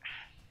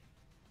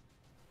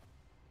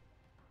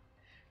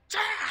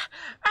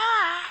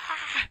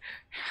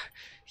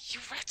 You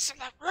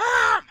insolent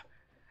worm!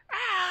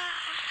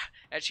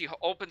 And she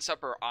opens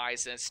up her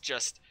eyes, and it's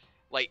just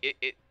like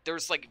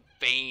there's like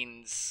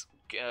veins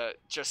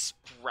just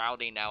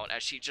sprouting out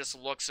as she just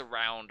looks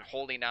around,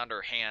 holding out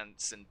her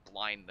hands in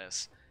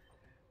blindness.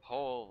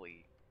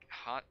 Holy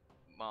hot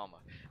mama.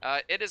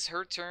 It is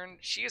her turn.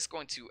 She is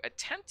going to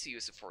attempt to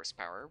use a force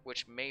power,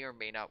 which may or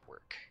may not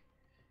work.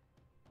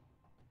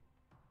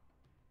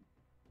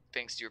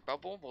 Thanks to your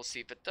bubble, we'll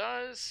see if it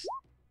does.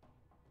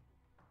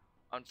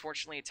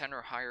 Unfortunately, a 10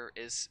 or higher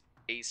is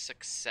a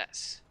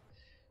success,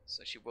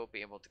 so she will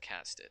be able to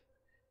cast it.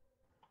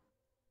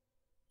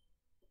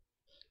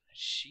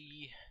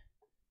 She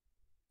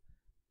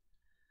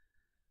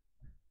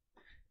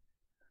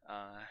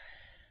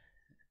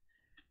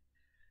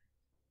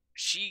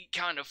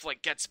kind of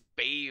like gets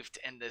bathed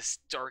in this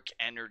dark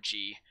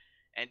energy,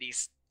 and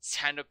these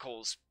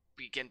tentacles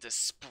begin to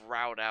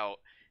sprout out,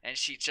 and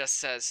she just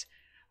says,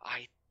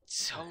 "I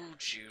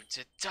told you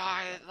to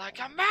die like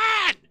a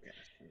man!"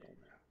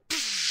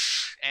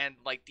 And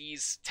like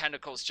these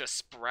tentacles just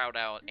sprout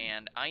out,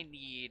 and I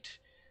need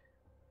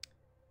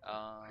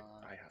I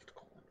have to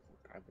call in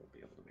work. I won't be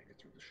able to make it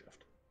through the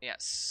shift.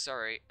 Yes,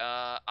 sorry.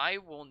 I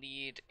will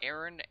need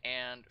Arron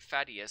and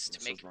Thaddeus to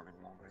make... This is running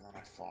longer than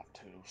I thought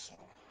too, so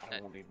I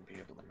won't even be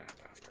able to nap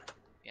after.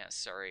 Yeah,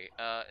 sorry.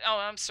 Oh,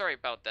 I'm sorry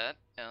about that.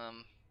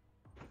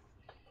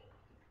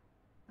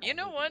 You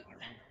know what?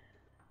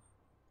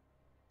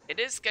 It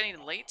is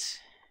getting late.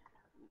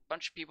 A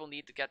bunch of people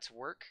need to get to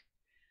work.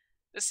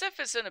 The Sith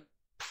is in a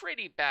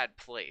pretty bad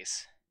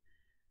place.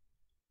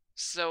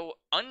 So,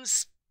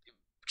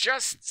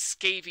 just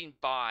scaving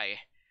by,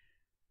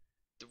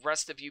 the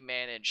rest of you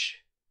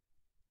manage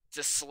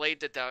to slay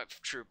the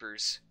Death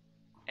Troopers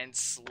and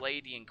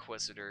slay the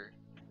Inquisitor.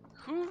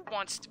 Who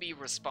wants to be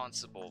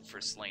responsible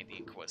for slaying the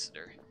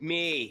Inquisitor?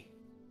 Me.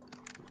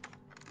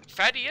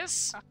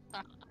 Thaddeus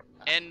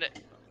and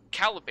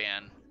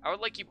Kaliban, I would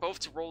like you both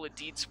to roll a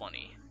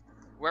d20.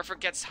 Whoever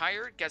gets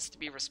higher gets to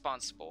be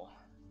responsible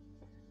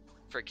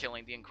for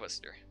killing the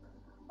Inquisitor.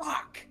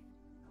 Fuck!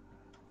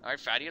 Alright,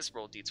 Thaddeus,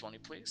 roll a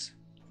d20, please.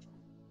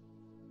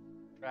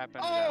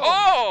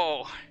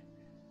 Oh!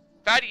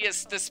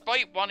 Thaddeus,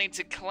 despite wanting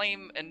to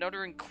claim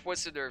another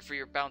Inquisitor for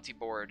your bounty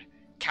board,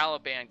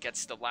 Caliban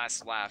gets the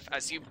last laugh.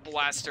 As you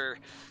blast her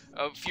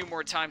a few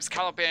more times,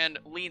 Caliban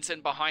leans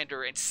in behind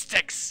her and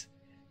sticks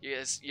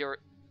your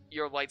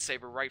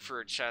lightsaber right through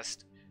her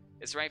chest.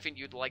 Is there anything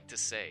you'd like to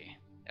say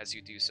as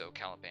you do so,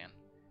 Caliban?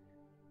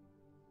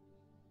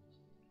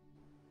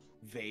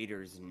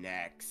 Vader's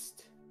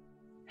next.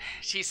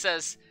 She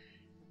says,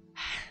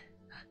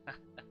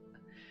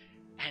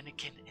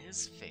 Anakin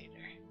is Vader.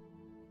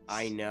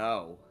 I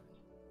know.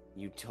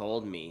 You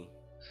told me.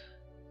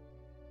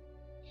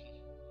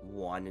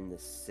 One and the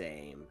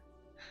same.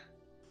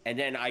 And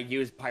then I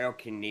use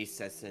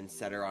pyrokinesis and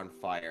set her on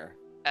fire.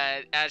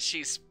 As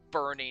she's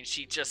burning,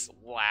 she just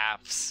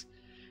laughs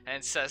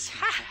and says,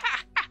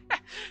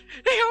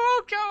 You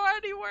won't go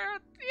anywhere.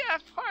 The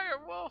Empire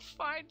will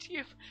find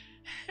you.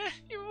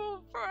 You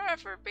will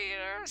forever be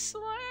their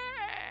slaves.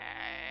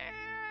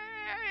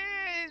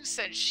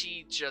 And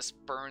she just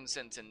burns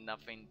into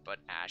nothing but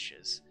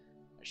ashes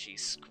as she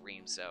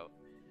screams out.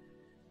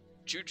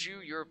 Juju,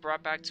 you're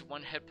brought back to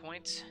 1 hit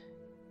point.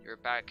 You're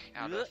back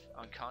out of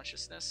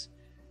unconsciousness.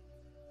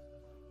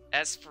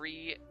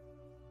 S3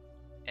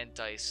 and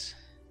Dice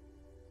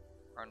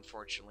are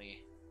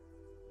unfortunately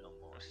no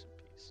more. Rest in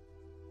peace.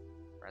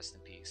 Rest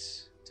in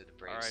peace to the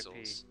brave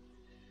souls.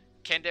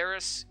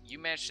 Canderous, you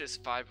managed to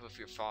survive with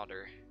your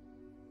father,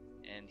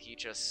 and he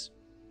just,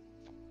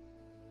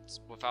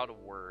 without a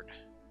word,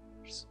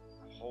 just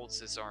holds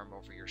his arm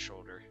over your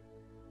shoulder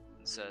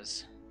and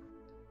says,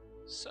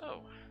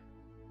 So,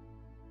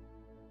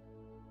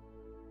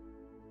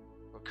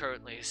 we're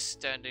currently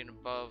standing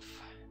above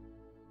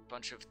a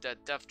bunch of dead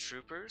Death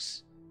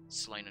Troopers,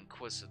 slain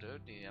Inquisitor.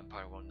 The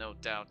Empire will no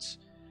doubt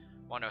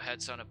want our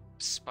heads on a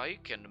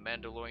spike, and the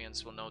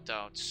Mandalorians will no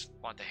doubt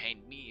want to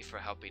hang me for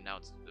helping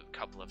out a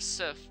couple of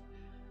Sith.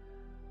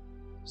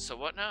 So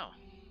what now?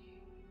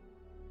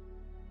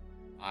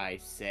 I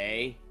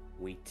say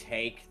we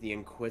take the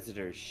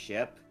Inquisitor's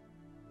ship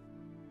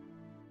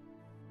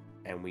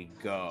and we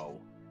go.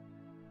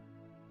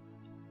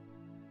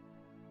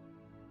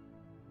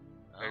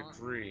 I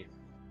agree,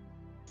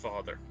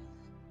 Father.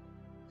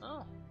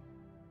 Oh.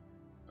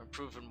 A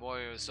proven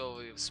warrior is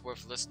always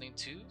worth listening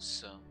to,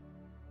 so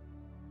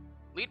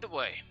lead the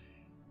way.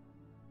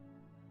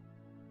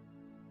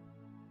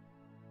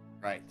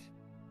 Right.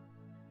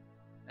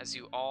 As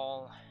you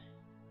all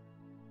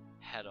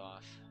head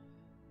off,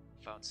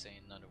 without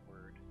saying another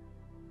word.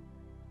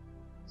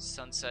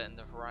 Sunset in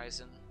the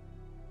horizon.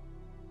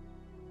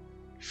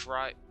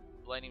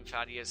 Letting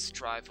Thaddeus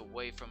drive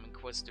away from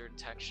Inquisitor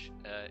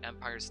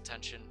Empire's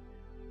attention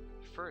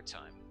for a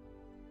time.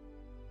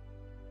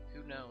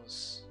 Who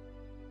knows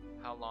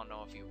how long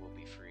all of you will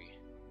be free.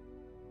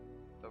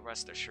 But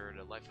rest assured,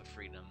 a life of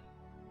freedom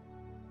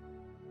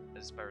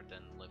is better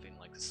than living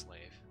like a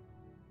slave.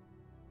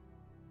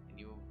 And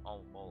you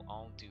all will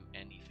all do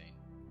anything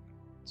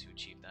to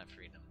achieve that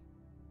freedom,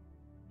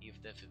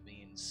 even if it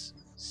means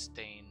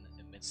staying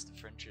amidst the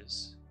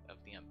fringes of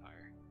the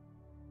Empire.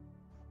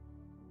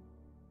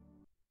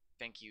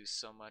 Thank you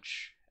so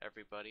much,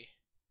 everybody.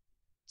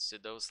 To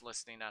those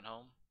listening at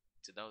home,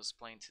 to those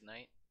playing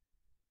tonight,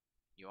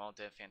 you all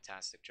did a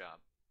fantastic job.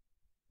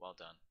 Well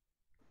done.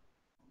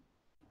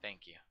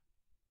 Thank you.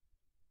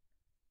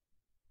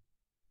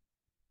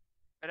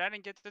 But I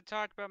didn't get to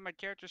talk about my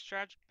character's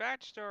tragic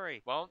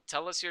backstory. Well,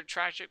 tell us your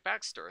tragic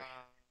backstory.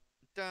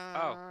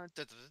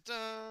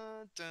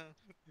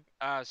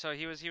 So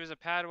he was a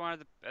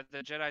Padawan at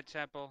the Jedi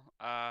Temple,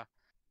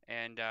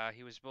 and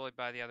he was bullied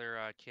by the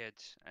other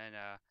kids, and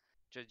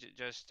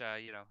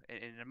you know,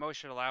 in an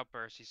emotional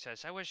outburst, he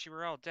says, "I wish you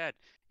were all dead."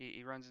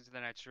 He runs into the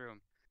next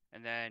room,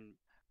 and then,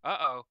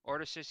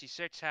 Order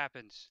 66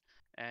 happens,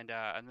 and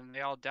then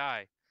they all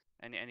die,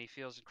 and he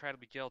feels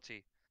incredibly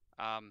guilty.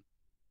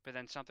 But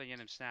then something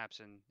in him snaps,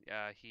 and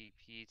he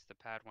eats the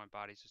Padawan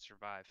bodies to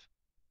survive.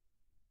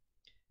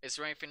 Is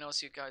there anything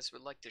else you guys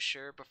would like to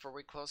share before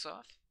we close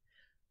off?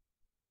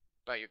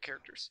 About your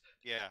characters?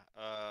 Yeah,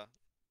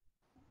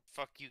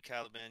 fuck you,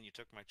 Caliban, you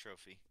took my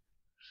trophy.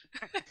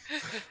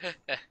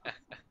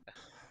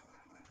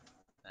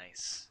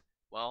 Nice.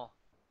 Well,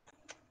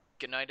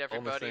 good night,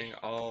 everybody.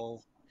 Only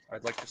thing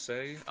I'd like to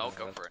say. Go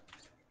for it.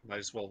 Might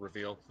as well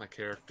reveal my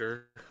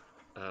character.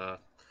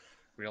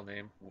 Real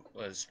name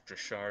was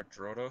Drashar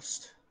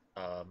Drodost.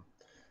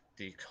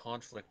 The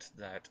conflict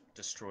that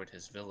destroyed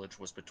his village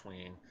was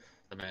between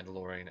the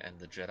Mandalorian and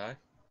the Jedi,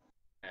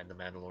 and the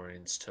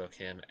Mandalorians took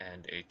him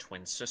and a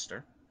twin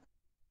sister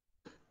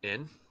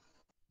in,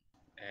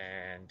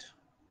 and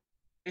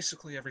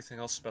basically everything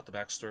else about the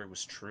backstory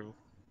was true,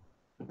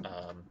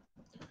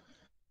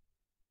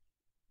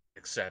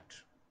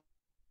 except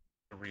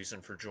the reason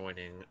for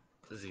joining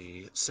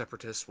the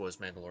Separatists was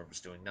Mandalore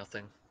was doing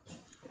nothing.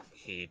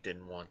 He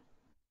didn't want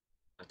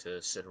to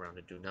sit around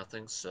and do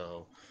nothing,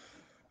 so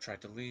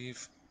tried to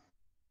leave.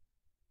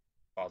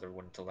 Father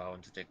wouldn't allow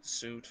him to take the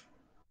suit.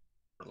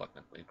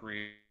 Reluctantly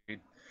agreed,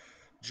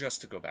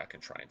 just to go back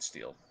and try and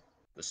steal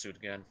the suit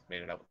again.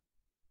 Made it out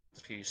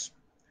with the piece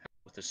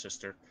with his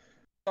sister.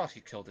 Thought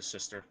he killed his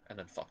sister, and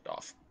then fucked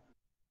off.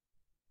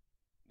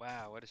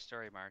 Wow, what a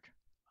story, Mark.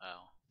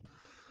 Wow.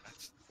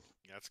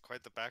 That's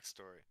quite the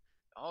backstory.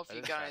 All of That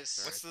you is guys.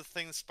 backstory. What's the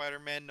thing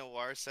Spider-Man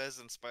Noir says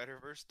in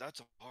Spider-Verse? That's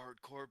a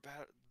hardcore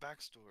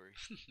backstory.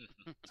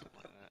 Something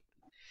like that.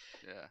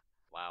 Yeah.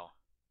 Wow.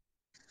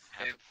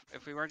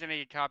 If we weren't gonna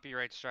get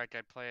copyright strike,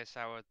 I'd play us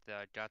out with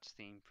the Guts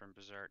theme from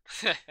Berserk.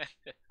 If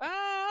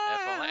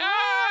only-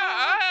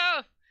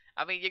 Ah!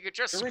 I mean, you could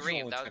just The scream.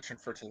 original That intention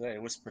for today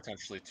was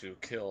potentially to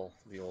kill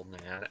the old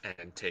man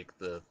and take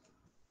the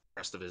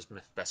rest of his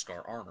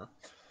Beskar armor.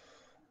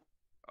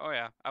 Oh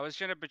yeah, I was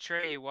gonna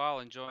betray you while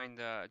and join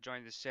the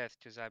Sith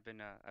because I've been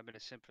a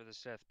simp for the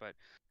Sith, but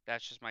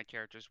that's just my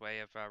character's way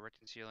of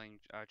reconciling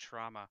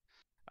trauma.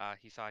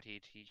 He thought he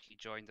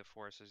joined the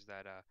forces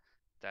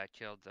that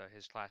killed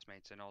his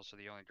classmates and also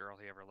the only girl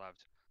he ever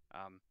loved.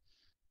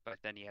 But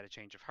then he had a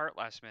change of heart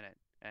last minute,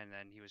 and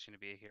then he was gonna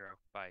be a hero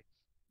by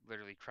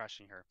literally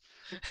crushing her.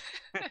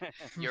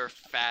 your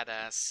fat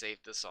ass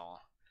saved us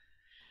all.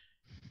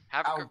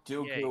 Have a Count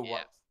good. Dooku yeah.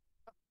 was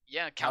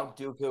Yeah, Count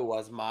Dooku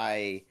was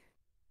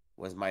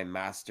my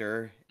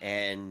master,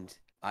 and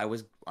I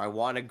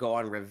want to go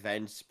on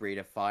revenge spree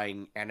to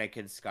find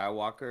Anakin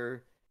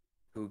Skywalker,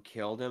 who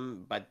killed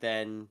him. But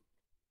then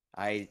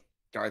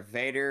Darth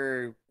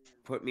Vader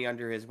put me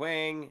under his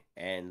wing,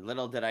 and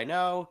little did I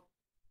know,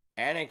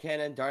 Anakin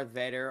and Darth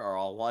Vader are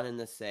all one and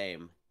the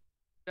same.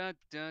 Dun,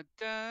 dun,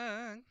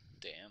 dun.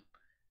 Damn.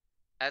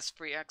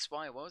 Esprit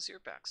XY, what was your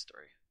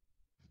backstory?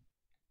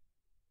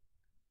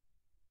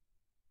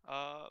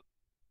 Oh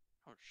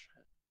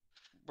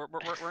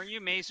shit. Weren't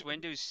you Mace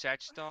Windu's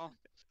sex doll?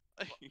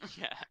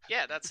 Yeah.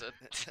 Yeah, that's it.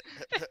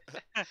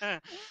 Oh,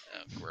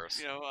 gross.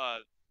 You know,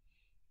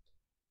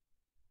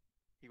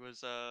 he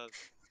was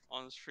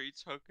on the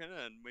streets hooking,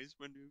 and Mace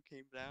Windu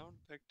came down,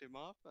 picked him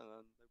up, and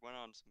then they went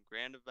on some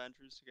grand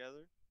adventures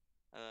together.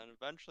 And then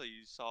eventually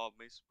you saw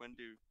Mace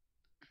Windu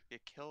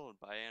get killed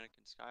by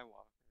Anakin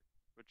Skywalker,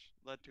 which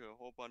led to a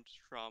whole bunch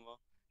of trauma,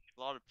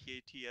 a lot of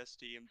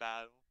PTSD in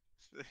battle.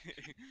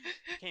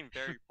 Became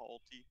very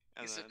faulty,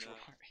 and He's then a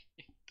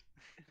droid.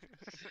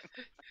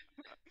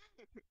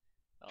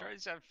 Oh,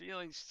 Droids have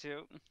feelings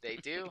too. they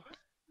do.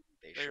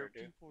 They they're sure do.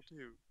 people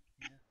too.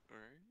 Yeah.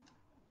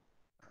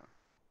 Alright.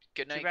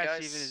 Good Too night, bad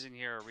guys. Stephen isn't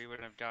here, or we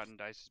wouldn't have gotten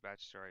Dice's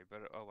backstory,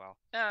 but oh well.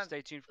 Yeah,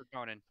 Stay tuned for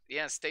Conan.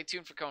 yeah, stay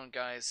tuned for Conan,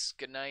 guys.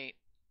 Good night.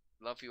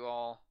 Love you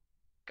all.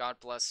 God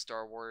bless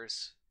Star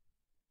Wars.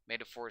 May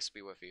the Force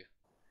be with you.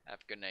 Have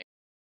a good night.